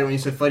thought you had it when you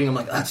said fighting. I'm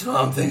like, that's what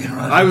I'm thinking,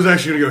 right? I was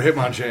actually going to go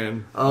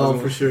Hitmonchan. Oh,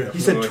 for sure. He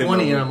said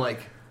 20, and I'm like,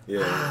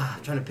 Yeah.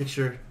 trying to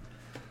picture.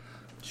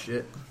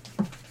 Shit.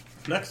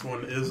 Next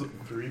one is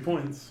 3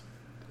 points.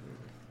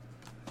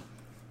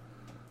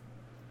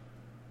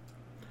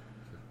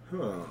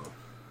 Huh.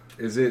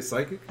 Is it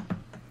psychic?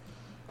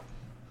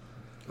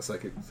 A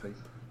psychic type?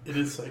 It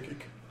is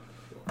psychic.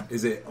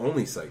 Is it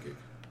only psychic?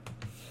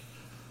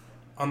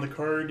 On the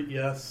card,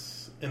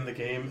 yes. In the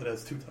game, it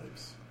has 2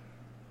 types.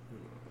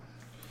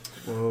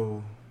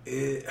 Whoa.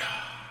 It.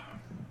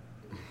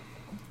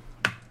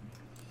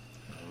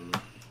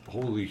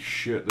 Holy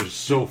shit, there's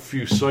so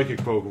few psychic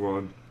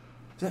Pokemon.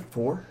 Is that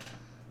 4?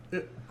 Yeah.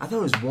 I thought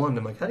it was 1.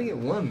 I'm like, how do you get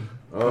 1?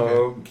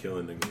 I'm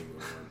killing the game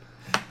with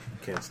one.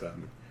 Can't stop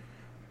me.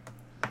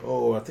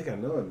 Oh, I think I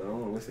know it now.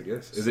 What's the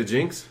guess? Is it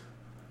Jinx?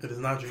 It is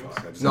not Jinx.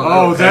 Fuck, I just- No.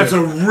 Oh, that's a I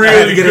had to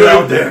really get good it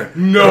out there.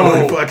 No,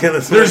 Holy fuck,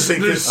 let's there's take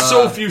this.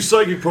 so few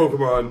psychic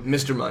Pokemon.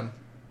 Mr. Mime.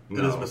 It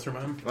is Mr.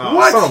 Mime. Oh,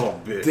 What? Son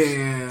of a bitch.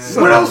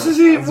 Damn. What else is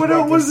he? was What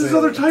about else? What to is his say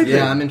other that. type?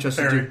 Yeah, I'm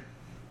interested Fairy. too.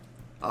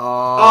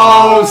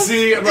 Oh,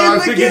 see, but I'm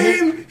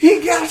thinking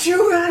he got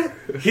you at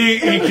it. he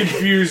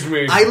confused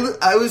me.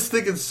 I was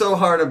thinking so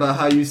hard about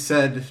how you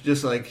said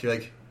just like you're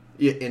like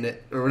yeah, in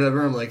it or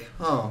whatever. I'm like,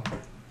 oh,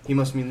 he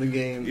must mean the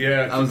game.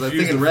 Yeah, I was like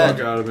confused thinking the red.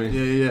 fuck out of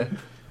me. Yeah.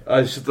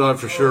 I just thought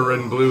for sure red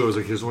and blue. I was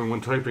like, there's only one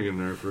typing in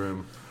there for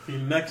him. The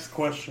next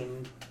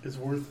question is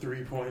worth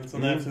 3 points,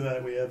 and after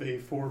that, we have a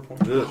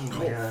 4-point. Oh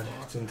my god,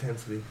 it's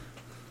intensity.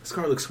 This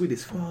card looks sweet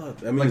as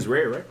fuck. I mean, it's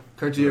rare, right?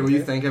 Cartier, will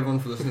you thank everyone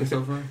for listening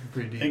so far?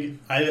 Pretty deep. Thank you.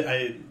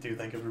 I do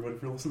thank everybody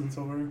for listening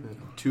so far.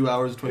 2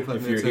 hours, 25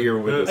 If minutes. you're here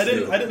with us,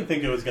 I didn't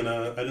think it was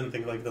gonna. I didn't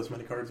think like this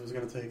many cards was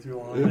gonna take too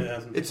long. It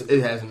hasn't.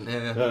 It hasn't.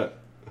 Yeah.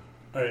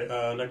 All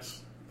right. Next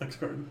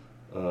card.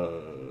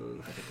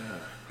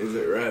 Is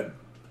it red?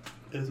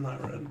 It is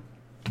not red.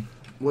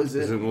 What is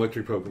Is it? it an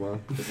electric Pokemon?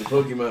 Is the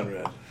Pokemon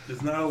red? It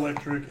is not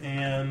electric,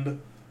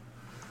 and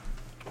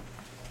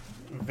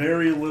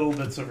very little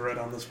bits of red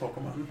on this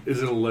Pokemon.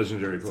 Is it a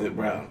legendary Pokemon? Is it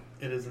brown?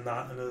 It is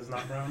not, and it is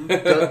not brown.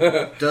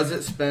 Does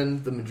it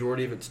spend the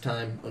majority of its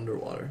time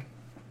underwater?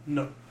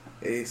 No,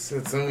 He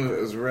said some of it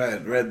was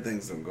red. Red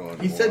things I'm going.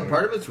 He said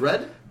part of it's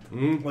red?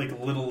 Hmm? like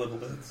little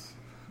bits.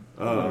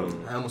 I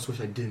almost wish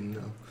I didn't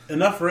know.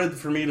 Enough red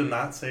for me to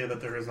not say that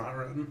there is not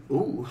red.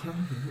 Ooh.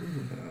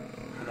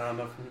 Not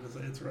enough for me to say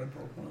it's a red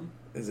Pokemon.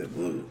 Is it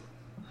blue?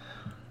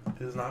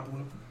 It is not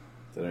blue.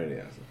 Did I already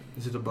ask it?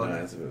 Is it a No, bug? I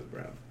answered it was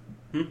brown.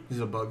 Is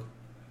it a bug?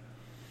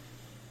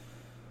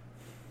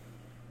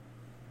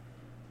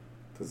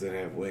 Does it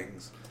have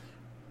wings?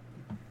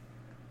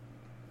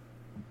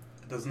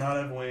 It does not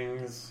have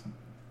wings,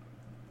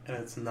 and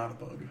it's not a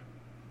bug.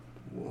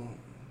 Whoa.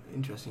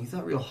 Interesting. You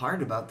thought real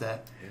hard about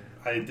that.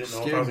 I didn't know if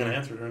Scared I was me. going to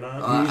answer it or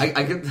not.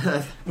 I get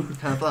that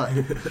kind of thought.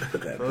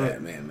 Put that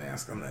Batman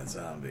mask on that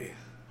zombie.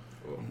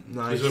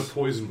 Nice. Is it a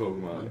poison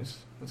Pokemon? Nice.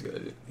 That's a good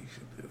idea. You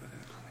should do that.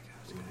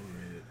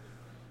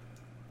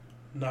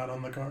 Not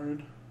on the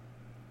card.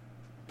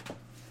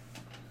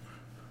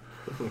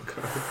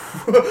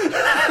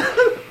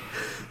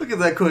 Look at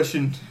that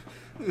question.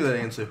 Look at that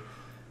answer.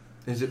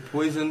 Is it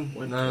poison?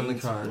 Not on the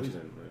It's card.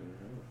 poison,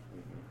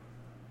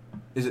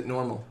 Is it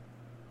normal?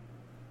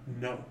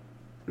 No.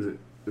 Is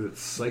it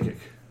psychic?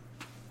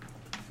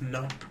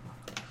 No.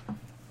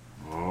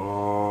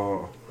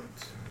 Oh.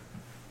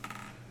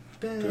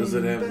 Does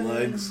it have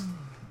legs?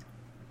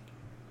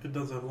 It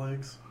does have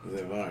legs. Does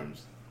it have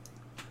arms?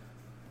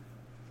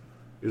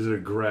 Is it a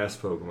grass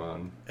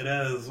Pokemon? It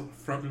has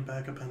front and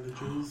back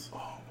appendages.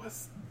 Oh,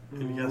 what's?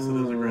 And yes, it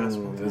is a grass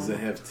Pokemon. Does it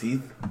have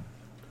teeth?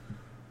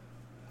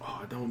 Oh,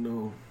 I don't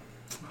know.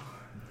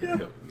 Yeah.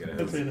 You gotta I'd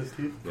help say me. it has teeth.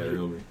 You gotta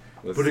help me.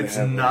 Does But it it's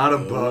have not a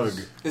nose?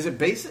 bug. Is it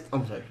basic?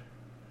 I'm sorry.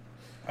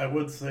 I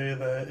would say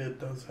that it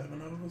does have a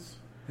nose.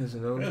 Is it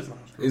It nose? is not.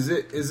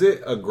 Is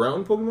it a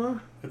ground Pokemon?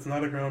 It's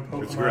not a ground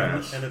Pokemon, It's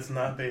grass. and it's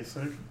not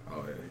basic.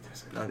 Oh, yeah,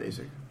 that's it. Not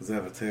basic. Does it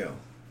have a tail?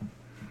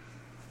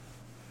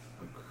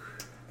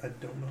 I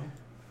don't know.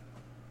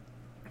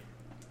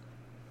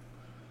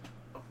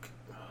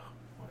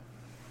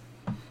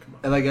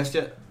 Have I guessed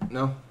yet?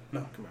 No.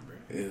 No. Come on, bro.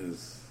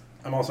 Is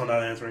I'm also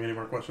not answering any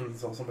more questions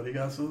until somebody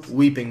guesses.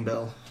 Weeping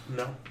Bell.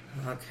 No.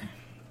 Okay.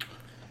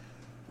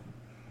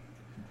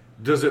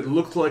 Does it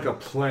look like a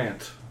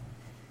plant?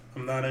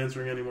 I'm not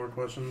answering any more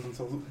questions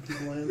until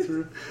people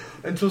answer.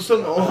 Until some.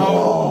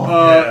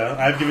 Yeah,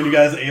 I've given you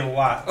guys a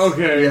lot.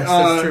 Okay. Yes,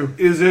 that's true.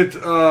 Is it?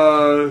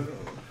 Oh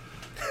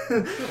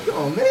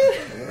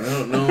man. I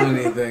don't know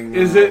anything.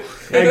 Is it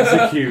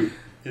execute?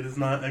 It is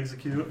not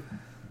execute.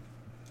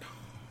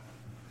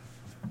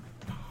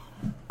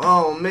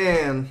 Oh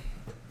man.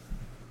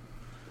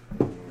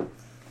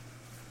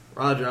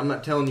 Roger, I'm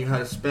not telling you how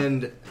to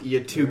spend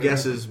your 2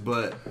 guesses,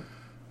 but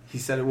he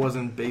said it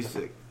wasn't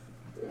basic.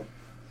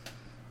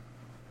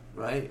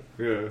 right?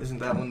 Yeah. Isn't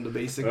that one the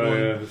basic Oh one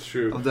yeah, that's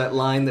true. of that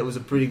line that was a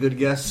pretty good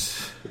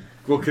guess?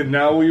 Well, could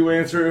now you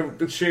answer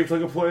if it's shaped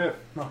like a plant?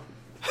 No.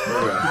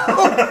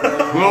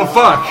 Well,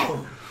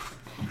 fuck.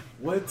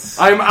 What?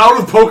 I'm out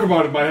of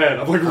Pokemon in my head.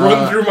 I'm like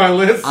running through my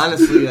list.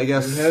 Honestly, I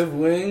guess. Have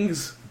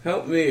wings?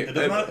 Help me. It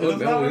does not have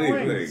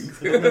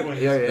wings. It doesn't have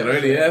wings. Yeah, Did I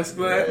already ask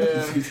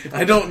that?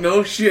 I don't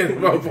know shit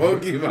about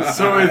Pokemon.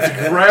 So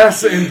it's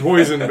grass and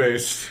poison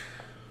based.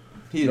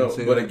 He no, didn't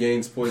say but that. it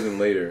gains poison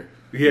later.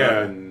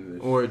 Yeah.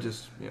 Or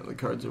just, the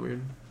cards are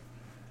weird.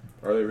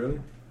 Are they really?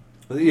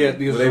 Yeah, Will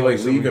because they there's like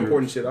so leave many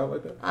important shit out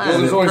like that? I Well,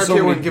 don't there's know. only so Cartier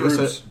many wouldn't give us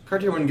groups.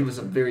 Cartier wouldn't give us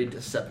a very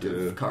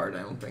deceptive Yeah. card, I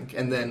don't think,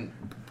 and then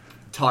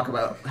talk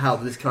about how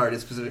this card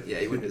is specific. Yeah,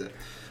 he wouldn't do that.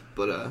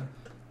 But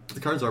the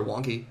cards are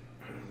wonky.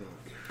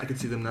 I could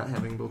see them not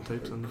having both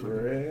types on the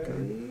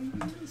fucking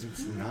card. It's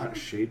not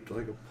shaped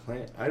like a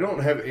plant. I don't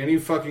have any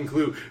fucking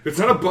clue. It's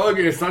not a bug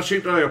and it's not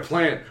shaped like a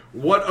plant.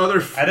 What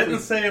other? I didn't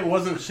say it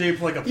wasn't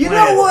shaped like a plant. You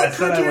know what, I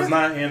said I Cartier? was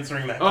not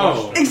answering that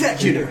Oh. question.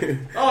 Executor!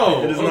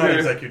 Oh, It is not okay.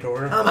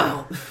 Executor. I'm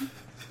out.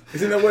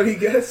 Isn't that what he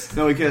guessed?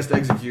 No, he cast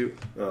Execute,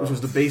 Oh. which was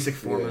the basic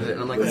form of it.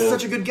 And I'm like, The that's little-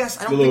 such a good guess.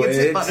 I the don't think little it's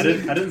it.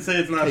 eggs. I didn't say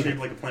it's not shaped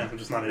like a plant. I'm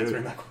just not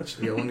answering that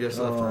question. Yeah, one guess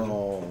left.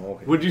 Oh,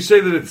 okay. Would you say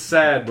that it's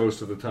sad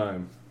most of the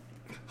time?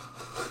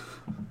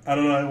 I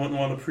don't know. I wouldn't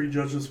want to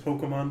prejudge this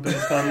Pokemon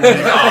based on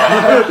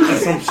like,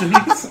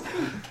 assumptions.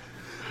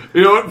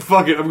 You know what?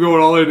 Fuck it. I'm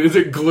going all in. Is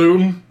it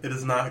Gloom? It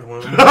is not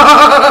Gloom.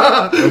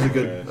 That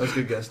was a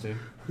good guess, dude.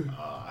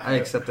 I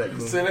accept that.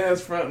 Gloom. Santa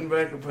has front and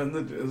back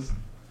appendages.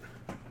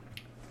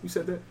 You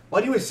said that?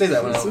 Why do you always say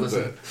that when I Who don't said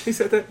listen? that? He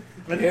said that?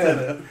 I didn't Yeah. say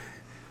that.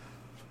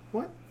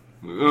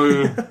 Oh,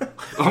 yeah.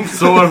 I'm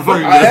so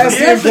unfucking. I asked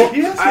He the has to- important,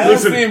 he has to- I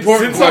asked the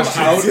important since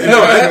I'm question. out-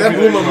 No, that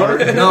blew my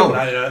mind. No,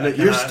 Not yet. I you're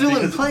cannot, still in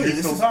because play. You're This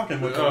still is- talking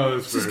with them. Oh,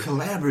 that's This is fair.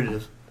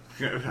 collaborative.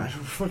 Yeah, I don't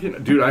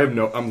fucking, dude, I have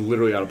no. I'm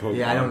literally out of Pokemon.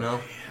 Yeah, I don't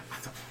know.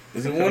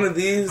 Is it one of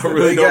these? I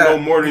really don't know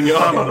more than One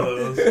y'all. of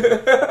those.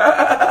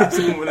 It's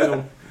one of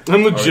them.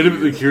 I'm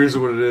legitimately curious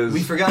of what it is.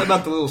 We forgot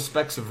about the little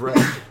specks of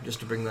red, just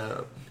to bring that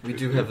up. We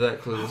do have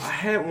that clue. I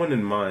had one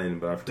in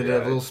mind, but I forgot. Did it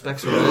have little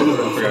specks of red?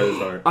 I forgot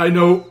his art. I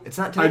know. It's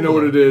not I know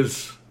what it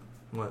is.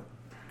 What?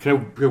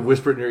 Can I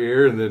whisper it in your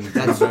ear and then?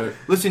 That's,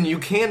 listen, you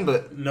can,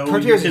 but No,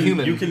 Cartier's you a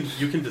can, human.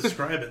 You can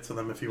describe it to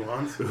them if you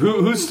want.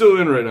 Who's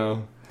still in right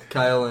now?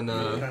 Kyle and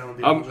I'm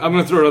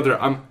gonna throw it out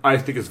there. I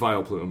think it's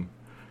Vileplume.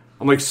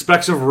 I'm like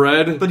specks of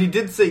red. but he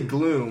did say The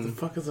gloom.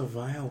 fuck is a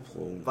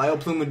Vileplume?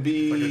 Vileplume would Like a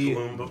be.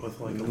 gloom, but with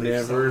like a leaf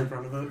Never in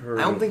front of it. heard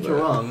I don't of think that. you're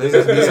wrong. Is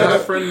it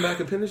not front and back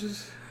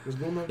appendages? Was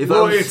going on? If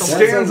Well, I was it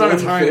someone- stands on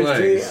its hind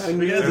 150, legs. I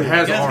knew You guys, It you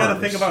has guys gotta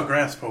arms. think about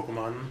grass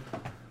Pokemon.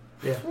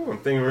 Oh, I'm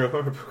thinking real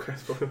hard about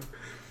grass Pokemon.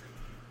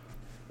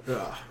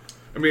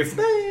 I mean,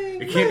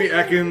 it can't be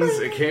Ekans.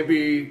 It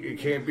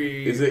can't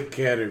be. Is it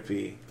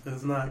Caterpie?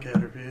 It's not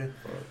Caterpie.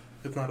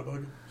 It's not a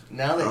bug.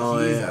 Now that Oh,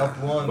 he's yeah. up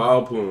one,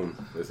 Vileplume.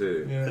 That's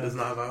it. It is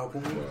not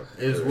Vileplume.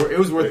 it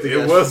was worth the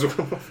It guess. was.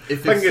 If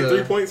If I can it's, get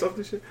 3 points off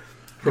this shit,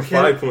 or the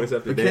 5 points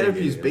after The Dan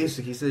Caterpie's gave me.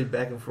 basic. He said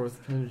back and forth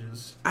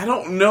appendages. I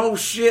don't know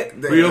shit.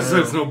 We also said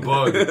it's no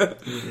bug.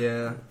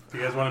 Yeah. Do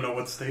you guys want to know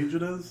what stage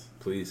it is?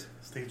 Please.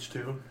 Stage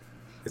 2.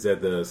 Is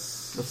that the?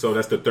 So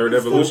that's the third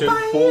evolution.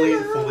 Fully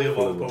evolved Fully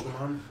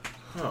Pokemon.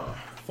 Huh.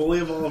 Fully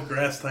evolved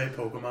grass type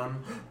Pokemon.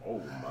 Oh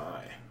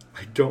my.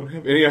 I don't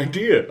have any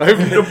idea. I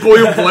have no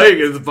point of playing.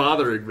 It's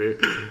bothering me.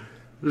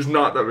 There's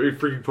not that many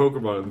freaking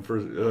Pokemon in the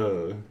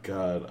first.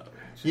 God.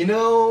 You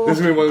know, This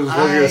is gonna be one of those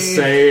ones you're gonna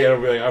say, and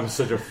I'll be like, I'm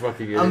such a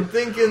fucking idiot. I'm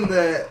thinking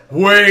that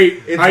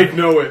Wait, It's- I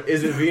know it.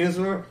 is it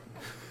Venusaur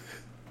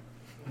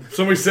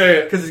Somebody say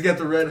it. because he's got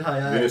the red high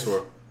eyes.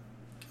 Venusaur.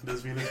 It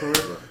is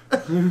Venusaur.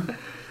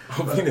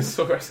 Oh,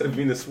 Venusaur. I said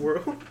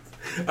Venusaur.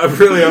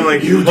 I'm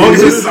like, You oh, did.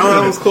 this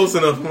sounds close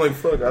enough. I'm like,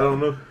 fuck, I don't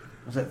know.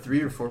 Was that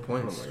 3 or 4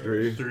 points?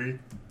 3. 3.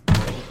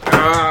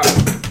 Ah,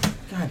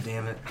 God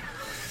damn it!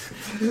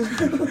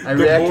 I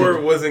the reacted.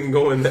 board wasn't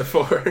going that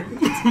far.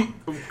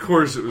 Of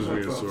course it was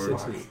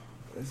Venusaur.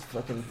 This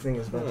fucking thing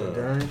is about to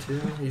die too.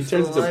 He He's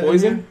turns still to alive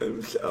poison?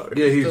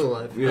 Yeah, he's Still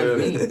alive. yeah. Like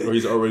me. Or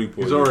he's already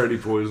poisoned. He's already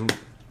poisoned.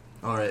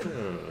 All right,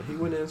 He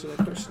wouldn't answer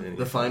that question.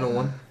 the final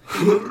one.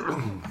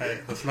 Hey,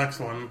 this next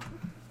one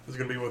is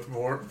going to be with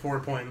 4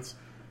 points.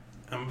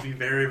 I'm going to be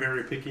very,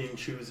 very picky and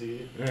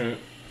choosy Alright.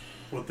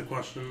 with the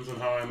questions and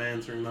how I'm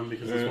answering them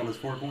because this Yeah. one is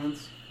 4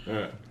 points.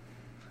 Alright.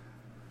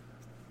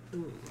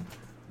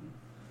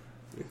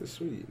 It's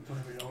sweet. Are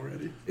we all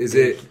ready? Is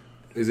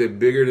it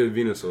bigger than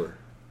Venusaur?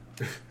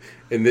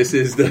 And this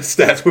is the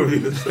stats for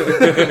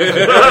Venusaur.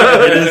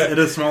 It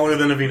is smaller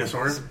than a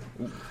Venusaur.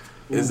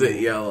 Is it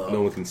yellow?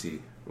 No one can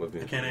see what I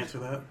Venusaur can't answer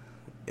that.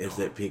 Is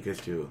it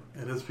Pikachu?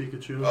 It is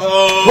Pikachu.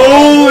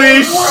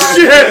 Holy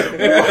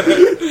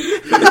shit!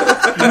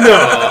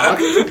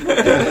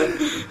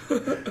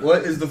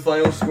 What is the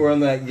final score on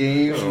that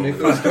game,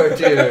 Nicholas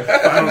Cartier?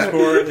 Final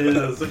score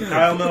is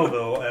Kyle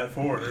Melville at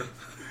 4,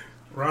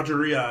 Roger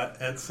Riot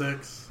at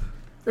 6,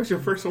 That's your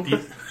first one.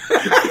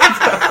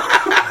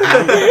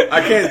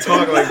 I can't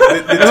talk like the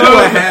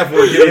 2.5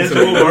 were given to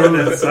Angelo me. Martin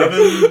at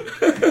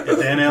 7, and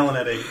Dan Allen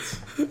at 8.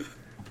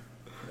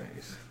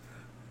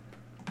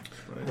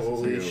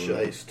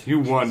 You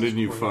won, didn't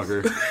you,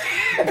 fucker?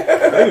 I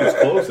think it was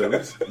close, at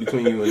least,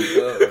 between you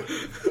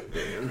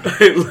and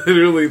I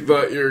literally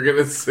thought you were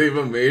gonna save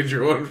a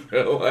major one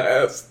for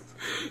last.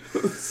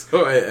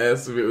 So I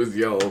asked if it was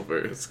yellow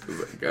first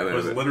because I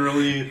was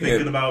literally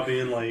thinking about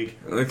being like,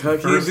 how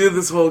can you do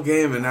this whole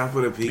game and not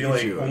put a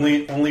Pikachu?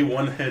 Like, only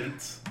one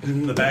hint.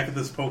 The back of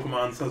this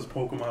Pokemon says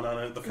Pokemon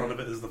on it. The front of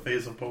it is the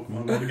face of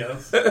Pokemon. I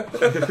guess.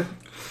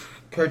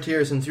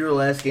 Cartier, since you were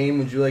last game,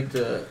 would you like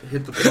to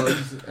hit the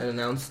plugs and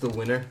announce the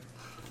winner?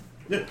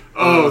 Yeah.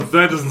 Oh,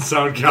 that doesn't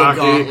sound The cocky.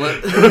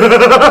 gauntlet.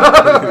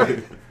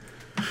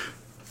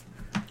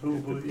 Oh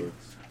boy.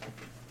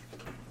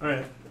 All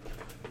right.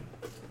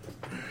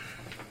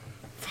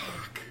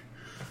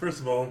 First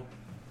of all,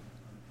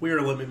 we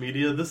are Limit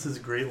Media. This is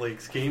Great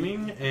Lakes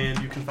Gaming, and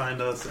you can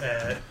find us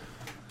at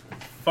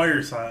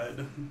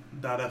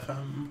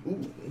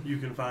fireside.fm. You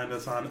can find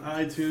us on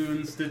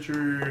iTunes,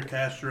 Stitcher,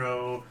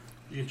 Castro.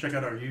 You can check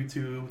out our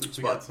YouTube.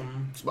 We got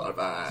some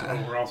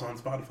Spotify. we're also on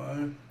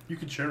Spotify. You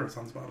could share us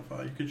on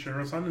Spotify. You could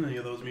share us on any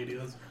of those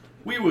medias.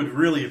 We would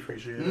really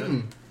appreciate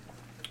it.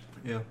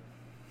 Yeah,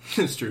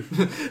 it's true.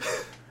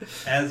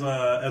 As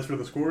for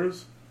the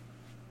scores,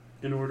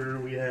 in order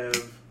we have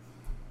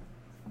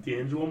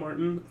D'Angelo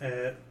Martin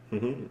at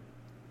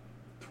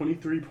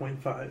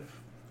 23.5.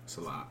 It's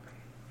a lot.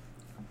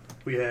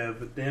 We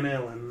have Dan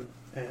Allen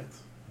at...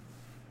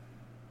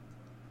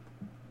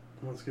 I'm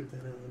going to skip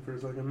Dan Allen for a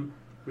second.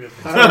 We have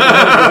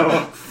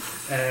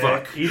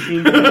at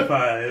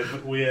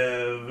 18.5. We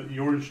have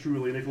yours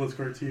truly, Nicholas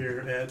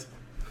Cartier, at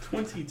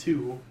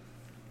 22.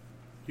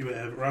 You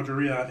have Roger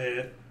Riot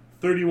at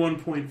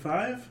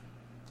 31.5.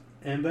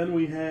 And then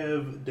we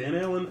have Dan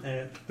Allen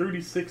at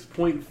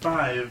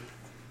 36.5.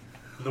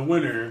 The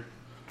winner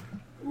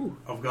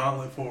of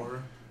Gauntlet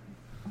 4,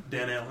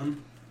 Dan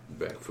Allen.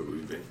 Back for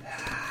revenge.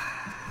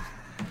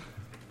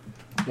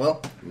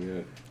 Well,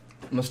 Yeah.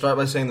 I'm going to start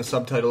by saying the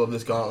subtitle of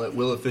this gauntlet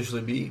will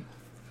officially be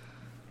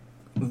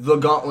The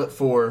Gauntlet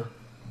for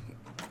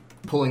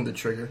Pulling the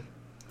Trigger.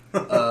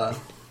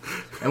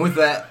 And with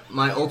that,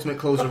 my ultimate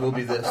closer will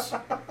be this.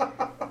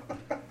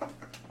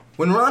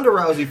 When Ronda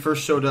Rousey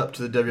first showed up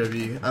to the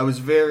WWE, I was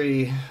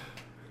very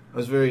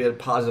at a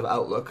positive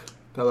outlook.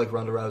 I like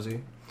Ronda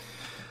Rousey.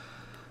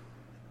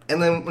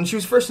 And then when she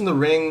was first in the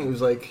ring, it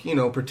was like,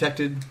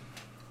 protected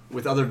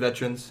with other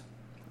veterans.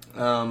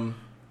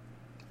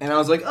 And I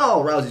was like,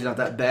 oh, Rousey's not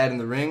that bad in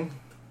the ring.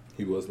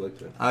 He was like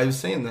that. I was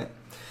saying that.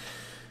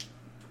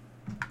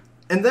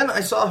 And then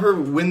I saw her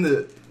win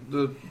the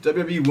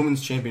WWE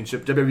Women's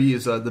Championship. WWE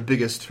is the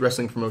biggest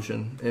wrestling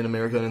promotion in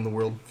America and in the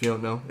world, if you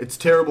don't know. It's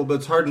terrible, but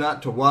it's hard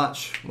not to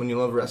watch when you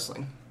love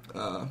wrestling.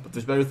 But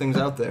there's better things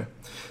out there.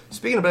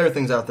 Speaking of better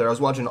things out there, I was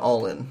watching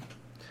All In.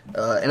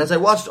 And as I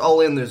watched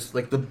All In, there's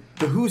like the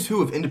who's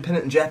who of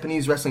independent and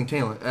Japanese wrestling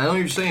talent. And I know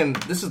you're saying,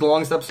 this is the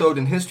longest episode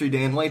in history,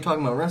 Dan. Why are you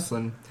talking about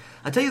wrestling?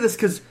 I tell you this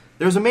because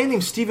there's a man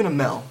named Stephen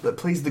Amell that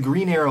plays the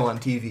Green Arrow on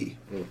TV,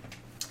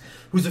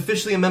 who's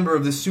officially a member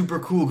of this super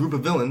cool group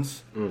of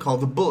villains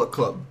called the Bullet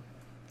Club.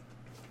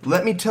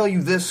 Let me tell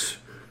you this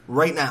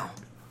right now.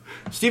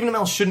 Stephen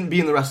Amell shouldn't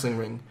be in the wrestling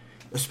ring,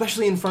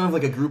 especially in front of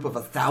like a group of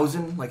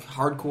 1,000 like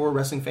hardcore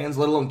wrestling fans,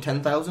 let alone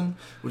 10,000,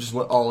 which is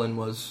what All In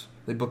was.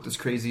 They booked this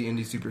crazy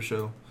indie super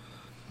show.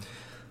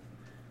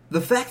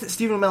 The fact that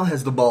Stephen Amell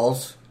has the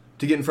balls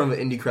to get in front of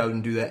an indie crowd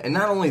and do that, and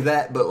not only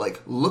that, but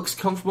like looks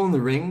comfortable in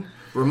the ring,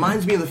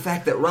 reminds me of the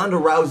fact that Ronda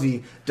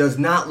Rousey does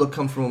not look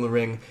comfortable in the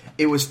ring.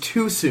 It was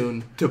too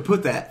soon to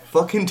put that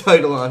fucking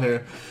title on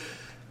her.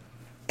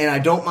 And I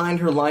don't mind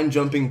her line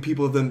jumping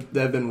people that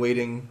have been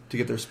waiting to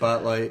get their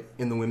spotlight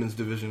in the women's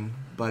division,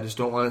 but I just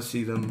don't want to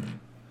see them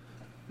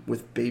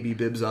with baby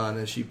bibs on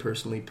as she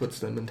personally puts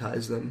them and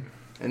ties them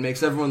and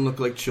makes everyone look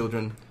like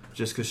children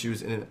just because she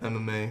was in an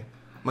MMA.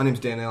 My name's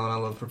Dan Allen. I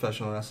love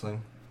professional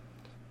wrestling.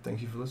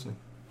 Thank you for listening.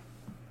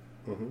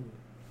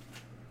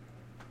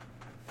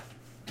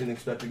 Didn't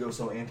expect to go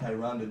so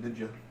anti-Ronda, did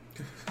you?